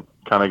quick and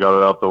kind of got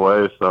it out the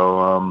way.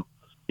 So,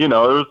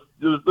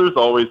 there's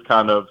always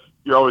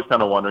you're always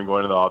kind of wondering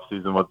going into the off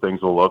season what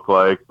things will look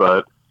like.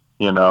 But,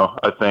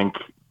 I think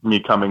me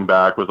coming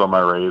back was on my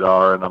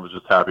radar, and I was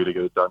just happy to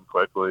get it done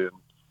quickly and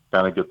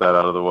kind of get that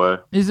out of the way.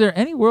 Is there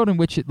any world in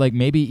which it like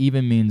maybe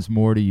even means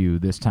more to you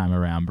this time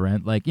around,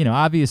 Brent? Like,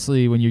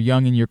 obviously when you're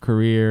young in your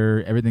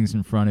career, everything's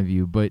in front of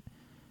you, but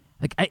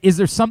like, is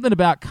there something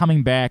about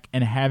coming back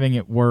and having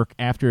it work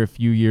after a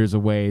few years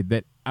away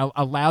that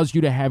allows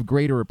you to have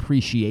greater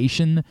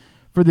appreciation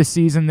for the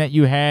season that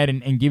you had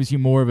and gives you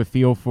more of a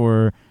feel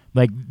for,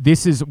 like,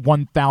 this is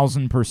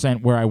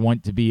 1,000% where I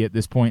want to be at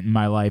this point in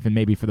my life and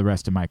maybe for the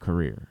rest of my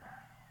career?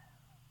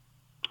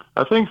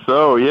 I think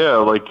so, yeah.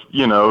 Like,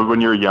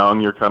 when you're young,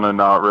 you're kind of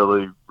not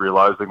really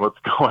realizing what's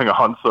going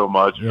on so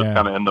much, just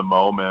kind of in the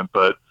moment.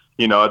 But,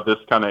 at this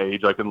kind of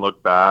age, I can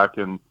look back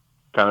and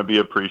kind of be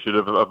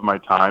appreciative of my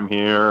time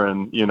here.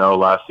 And,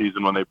 last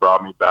season when they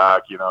brought me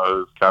back, it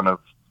was kind of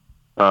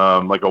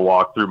like a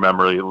walk through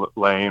memory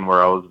lane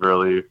where I was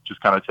really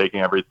just kind of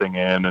taking everything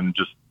in and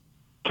just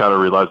kind of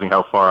realizing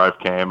how far I've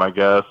came, I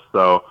guess.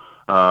 So,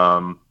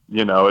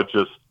 it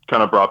just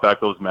kind of brought back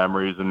those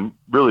memories and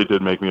really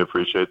did make me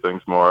appreciate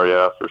things more.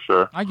 Yeah, for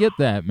sure. I get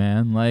that,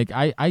 man. Like,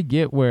 I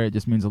get where it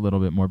just means a little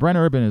bit more. Brent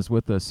Urban is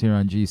with us here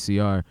on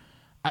GCR.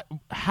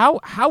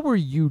 How were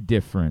you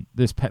different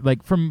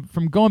like from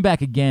going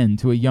back again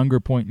to a younger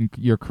point in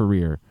your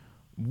career?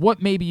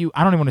 What maybe you,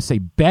 I don't even want to say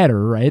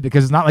better, right?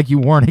 Because it's not like you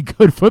weren't a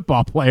good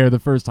football player the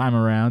first time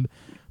around,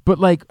 but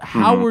like,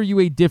 how were you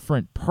a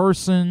different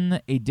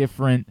person, a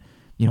different,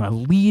 a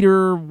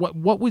leader?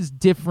 What was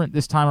different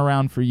this time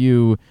around for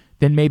you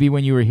than maybe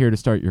when you were here to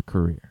start your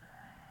career?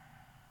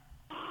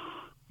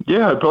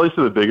 Yeah, I'd probably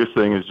say the biggest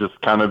thing is just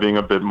kind of being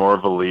a bit more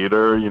of a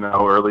leader.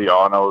 Early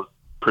on I was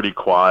pretty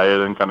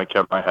quiet and kind of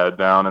kept my head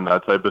down and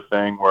that type of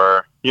thing,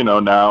 where,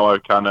 now I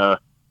kind of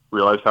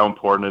realize how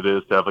important it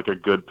is to have like a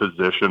good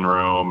position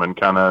room and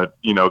kind of,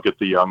 get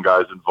the young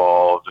guys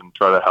involved and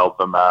try to help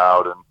them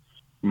out and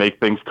make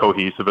things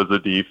cohesive as a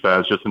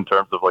defense, just in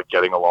terms of like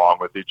getting along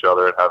with each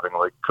other and having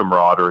like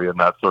camaraderie and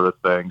that sort of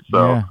thing.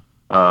 So,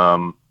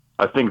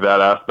 I think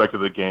that aspect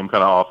of the game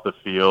kind of off the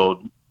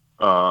field,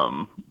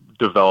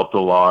 developed a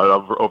lot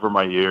over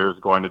my years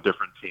going to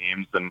different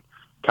teams and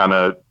kind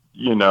of,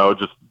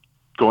 just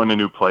going to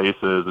new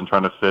places and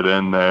trying to fit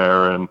in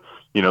there and,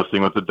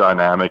 seeing what the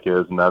dynamic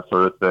is and that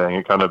sort of thing.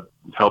 It kind of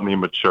helped me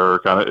mature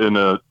kind of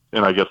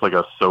in I guess like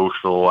a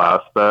social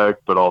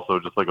aspect, but also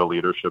just like a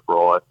leadership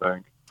role, I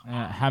think.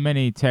 How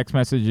many text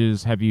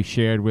messages have you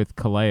shared with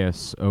Calais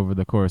over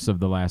the course of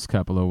the last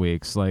couple of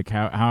weeks? Like,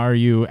 how are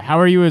you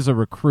as a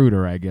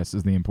recruiter, I guess,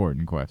 is the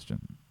important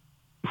question.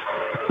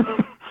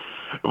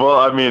 Well,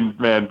 I mean,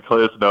 man,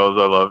 Calais knows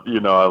I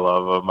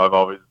love him. I've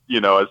always,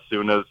 as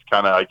soon as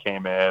kind of I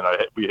came in,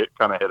 we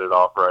kind of hit it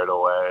off right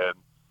away.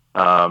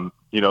 And,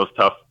 it's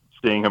tough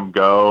seeing him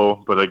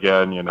go. But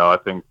again, I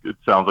think it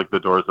sounds like the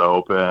door's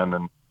open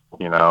and,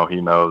 he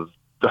knows.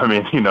 I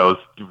mean, he knows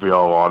we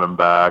all want him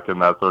back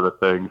and that sort of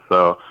thing.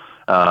 So,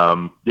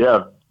 I've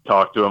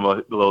talked to him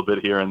a little bit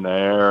here and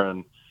there.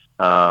 And,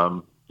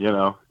 he's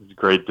a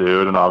great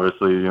dude. And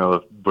obviously,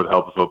 would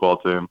help the football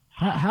team.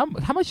 How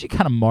much you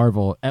kind of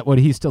marvel at what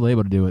he's still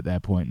able to do at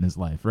that point in his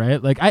life,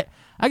 right? Like, I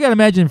got to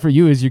imagine for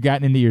you as you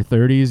gotten into your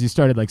 30s, you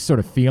started like sort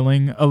of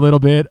feeling a little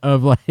bit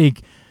of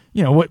like,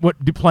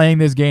 what playing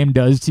this game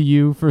does to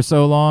you for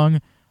so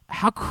long.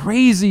 How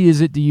crazy is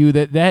it to you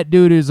that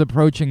dude is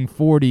approaching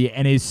 40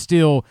 and is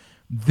still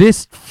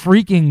this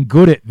freaking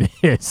good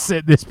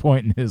at this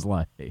point in his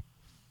life?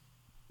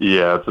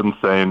 Yeah, it's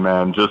insane,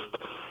 man. Just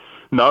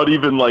not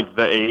even like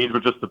the age,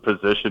 but just the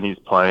position he's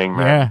playing,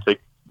 man. Yeah.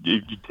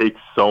 You take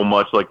so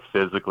much like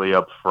physically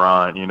up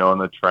front, in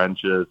the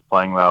trenches,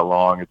 playing that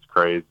long. It's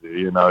crazy.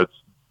 It's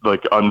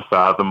like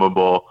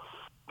unfathomable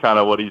kind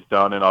of what he's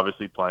done, and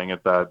obviously playing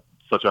at that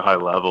such a high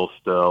level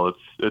still.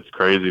 It's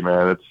crazy,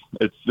 man.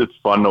 It's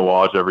fun to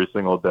watch every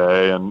single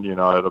day, and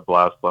I had a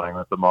blast playing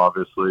with him,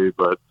 obviously.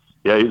 But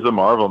yeah, he's a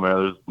marvel, man.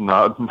 There's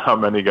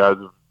not many guys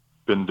who've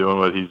been doing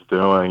what he's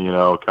doing,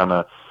 kind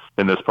of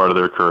in this part of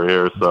their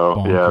career.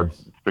 So yeah,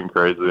 it's been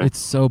crazy. It's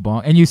so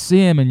bonkers. And you see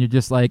him and you're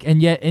just like,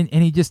 and yet, and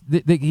he just,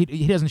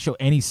 he doesn't show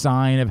any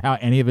sign of how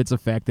any of it's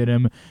affected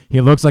him.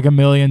 He looks like $1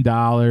 million.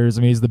 I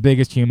mean, he's the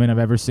biggest human I've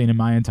ever seen in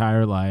my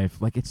entire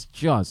life. Like, it's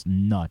just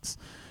nuts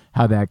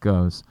how that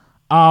goes.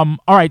 All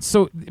right.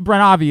 So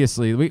Brent,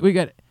 obviously we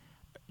got,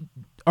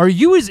 are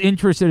you as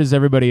interested as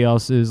everybody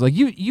else is? Like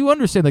you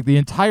understand, like the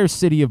entire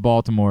city of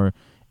Baltimore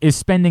is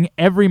spending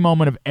every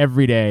moment of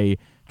every day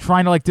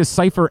trying to like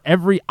decipher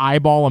every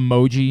eyeball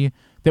emoji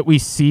that we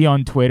see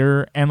on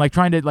Twitter and like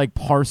trying to like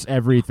parse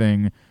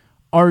everything.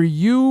 Are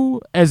you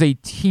as a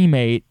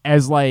teammate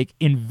as like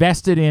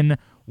invested in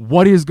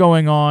what is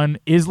going on?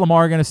 Is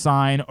Lamar going to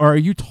sign? Or are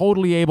you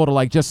totally able to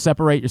like just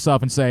separate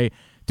yourself and say,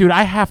 dude,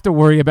 I have to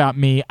worry about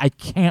me. I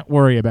can't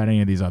worry about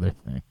any of these other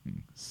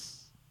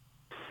things.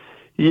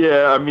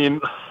 Yeah. I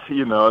mean,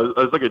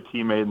 as like a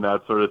teammate and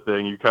that sort of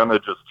thing, you kind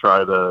of just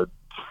try to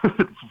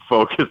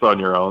focus on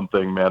your own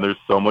thing, man. There's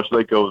so much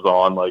that goes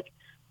on, like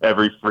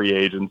every free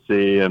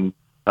agency, and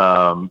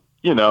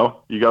you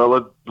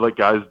gotta let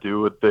guys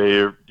do what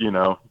they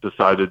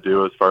decide to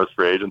do as far as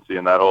free agency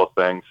and that whole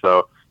thing.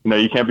 So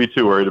you can't be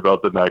too worried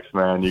about the next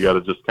man. You got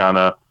to just kind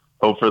of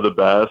hope for the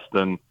best,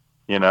 and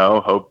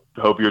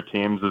hope your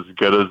team's as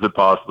good as it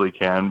possibly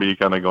can be,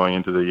 kind of going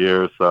into the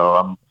year.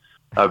 So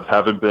I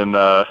haven't been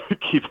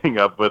keeping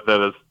up with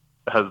it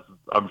as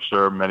I'm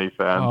sure many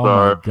fans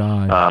are. Oh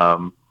my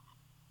God.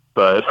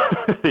 But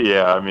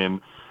yeah, I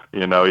mean,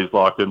 he's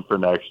locked in for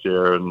next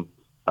year, and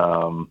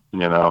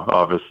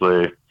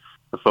obviously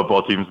the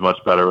football team's much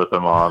better with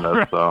him on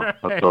it. So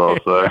that's what I'll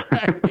say.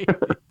 Right.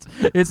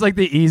 It's like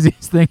the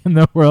easiest thing in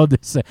the world to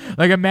say.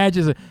 Like,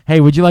 imagine,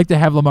 hey, would you like to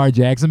have Lamar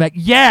Jackson back?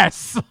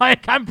 Yes.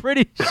 Like, I'm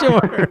pretty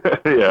sure.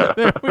 Yeah.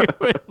 That we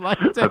would like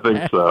to I think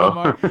have so.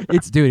 Lamar.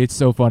 It's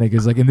so funny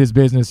because like in this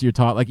business, you're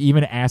taught like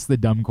even ask the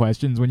dumb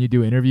questions when you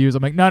do interviews.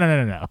 I'm like,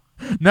 no.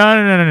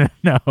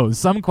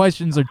 Some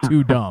questions are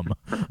too dumb.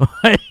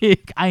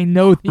 Like, I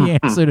know the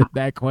answer to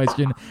that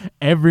question.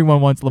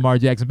 Everyone wants Lamar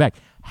Jackson back.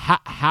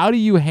 How do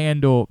you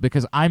handle,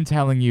 because I'm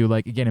telling you,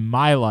 like, again, in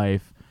my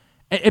life,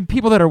 and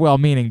people that are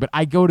well-meaning, but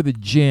I go to the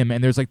gym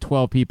and there's like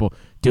 12 people,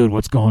 dude,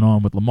 what's going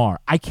on with Lamar?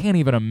 I can't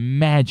even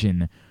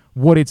imagine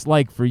what it's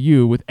like for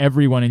you with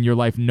everyone in your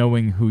life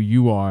knowing who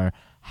you are.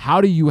 How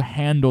do you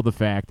handle the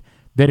fact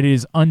that it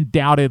is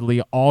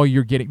undoubtedly all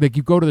you're getting? Like,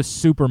 you go to the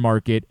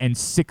supermarket and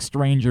 6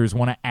 strangers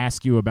want to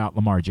ask you about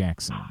Lamar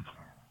Jackson.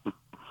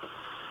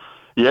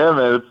 Yeah,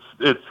 man,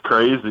 it's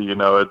crazy.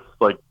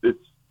 It's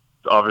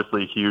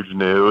obviously huge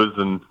news,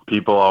 and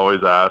people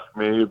always ask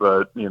me,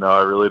 but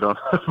I really don't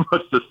have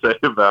much to say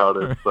about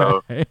it.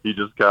 So you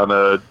just kind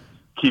of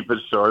keep it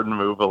short and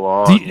move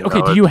along.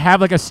 Do you have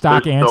like a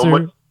stock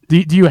answer?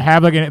 Do you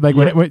have like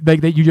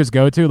that you just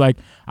go to? Like,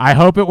 I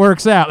hope it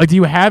works out. Like, do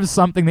you have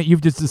something that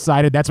you've just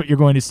decided that's what you're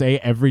going to say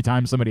every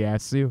time somebody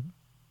asks you?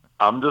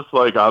 I'm just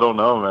like, I don't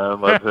know,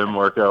 man. Let him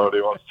work out what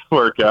he wants to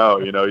work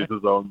out. He's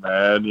his own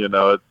man.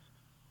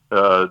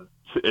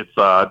 It's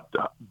a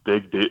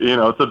big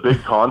deal. It's a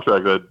big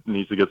contract that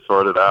needs to get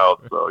sorted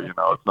out. So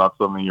it's not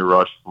something you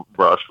rush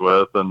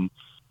with, and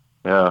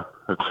yeah,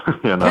 it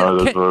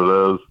is what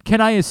it is.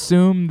 Can I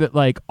assume that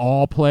like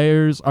all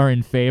players are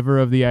in favor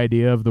of the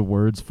idea of the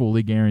words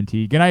fully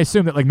guaranteed? Can I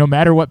assume that like no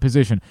matter what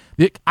position,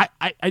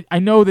 I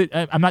know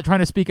that I'm not trying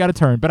to speak out of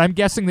turn, but I'm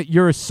guessing that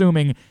you're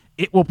assuming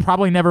it will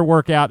probably never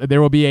work out that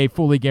there will be a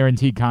fully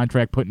guaranteed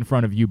contract put in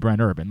front of you,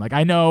 Brent Urban. Like,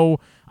 I know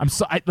I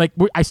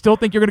still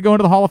think you're going to go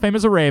into the Hall of Fame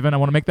as a Raven. I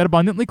want to make that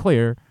abundantly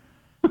clear.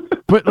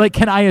 But like,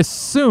 can I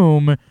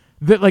assume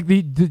that like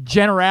the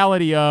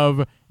generality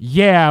of,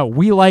 yeah,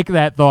 we like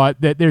that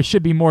thought that there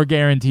should be more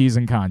guarantees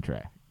in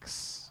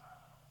contracts?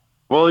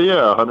 Well,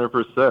 yeah,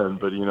 100%.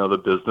 But the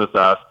business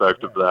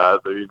aspect of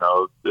that,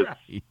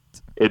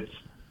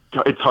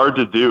 it's hard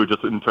to do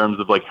just in terms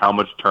of like how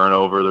much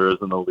turnover there is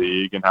in the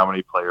league and how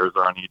many players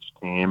are on each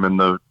team and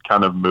the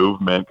kind of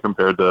movement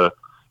compared to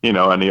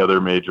any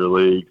other major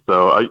league.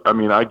 So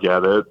I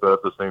get it, but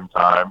at the same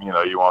time,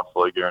 you want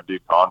fully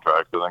guaranteed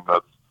contracts. I think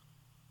that's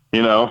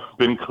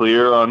been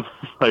clear on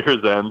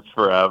players' ends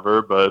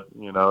forever, but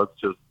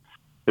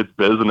it's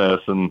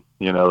business, and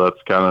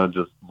that's kind of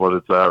just what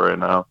it's at right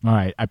now. All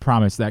right, I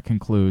promise that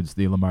concludes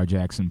the Lamar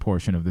Jackson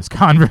portion of this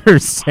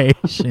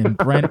conversation.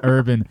 Brent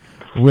Urban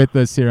with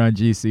us here on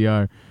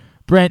GCR.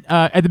 Brent,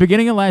 at the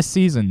beginning of last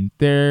season,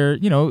 there,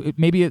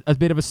 maybe a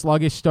bit of a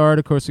sluggish start.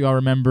 Of course, we all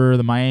remember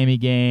the Miami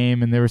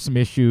game, and there were some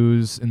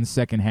issues in the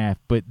second half.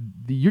 But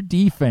your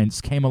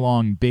defense came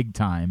along big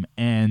time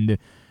and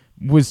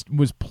was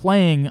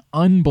playing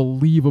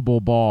unbelievable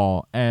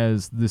ball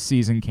as the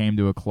season came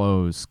to a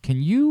close.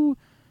 Can you,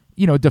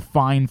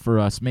 define for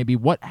us maybe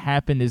what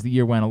happened as the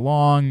year went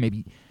along?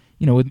 Maybe,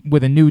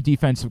 with a new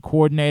defensive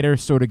coordinator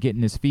sort of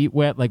getting his feet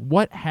wet. Like,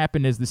 what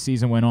happened as the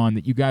season went on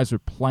that you guys were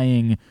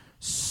playing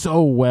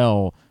so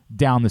well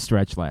down the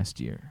stretch last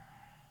year?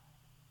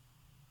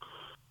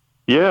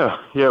 Yeah,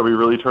 we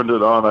really turned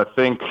it on. I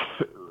think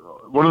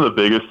one of the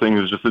biggest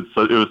things is just it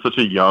was such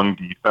a young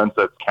defense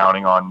that's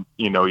counting on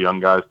young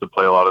guys to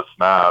play a lot of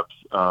snaps.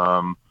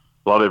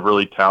 A lot of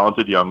really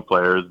talented young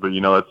players, but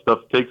that stuff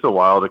takes a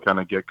while to kind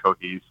of get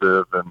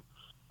cohesive and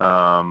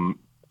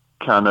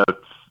kind of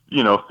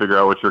figure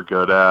out what you're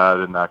good at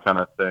and that kind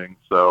of thing.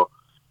 So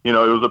it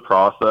was a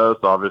process.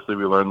 Obviously,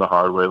 we learned the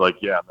hard way, in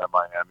that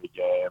Miami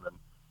game,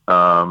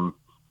 and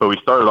but we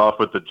started off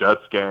with the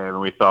Jets game, and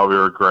we thought we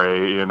were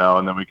great, and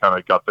then we kind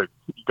of got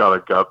a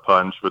gut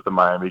punch with the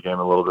Miami game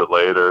a little bit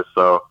later.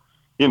 So,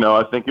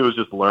 I think it was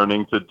just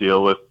learning to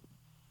deal with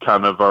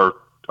kind of our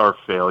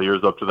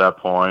failures up to that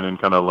point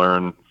and kind of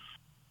learn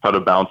how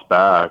to bounce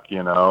back,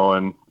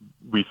 and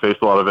we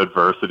faced a lot of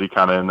adversity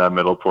kind of in that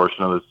middle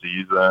portion of the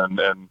season,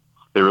 and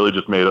they really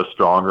just made us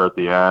stronger at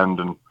the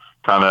end, and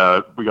kind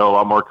of we got a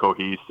lot more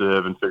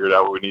cohesive and figured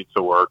out what we need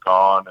to work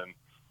on. And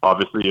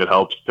obviously it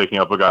helps picking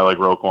up a guy like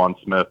Roquan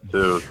Smith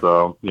too.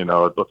 So,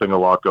 I think a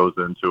lot goes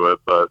into it,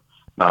 but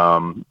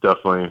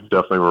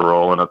definitely we're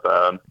rolling at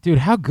that. Dude,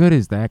 how good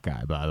is that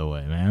guy, by the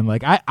way, man?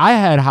 Like, I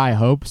had high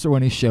hopes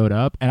when he showed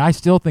up, and I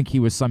still think he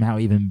was somehow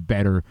even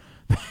better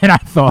than I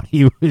thought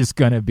he was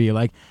going to be.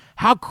 Like,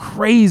 how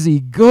crazy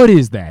good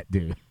is that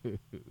dude?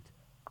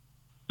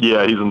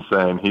 Yeah, he's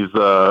insane. He's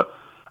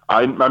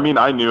I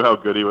knew how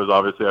good he was.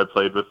 Obviously, I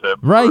played with him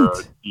for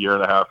a year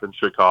and a half in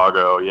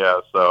Chicago.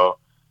 Yeah, so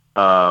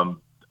I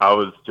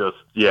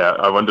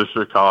went to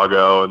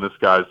Chicago, and this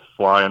guy's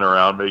flying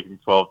around making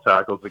 12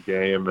 tackles a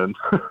game, and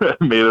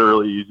it made it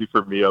really easy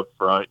for me up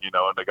front, and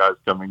the guy's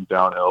coming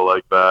downhill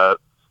like that.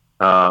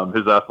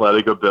 His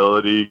athletic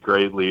ability,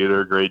 great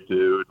leader, great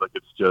dude. Like,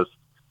 it's just,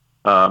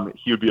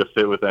 he would be a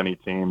fit with any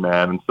team,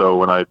 man. And so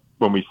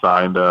when we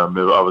signed him,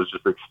 I was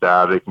just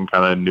ecstatic and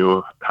kind of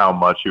knew how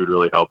much he would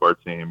really help our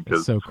team.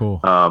 That's so cool.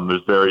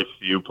 There's very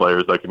few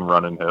players that can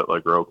run and hit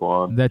like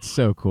Roquan. That's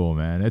so cool,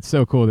 man. It's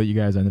so cool that you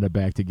guys ended up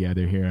back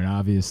together here. And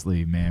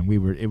obviously, man,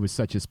 it was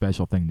such a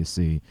special thing to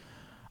see.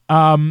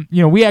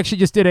 We actually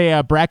just did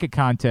a bracket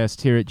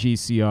contest here at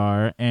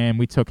GCR, and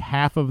we took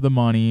half of the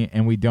money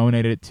and we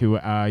donated it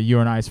to you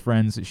and I's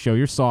friends at Show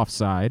Your Soft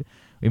Side.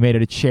 We made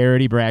it a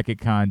charity bracket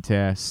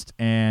contest,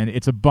 and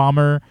it's a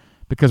bummer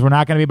because we're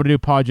not going to be able to do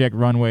Project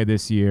Runway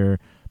this year.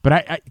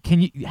 But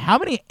how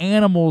many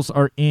animals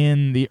are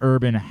in the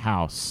Urban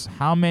house?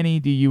 How many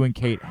do you and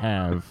Kate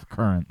have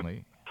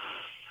currently?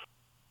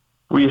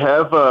 We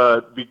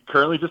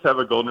currently just have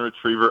a golden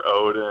retriever,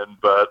 Odin,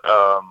 but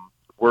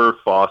we're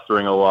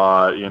fostering a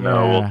lot.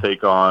 We'll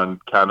take on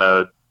kind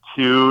of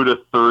 2 to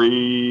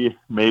 3,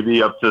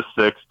 maybe up to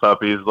 6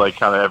 puppies, like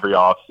kind of every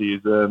off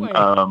season.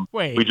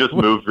 We just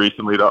moved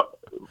recently to.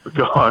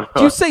 Go on.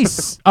 Did you say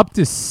up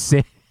to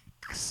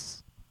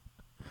 6?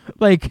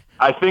 Like,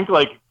 I think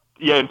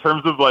in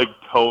terms of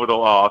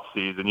total off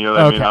season, you know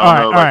what I mean?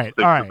 I don't know about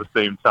 6 at the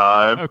same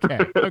time.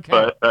 Okay.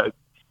 But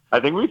I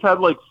think we've had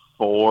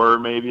 4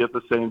 maybe at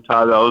the same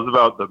time. That was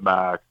about the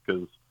max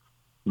because,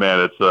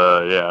 man, it's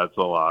a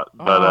lot.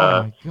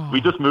 But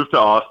we just moved to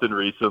Austin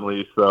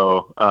recently,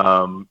 so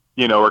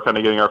we're kind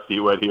of getting our feet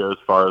wet here as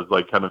far as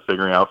kind of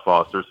figuring out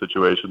foster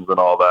situations and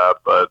all that.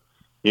 But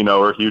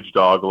we're huge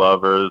dog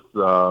lovers.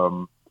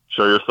 Show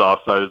Your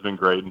Soft Side has been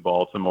great in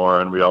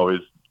Baltimore, and we always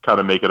kind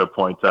of make it a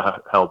point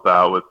to help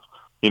out with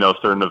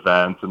certain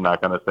events and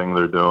that kind of thing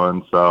they're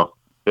doing. So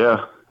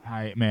yeah.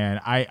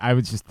 I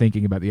was just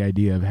thinking about the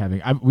idea of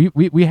having.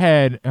 We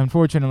had,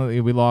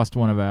 unfortunately, we lost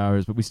one of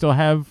ours, but we still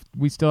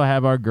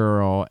have our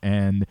girl,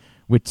 and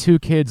with 2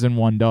 kids and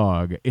 1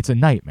 dog, it's a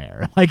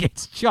nightmare.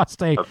 It's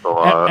just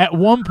at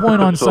one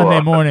point on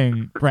Sunday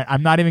morning, Brent,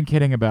 I'm not even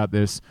kidding about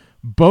this.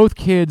 Both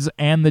kids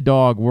and the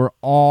dog were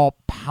all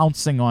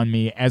pouncing on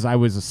me as I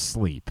was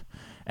asleep,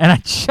 and I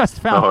just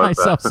found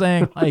myself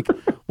saying,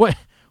 what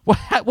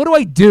do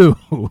I do?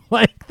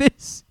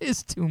 This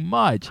is too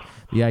much.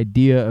 The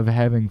idea of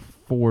having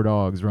 4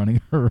 dogs running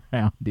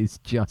around is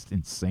just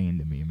insane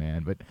to me,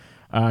 man. But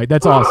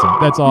that's awesome.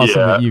 That's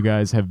awesome that you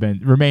guys have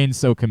remained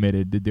so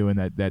committed to doing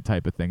that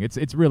type of thing.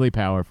 It's really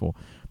powerful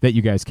that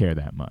you guys care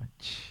that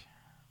much.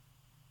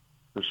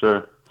 For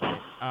sure.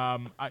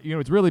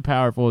 It's really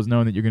powerful is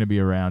knowing that you're going to be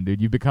around,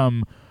 dude. You've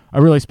become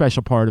a really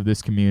special part of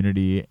this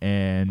community,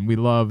 and we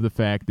love the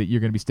fact that you're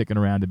going to be sticking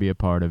around to be a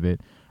part of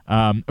it.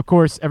 Of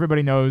course,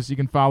 everybody knows you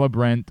can follow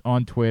Brent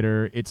on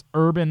Twitter. It's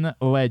Urban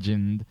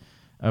Legend.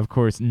 Of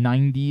course,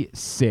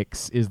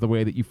 96 is the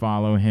way that you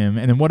follow him.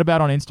 And then what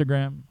about on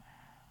Instagram?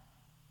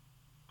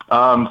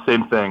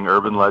 Same thing,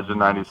 Urban Legend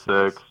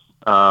 96.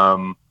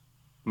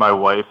 My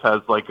wife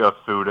has a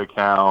food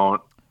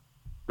account,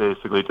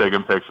 basically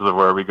taking pictures of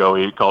where we go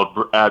eat, called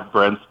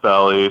 @Brent's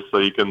Belly, so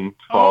you can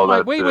follow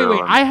that. Wait!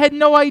 I had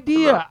no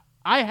idea.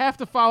 I have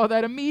to follow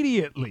that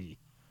immediately.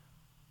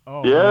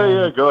 Oh,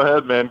 yeah, go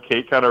ahead, man.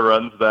 Kate kind of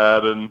runs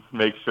that and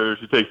makes sure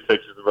she takes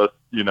pictures of us,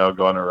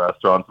 going to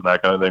restaurants and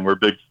that kind of thing. We're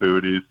big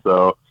foodies,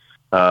 so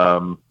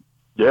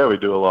we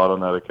do a lot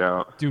on that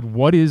account. Dude,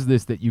 what is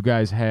this that you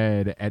guys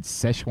had at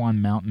Szechuan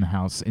Mountain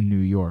House in New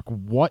York?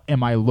 What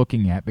am I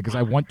looking at? Because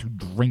I want to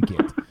drink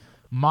it.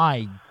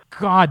 My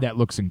God, that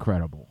looks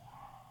incredible.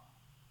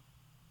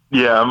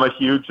 Yeah, I'm a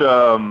huge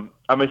Szechuan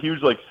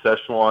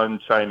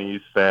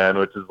Chinese fan,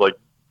 which is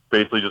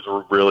basically just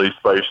really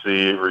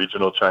spicy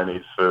regional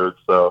Chinese food.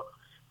 So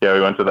yeah, we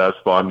went to that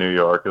spot in New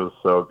York. It was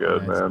so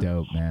good, man. That's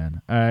dope,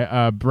 man.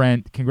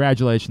 Brent,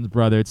 congratulations,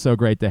 brother. It's so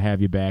great to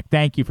have you back.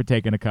 Thank you for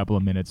taking a couple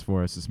of minutes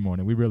for us this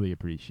morning. We really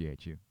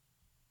appreciate you.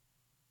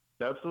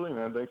 Absolutely,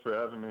 man. Thanks for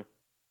having me.